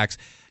Goldman Sachs,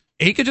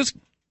 he could just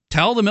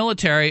tell the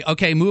military,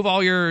 okay, move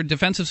all your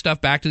defensive stuff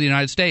back to the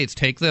United States.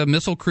 Take the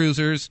missile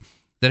cruisers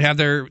that have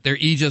their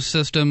Aegis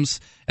systems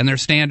and their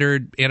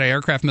standard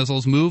anti-aircraft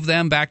missiles, move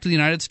them back to the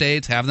United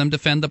States, have them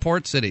defend the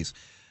port cities.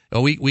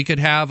 We could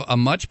have a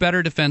much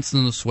better defense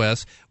than the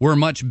Swiss. We're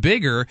much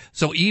bigger,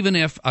 so even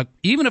if a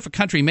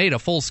country made a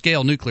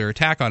full-scale nuclear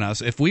attack on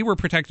us, if we were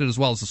protected as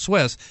well as the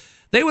Swiss,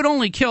 they would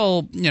only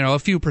kill, a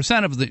few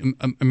percent of the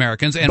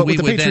Americans, and but with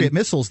the Patriot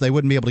missiles, they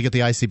wouldn't be able to get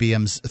the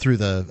ICBMs through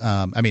the.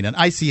 An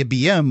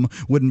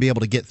ICBM wouldn't be able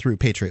to get through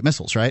Patriot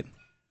missiles, right?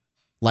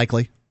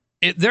 Likely.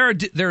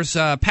 There's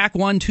Pack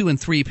 1, 2, and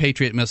 3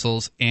 Patriot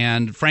missiles,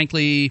 and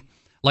frankly,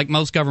 like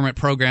most government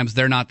programs,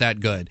 they're not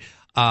that good.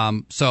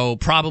 So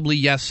probably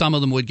yes, some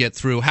of them would get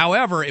through.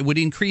 However, it would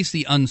increase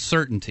the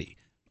uncertainty.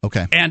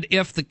 Okay. And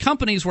if the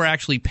companies were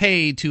actually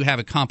paid to have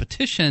a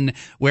competition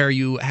where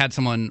you had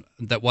someone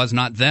that was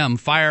not them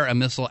fire a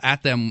missile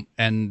at them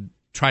and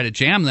try to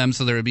jam them,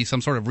 so there would be some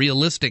sort of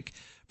realistic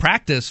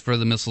practice for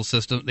the missile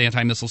system, the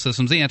anti-missile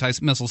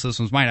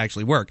systems might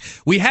actually work.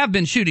 We have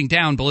been shooting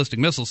down ballistic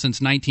missiles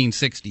since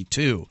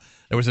 1962.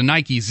 There was a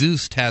Nike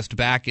Zeus test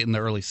back in the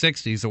early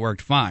 60s that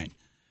worked fine.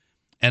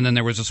 And then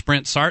there was a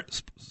Sprint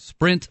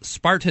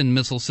Spartan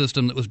missile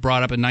system that was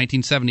brought up in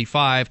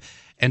 1975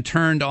 and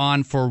turned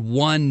on for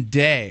one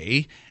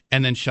day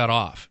and then shut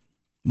off.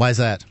 Why is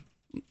that?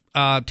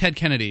 Ted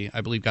Kennedy,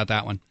 I believe, got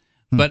that one.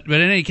 But in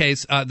any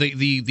case,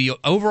 the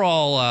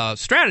overall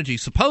strategy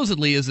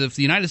supposedly is if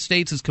the United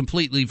States is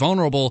completely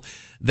vulnerable,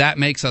 that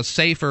makes us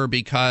safer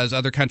because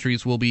other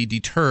countries will be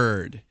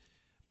deterred.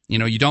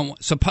 You don't.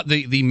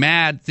 The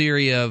MAD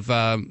theory of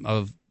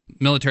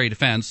military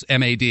defense,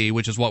 MAD,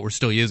 which is what we're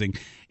still using,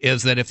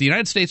 is that if the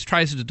United States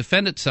tries to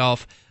defend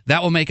itself,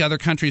 that will make other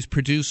countries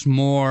produce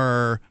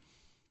more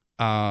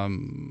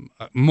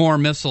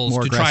missiles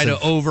to try to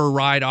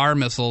override our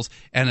missiles,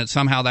 and that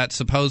somehow that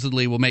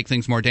supposedly will make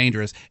things more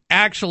dangerous.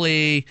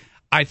 Actually,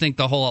 I think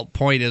the whole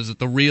point is that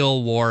the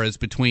real war is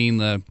between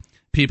the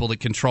people that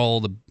control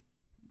the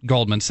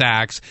Goldman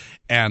Sachs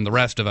and the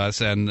rest of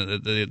us, and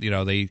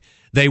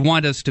they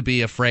want us to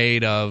be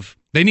afraid of.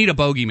 They need a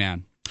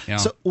bogeyman.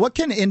 So what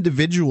can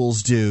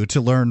individuals do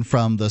to learn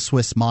from the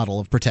Swiss model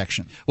of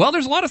protection? Well,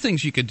 there's a lot of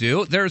things you could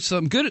do. There's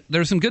some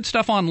good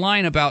stuff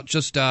online about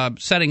just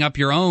setting up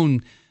your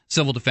own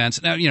civil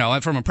defense. Now,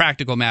 from a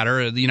practical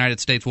matter, the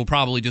United States will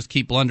probably just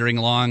keep blundering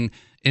along,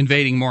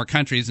 invading more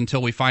countries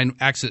until we find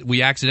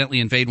we accidentally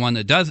invade one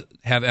that does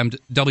have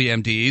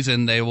WMDs,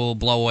 and they will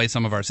blow away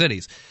some of our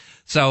cities.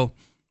 So,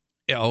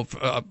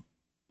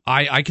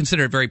 I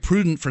consider it very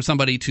prudent for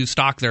somebody to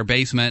stock their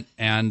basement,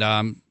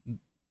 and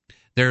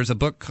there's a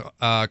book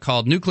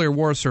called Nuclear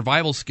War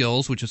Survival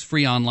Skills, which is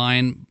free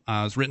online. It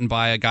was written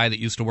by a guy that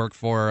used to work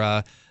for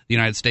the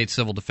United States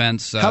Civil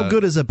Defense. How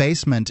good is a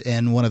basement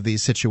in one of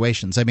these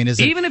situations? I mean,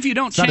 even if you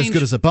don't not as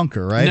good as a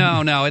bunker, right?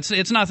 No,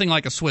 it's nothing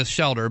like a Swiss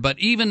shelter. But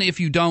even if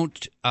you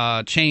don't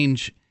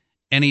change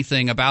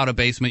anything about a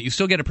basement, you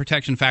still get a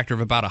protection factor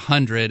of about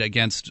 100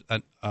 against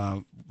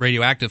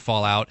radioactive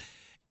fallout,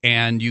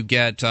 and you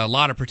get a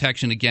lot of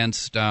protection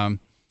against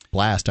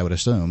blast, I would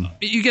assume.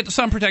 You get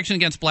some protection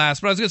against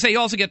blast, but I was going to say you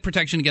also get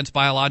protection against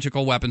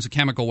biological weapons and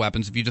chemical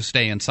weapons if you just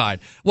stay inside.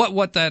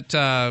 What that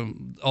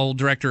old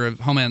director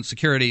of Homeland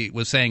Security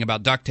was saying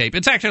about duct tape,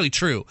 it's actually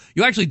true.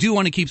 You actually do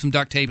want to keep some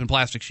duct tape and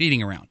plastic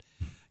sheeting around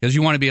because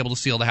you want to be able to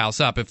seal the house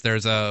up if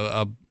there's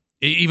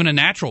even a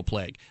natural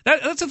plague.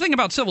 That's the thing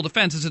about civil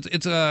defense is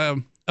it's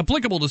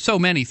applicable to so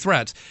many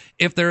threats.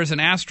 If there's an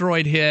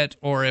asteroid hit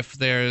or if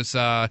there's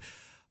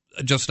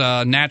just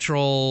a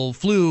natural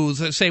flu,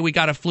 say we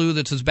got a flu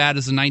that's as bad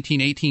as the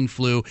 1918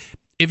 flu,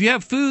 if you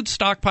have food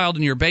stockpiled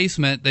in your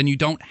basement, then you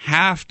don't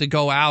have to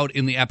go out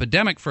in the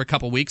epidemic for a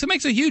couple weeks. It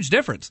makes a huge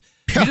difference.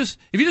 If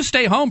you just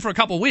stay home for a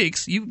couple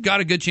weeks, you've got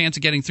a good chance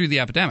of getting through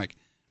the epidemic.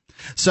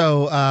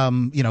 So,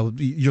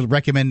 you're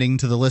recommending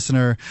to the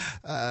listener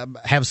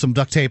have some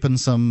duct tape and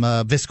some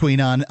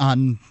Visqueen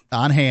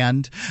on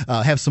hand,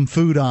 have some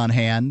food on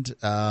hand,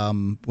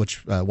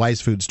 which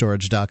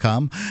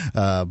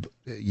wisefoodstorage.com.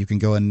 You can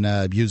go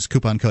and use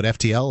coupon code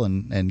FTL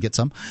and get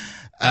some.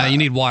 You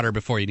need water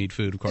before you need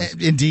food, of course.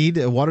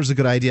 Indeed, water's a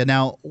good idea.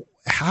 Now,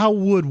 how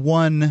would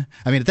one?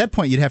 I mean, at that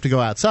point, you'd have to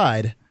go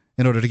outside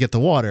in order to get the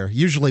water.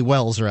 Usually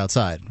wells are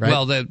outside, right?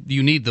 Well,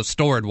 you need the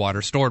stored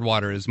water. Stored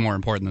water is more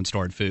important than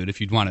stored food. If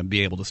you'd want to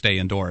be able to stay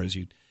indoors,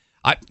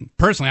 I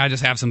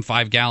just have some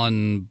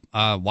 5-gallon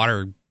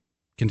water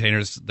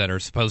containers that are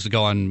supposed to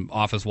go on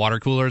office water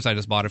coolers. I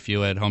just bought a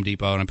few at Home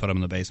Depot and I put them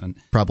in the basement.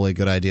 Probably a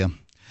good idea.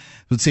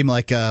 It would seem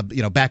like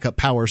backup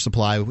power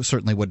supply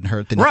certainly wouldn't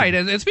hurt. Right.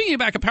 And speaking of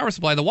backup power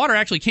supply, the water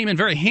actually came in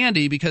very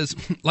handy because,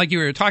 like you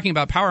were talking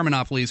about power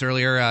monopolies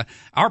earlier,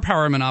 our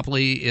power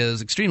monopoly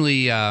is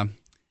extremely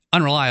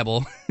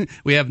unreliable.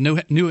 We have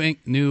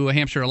New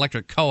Hampshire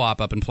Electric Co-op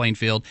up in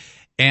Plainfield,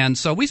 and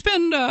so we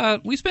spend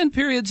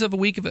periods of a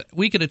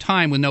week at a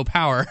time with no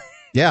power.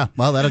 Yeah,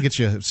 well, that'll get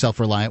you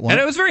self-reliant. And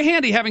it was very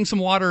handy having some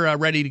water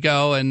ready to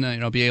go,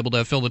 and be able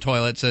to fill the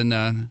toilets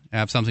and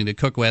have something to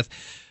cook with.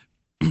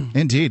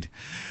 Indeed.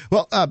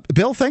 Well,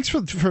 Bill, thanks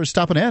for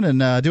stopping in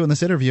and doing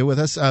this interview with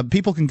us.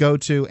 People can go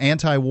to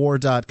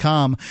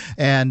antiwar.com,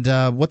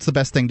 and what's the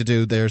best thing to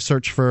do there?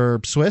 Search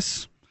for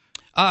Swiss?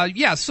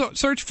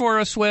 Search for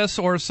a Swiss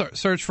or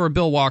search for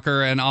Bill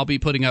Walker, and I'll be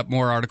putting up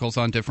more articles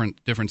on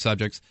different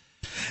subjects.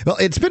 Well,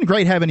 it's been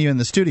great having you in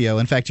the studio.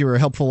 In fact, you were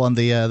helpful on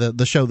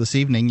the show this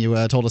evening.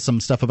 You told us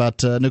some stuff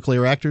about nuclear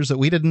reactors that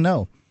we didn't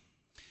know.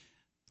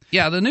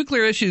 Yeah, the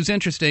nuclear issue is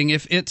interesting.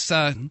 If it's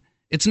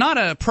not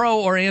a pro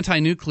or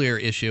anti-nuclear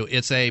issue,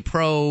 it's a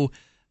pro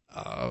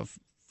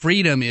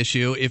freedom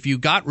issue. If you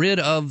got rid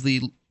of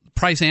the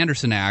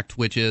Price-Anderson Act,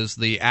 which is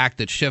the act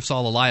that shifts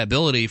all the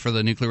liability for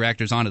the nuclear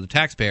reactors onto the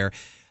taxpayer,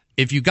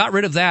 if you got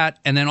rid of that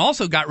and then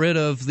also got rid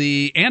of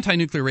the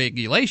anti-nuclear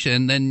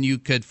regulation, then you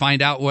could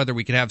find out whether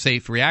we could have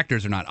safe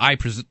reactors or not. I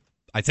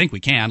think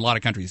we can. A lot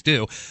of countries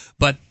do.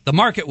 But the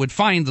market would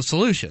find the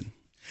solution.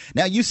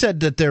 Now, you said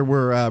that there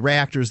were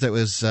reactors that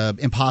was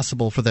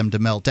impossible for them to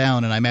melt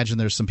down, and I imagine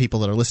there's some people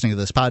that are listening to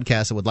this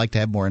podcast that would like to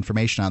have more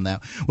information on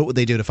that. What would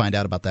they do to find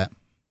out about that?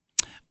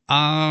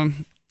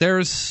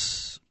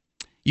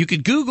 You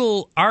could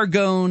Google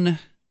Argonne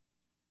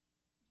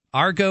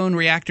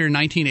reactor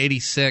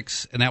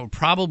 1986, and that would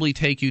probably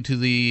take you to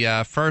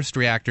the first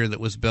reactor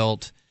that was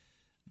built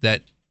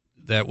that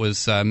was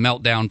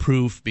meltdown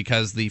proof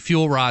because the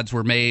fuel rods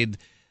were made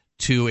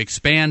to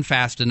expand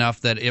fast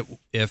enough that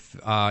if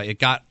it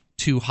got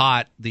too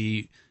hot,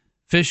 the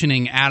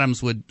fissioning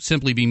atoms would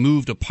simply be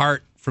moved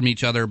apart from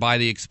each other by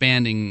the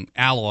expanding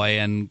alloy,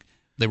 and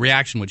the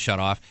reaction would shut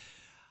off.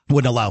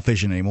 Wouldn't allow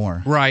fission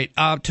anymore. Right.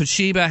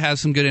 Toshiba has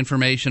some good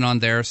information on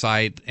their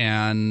site,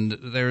 and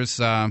there's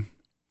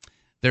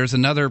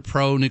another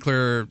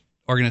pro-nuclear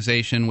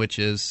organization which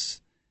is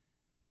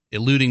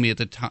eluding me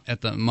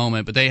at the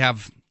moment, but they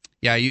have.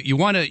 Yeah, you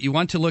want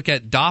to look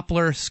at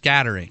Doppler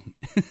scattering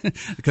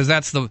because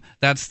that's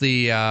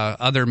the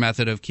other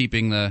method of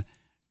keeping the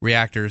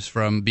reactors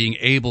from being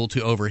able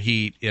to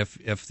overheat.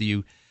 If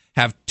you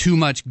have too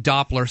much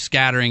Doppler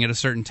scattering at a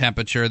certain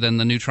temperature, then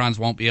the neutrons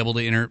won't be able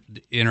to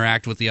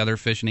interact with the other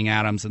fissioning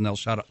atoms, and they'll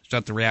shut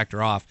the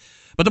reactor off.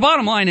 But the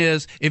bottom line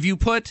is, if you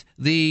put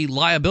the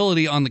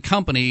liability on the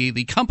company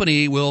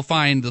will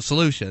find the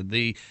solution.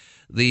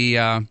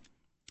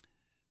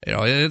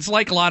 It's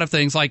like a lot of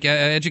things, like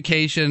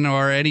education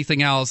or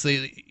anything else.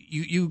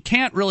 You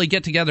can't really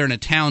get together in a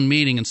town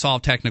meeting and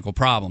solve technical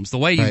problems. The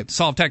way you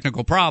solve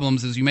technical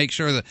problems is you make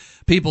sure that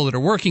people that are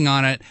working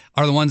on it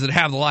are the ones that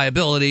have the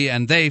liability,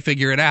 and they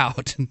figure it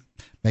out.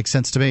 Makes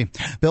sense to me.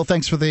 Bill,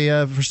 thanks for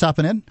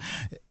stopping in.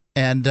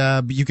 And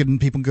people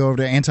can go over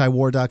to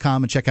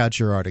antiwar.com and check out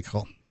your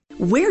article.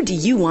 Where do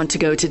you want to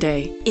go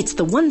today? It's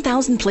the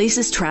 1000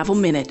 Places Travel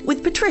Minute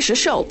with Patricia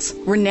Schultz,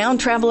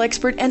 renowned travel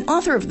expert and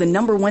author of the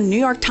 #1 New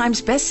York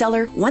Times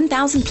bestseller,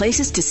 1000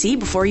 Places to See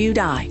Before You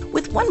Die,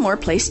 with one more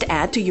place to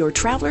add to your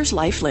traveler's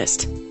life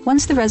list.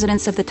 Once the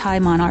residence of the Thai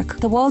monarch,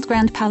 the walled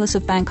Grand Palace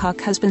of Bangkok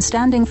has been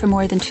standing for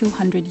more than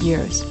 200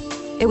 years.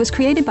 It was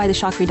created by the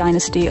Chakri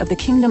dynasty of the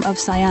Kingdom of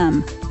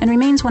Siam and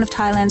remains one of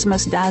Thailand's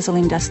most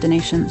dazzling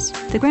destinations.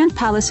 The Grand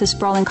Palace's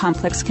sprawling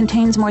complex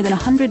contains more than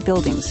 100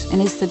 buildings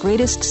and is the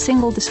greatest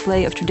single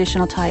display of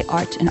traditional Thai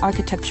art and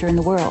architecture in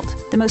the world.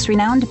 The most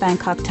renowned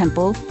Bangkok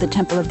temple, the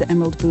Temple of the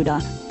Emerald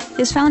Buddha,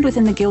 is found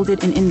within the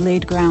gilded and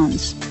inlaid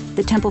grounds.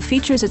 The temple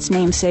features its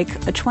namesake,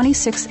 a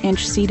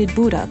 26-inch seated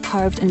Buddha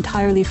carved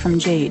entirely from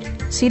jade,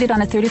 seated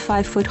on a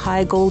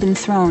 35-foot-high golden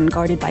throne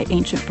guarded by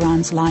ancient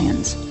bronze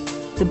lions.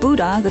 The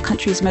Buddha, the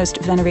country's most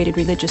venerated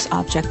religious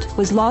object,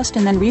 was lost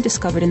and then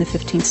rediscovered in the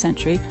 15th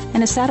century and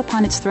has sat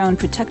upon its throne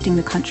protecting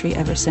the country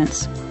ever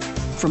since.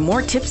 For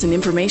more tips and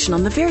information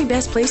on the very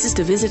best places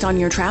to visit on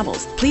your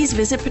travels, please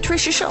visit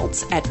Patricia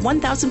Schultz at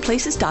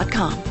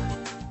 1000places.com.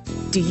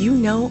 Do you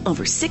know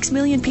over 6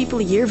 million people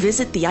a year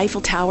visit the Eiffel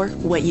Tower?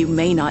 What you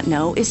may not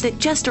know is that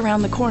just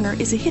around the corner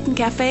is a hidden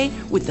cafe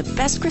with the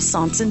best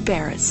croissants in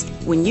Paris.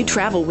 When you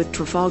travel with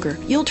Trafalgar,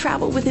 you'll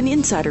travel with an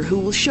insider who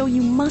will show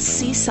you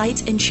must-see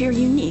sights and share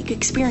unique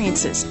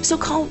experiences. So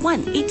call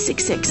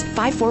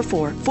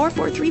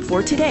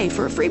 1-866-544-4434 today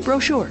for a free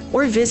brochure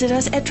or visit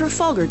us at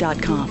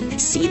Trafalgar.com.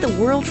 See the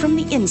world from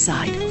the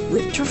inside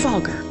with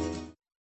Trafalgar.